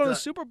 You're not going to the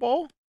Super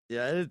Bowl.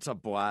 Yeah, it's a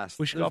blast.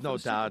 We should There's no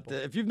doubt.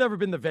 If you've never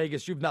been to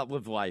Vegas, you've not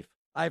lived life.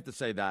 I have to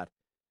say that.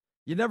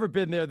 You've never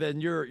been there,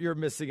 then you're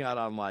missing out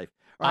on life.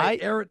 All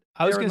right, Aaron.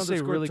 I was going to say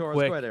really Torres.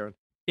 quick. Go ahead, Aaron.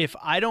 If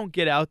I don't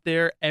get out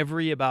there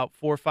every about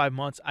 4 or 5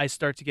 months, I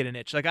start to get an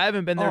itch. Like I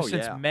haven't been there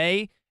since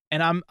May,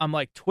 and I'm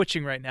like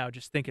twitching right now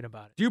just thinking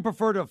about it. Do you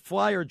prefer to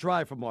fly or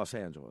drive from Los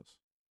Angeles?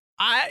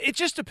 It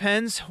just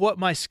depends what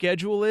my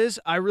schedule is.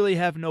 I really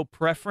have no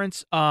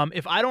preference.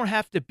 If I don't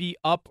have to be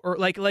up or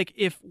like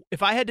if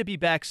I had to be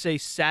back, say,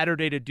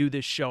 Saturday to do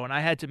this show and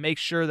I had to make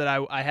sure that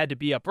I had to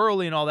be up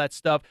early and all that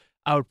stuff,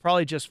 I would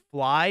probably just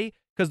fly.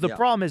 Because the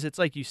problem is, it's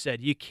like you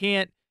said, you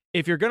can't,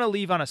 if you're going to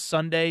leave on a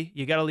Sunday,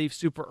 you got to leave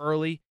super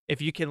early.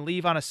 If you can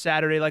leave on a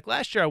Saturday, like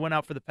last year I went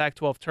out for the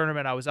Pac-12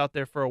 tournament. I was out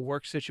there for a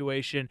work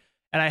situation,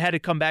 and I had to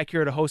come back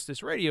here to host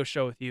this radio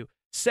show with you.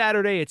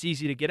 Saturday, it's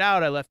easy to get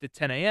out. I left at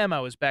 10 a.m. I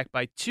was back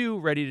by 2,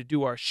 ready to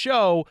do our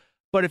show.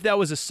 But if that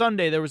was a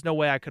Sunday, there was no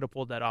way I could have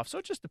pulled that off. So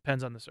it just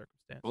depends on the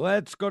circumstance.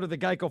 Let's go to the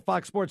Geico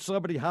Fox Sports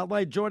Celebrity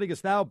Hotline. Joining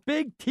us now,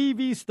 big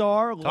TV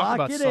star. Talk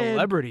about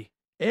celebrity.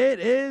 It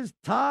is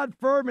Todd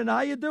Fuhrman.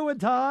 How you doing,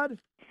 Todd?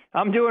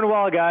 I'm doing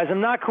well, guys.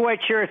 I'm not quite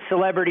sure it's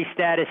celebrity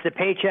status. The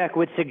paycheck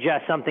would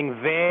suggest something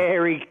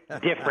very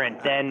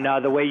different than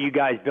the way you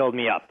guys build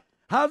me up.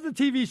 How's the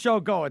TV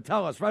show going?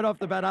 Tell us right off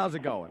the bat, how's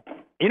it going?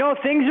 You know,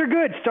 things are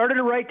good. Started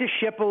to right the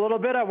ship a little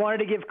bit. I wanted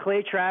to give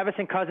Clay Travis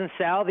and Cousin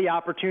Sal the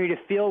opportunity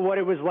to feel what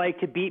it was like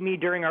to beat me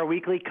during our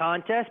weekly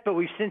contest, but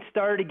we've since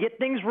started to get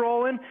things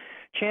rolling.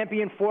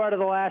 Champion 4 out of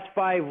the last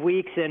 5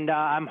 weeks, and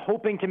I'm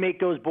hoping to make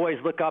those boys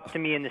look up to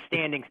me in the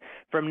standings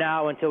from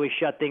now until we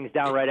shut things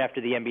down right after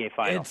the NBA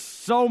Finals. It's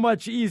so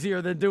much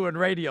easier than doing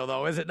radio,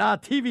 though, is it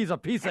not? TV's a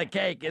piece of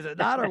cake, is it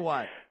not, or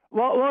what?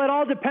 Well, it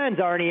all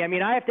depends, Arnie. I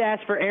mean, I have to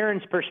ask for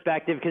Aaron's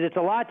perspective because it's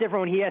a lot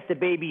different when he has to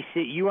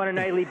babysit you on a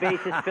nightly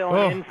basis,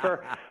 filling in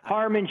for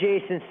Harmon,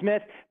 Jason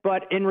Smith.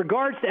 But in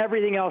regards to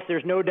everything else,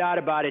 there's no doubt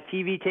about it.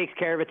 TV takes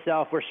care of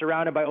itself. We're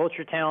surrounded by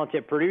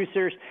ultra-talented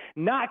producers.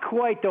 Not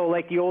quite, though,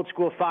 like the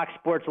old-school Fox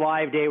Sports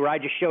Live day where I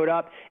just showed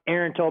up,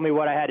 Aaron told me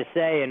what I had to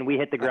say, and we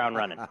hit the ground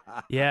running.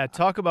 Yeah,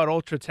 talk about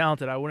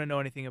ultra-talented. I wouldn't know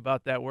anything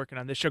about that working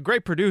on this show.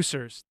 Great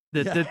producers.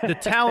 The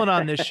talent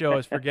on this show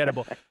is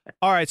forgettable.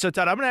 All right, so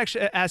Todd, I'm going to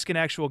actually ask an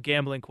actual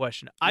gambling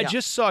question. I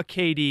just saw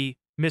KD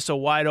miss a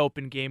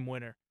wide-open game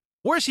winner.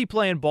 Where's he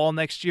playing ball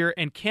next year,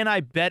 and can I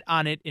bet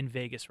on it in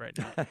Vegas right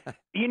now?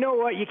 You know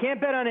what? You can't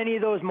bet on any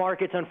of those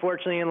markets,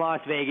 unfortunately, in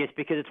Las Vegas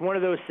because it's one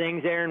of those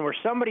things, Aaron, where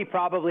somebody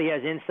probably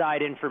has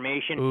inside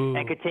information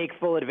and could take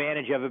full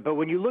advantage of it. But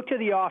when you look to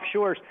the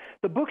offshores,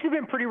 the books have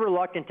been pretty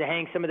reluctant to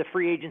hang some of the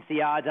free agency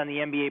odds on the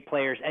NBA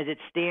players as it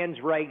stands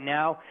right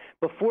now.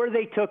 Before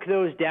they took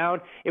those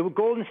down,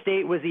 Golden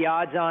State was the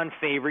odds-on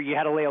favorite. You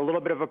had to lay a little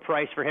bit of a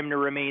price for him to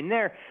remain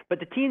there. But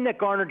the team that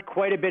garnered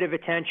quite a bit of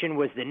attention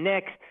was the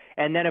Knicks.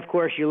 And then, of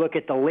course, you look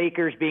at the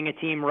Lakers being a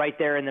team right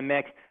there in the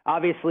mix.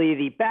 Obviously,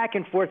 the back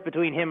and forth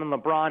between him and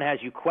LeBron has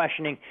you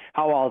questioning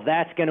how all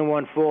that's going to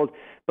unfold.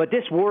 But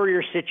this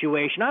Warriors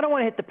situation, I don't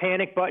want to hit the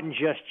panic button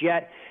just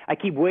yet. I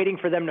keep waiting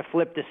for them to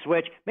flip the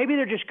switch. Maybe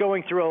they're just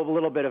going through a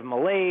little bit of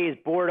malaise,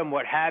 boredom,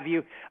 what have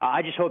you.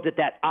 I just hope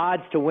that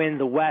odds to win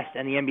the West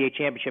and the NBA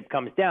championship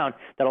comes down.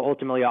 That'll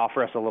ultimately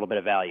offer us a little bit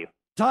of value.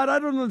 Todd, I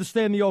don't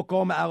understand the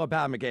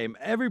Oklahoma-Alabama game.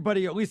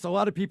 Everybody, at least a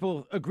lot of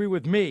people, agree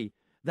with me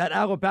that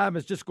Alabama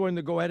is just going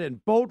to go ahead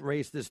and boat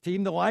race this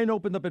team. The line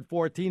opened up at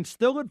 14,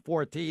 still at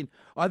 14.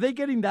 Are they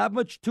getting that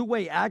much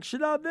two-way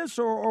action on this,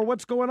 or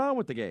what's going on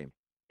with the game?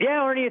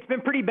 Yeah, Arnie, it's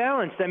been pretty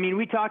balanced. I mean,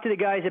 we talked to the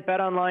guys at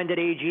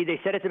BetOnline.ag. They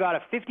said it's about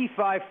a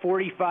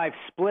 55-45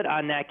 split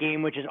on that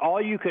game, which is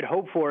all you could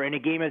hope for in a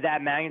game of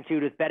that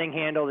magnitude with betting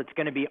handle that's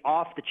going to be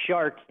off the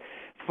charts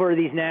for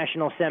these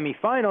national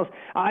semifinals.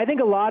 I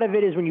think a lot of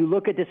it is when you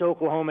look at this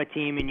Oklahoma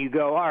team and you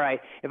go, all right,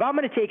 if I'm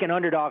going to take an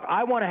underdog,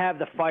 I want to have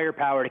the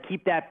firepower to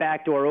keep that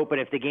back door open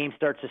if the game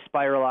starts to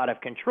spiral out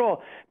of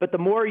control. But the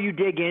more you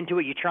dig into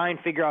it, you try and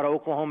figure out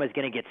Oklahoma is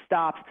going to get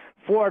stops.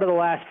 4 out of the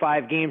last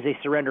 5 games, they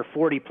surrender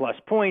 40-plus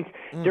points.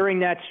 During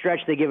that stretch,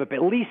 they give up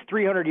at least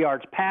 300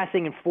 yards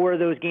passing in 4 of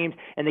those games.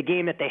 And the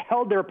game that they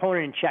held their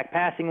opponent in check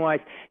passing-wise,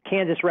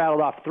 Kansas rattled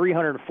off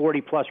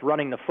 340-plus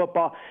running the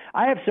football.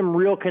 I have some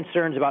real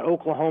concerns about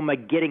Oklahoma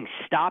getting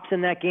stops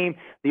in that game.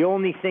 The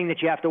only thing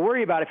that you have to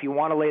worry about if you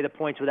want to lay the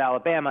points with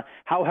Alabama,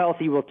 how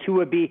healthy will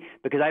Tua be?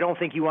 Because I don't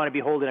think you want to be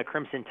holding a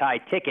Crimson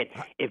Tide ticket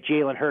if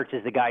Jalen Hurts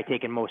is the guy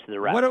taking most of the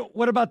reps.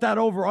 What about that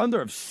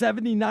over-under of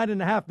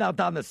 79.5 now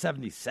down to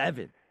 77?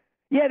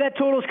 Yeah, that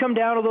total's come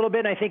down a little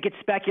bit, and I think it's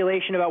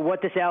speculation about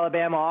what this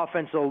Alabama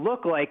offense will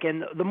look like.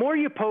 And the more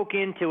you poke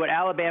into what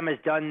Alabama's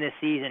done this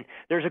season,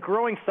 there's a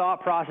growing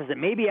thought process that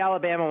maybe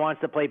Alabama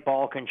wants to play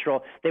ball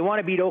control. They want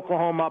to beat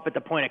Oklahoma up at the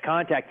point of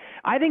contact.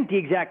 I think the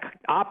exact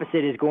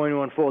opposite is going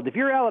to unfold. If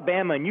you're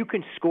Alabama and you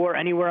can score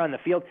anywhere on the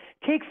field,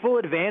 take full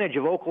advantage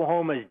of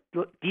Oklahoma's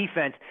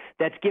defense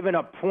that's given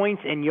up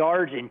points and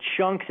yards in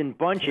chunks and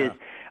bunches.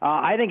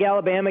 I think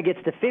Alabama gets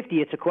to 50.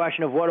 It's a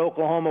question of what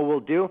Oklahoma will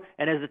do.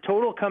 And as the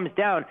total comes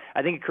down,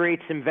 I think it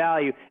creates some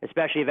value,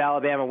 especially if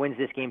Alabama wins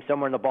this game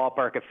somewhere in the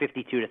ballpark of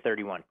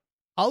 52-31.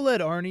 I'll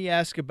let Arnie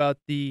ask about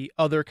the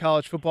other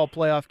college football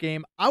playoff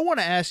game. I want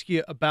to ask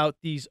you about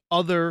these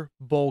other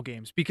bowl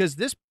games because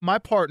my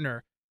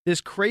partner,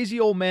 this crazy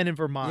old man in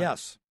Vermont,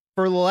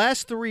 for the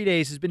last 3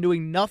 days has been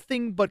doing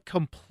nothing but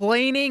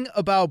complaining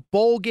about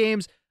bowl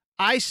games.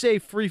 I say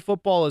free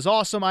football is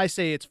awesome. I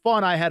say it's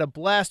fun. I had a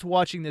blast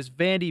watching this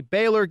Vandy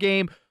Baylor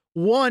game.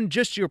 One,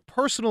 just your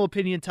personal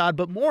opinion, Todd,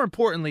 but more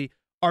importantly,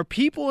 are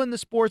people in the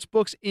sports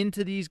books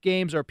into these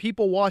games? Are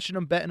people watching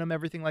them, betting them,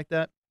 everything like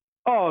that?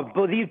 Oh,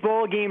 but these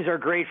bowl games are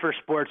great for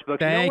sports books.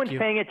 No one's you.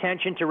 paying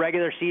attention to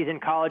regular season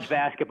college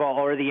basketball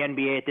or the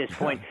NBA at this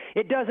point.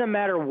 It doesn't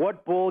matter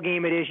what bowl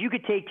game it is. You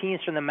could take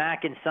teams from the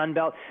MAC and Sun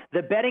Belt.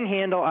 The betting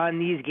handle on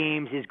these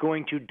games is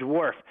going to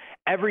dwarf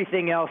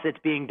everything else that's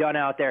being done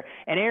out there.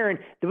 And Aaron,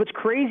 what's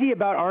crazy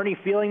about Arnie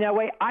feeling that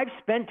way, I've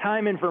spent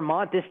time in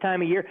Vermont this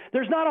time of year.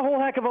 There's not a whole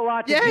heck of a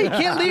lot to do. Yeah, he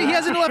can't leave. He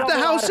hasn't left the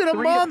house in a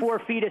 3 month. to 4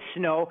 feet of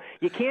snow.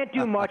 You can't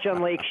do much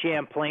on Lake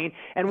Champlain.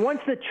 And once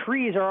the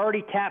trees are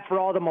already tapped for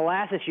all the molasses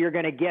you're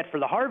going to get for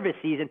the harvest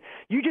season,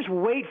 you just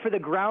wait for the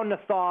ground to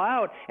thaw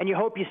out, and you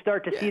hope you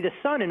start to see the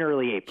sun in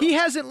early April. He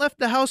hasn't left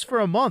the house for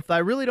a month. I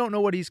really don't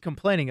know what he's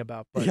complaining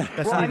about. But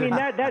that's well, I mean,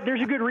 that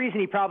there's a good reason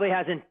he probably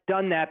hasn't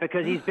done that,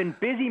 because he's been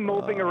busy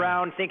moping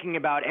around thinking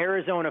about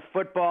Arizona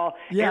football,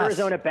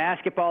 Arizona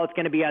basketball. It's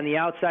going to be on the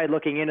outside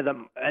looking into the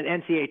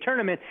NCAA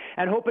tournament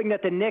and hoping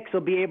that the Knicks will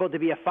be able to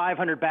be a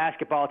 500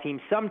 basketball team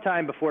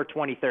sometime before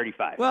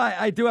 2035. Well,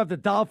 I do have the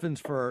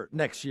Dolphins for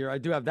next year. I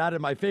do have that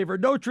in my favor.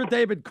 Notre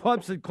Dame and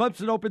Clemson.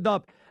 Clemson opened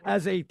up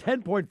as a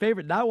 10-point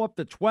favorite, now up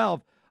to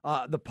 12.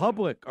 The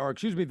public, or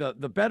excuse me, the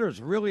bettors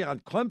really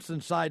on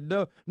Clemson's side.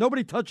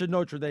 Nobody touching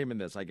Notre Dame in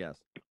this, I guess.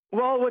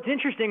 Well, what's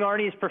interesting,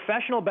 Arnie, is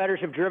professional bettors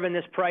have driven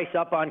this price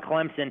up on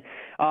Clemson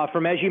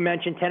from, as you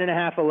mentioned,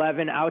 10.5,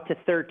 11 out to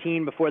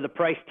 13 before the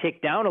price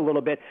ticked down a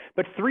little bit.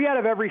 But 3 out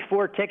of every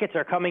 4 tickets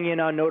are coming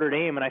in on Notre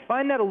Dame, and I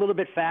find that a little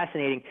bit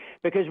fascinating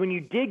because when you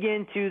dig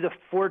into the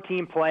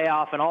 4-team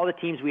playoff and all the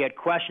teams we had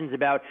questions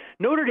about,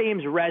 Notre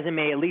Dame's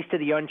resume, at least to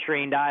the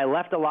untrained eye,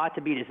 left a lot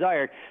to be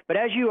desired. But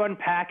as you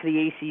unpack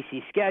the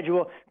ACC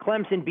schedule,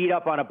 Clemson beat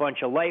up on a bunch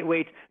of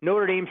lightweights.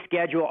 Notre Dame's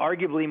schedule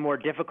arguably more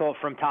difficult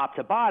from top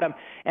to bottom.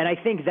 And I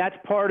think that's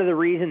part of the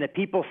reason that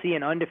people see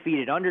an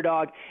undefeated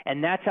underdog,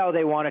 and that's how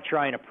they want to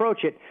try and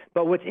approach it.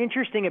 But what's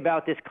interesting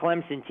about this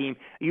Clemson team,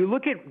 you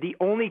look at the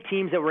only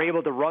teams that were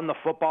able to run the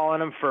football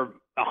on them for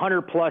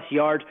 100-plus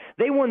yards.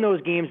 They won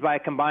those games by a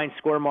combined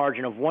score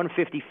margin of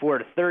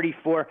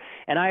 154-34,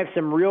 and I have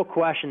some real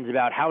questions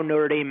about how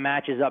Notre Dame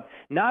matches up,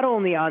 not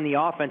only on the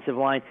offensive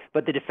line,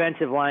 but the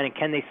defensive line, and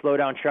can they slow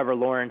down Trevor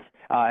Lawrence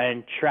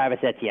and Travis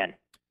Etienne.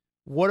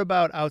 What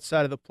about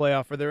outside of the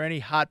playoff? Are there any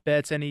hot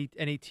bets, any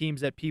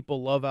teams that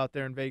people love out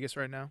there in Vegas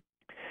right now?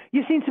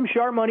 You've seen some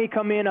sharp money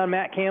come in on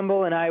Matt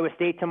Campbell and Iowa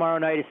State tomorrow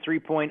night as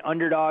 3-point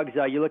underdogs.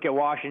 You look at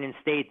Washington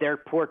State, their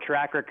poor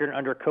track record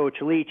under Coach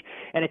Leach,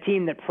 and a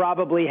team that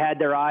probably had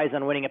their eyes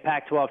on winning a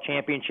Pac-12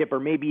 championship or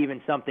maybe even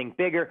something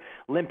bigger,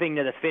 limping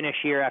to the finish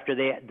here after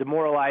the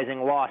demoralizing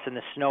loss in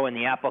the snow in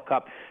the Apple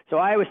Cup. So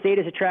Iowa State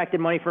has attracted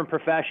money from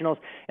professionals,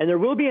 and there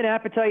will be an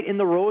appetite in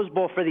the Rose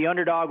Bowl for the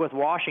underdog with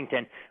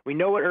Washington. We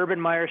know what Urban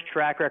Meyer's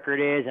track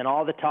record is and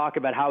all the talk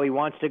about how he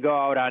wants to go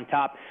out on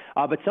top,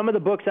 but some of the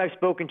books I've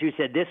spoken to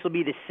said this will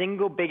be the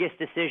single biggest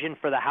decision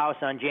for the house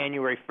on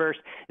January 1st.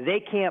 They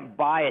can't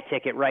buy a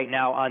ticket right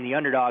now on the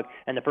underdog,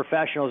 and the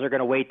professionals are going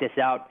to wait this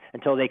out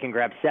until they can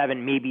grab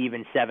 7, maybe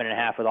even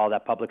 7.5 with all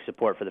that public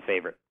support for the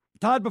favorite.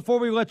 Todd, before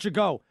we let you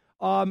go,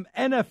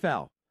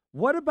 NFL,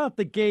 what about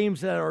the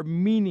games that are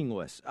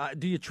meaningless?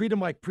 Do you treat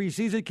them like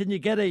preseason? Can you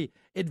get a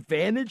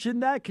advantage in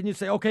that? Can you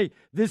say, okay,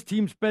 this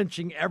team's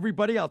benching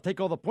everybody, I'll take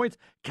all the points?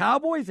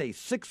 Cowboys, a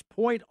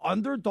 6-point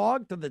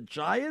underdog to the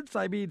Giants?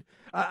 I mean,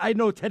 I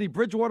know Teddy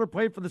Bridgewater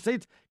played for the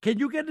Saints. Can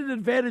you get an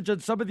advantage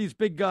on some of these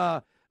big,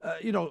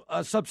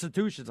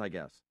 substitutions, I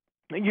guess?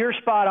 You're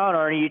spot on,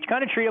 Arnie. You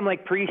kind of treat them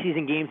like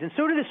preseason games, and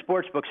so do the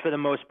sports books for the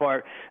most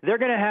part. They're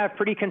going to have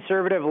pretty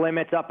conservative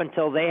limits up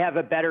until they have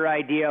a better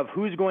idea of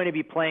who's going to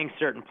be playing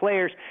certain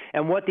players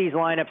and what these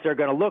lineups are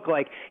going to look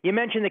like. You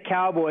mentioned the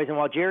Cowboys, and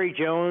while Jerry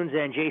Jones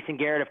and Jason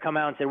Garrett have come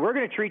out and said, we're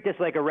going to treat this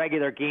like a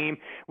regular game,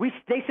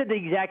 they said the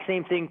exact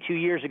same thing 2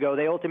 years ago.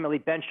 They ultimately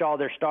benched all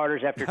their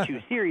starters after 2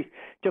 series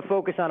to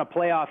focus on a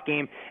playoff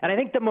game. And I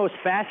think the most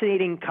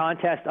fascinating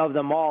contest of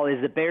them all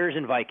is the Bears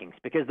and Vikings,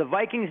 because the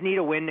Vikings need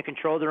a win to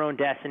control their own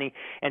destiny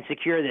and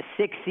secure the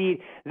 6th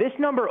seed. This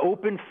number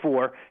opened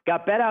 4,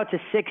 got bet out to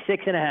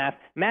 6.5.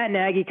 Matt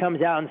Nagy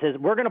comes out and says,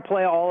 we're going to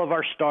play all of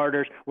our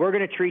starters. We're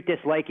going to treat this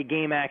like a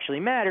game actually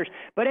matters.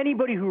 But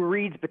anybody who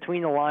reads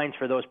between the lines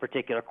for those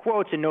particular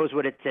quotes and knows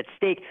what it's at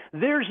stake,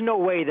 there's no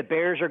way the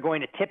Bears are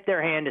going to tip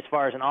their hand as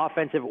far as an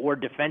offensive or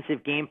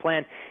defensive game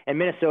plan. And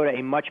Minnesota,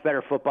 a much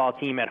better football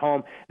team at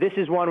home. This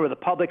is one where the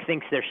public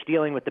thinks they're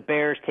stealing with the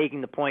Bears,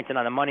 taking the points and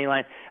on the money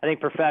line. I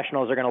think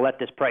professionals are going to let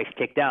this price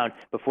tick down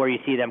before you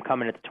see them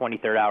coming at the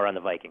 23rd hour on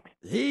the Vikings.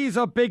 He's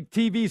a big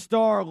TV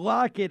star.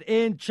 Lock it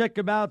in. Check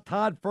him out.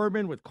 Todd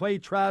Furman with Clay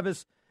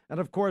Travis. And,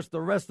 of course,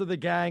 the rest of the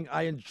gang.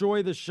 I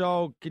enjoy the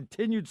show.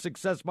 Continued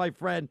success, my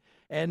friend.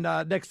 And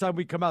next time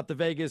we come out to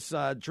Vegas,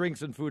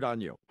 drinks and food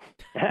on you.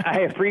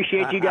 I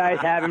appreciate you guys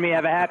having me.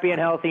 Have a happy and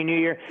healthy New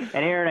Year.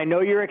 And Aaron, I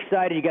know you're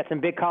excited. You got some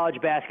big college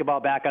basketball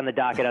back on the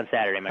docket on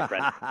Saturday, my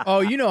friend.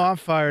 Oh, I'm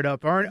fired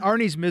up.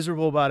 Arnie's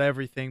miserable about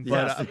everything, but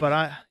Yes. but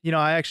I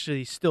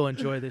actually still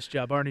enjoy this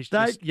job. Arnie's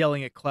just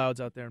yelling at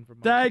clouds out there in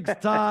Vermont. Thanks,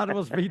 Todd.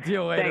 We'll speak to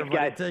you later. Thanks,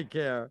 buddy. guys. Take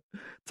care.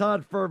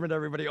 Todd Furman,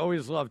 everybody.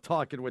 Always love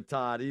talking with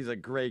Todd. He's a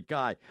great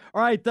guy.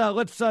 All right,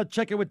 let's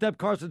check in with Deb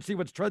Carson, see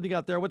what's trending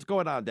out there. What's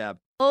going on, Deb?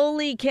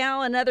 Holy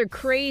cow, another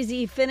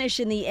crazy finish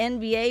in the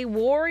NBA.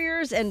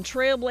 Warriors and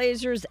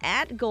Trailblazers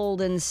at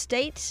Golden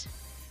State.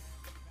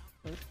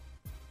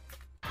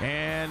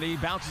 And he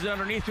bounces it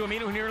underneath to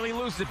Aminu, who nearly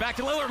loses it. Back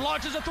to Lillard,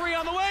 launches a three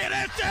on the way, and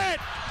it's it!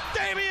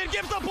 Damian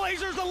gives the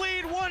Blazers the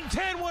lead,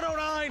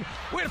 110-109,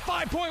 with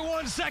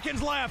 5.1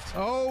 seconds left.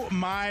 Oh,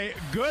 my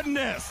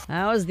goodness.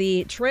 That was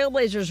the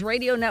Trailblazers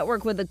radio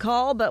network with the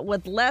call, but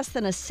with less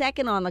than a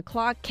second on the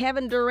clock,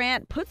 Kevin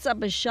Durant puts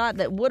up a shot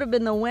that would have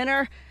been the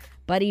winner,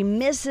 but he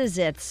misses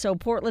it. So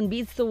Portland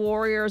beats the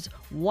Warriors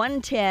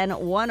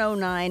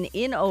 110-109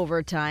 in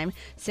overtime.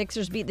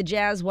 Sixers beat the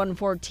Jazz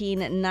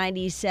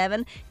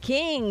 114-97.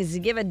 Kings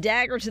give a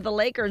dagger to the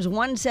Lakers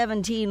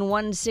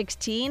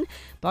 117-116.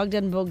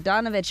 Bogdan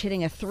Bogdanovic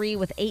hitting a three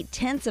with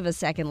 0.8 of a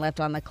second left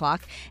on the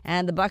clock.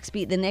 And the Bucks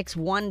beat the Knicks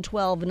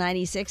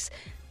 112-96.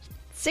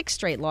 6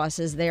 straight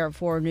losses there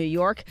for New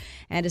York.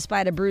 And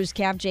despite a bruised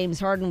calf, James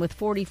Harden with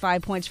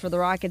 45 points for the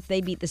Rockets. They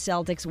beat the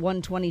Celtics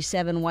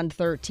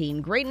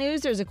 127-113. Great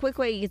news. There's a quick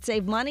way you can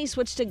save money.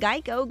 Switch to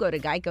Geico. Go to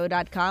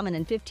geico.com, and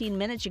in 15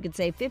 minutes, you can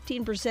save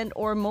 15%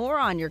 or more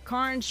on your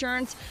car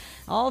insurance.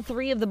 All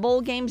 3 of the bowl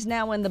games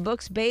now in the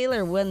books.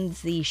 Baylor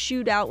wins the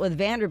shootout with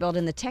Vanderbilt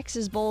in the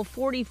Texas Bowl,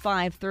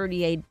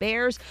 45-38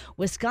 Bears.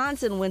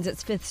 Wisconsin wins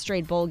its 5th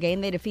straight bowl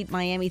game. They defeat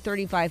Miami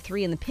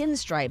 35-3 in the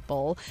Pinstripe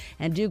Bowl.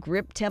 And Duke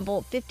ripped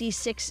Temple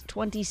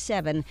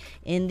 56-27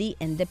 in the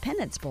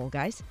Independence Bowl,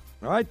 guys.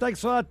 All right,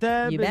 thanks a lot,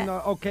 Deb. You bet. And,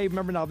 okay,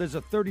 remember now, there's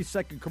a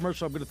 30-second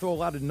commercial. I'm going to throw a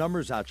lot of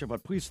numbers at you,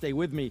 but please stay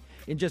with me.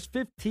 In just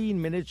 15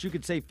 minutes, you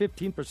could save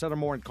 15% or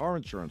more in car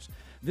insurance.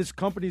 This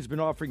company's been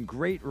offering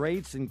great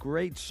rates and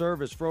great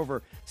service for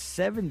over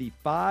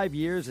 75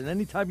 years, and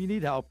anytime you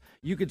need help,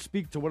 you can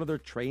speak to one of their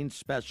trained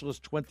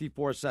specialists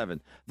 24/7.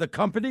 The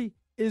company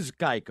is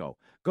Geico.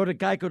 Go to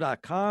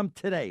geico.com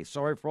today.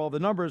 Sorry for all the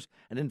numbers.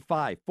 And in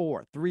 5,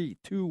 4, 3,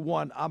 2,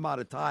 1, I'm out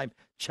of time.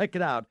 Check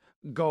it out.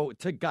 Go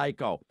to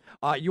Geico.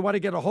 You want to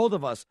get a hold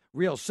of us?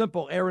 Real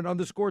simple.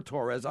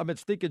 Aaron_Torres. I'm at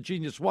Stinking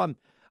Genius 1.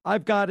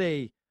 I've got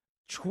a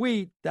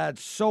tweet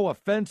that's so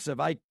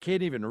offensive I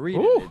can't even read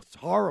it. It's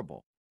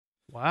horrible.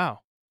 Wow.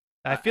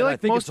 I feel like I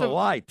think most it's a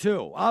lie,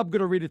 too. I'm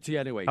going to read it to you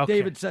anyway. Okay.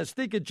 David says,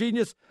 Stinking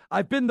Genius,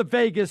 I've been to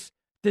Vegas,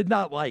 did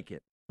not like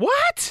it.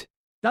 What?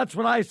 That's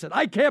what I said.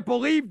 I can't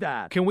believe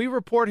that. Can we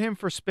report him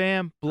for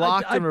spam?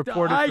 Blocked and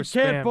reported for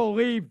spam. I can't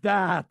believe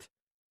that.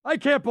 I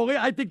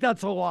think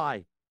that's a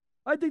lie.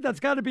 I think that's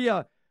got to be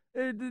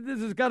this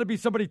has got to be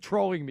somebody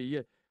trolling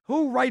me.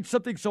 Who writes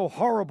something so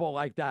horrible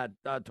like that,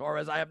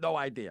 Torres? I have no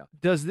idea.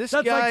 Does this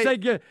That's guy...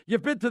 like saying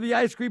you've been to the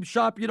ice cream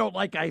shop, you don't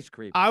like ice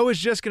cream. I was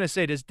just going to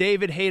say, does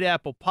David hate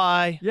apple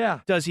pie? Yeah.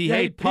 Does he You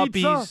hate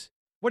pizza? puppies?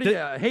 What do you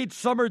hate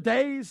summer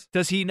days?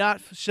 Does he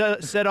not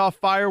set off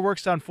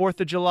fireworks on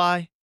 4th of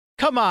July?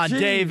 Come on, Jeez,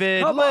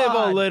 David. come Live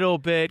on. a little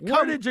bit.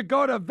 Where did you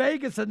go to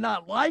Vegas and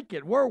not like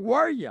it? Where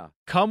were you?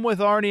 Come with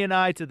Arnie and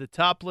I to the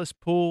topless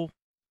pool.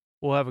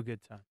 We'll have a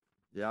good time.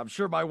 Yeah, I'm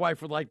sure my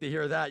wife would like to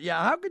hear that.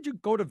 Yeah, how could you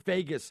go to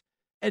Vegas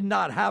and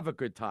not have a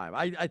good time?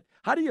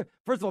 How do you,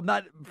 first of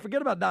all,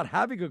 forget about not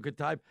having a good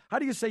time. How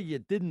do you say you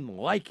didn't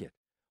like it?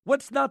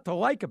 What's not to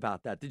like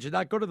about that? Did you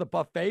not go to the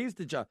buffets?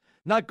 Did you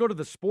not go to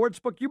the sports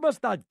book? You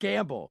must not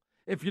gamble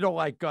if you don't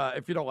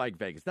like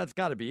Vegas. That's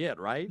got to be it,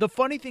 right? The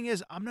funny thing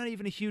is, I'm not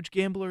even a huge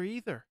gambler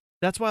either.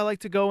 That's why I like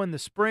to go in the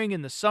spring,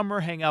 in the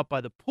summer, hang out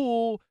by the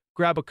pool,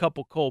 grab a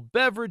couple cold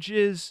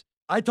beverages.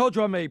 I told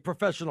you I'm a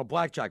professional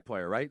blackjack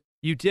player, right?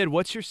 You did.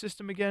 What's your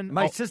system again?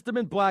 My system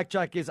in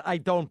blackjack is I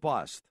don't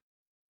bust.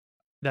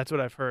 That's what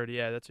I've heard.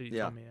 Yeah, that's what you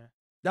told me. Yeah.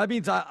 That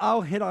means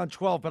I'll hit on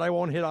 12, but I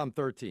won't hit on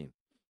 13.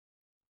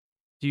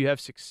 Do you have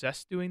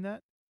success doing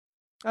that?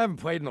 I haven't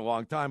played in a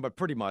long time, but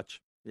pretty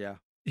much, yeah.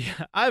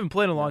 Yeah, I haven't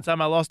played in a long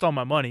time. I lost all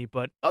my money,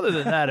 but other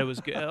than that, it was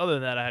good. Other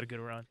than that, I had a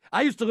good run.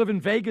 I used to live in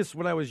Vegas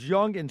when I was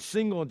young and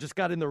single and just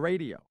got in the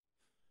radio.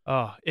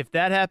 Oh, if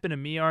that happened to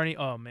me, Arnie,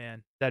 oh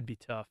man, that'd be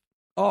tough.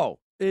 Oh,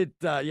 it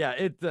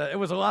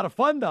was a lot of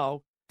fun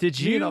though. Did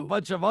you? Meet a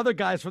bunch of other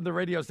guys from the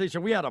radio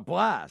station. We had a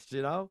blast,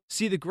 you know.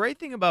 See, the great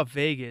thing about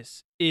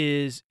Vegas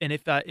is, and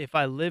if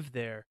I live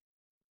there,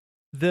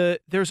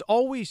 there's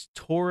always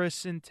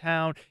tourists in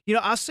town. You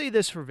know, I'll say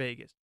this for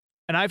Vegas,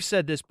 and I've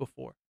said this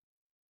before.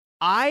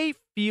 I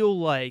feel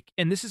like,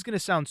 and this is going to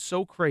sound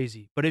so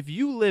crazy, but if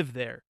you live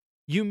there,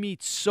 you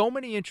meet so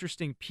many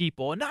interesting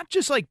people, and not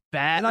just like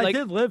bad. And I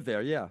did live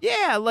there, yeah.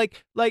 Yeah,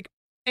 like,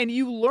 and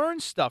you learn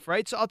stuff,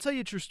 right? So I'll tell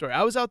you a true story.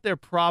 I was out there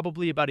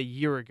probably about a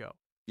year ago.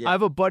 Yeah. I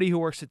have a buddy who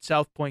works at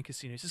South Point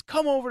Casino. He says,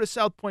 come over to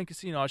South Point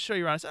Casino. I'll show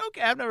you around. I said,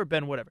 okay, I've never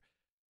been, whatever.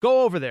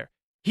 Go over there.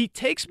 He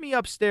takes me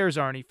upstairs,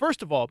 Arnie.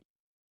 First of all,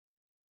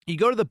 You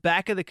go to the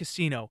back of the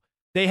casino.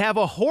 They have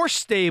a horse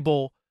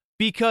stable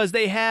because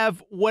they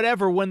have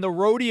whatever. When the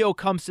rodeo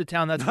comes to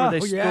town, that's where they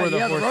store the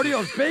horses. The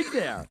rodeo's big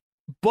there.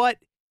 But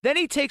then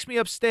he takes me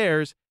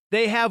upstairs.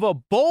 They have a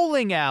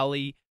bowling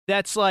alley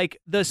that's like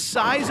the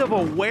size of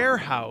a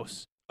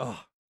warehouse.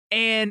 Oh.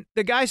 And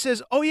the guy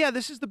says, oh, yeah,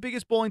 this is the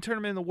biggest bowling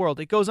tournament in the world.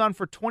 It goes on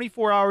for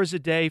 24 hours a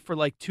day for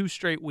like 2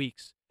 straight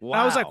weeks. Wow.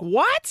 And I was like,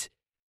 what?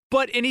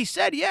 And he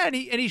said, yeah, and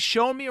he's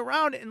showing me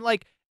around. And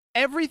like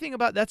everything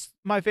about, that's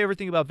my favorite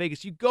thing about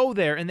Vegas. You go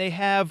there and they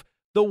have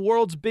the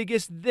world's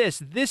biggest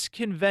this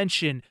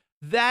convention,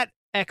 that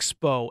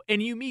expo,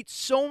 and you meet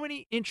so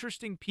many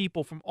interesting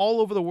people from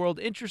all over the world,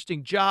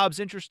 interesting jobs,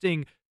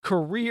 interesting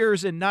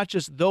careers, and not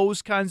just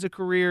those kinds of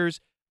careers.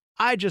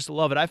 I just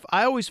love it.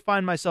 I always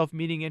find myself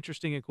meeting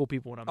interesting and cool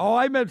people when I'm there.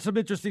 I met some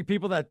interesting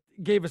people that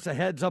gave us a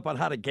heads up on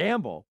how to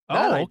gamble.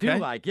 That I do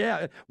like,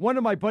 yeah. One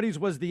of my buddies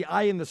was the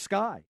eye in the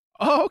sky.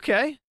 Oh,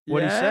 okay.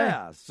 What did he say?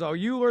 Yeah, so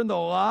you learned a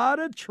lot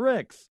of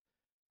tricks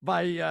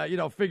by,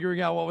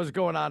 figuring out what was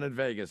going on in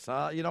Vegas,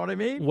 huh? You know what I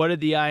mean? What did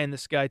the eye in the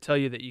sky tell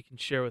you that you can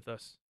share with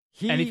us?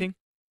 Anything?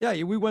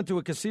 Yeah, we went to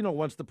a casino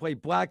once to play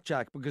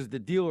blackjack because the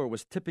dealer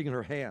was tipping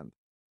her hand.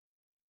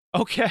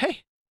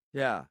 Okay.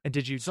 Yeah. And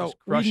did you so just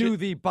crush we knew it?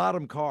 the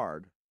bottom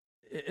card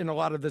in a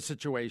lot of the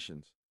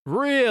situations.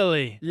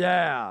 Really?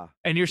 Yeah.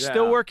 And you're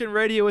still working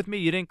radio with me?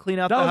 You didn't clean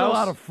out the house? That was a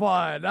lot of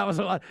fun. That was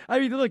a lot. I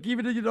mean, look,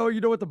 even if you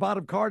know what the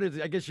bottom card is,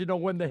 I guess you know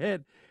when to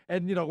hit.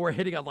 And, we're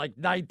hitting on like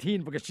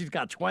 19 because she's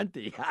got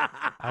 20.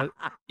 I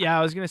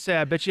was going to say,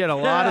 I bet you had a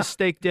lot of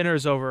steak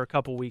dinners over a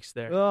couple weeks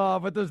there. Oh,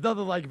 but there's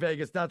nothing like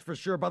Vegas, that's for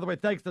sure. By the way,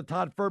 thanks to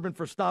Todd Furman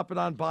for stopping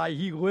on by.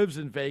 He lives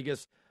in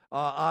Vegas,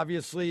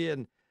 obviously.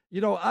 And,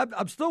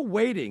 I'm still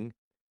waiting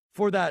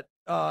for that,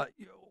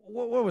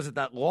 what was it,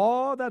 that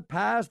law that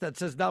passed that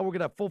says now we're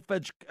going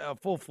to have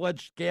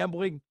full-fledged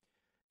gambling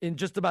in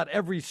just about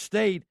every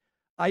state.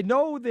 I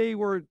know they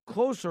were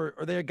closer,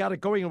 or they got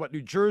it going in,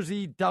 New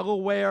Jersey,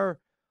 Delaware,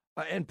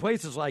 and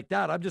places like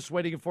that. I'm just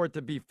waiting for it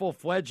to be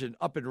full-fledged and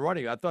up and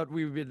running. I thought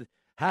we would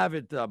have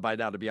it by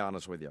now, to be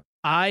honest with you.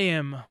 I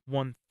am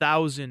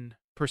 1,000%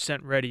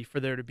 ready for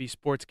there to be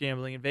sports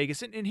gambling in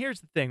Vegas. And here's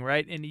the thing,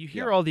 right? And you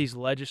hear all these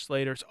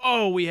legislators,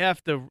 we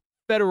have to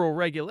federal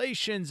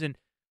regulations. And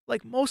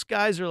like most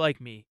guys are like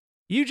me.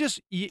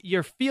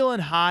 You're feeling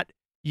hot.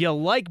 You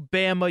like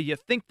Bama. You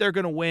think they're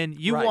going to win.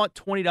 You want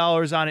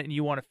 $20 on it, and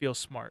you want to feel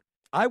smart.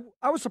 I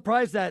was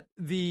surprised that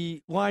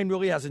the line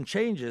really hasn't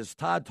changed. As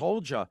Todd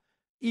told you,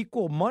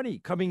 equal money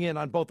coming in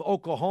on both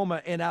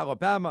Oklahoma and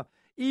Alabama.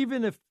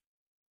 Even if,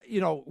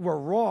 we're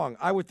wrong,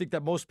 I would think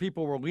that most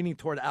people were leaning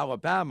toward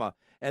Alabama,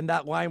 and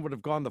that line would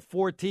have gone to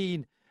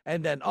 14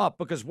 and then up,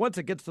 because once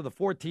it gets to the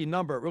 14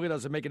 number, it really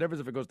doesn't make a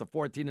difference if it goes to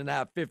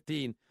 14.5,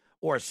 15,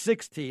 or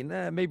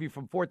 16, maybe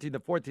from 14 to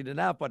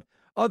 14.5. But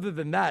other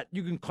than that,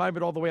 you can climb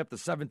it all the way up to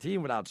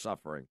 17 without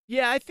suffering.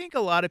 Yeah, I think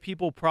a lot of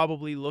people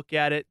probably look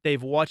at it.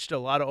 They've watched a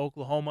lot of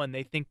Oklahoma, and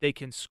they think they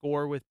can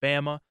score with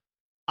Bama.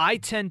 I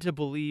tend to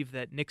believe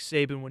that Nick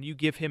Saban, when you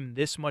give him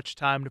this much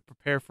time to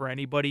prepare for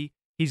anybody,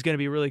 he's going to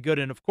be really good.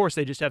 And, of course,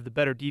 they just have the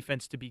better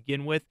defense to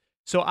begin with.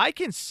 So I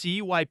can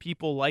see why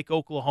people like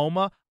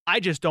Oklahoma. I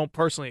just don't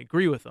personally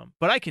agree with them,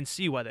 but I can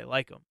see why they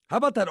like them. How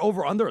about that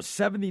over-under of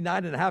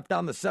 79.5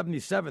 down to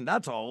 77?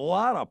 That's a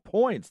lot of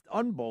points.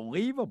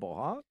 Unbelievable,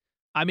 huh?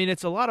 I mean,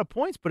 it's a lot of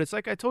points, but it's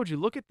like I told you,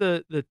 look at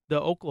the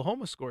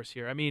Oklahoma scores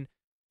here. I mean,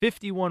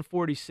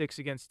 51-46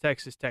 against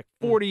Texas Tech,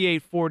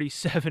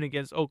 48-47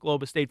 against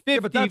Oklahoma State. 50... Yeah,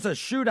 but that's a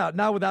shootout.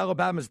 Now with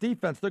Alabama's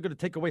defense, they're going to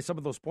take away some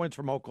of those points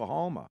from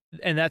Oklahoma.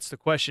 And that's the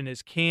question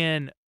is,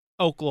 can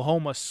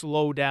Oklahoma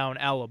slow down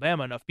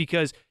Alabama enough?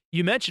 Because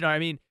you mentioned, I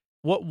mean,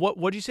 what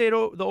did you say the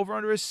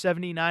over-under is,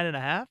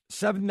 79.5?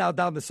 7 now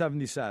down to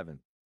 77.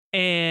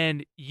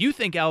 And you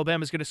think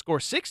Alabama's going to score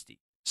 60.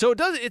 So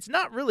it's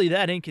not really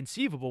that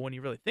inconceivable when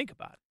you really think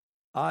about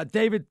it.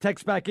 David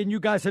texts back in, you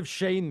guys have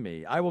shamed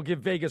me. I will give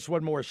Vegas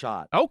one more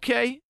shot.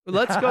 Okay,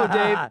 let's go,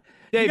 Dave.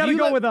 You got to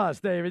go with us,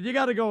 David. You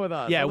got to go with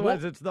us. Yeah,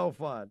 otherwise it's no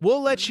fun.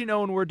 We'll let you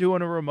know when we're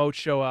doing a remote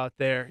show out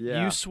there.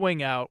 Yeah. You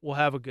swing out. We'll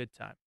have a good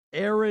time.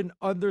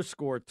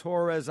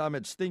 Aaron_Torres. I'm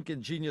at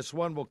Stinkin' Genius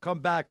One. We'll come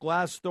back.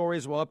 Last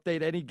stories. We'll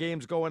update any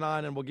games going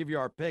on, and we'll give you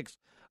our picks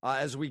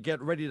as we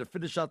get ready to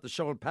finish out the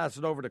show and pass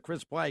it over to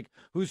Chris Plank,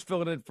 who's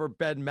filling in for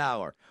Ben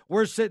Maller.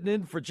 We're sitting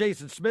in for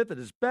Jason Smith and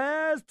his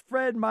best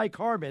friend Mike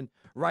Harmon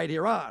right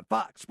here on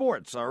Fox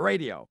Sports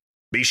Radio.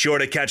 Be sure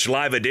to catch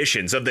live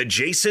editions of The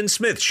Jason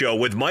Smith Show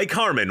with Mike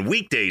Harmon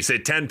weekdays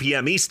at 10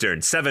 p.m.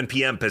 Eastern, 7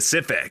 p.m.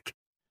 Pacific.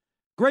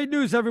 Great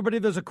news, everybody.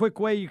 There's a quick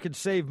way you can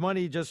save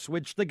money. Just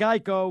switch to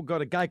Geico. Go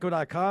to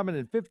geico.com, and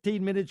in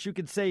 15 minutes, you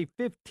can save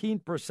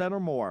 15% or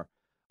more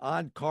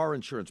on car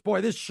insurance.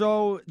 Boy, this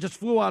show just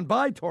flew on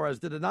by, Torres,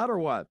 did it not, or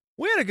what?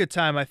 We had a good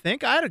time, I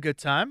think. I had a good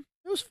time.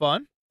 It was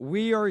fun.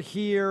 We are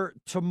here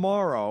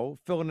tomorrow,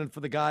 filling in for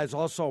the guys,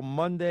 also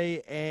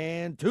Monday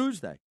and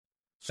Tuesday.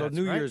 So That's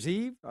New right. Year's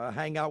Eve,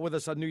 hang out with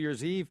us on New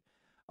Year's Eve.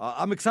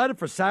 I'm excited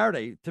for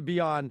Saturday to be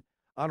on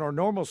our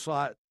normal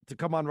slot to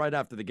come on right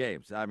after the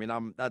games. I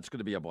mean, that's going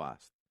to be a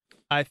blast.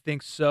 I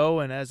think so,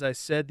 and as I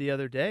said the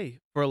other day,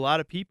 for a lot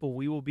of people,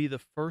 we will be the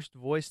first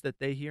voice that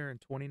they hear in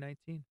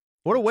 2019.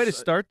 What a way to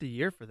start the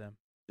year for them.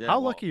 Yeah, How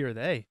lucky are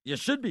they? You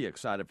should be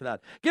excited for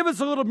that. Give us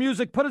a little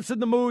music. Put us in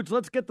the moods.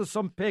 Let's get to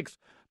some picks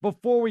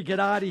before we get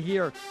out of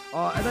here.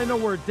 And I know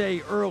we're a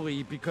day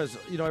early because,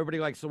 everybody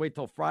likes to wait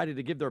till Friday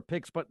to give their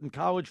picks. But in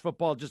college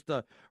football, just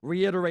to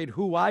reiterate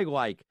who I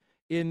like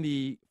in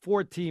the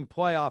 4-team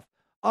playoff,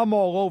 I'm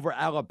all over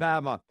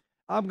Alabama.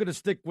 I'm going to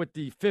stick with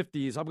the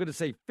 50s. I'm going to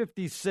say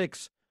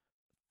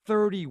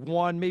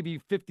 56-31, maybe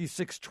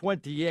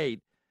 56-28.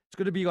 It's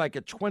going to be like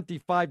a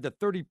 25 to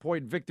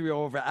 30-point victory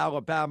over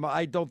Alabama.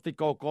 I don't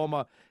think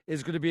Oklahoma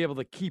is going to be able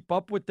to keep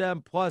up with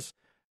them. Plus,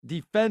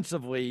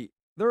 defensively,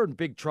 they're in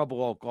big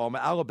trouble, Oklahoma.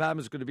 Alabama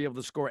is going to be able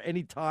to score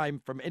any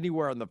time from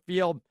anywhere on the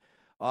field.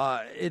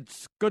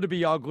 It's going to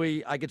be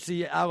ugly. I could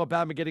see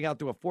Alabama getting out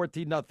to a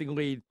 14-0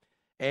 lead,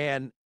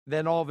 and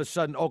then all of a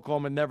sudden,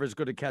 Oklahoma never is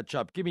going to catch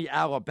up. Give me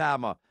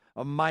Alabama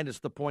minus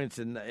the points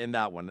in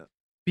that one.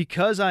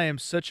 Because I am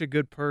such a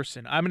good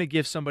person, I'm going to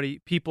give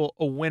people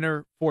a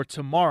winner for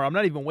tomorrow. I'm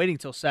not even waiting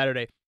till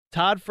Saturday.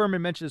 Todd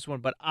Furman mentioned this one,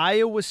 but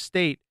Iowa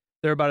State,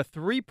 they're about a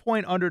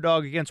 3-point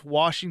underdog against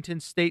Washington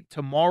State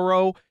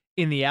tomorrow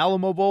in the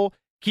Alamo Bowl.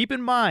 Keep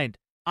in mind,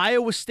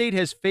 Iowa State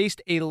has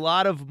faced a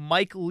lot of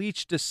Mike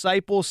Leach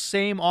disciples,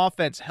 same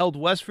offense, held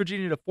West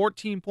Virginia to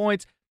 14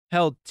 points,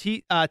 held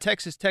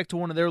Texas Tech to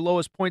one of their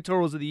lowest point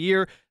totals of the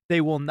year. They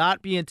will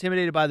not be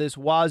intimidated by this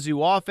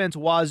Wazoo offense.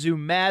 Wazoo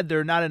mad.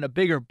 They're not in a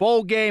bigger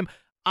bowl game.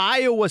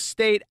 Iowa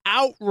State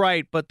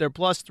outright, but they're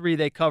 +3.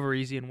 They cover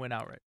easy and win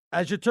outright.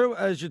 As you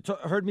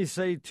heard me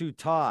say to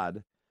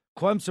Todd,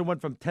 Clemson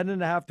went from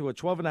 10.5 to a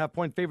 12.5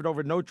 point favorite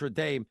over Notre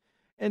Dame.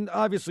 And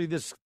obviously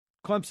this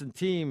Clemson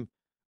team,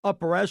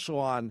 upper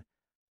echelon,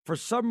 for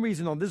some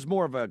reason, this is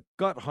more of a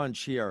gut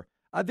hunch here.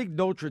 I think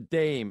Notre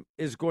Dame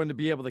is going to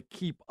be able to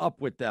keep up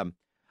with them.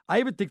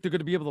 I even think they're going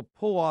to be able to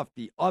pull off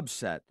the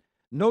upset.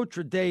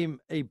 Notre Dame,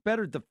 a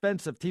better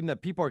defensive team than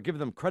people are giving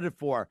them credit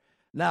for.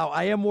 Now,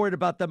 I am worried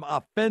about them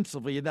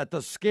offensively, and that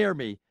does scare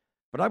me.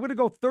 But I'm going to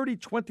go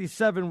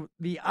 30-27,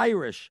 the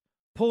Irish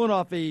pulling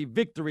off a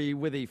victory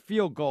with a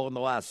field goal in the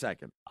last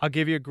second. I'll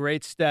give you a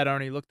great stat,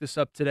 Arnie. Look this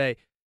up today.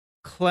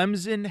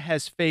 Clemson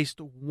has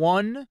faced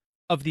one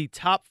of the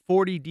top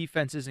 40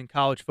 defenses in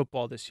college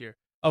football this year.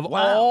 Of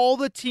all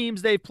the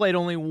teams they've played,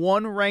 only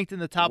one ranked in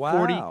the top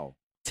 40.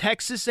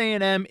 Texas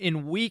A&M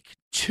in week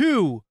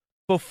 2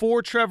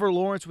 before Trevor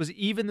Lawrence was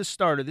even the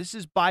starter. This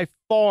is by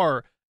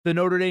far the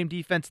Notre Dame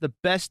defense, the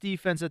best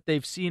defense that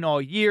they've seen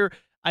all year.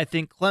 I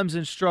think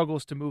Clemson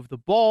struggles to move the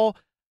ball.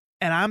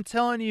 And I'm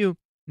telling you,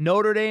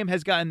 Notre Dame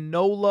has gotten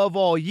no love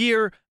all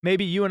year.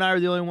 Maybe you and I are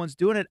the only ones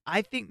doing it.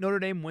 I think Notre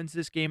Dame wins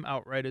this game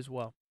outright as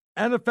well.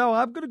 NFL,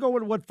 I'm going to go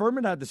with what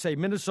Furman had to say.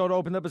 Minnesota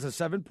opened up as a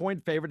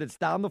 7-point favorite. It's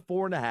down to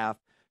 4.5.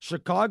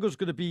 Chicago's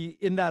going to be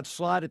in that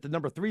slot at the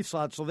number 3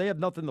 slot, so they have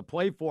nothing to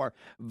play for.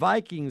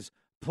 Vikings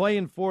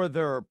playing for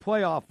their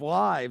playoff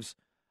lives.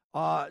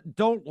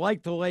 Don't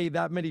like to lay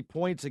that many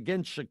points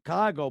against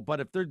Chicago, but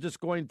if they're just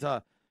going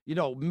to,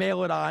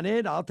 mail it on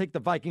in, I'll take the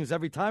Vikings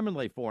every time and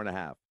lay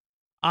 4.5.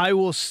 I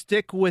will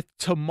stick with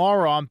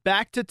tomorrow. I'm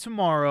back to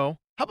tomorrow.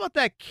 How about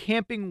that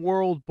Camping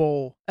World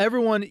Bowl?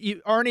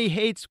 Arnie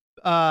hates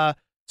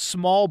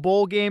small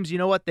bowl games. You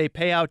know what? They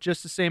pay out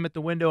just the same at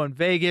the window in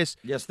Vegas.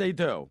 Yes, they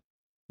do.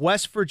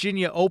 West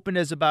Virginia opened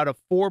as about a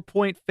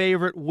 4-point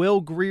favorite.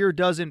 Will Grier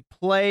doesn't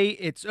play.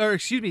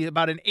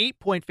 About an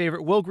 8-point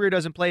favorite. Will Grier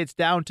doesn't play. It's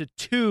down to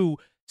 2.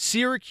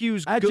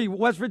 Syracuse. Actually,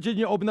 West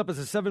Virginia opened up as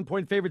a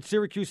 7-point favorite.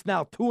 Syracuse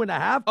now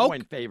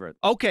 2.5-point favorite.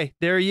 Okay,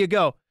 there you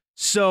go.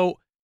 So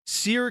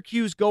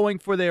Syracuse going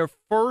for their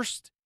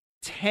first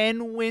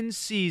 10-win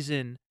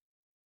season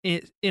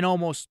in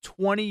almost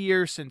 20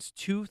 years since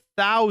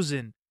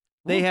 2000.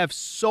 They have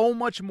so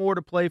much more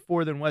to play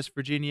for than West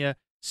Virginia.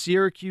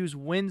 Syracuse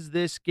wins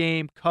this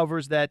game,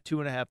 covers that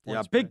 2.5 points.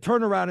 Yeah, big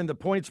turnaround in the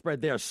point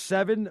spread there.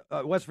 7.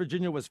 West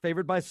Virginia was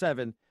favored by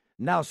 7.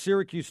 Now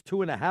Syracuse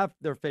 2.5.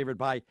 They're favored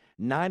by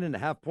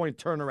 9.5-point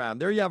turnaround.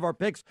 There you have our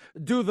picks.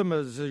 Do them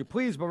as you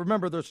please, but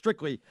remember they're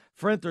strictly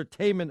for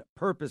entertainment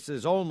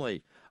purposes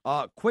only.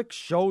 Quick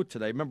show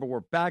today. Remember, we're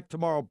back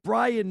tomorrow.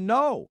 Brian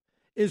Noe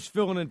is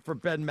filling in for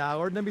Ben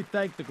Mallard. Let me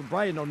thank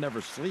Brian Noe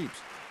never sleeps.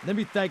 Let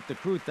me thank the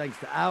crew. Thanks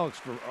to Alex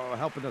for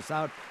helping us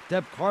out.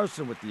 Deb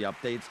Carson with the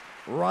updates.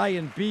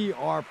 Ryan B.,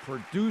 our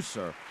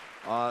producer.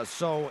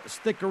 So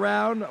stick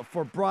around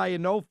for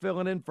Brian Noe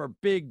filling in for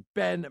Big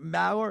Ben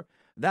Maller.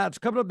 That's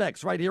coming up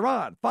next right here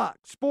on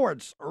Fox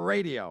Sports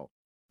Radio.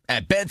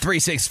 At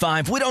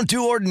Bet365, we don't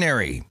do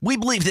ordinary. We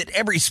believe that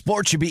every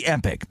sport should be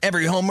epic.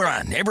 Every home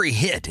run, every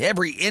hit,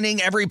 every inning,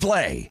 every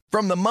play.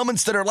 From the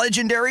moments that are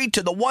legendary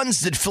to the ones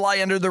that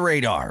fly under the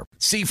radar.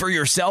 See for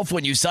yourself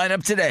when you sign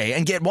up today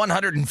and get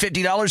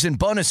 $150 in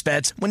bonus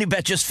bets when you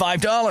bet just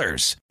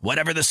 $5.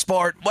 Whatever the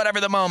sport, whatever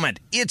the moment,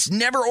 it's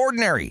never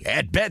ordinary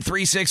at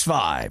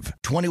Bet365.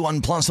 21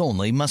 plus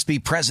only. Must be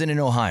present in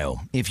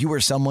Ohio. If you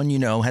or someone you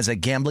know has a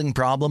gambling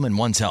problem and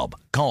wants help,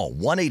 call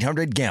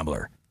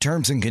 1-800-GAMBLER.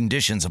 Terms and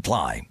conditions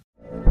apply.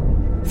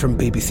 From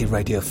BBC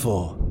Radio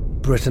 4,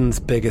 Britain's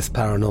biggest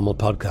paranormal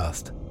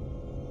podcast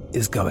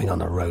is going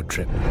on a road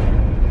trip.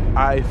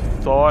 I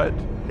thought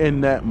in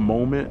that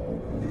moment,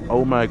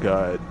 oh my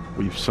God,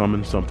 we've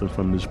summoned something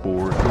from this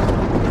board.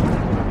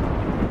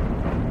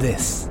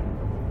 This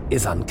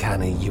is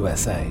Uncanny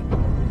USA.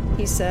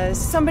 He says,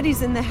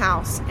 somebody's in the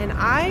house, and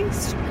I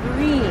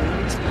screamed.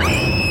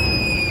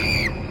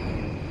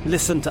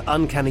 Listen to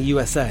Uncanny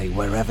USA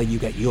wherever you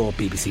get your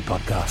BBC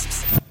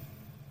podcasts,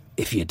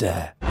 if you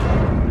dare.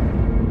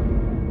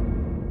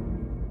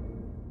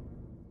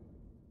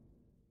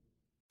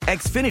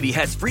 Xfinity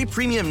has free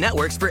premium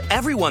networks for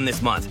everyone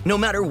this month, no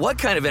matter what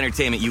kind of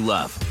entertainment you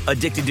love.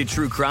 Addicted to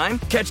true crime?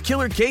 Catch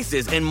killer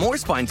cases and more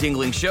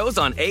spine-tingling shows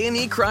on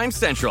A&E Crime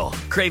Central.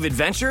 Crave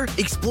adventure?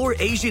 Explore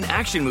Asian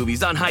action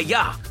movies on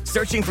Hi-YAH.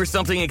 Searching for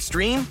something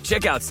extreme?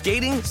 Check out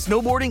skating,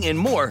 snowboarding, and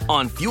more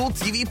on Fuel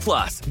TV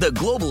Plus, the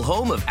global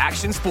home of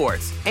action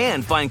sports.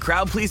 And find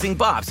crowd-pleasing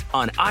bops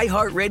on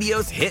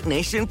iHeartRadio's Hit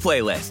Nation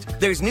playlist.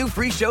 There's new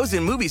free shows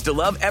and movies to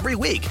love every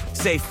week.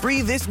 Say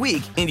free this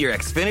week in your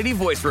Xfinity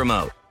voice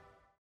remote.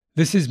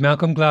 This is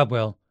Malcolm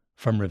Gladwell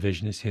from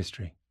Revisionist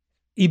History.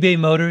 eBay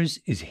Motors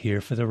is here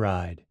for the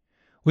ride.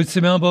 With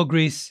some elbow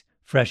grease,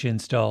 fresh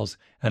installs,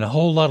 and a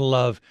whole lot of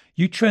love,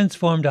 you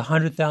transformed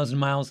 100,000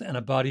 miles and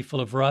a body full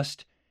of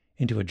rust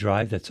into a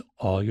drive that's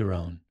all your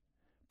own.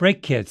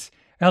 Brake kits,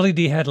 LED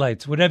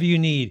headlights, whatever you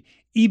need,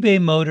 eBay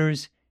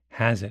Motors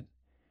has it.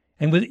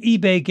 And with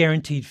eBay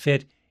Guaranteed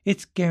Fit,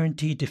 it's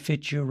guaranteed to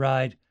fit your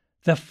ride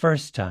the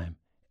first time,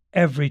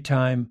 every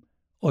time,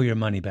 or your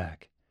money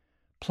back.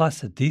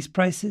 Plus, at these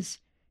prices,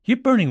 you're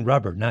burning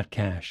rubber, not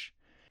cash.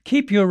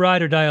 Keep your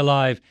ride or die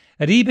alive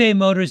at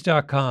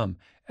ebaymotors.com.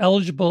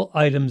 Eligible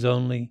items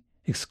only.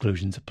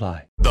 Exclusions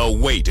apply. The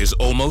wait is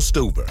almost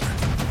over.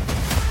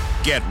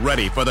 Get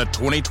ready for the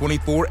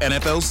 2024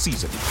 NFL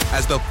season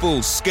as the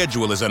full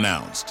schedule is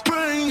announced.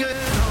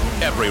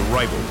 Every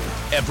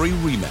rivalry, every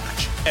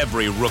rematch,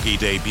 every rookie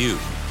debut,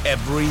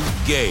 every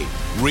game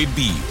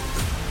revealed.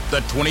 The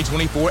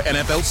 2024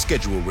 NFL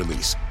schedule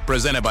release,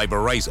 presented by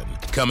Verizon,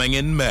 coming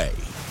in May.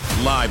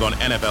 Live on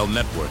NFL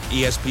Network,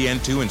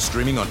 ESPN2, and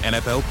streaming on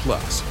NFL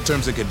Plus.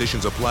 Terms and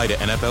conditions apply to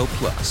NFL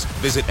Plus.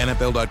 Visit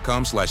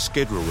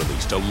NFL.com/schedule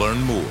release to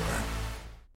learn more.